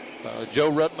know,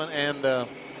 Joe Ruttman and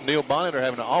Neil Bonnet are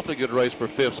having an awfully good race for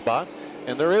 5th spot,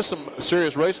 and there is some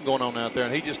serious racing going on out there,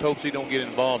 and he just hopes he don't get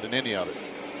involved in any of it.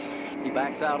 He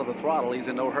backs out of the throttle. He's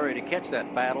in no hurry to catch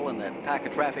that battle and that pack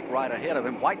of traffic right ahead of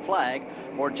him. White flag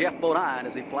for Jeff Bodine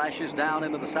as he flashes down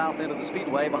into the south end of the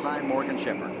speedway behind Morgan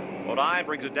Shepherd. Bodine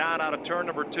brings it down out of turn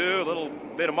number 2. A little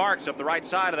bit of marks up the right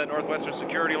side of that Northwestern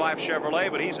Security Life Chevrolet,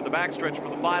 but he's in the backstretch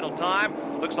for the final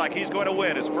time. Looks like he's going to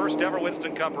win his first ever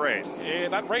Winston Cup race. Yeah,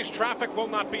 that race traffic will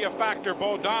not be a factor.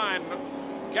 Bodine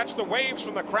gets the waves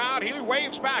from the crowd. He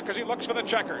waves back as he looks for the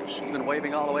checkers. He's been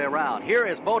waving all the way around. Here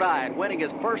is Bodine winning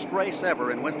his first race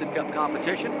ever in Winston Cup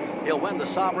competition. He'll win the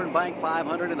Sovran Bank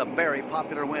 500 in a very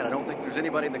popular win. I don't think there's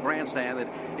anybody in the grandstand that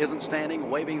isn't standing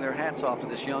waving their hats off to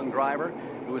this young driver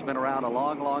who has been around a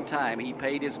long, long time. He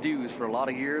paid his dues for a lot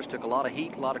of years, took a lot of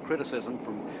heat, a lot of criticism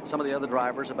from some of the other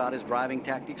drivers about his driving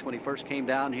tactics when he first came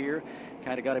down here.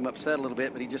 Kind of got him upset a little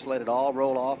bit, but he just let it all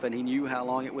roll off, and he knew how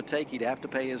long it would take. He'd have to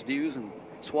pay his dues and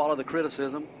swallow the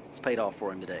criticism. It's paid off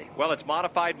for him today. Well, it's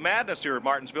modified madness here at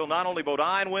Martinsville. Not only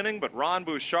Bodine winning, but Ron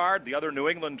Bouchard, the other New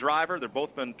England driver. They've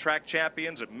both been track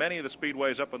champions at many of the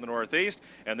speedways up in the Northeast,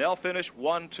 and they'll finish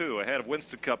 1-2 ahead of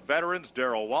Winston Cup veterans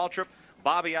Darrell Waltrip,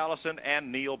 Bobby Allison,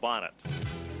 and Neil Bonnet.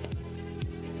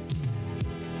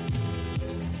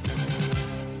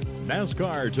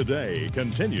 NASCAR Today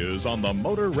continues on the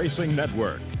Motor Racing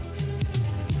Network.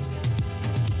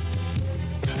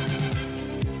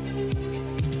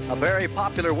 A very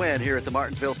popular win here at the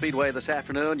Martinsville Speedway this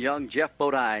afternoon. Young Jeff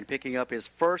Bodine picking up his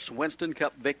first Winston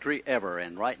Cup victory ever.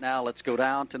 And right now, let's go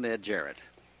down to Ned Jarrett.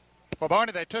 Well,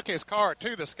 Barney, they took his car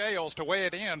to the scales to weigh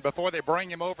it in before they bring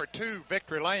him over to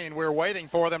victory lane. We're waiting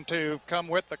for them to come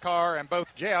with the car, and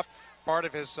both Jeff, part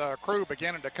of his crew,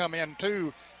 beginning to come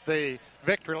into the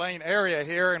victory lane area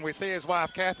here, and we see his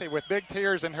wife Kathy with big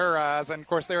tears in her eyes, and of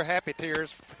course they're happy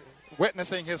tears,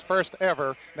 witnessing his first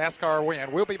ever NASCAR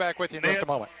win. We'll be back with you in just a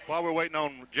moment. While we're waiting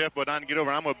on Jeff Bodine to get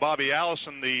over, I'm with Bobby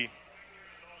Allison, the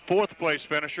 4th place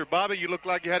finisher. Bobby, you looked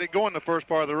like you had it going the first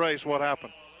part of the race. What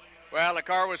happened? Well, the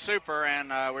car was super, and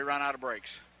we ran out of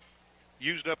brakes.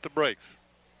 Used up the brakes?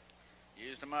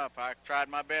 Used them up. I tried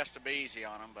my best to be easy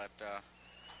on them, but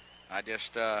I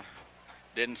just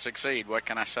didn't succeed. What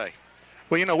can I say?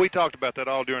 Well, you know, we talked about that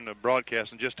all during the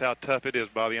broadcast and just how tough it is,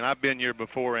 Bobby. And I've been here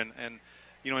before, and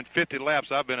you know, in 50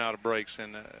 laps, I've been out of brakes.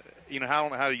 And, you know,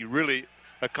 how do you really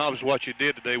accomplish what you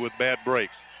did today with bad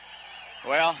brakes?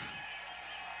 Well,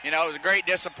 you know, it was a great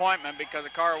disappointment because the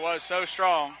car was so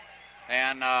strong.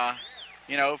 And,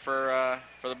 you know, for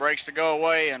the brakes to go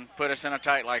away and put us in a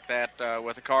tight like that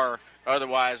with the car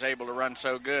otherwise able to run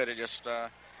so good, it just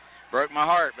Broke my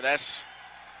heart, but that's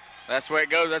the way it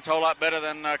goes. That's a whole lot better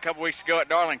than a couple weeks ago at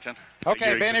Darlington.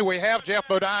 Okay, Benny, we have Jeff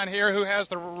Bodine here who has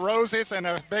the roses and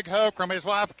a big hug from his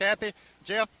wife, Kathy.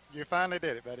 Jeff, you finally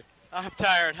did it, buddy. I'm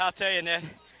tired, I'll tell you, Ned.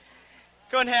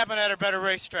 Couldn't happen at a better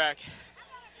racetrack.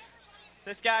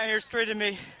 This guy here's treated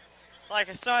me like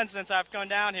a son since I've come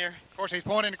down here. Of course, he's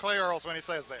pointing to Clay Earls when he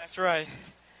says that. That's right.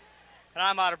 And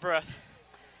I'm out of breath.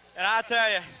 And I'll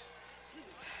tell you,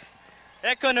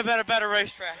 that couldn't have been a better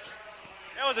racetrack.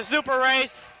 It was a super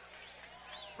race.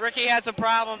 Ricky had some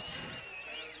problems.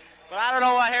 But I don't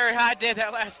know what Harry Hyde did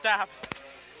that last stop.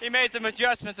 He made some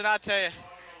adjustments, and I'll tell you,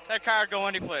 that car would go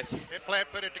any place. It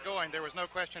flat put it to going. There was no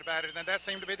question about it, and that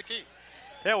seemed to be the key.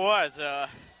 It was. I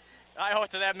owe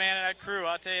it to that man and that crew.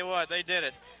 I'll tell you what, they did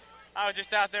it. I was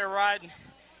just out there riding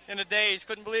in a daze.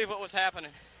 Couldn't believe what was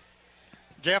happening.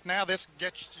 Jeff, now this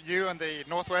gets you and the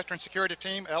Northwestern security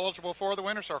team eligible for the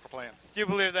Winter Circle plan. Do you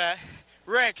believe that?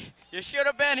 Rick, you should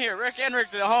have been here. Rick Enrick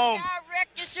to the home. Yeah, Rick,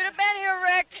 you should have been here,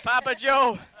 Rick. Papa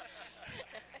Joe.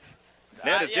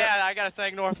 Ned, I got to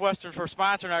thank Northwestern for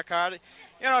sponsoring our car. You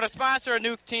know, to sponsor a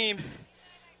new team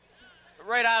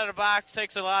right out of the box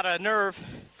takes a lot of nerve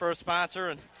for a sponsor,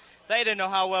 and they didn't know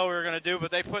how well we were going to do,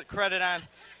 but they put credit on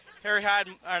Harry Hyde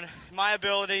and my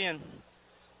ability, and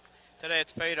today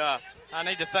it's paid off. I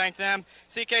need to thank them.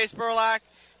 C.K. Spurlock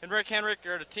and Rick Henrick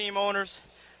are the team owners.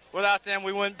 Without them,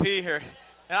 we wouldn't be here,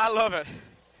 and I love it.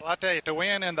 Well, I tell you, to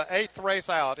win in the 8th race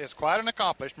out is quite an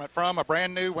accomplishment from a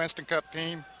brand-new Winston Cup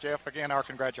team. Jeff, again, our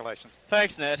congratulations.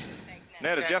 Thanks, Ned.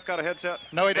 Ned, has Jeff got a headset?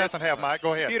 No, he doesn't have, Mike.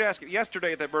 Go ahead. If you'd ask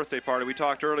yesterday at that birthday party, we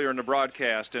talked earlier in the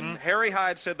broadcast, and Harry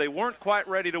Hyde said they weren't quite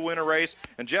ready to win a race,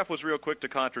 and Jeff was real quick to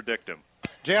contradict him.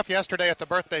 Jeff, yesterday at the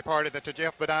birthday party that the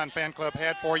Jeff Bodine Fan Club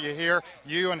had for you here,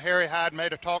 you and Harry Hyde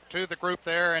made a talk to the group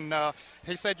there, and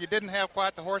he said you didn't have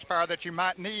quite the horsepower that you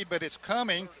might need, but it's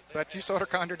coming, but you sort of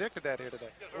contradicted that here today.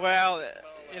 Well,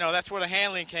 you know, that's where the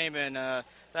handling came in.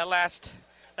 That last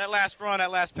run,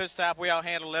 that last pit stop, we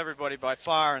outhandled everybody by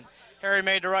far, and Harry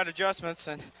made the right adjustments,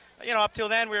 and, you know, up till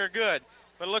then we were good.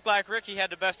 But it looked like Ricky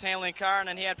had the best handling car, and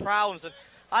then he had problems. And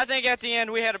I think at the end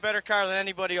we had a better car than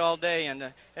anybody all day,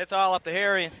 and it's all up to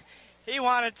Harry. And he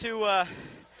wanted to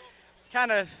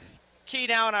kind of key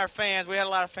down our fans. We had a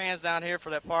lot of fans down here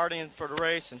for that party and for the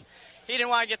race, and he didn't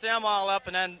want to get them all up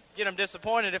and then get them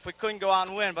disappointed if we couldn't go out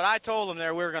and win. But I told him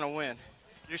there we were going to win.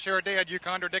 You sure did. You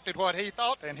contradicted what he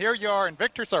thought, and here you are in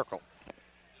Victory Circle.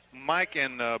 Mike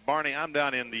and Barney, I'm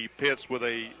down in the pits with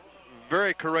a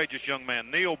very courageous young man,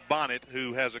 Neil Bonnet,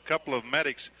 who has a couple of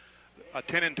medics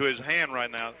attending to his hand right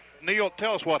now. Neil,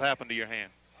 tell us what happened to your hand.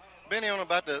 Benny, on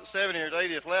about the 70th or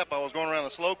 80th lap, I was going around the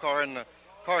slow car, and the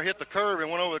car hit the curb and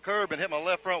went over the curb and hit my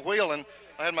left front wheel, and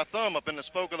I had my thumb up in the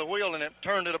spoke of the wheel, and it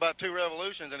turned at about 2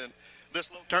 revolutions, and it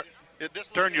dislocated.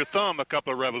 Turn your thumb a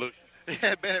couple of revolutions.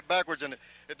 Yeah, it bent it backwards, and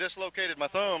it dislocated my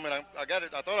thumb, and I got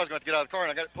it. I thought I was going to get out of the car,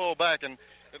 and I got it pulled back, and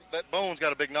that bone's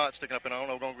got a big knot sticking up, and I don't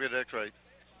know if I'm going to get an X-ray.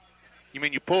 You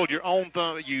mean you pulled your own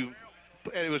thumb?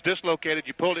 It was dislocated.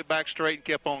 You pulled it back straight and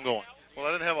kept on going. Well,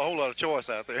 I didn't have a whole lot of choice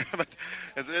out there, but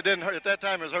it didn't hurt. At that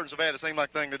time, it was hurting so bad, it seemed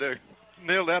like the thing to do.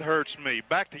 Neil, that hurts me.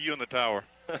 Back to you in the tower.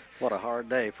 What a hard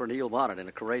day for Neil Bonnet, and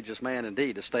a courageous man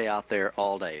indeed to stay out there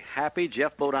all day. Happy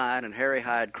Jeff Bodine and Harry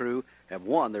Hyde crew have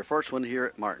won their first one here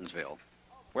at Martinsville.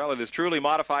 Well, it is truly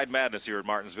modified madness here at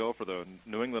Martinsville for the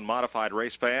New England modified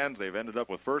race fans. They've ended up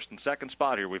with first and second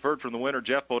spot here. We've heard from the winner,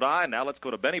 Jeff Bodine. Now let's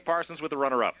go to Benny Parsons with the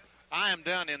runner-up. I am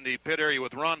down in the pit area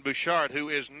with Ron Bouchard, who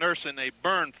is nursing a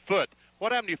burned foot.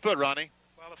 What happened to your foot, Ronnie?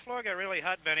 Well, the floor got really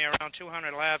hot, Benny, around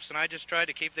 200 laps, and I just tried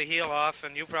to keep the heel off,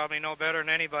 and you probably know better than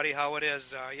anybody how it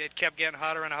is. It kept getting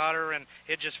hotter and hotter, and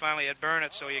it just finally had burned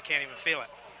it, so you can't even feel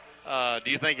it. Do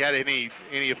you think it had any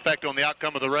effect on the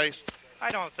outcome of the race? I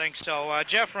don't think so.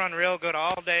 Jeff run real good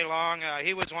all day long.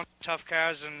 He was one of the tough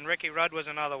cars, and Ricky Rudd was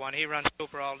another one. He runs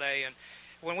super all day. And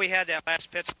when we had that last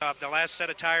pit stop, the last set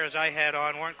of tires I had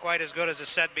on weren't quite as good as the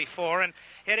set before, and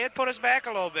it put us back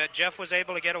a little bit. Jeff was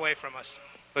able to get away from us.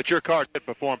 But your car did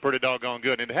perform pretty doggone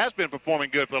good, and it has been performing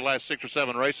good for the last 6 or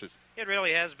 7 races. It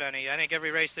really has, Benny. I think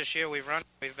every race this year we've run,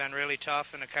 we've been really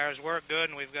tough, and the cars work good,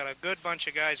 and we've got a good bunch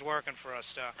of guys working for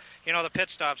us. You know, the pit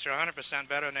stops are 100%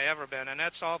 better than they ever been, and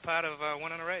that's all part of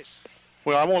winning a race.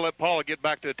 Well, I won't let Paula get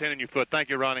back to attending your foot. Thank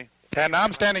you, Ronnie. And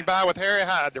I'm standing by with Harry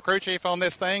Hyde, the crew chief on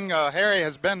this thing. Harry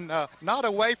has been not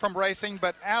away from racing,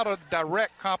 but out of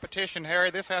direct competition, Harry.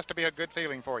 This has to be a good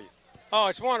feeling for you. Oh,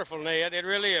 it's wonderful, Ned. It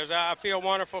really is. I feel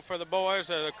wonderful for the boys,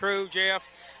 the crew, Jeff.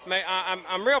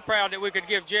 I'm real proud that we could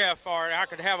give Jeff, or I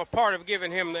could have a part of giving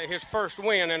him his first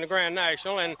win in the Grand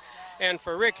National, and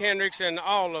for Rick Hendricks and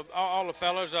all the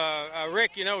fellows.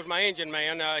 Rick, you know, is my engine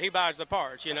man. He buys the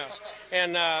parts, you know,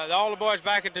 and all the boys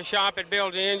back at the shop that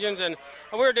builds the engines, and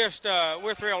we're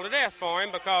thrilled to death for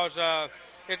him because.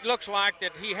 It looks like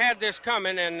that he had this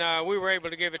coming, and we were able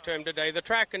to give it to him today. The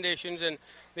track conditions and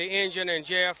the engine and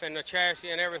Jeff and the chassis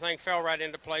and everything fell right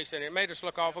into place, and it made us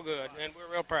look awful good, and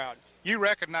we're real proud. You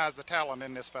recognize the talent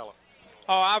in this fellow.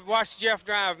 Oh, I've watched Jeff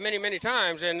drive many, many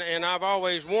times, and I've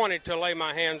always wanted to lay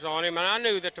my hands on him, and I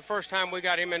knew that the first time we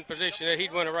got him in position that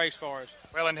he'd win a race for us.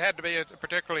 Well, and it had to be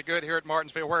particularly good here at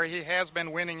Martinsville, where he has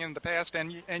been winning in the past,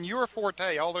 and your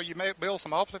forte, although you may build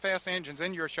some awfully fast engines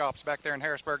in your shops back there in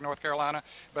Harrisburg, North Carolina,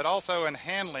 but also in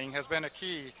handling has been a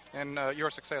key in your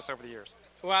success over the years.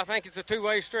 Well, I think it's a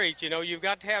two-way street. You know, you've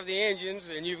got to have the engines,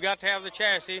 and you've got to have the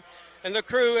chassis, and the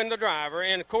crew and the driver,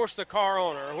 and, of course, the car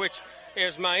owner, which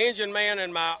is my engine man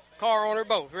and my car owner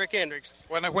both, Rick Hendricks.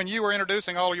 Well, now, when you were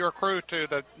introducing all your crew to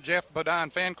the Jeff Bodine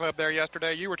fan club there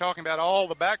yesterday, you were talking about all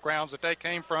the backgrounds that they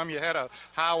came from. You had a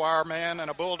high-wire man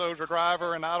and a bulldozer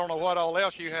driver, and I don't know what all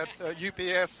else. You had a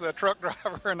UPS truck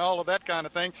driver and all of that kind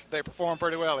of thing. They performed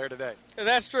pretty well here today.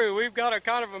 That's true. We've got a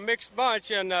kind of a mixed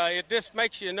bunch, and it just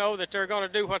makes you know that they're going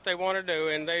to do what they want to do.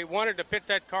 And they wanted to pit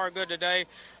that car good today,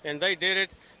 and they did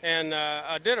it. And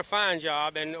did a fine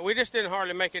job, and we just didn't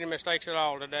hardly make any mistakes at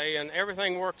all today, and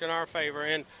everything worked in our favor.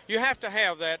 And you have to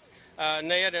have that,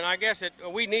 Ned, and I guess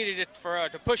we needed it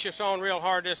to push us on real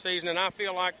hard this season, and I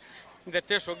feel like that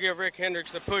this will give Rick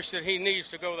Hendricks the push that he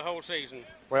needs to go the whole season.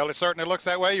 Well, it certainly looks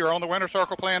that way. You're on the winner's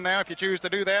circle plan now. If you choose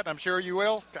to do that, I'm sure you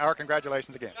will. Our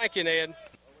congratulations again. Thank you, Ned.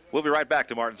 We'll be right back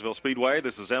to Martinsville Speedway.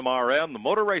 This is MRN, the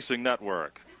Motor Racing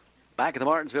Network. Back at the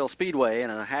Martinsville Speedway,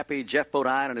 and a happy Jeff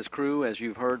Bodine and his crew, as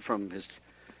you've heard from his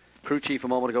crew chief a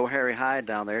moment ago, Harry Hyde,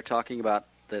 down there, talking about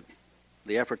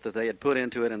the effort that they had put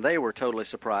into it, and they were totally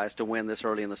surprised to win this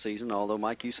early in the season, although,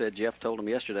 Mike, you said Jeff told him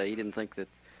yesterday he didn't think that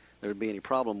there would be any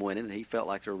problem winning, and he felt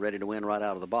like they were ready to win right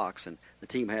out of the box, and the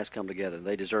team has come together.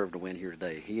 They deserve to win here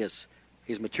today. He's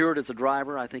matured as a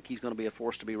driver. I think he's going to be a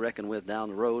force to be reckoned with down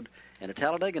the road. And at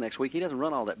Talladega next week, he doesn't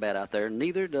run all that bad out there.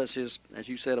 Neither does his, as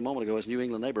you said a moment ago, his New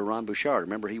England neighbor, Ron Bouchard.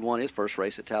 Remember, he won his first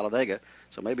race at Talladega.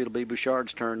 So maybe it'll be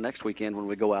Bouchard's turn next weekend when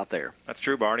we go out there. That's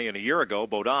true, Barney. And a year ago,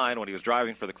 Bodine, when he was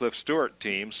driving for the Cliff Stewart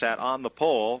team, sat on the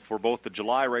pole for both the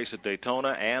July race at Daytona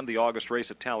and the August race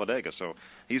at Talladega. So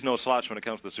he's no slouch when it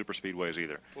comes to the super speedways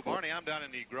either. Well, Barney, I'm down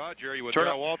in the garage area with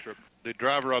Darrell Waltrip, the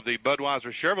driver of the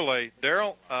Budweiser Chevrolet.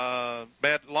 Darrell,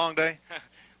 bad long day?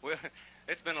 Well,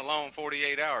 it's been a long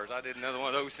 48 hours. I did another one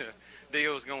of those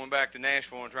deals going back to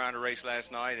Nashville and trying to race last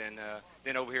night, and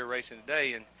then over here racing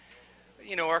today. And,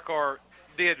 you know, our car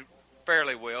did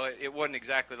fairly well. It wasn't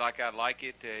exactly like I'd like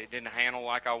it. It didn't handle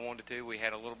like I wanted to. We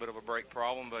had a little bit of a brake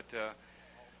problem, but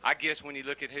I guess when you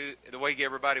look at the way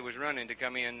everybody was running, to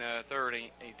come in third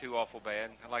ain't too awful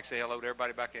bad. I'd like to say hello to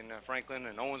everybody back in Franklin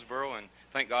and Owensboro, and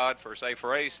thank God for a safe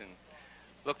race, and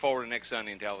look forward to next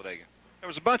Sunday in Talladega. There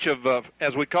was a bunch of,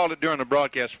 as we called it during the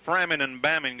broadcast, framming and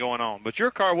bamming going on, but your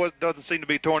car doesn't seem to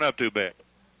be torn up too bad.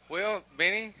 Well,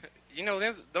 Benny, you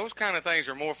know, those kind of things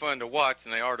are more fun to watch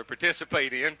than they are to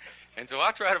participate in, and so I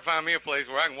try to find me a place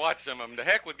where I can watch some of them. The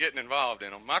heck with getting involved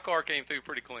in them. My car came through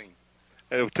pretty clean.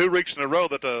 It was 2 weeks in a row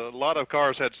that a lot of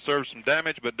cars had served some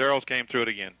damage, but Darrell's came through it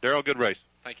again. Darrell, good race.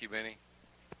 Thank you, Benny.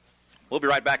 We'll be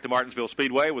right back to Martinsville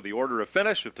Speedway with the order of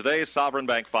finish of today's Sovran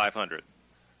Bank 500.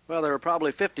 Well, there were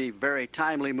probably 50 very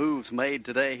timely moves made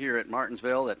today here at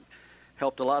Martinsville that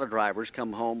helped a lot of drivers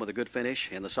come home with a good finish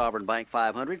in the Sovran Bank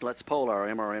 500. Let's poll our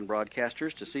MRN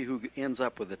broadcasters to see who ends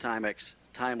up with the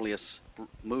timeliest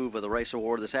move of the race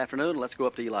award this afternoon. Let's go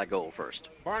up to Eli Gold first.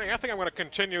 Barney, I think I'm going to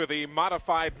continue the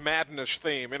modified madness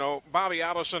theme. You know, Bobby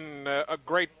Allison, a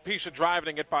great piece of driving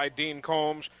to get by Dean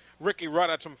Combs. Ricky Rudd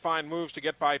had some fine moves to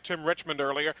get by Tim Richmond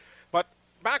earlier. But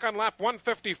back on lap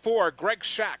 154, Greg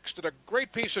Sachs did a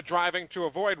great piece of driving to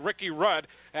avoid Ricky Rudd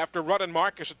after Rudd and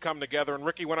Marcus had come together, and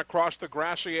Ricky went across the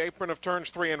grassy apron of turns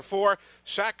 3 and 4.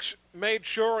 Sachs made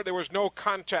sure there was no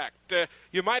contact.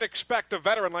 You might expect a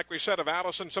veteran, like we said, of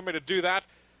Allison, somebody to do that.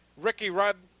 Ricky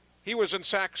Rudd, he was in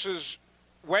Sachs's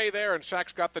way there, and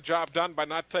Sachs got the job done by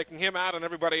not taking him out and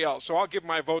everybody else. So I'll give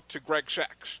my vote to Greg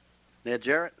Sachs. Ned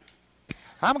Jarrett?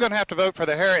 I'm going to have to vote for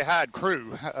the Harry Hyde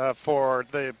crew for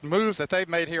the moves that they've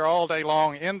made here all day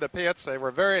long in the pits. They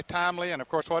were very timely, and, of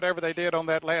course, whatever they did on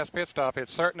that last pit stop, it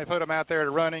certainly put them out there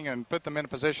to running and put them in a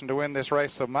position to win this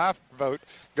race. So my vote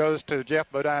goes to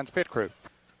Jeff Bodine's pit crew.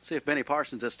 See if Benny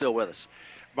Parsons is still with us.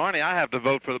 Barney, I have to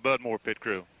vote for the Budmore pit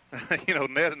crew.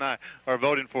 Ned and I are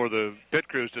voting for the pit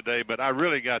crews today, but I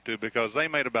really got to, because they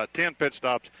made about 10 pit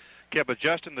stops, kept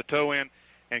adjusting the toe in,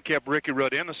 and kept Ricky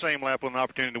Rudd in the same lap with an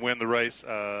opportunity to win the race.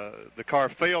 The car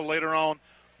failed later on,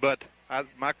 but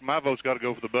my vote's got to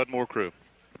go for the Bud Moore crew.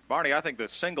 Barney, I think the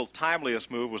single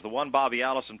timeliest move was the one Bobby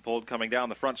Allison pulled coming down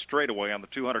the front straightaway on the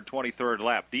 223rd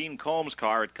lap. Dean Combs'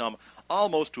 car had come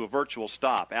almost to a virtual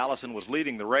stop. Allison was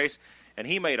leading the race, and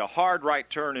he made a hard right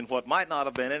turn in what might not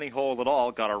have been any hole at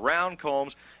all, got around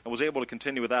Combs, and was able to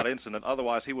continue without incident.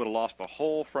 Otherwise, he would have lost the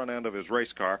whole front end of his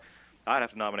race car. I'd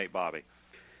have to nominate Bobby.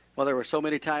 Well, there were so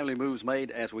many timely moves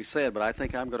made, as we said, but I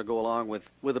think I'm going to go along with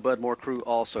the Bud Moore crew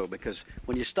also, because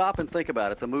when you stop and think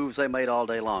about it, the moves they made all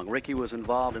day long. Ricky was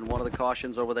involved in one of the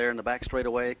cautions over there in the back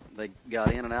straightaway. They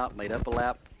got in and out, made up a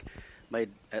lap, made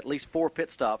at least 4 pit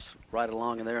stops right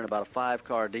along in there in about a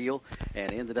 5-car deal,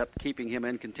 and ended up keeping him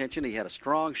in contention. He had a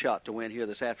strong shot to win here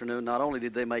this afternoon. Not only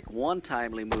did they make one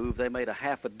timely move, they made a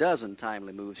half a dozen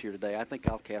timely moves here today. I think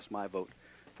I'll cast my vote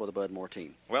for the Bud Moore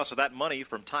team. Well, so that money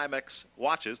from Timex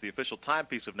watches, the official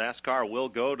timepiece of NASCAR, will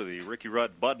go to the Ricky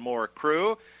Rudd Bud Moore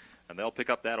crew, and they'll pick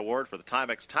up that award for the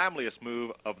Timex Timeliest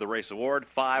Move of the Race Award,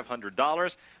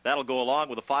 $500. That'll go along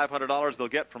with the $500 they'll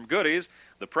get from goodies.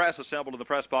 The press assembled in the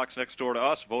press box next door to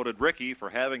us voted Ricky for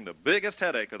having the biggest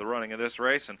headache of the running of this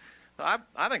race, and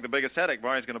I think the biggest headache,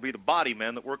 Barney, is going to be the body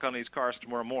men that work on these cars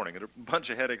tomorrow morning. A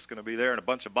bunch of headaches going to be there and a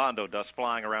bunch of Bondo dust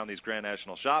flying around these Grand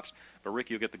National shops, but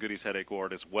Ricky will get the Goodies Headache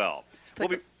Award as well.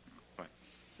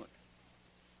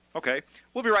 Okay,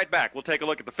 we'll be right back. We'll take a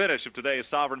look at the finish of today's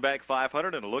Sovran Bank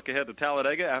 500 and a look ahead to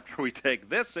Talladega after we take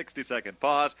this 60-second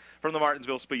pause from the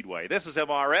Martinsville Speedway. This is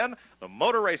MRN, the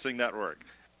Motor Racing Network.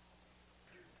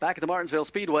 Back at the Martinsville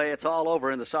Speedway, it's all over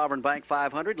in the Sovran Bank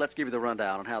 500. Let's give you the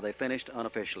rundown on how they finished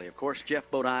unofficially. Of course, Jeff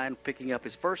Bodine picking up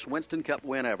his first Winston Cup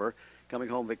win ever, coming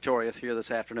home victorious here this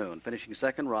afternoon. Finishing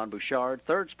second, Ron Bouchard.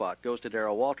 Third spot goes to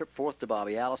Darrell Waltrip. Fourth to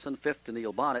Bobby Allison. Fifth to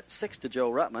Neil Bonnet. Sixth to Joe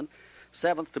Ruttman.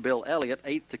 Seventh to Bill Elliott.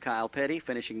 Eighth to Kyle Petty.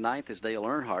 Finishing ninth is Dale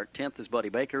Earnhardt. 10th is Buddy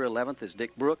Baker. 11th is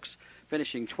Dick Brooks.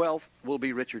 Finishing 12th will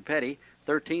be Richard Petty.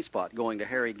 13th spot going to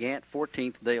Harry Gant.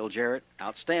 14th, Dale Jarrett.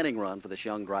 Outstanding run for this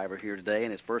young driver here today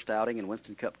in his first outing in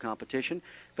Winston Cup competition.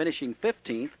 Finishing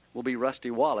 15th will be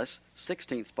Rusty Wallace.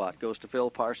 16th spot goes to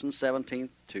Phil Parsons. 17th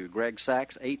to Greg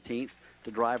Sachs. 18th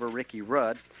to driver Ricky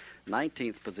Rudd.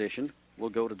 19th position will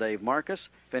go to Dave Marcus.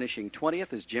 Finishing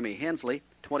 20th is Jimmy Hensley.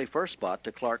 21st spot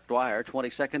to Clark Dwyer.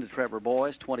 22nd to Trevor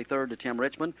Boyes. 23rd to Tim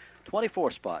Richmond.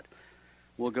 24th spot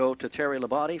will go to Terry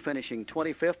Labonte. Finishing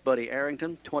 25th, Buddy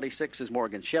Arrington. 26th is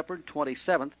Morgan Shepard.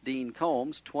 27th, Dean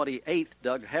Combs. 28th,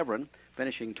 Doug Heverin.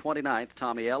 Finishing 29th,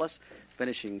 Tommy Ellis.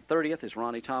 Finishing 30th is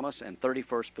Ronnie Thomas. And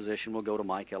 31st position will go to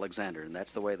Mike Alexander. And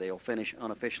that's the way they'll finish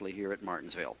unofficially here at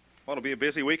Martinsville. Well, it'll be a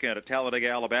busy weekend at Talladega,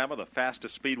 Alabama, the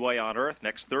fastest speedway on earth.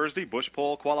 Next Thursday, Bush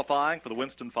Pole qualifying for the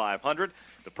Winston 500.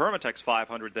 The Permatex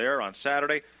 500 there on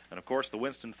Saturday. And, of course, the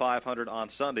Winston 500 on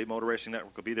Sunday. Motor Racing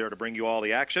Network will be there to bring you all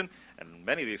the action. And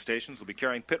many of these stations will be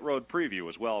carrying Pit Road Preview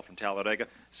as well from Talladega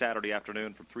Saturday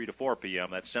afternoon from 3 to 4 p.m.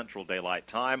 That's Central Daylight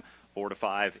Time, 4 to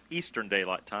 5 Eastern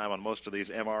Daylight Time on most of these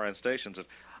MRN stations.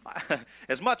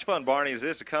 As much fun, Barney, as it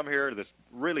is to come here to this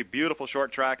really beautiful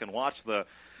short track and watch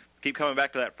keep coming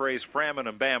back to that phrase, framming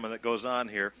and bamming, that goes on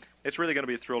here. It's really going to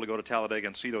be a thrill to go to Talladega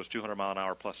and see those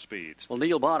 200-mile-an-hour plus speeds. Well,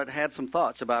 Neil Bonnet had some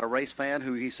thoughts about a race fan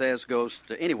who he says goes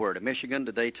to anywhere, to Michigan,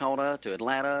 to Daytona, to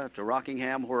Atlanta, to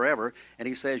Rockingham, wherever, and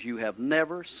he says you have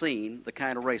never seen the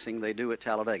kind of racing they do at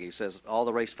Talladega. He says all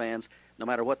the race fans, no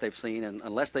matter what they've seen, and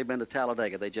unless they've been to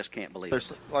Talladega, they just can't believe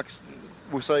it. Like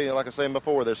I was saying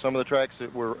before, there's some of the tracks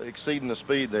that were exceeding the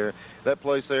speed there. That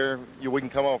place there, we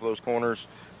can come off those corners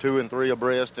 2 and 3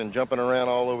 abreast and jumping around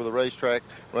all over the racetrack,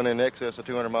 running in excess of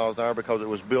 200 miles an hour because it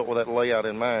was built with that layout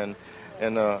in mind.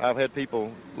 And I've had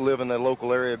people live in that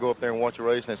local area go up there and watch a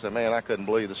race, and they say, man, I couldn't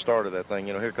believe the start of that thing.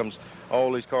 Here comes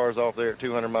all these cars off there at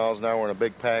 200 miles an hour in a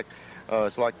big pack.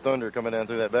 It's like thunder coming down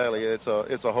through that valley. It's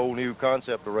a whole new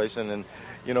concept of racing. And,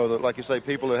 like you say,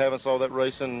 people that haven't saw that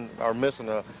racing are missing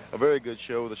a very good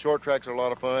show. The short tracks are a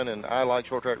lot of fun, and I like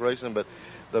short track racing, but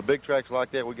the big tracks like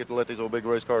that, we get to let these old big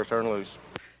race cars turn loose.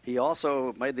 He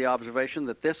also made the observation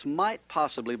that this might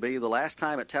possibly be the last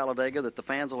time at Talladega that the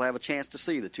fans will have a chance to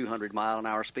see the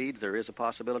 200-mile-an-hour speeds. There is a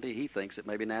possibility, he thinks, that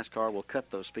maybe NASCAR will cut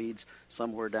those speeds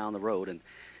somewhere down the road. And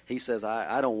he says,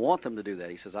 I don't want them to do that.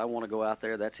 He says, I want to go out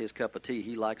there. That's his cup of tea.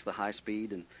 He likes the high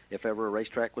speed, and if ever a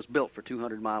racetrack was built for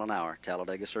 200 mile an hour,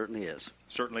 Talladega certainly is.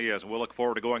 Certainly is, and we'll look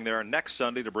forward to going there next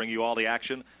Sunday to bring you all the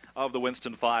action of the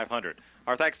Winston 500.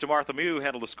 Our thanks to Martha Mew, who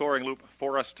handled the scoring loop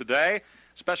for us today.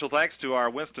 Special thanks to our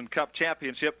Winston Cup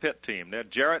Championship pit team,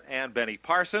 Ned Jarrett and Benny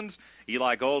Parsons.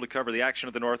 Eli Gold to cover the action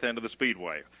at the north end of the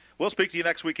speedway. We'll speak to you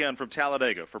next weekend from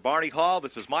Talladega. For Barney Hall,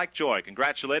 this is Mike Joy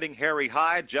congratulating Harry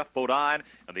Hyde, Jeff Bodine,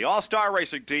 and the All-Star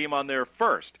Racing Team on their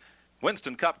first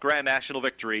Winston Cup Grand National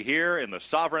victory here in the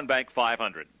Sovran Bank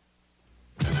 500.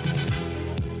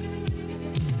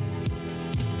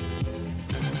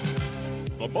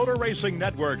 The Motor Racing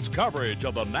Network's coverage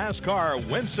of the NASCAR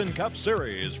Winston Cup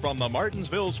Series from the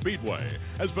Martinsville Speedway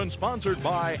has been sponsored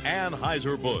by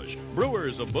Anheuser-Busch,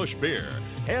 Brewers of Busch Beer.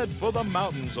 Head for the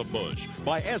mountains of Busch.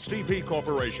 By STP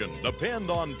Corporation.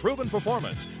 Depend on proven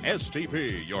performance.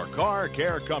 STP, your car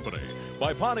care company.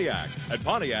 By Pontiac. At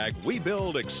Pontiac, we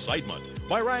build excitement.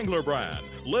 By Wrangler Brand.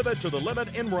 Live it to the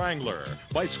limit in Wrangler.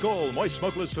 By Skoal Moist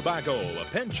Smokeless Tobacco. A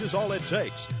pinch is all it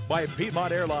takes. By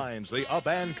Piedmont Airlines, the up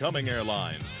and coming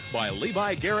airlines. By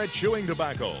Levi Garrett Chewing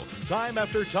Tobacco. Time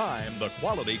after time, the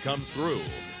quality comes through.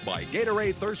 By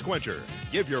Gatorade Thirst Quencher.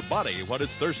 Give your body what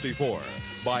it's thirsty for.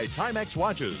 By Timex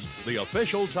Watches, the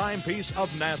official timepiece of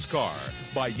NASCAR.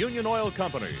 By Union Oil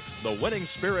Company. The winning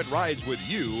spirit rides with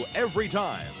you every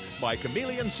time. By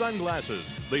Chameleon Sunglasses,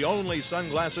 the only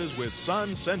sunglasses with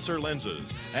sun sensor lenses.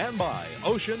 And by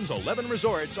Ocean's 11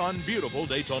 Resorts on beautiful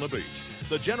Daytona Beach.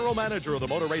 The general manager of the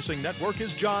Motor Racing Network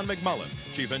is John McMullen.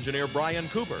 Chief engineer Brian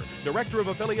Cooper. Director of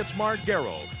affiliates Mark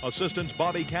Garrow. Assistants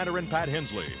Bobby Cantor and Pat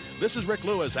Hensley. This is Rick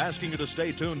Lewis asking you to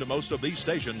stay tuned to most of these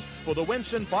stations for the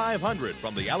Winston 500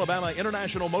 from the Alabama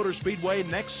International Motor Speedway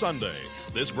next Sunday.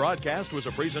 This broadcast was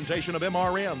a presentation of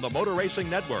MRN, the Motor Racing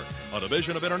Network, a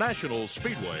division of International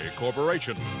Speedway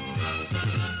Corporation.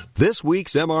 This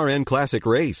week's MRN Classic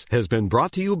Race has been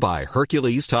brought to you by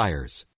Hercules Tires.